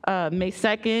 30th, May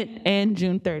 2nd, and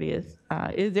June 30th.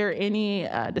 Is there any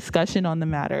discussion on the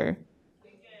matter?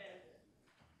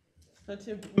 So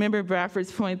to Member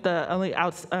Bradford's point, the only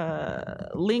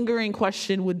lingering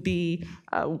question would be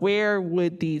where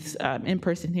would these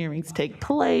in-person hearings take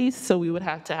place? So we would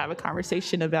have to have a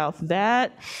conversation about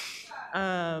that.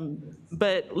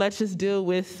 But let's just deal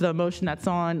with the motion that's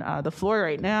on the floor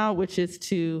right now, which is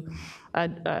to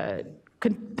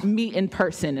meet in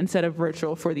person instead of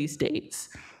virtual for these dates.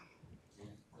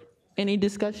 Any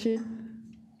discussion?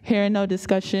 Hearing no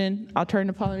discussion, I'll turn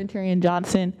to Parliamentarian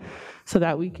Johnson so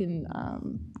that we can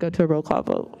go to a roll call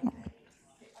vote. I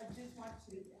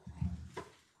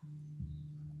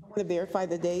want to verify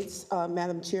the dates.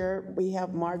 Madam Chair, we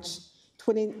have March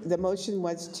 20, the motion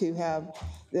was to have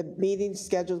the meeting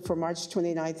scheduled for March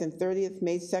 29th and 30th,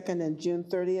 May 2nd and June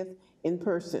 30th in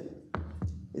person.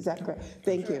 Is that correct?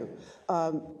 Thank you.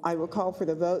 I will call for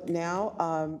the vote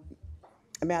now.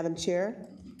 Madam Chair?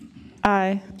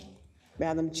 Aye.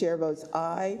 Madam Chair votes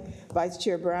aye. Vice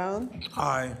Chair Brown?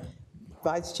 Aye.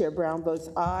 Vice Chair Brown votes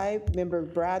aye. Member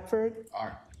Bradford?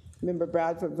 Aye. Member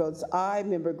Bradford votes aye.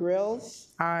 Member Grills?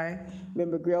 Aye.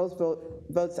 Member Grills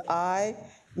votes aye.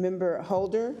 Member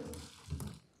Holder?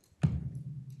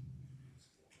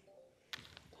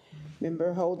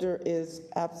 Member Holder is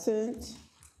absent.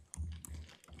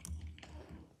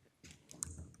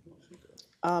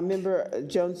 Member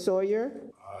Jones Sawyer?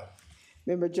 Aye.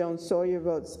 Member Jones Sawyer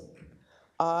votes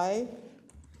aye.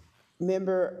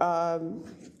 Member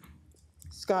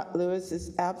Scott Lewis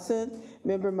is absent.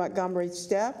 Member Montgomery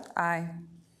Stepp? Aye.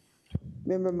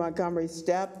 Member Montgomery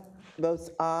Stepp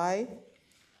votes aye.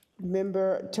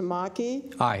 Member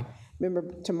Tamaki? Aye. Member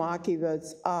Tamaki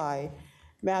votes aye.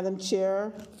 Madam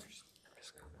Chair,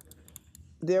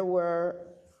 there were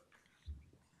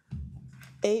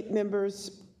 8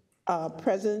 members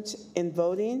present in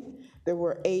voting. There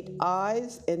were 8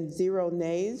 ayes and 0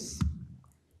 nays.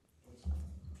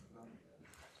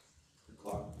 The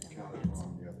clock counted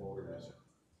wrong. You have Holder missing.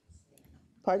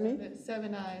 Pardon me?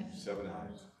 7 ayes. 7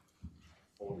 ayes.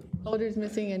 Holder's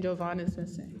missing and Jovan is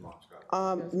missing.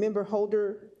 Member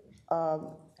Holder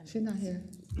She's not here.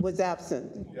 was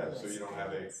absent. Yeah, so you don't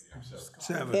have 8. You have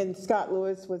 7. And Scott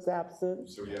Lewis was absent.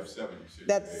 So you have 7. So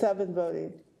That's 7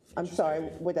 voting. I'm sorry,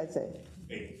 what did I say?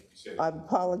 8. I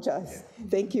apologize.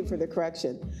 Thank you for the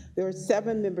correction. There were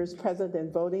 7 members present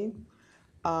and voting.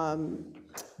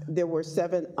 There were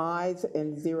 7 ayes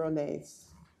and 0 nays.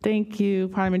 Thank you,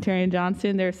 Parliamentarian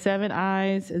Johnson. There are 7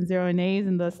 ayes and 0 nays,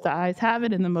 and thus the ayes have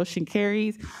it, and the motion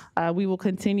carries. We will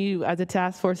continue as a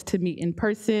task force to meet in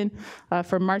person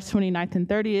for March 29th and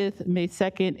 30th, May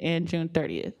 2nd, and June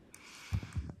 30th.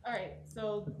 All right,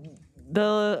 so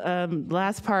the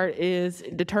last part is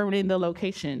determining the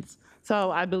locations. So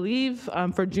I believe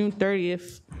for June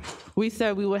 30th, we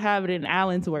said we would have it in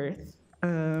Allensworth,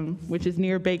 which is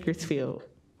near Bakersfield.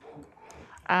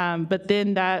 But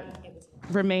then that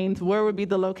remains, where would be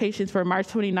the locations for March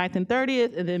 29th and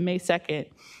 30th, and then May 2nd.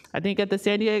 I think at the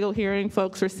San Diego hearing,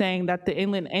 folks were saying that the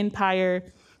Inland Empire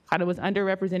kind of was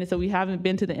underrepresented, so we haven't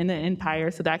been to the Inland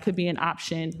Empire, so that could be an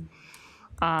option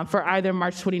for either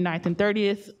March 29th and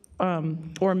 30th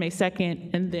or May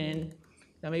 2nd, and then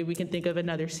maybe we can think of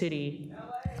another city.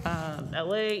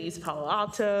 LA, East Palo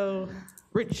Alto,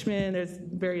 Richmond, there's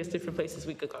various different places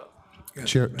we could go.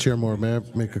 Chair Moore, may I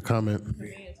make a comment?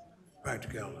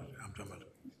 Practicality. I'm talking about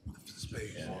the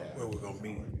space where we're gonna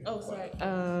meet. Oh, sorry.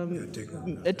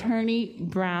 Attorney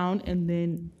Brown and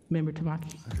then Member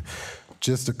Tamaki.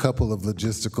 Just a couple of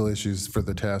logistical issues for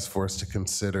the task force to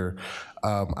consider.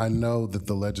 I know that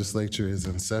the legislature is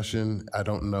in session. I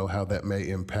don't know how that may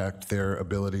impact their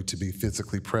ability to be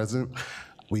physically present.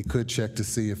 We could check to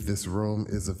see if this room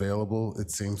is available.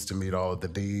 It seems to meet all of the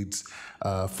needs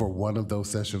for one of those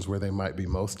sessions where they might be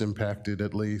most impacted,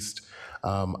 at least.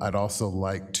 I'd also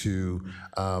like to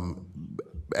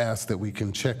ask that we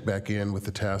can check back in with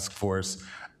the task force.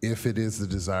 If it is the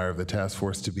desire of the task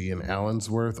force to be in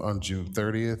Allensworth on June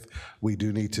 30th, we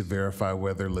do need to verify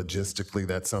whether logistically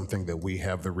that's something that we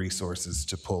have the resources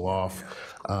to pull off.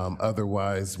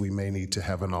 Otherwise, we may need to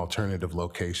have an alternative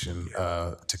location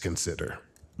to consider.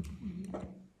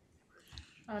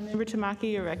 Member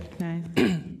Tamaki, you're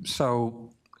recognized. So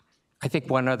I think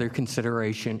one other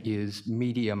consideration is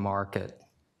media market.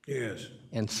 Yes.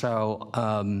 And so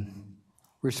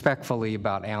respectfully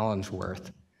about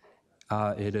Allensworth,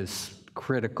 it is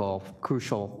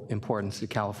crucial importance to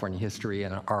California history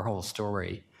and our whole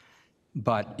story,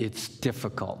 but it's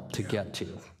difficult to get to.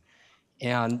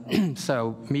 And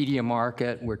so media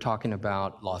market, we're talking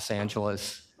about Los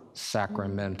Angeles,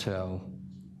 Sacramento,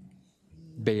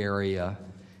 Bay Area,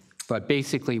 but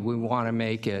basically we want to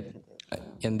make it,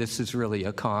 and this is really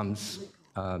a comms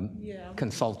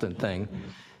consultant thing,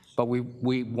 but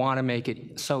we want to make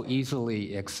it so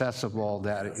easily accessible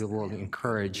that it will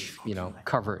encourage,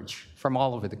 coverage from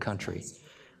all over the country.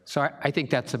 So I think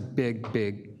that's a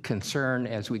big concern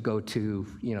as we go to,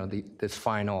 this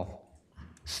final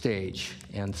stage.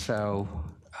 And so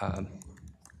I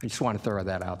just want to throw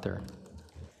that out there.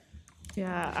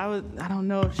 Yeah, I don't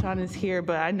know if Sean is here,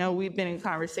 but I know we've been in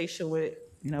conversation with,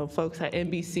 folks at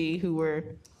NBC who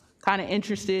were kind of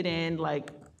interested in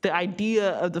the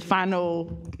idea of the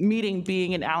final meeting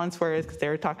being in Allensworth, because they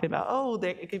were talking about,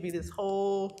 it could be this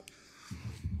whole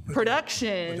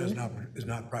production. But it's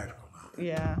not practical now.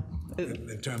 Yeah.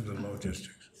 In terms of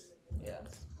logistics.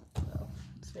 Yes.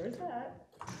 So there's that.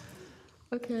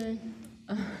 Okay.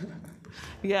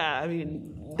 Yeah, I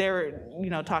mean, they were,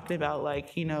 talking about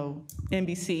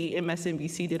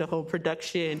MSNBC did a whole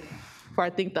production for I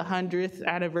think the 100th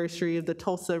anniversary of the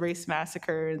Tulsa Race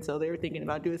Massacre, and so they were thinking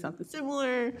about doing something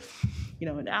similar, in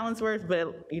Allensworth,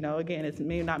 but again, it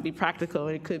may not be practical.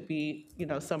 It could be,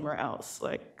 somewhere else,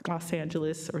 like Los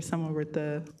Angeles or somewhere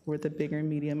with the bigger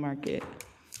media market.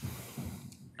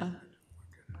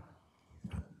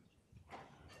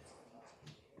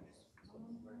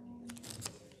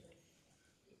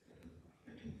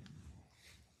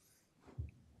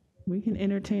 We can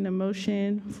entertain a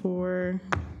motion for,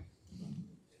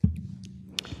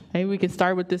 maybe we can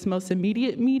start with this most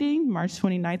immediate meeting, March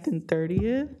 29th and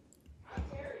 30th.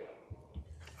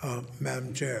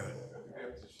 Madam Chair.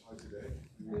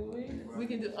 We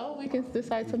can do, we can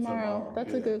decide tomorrow.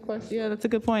 That's a good question. Yeah, that's a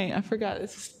good point. I forgot,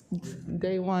 it's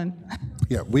day one.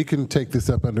 Yeah, we can take this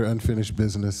up under unfinished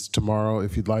business tomorrow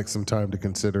if you'd like some time to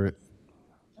consider it.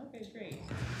 Okay, great.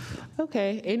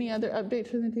 Okay, any other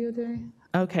updates from the DOJ?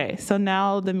 Okay, so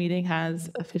now the meeting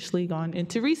has officially gone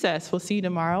into recess. We'll see you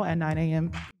tomorrow at 9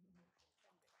 a.m.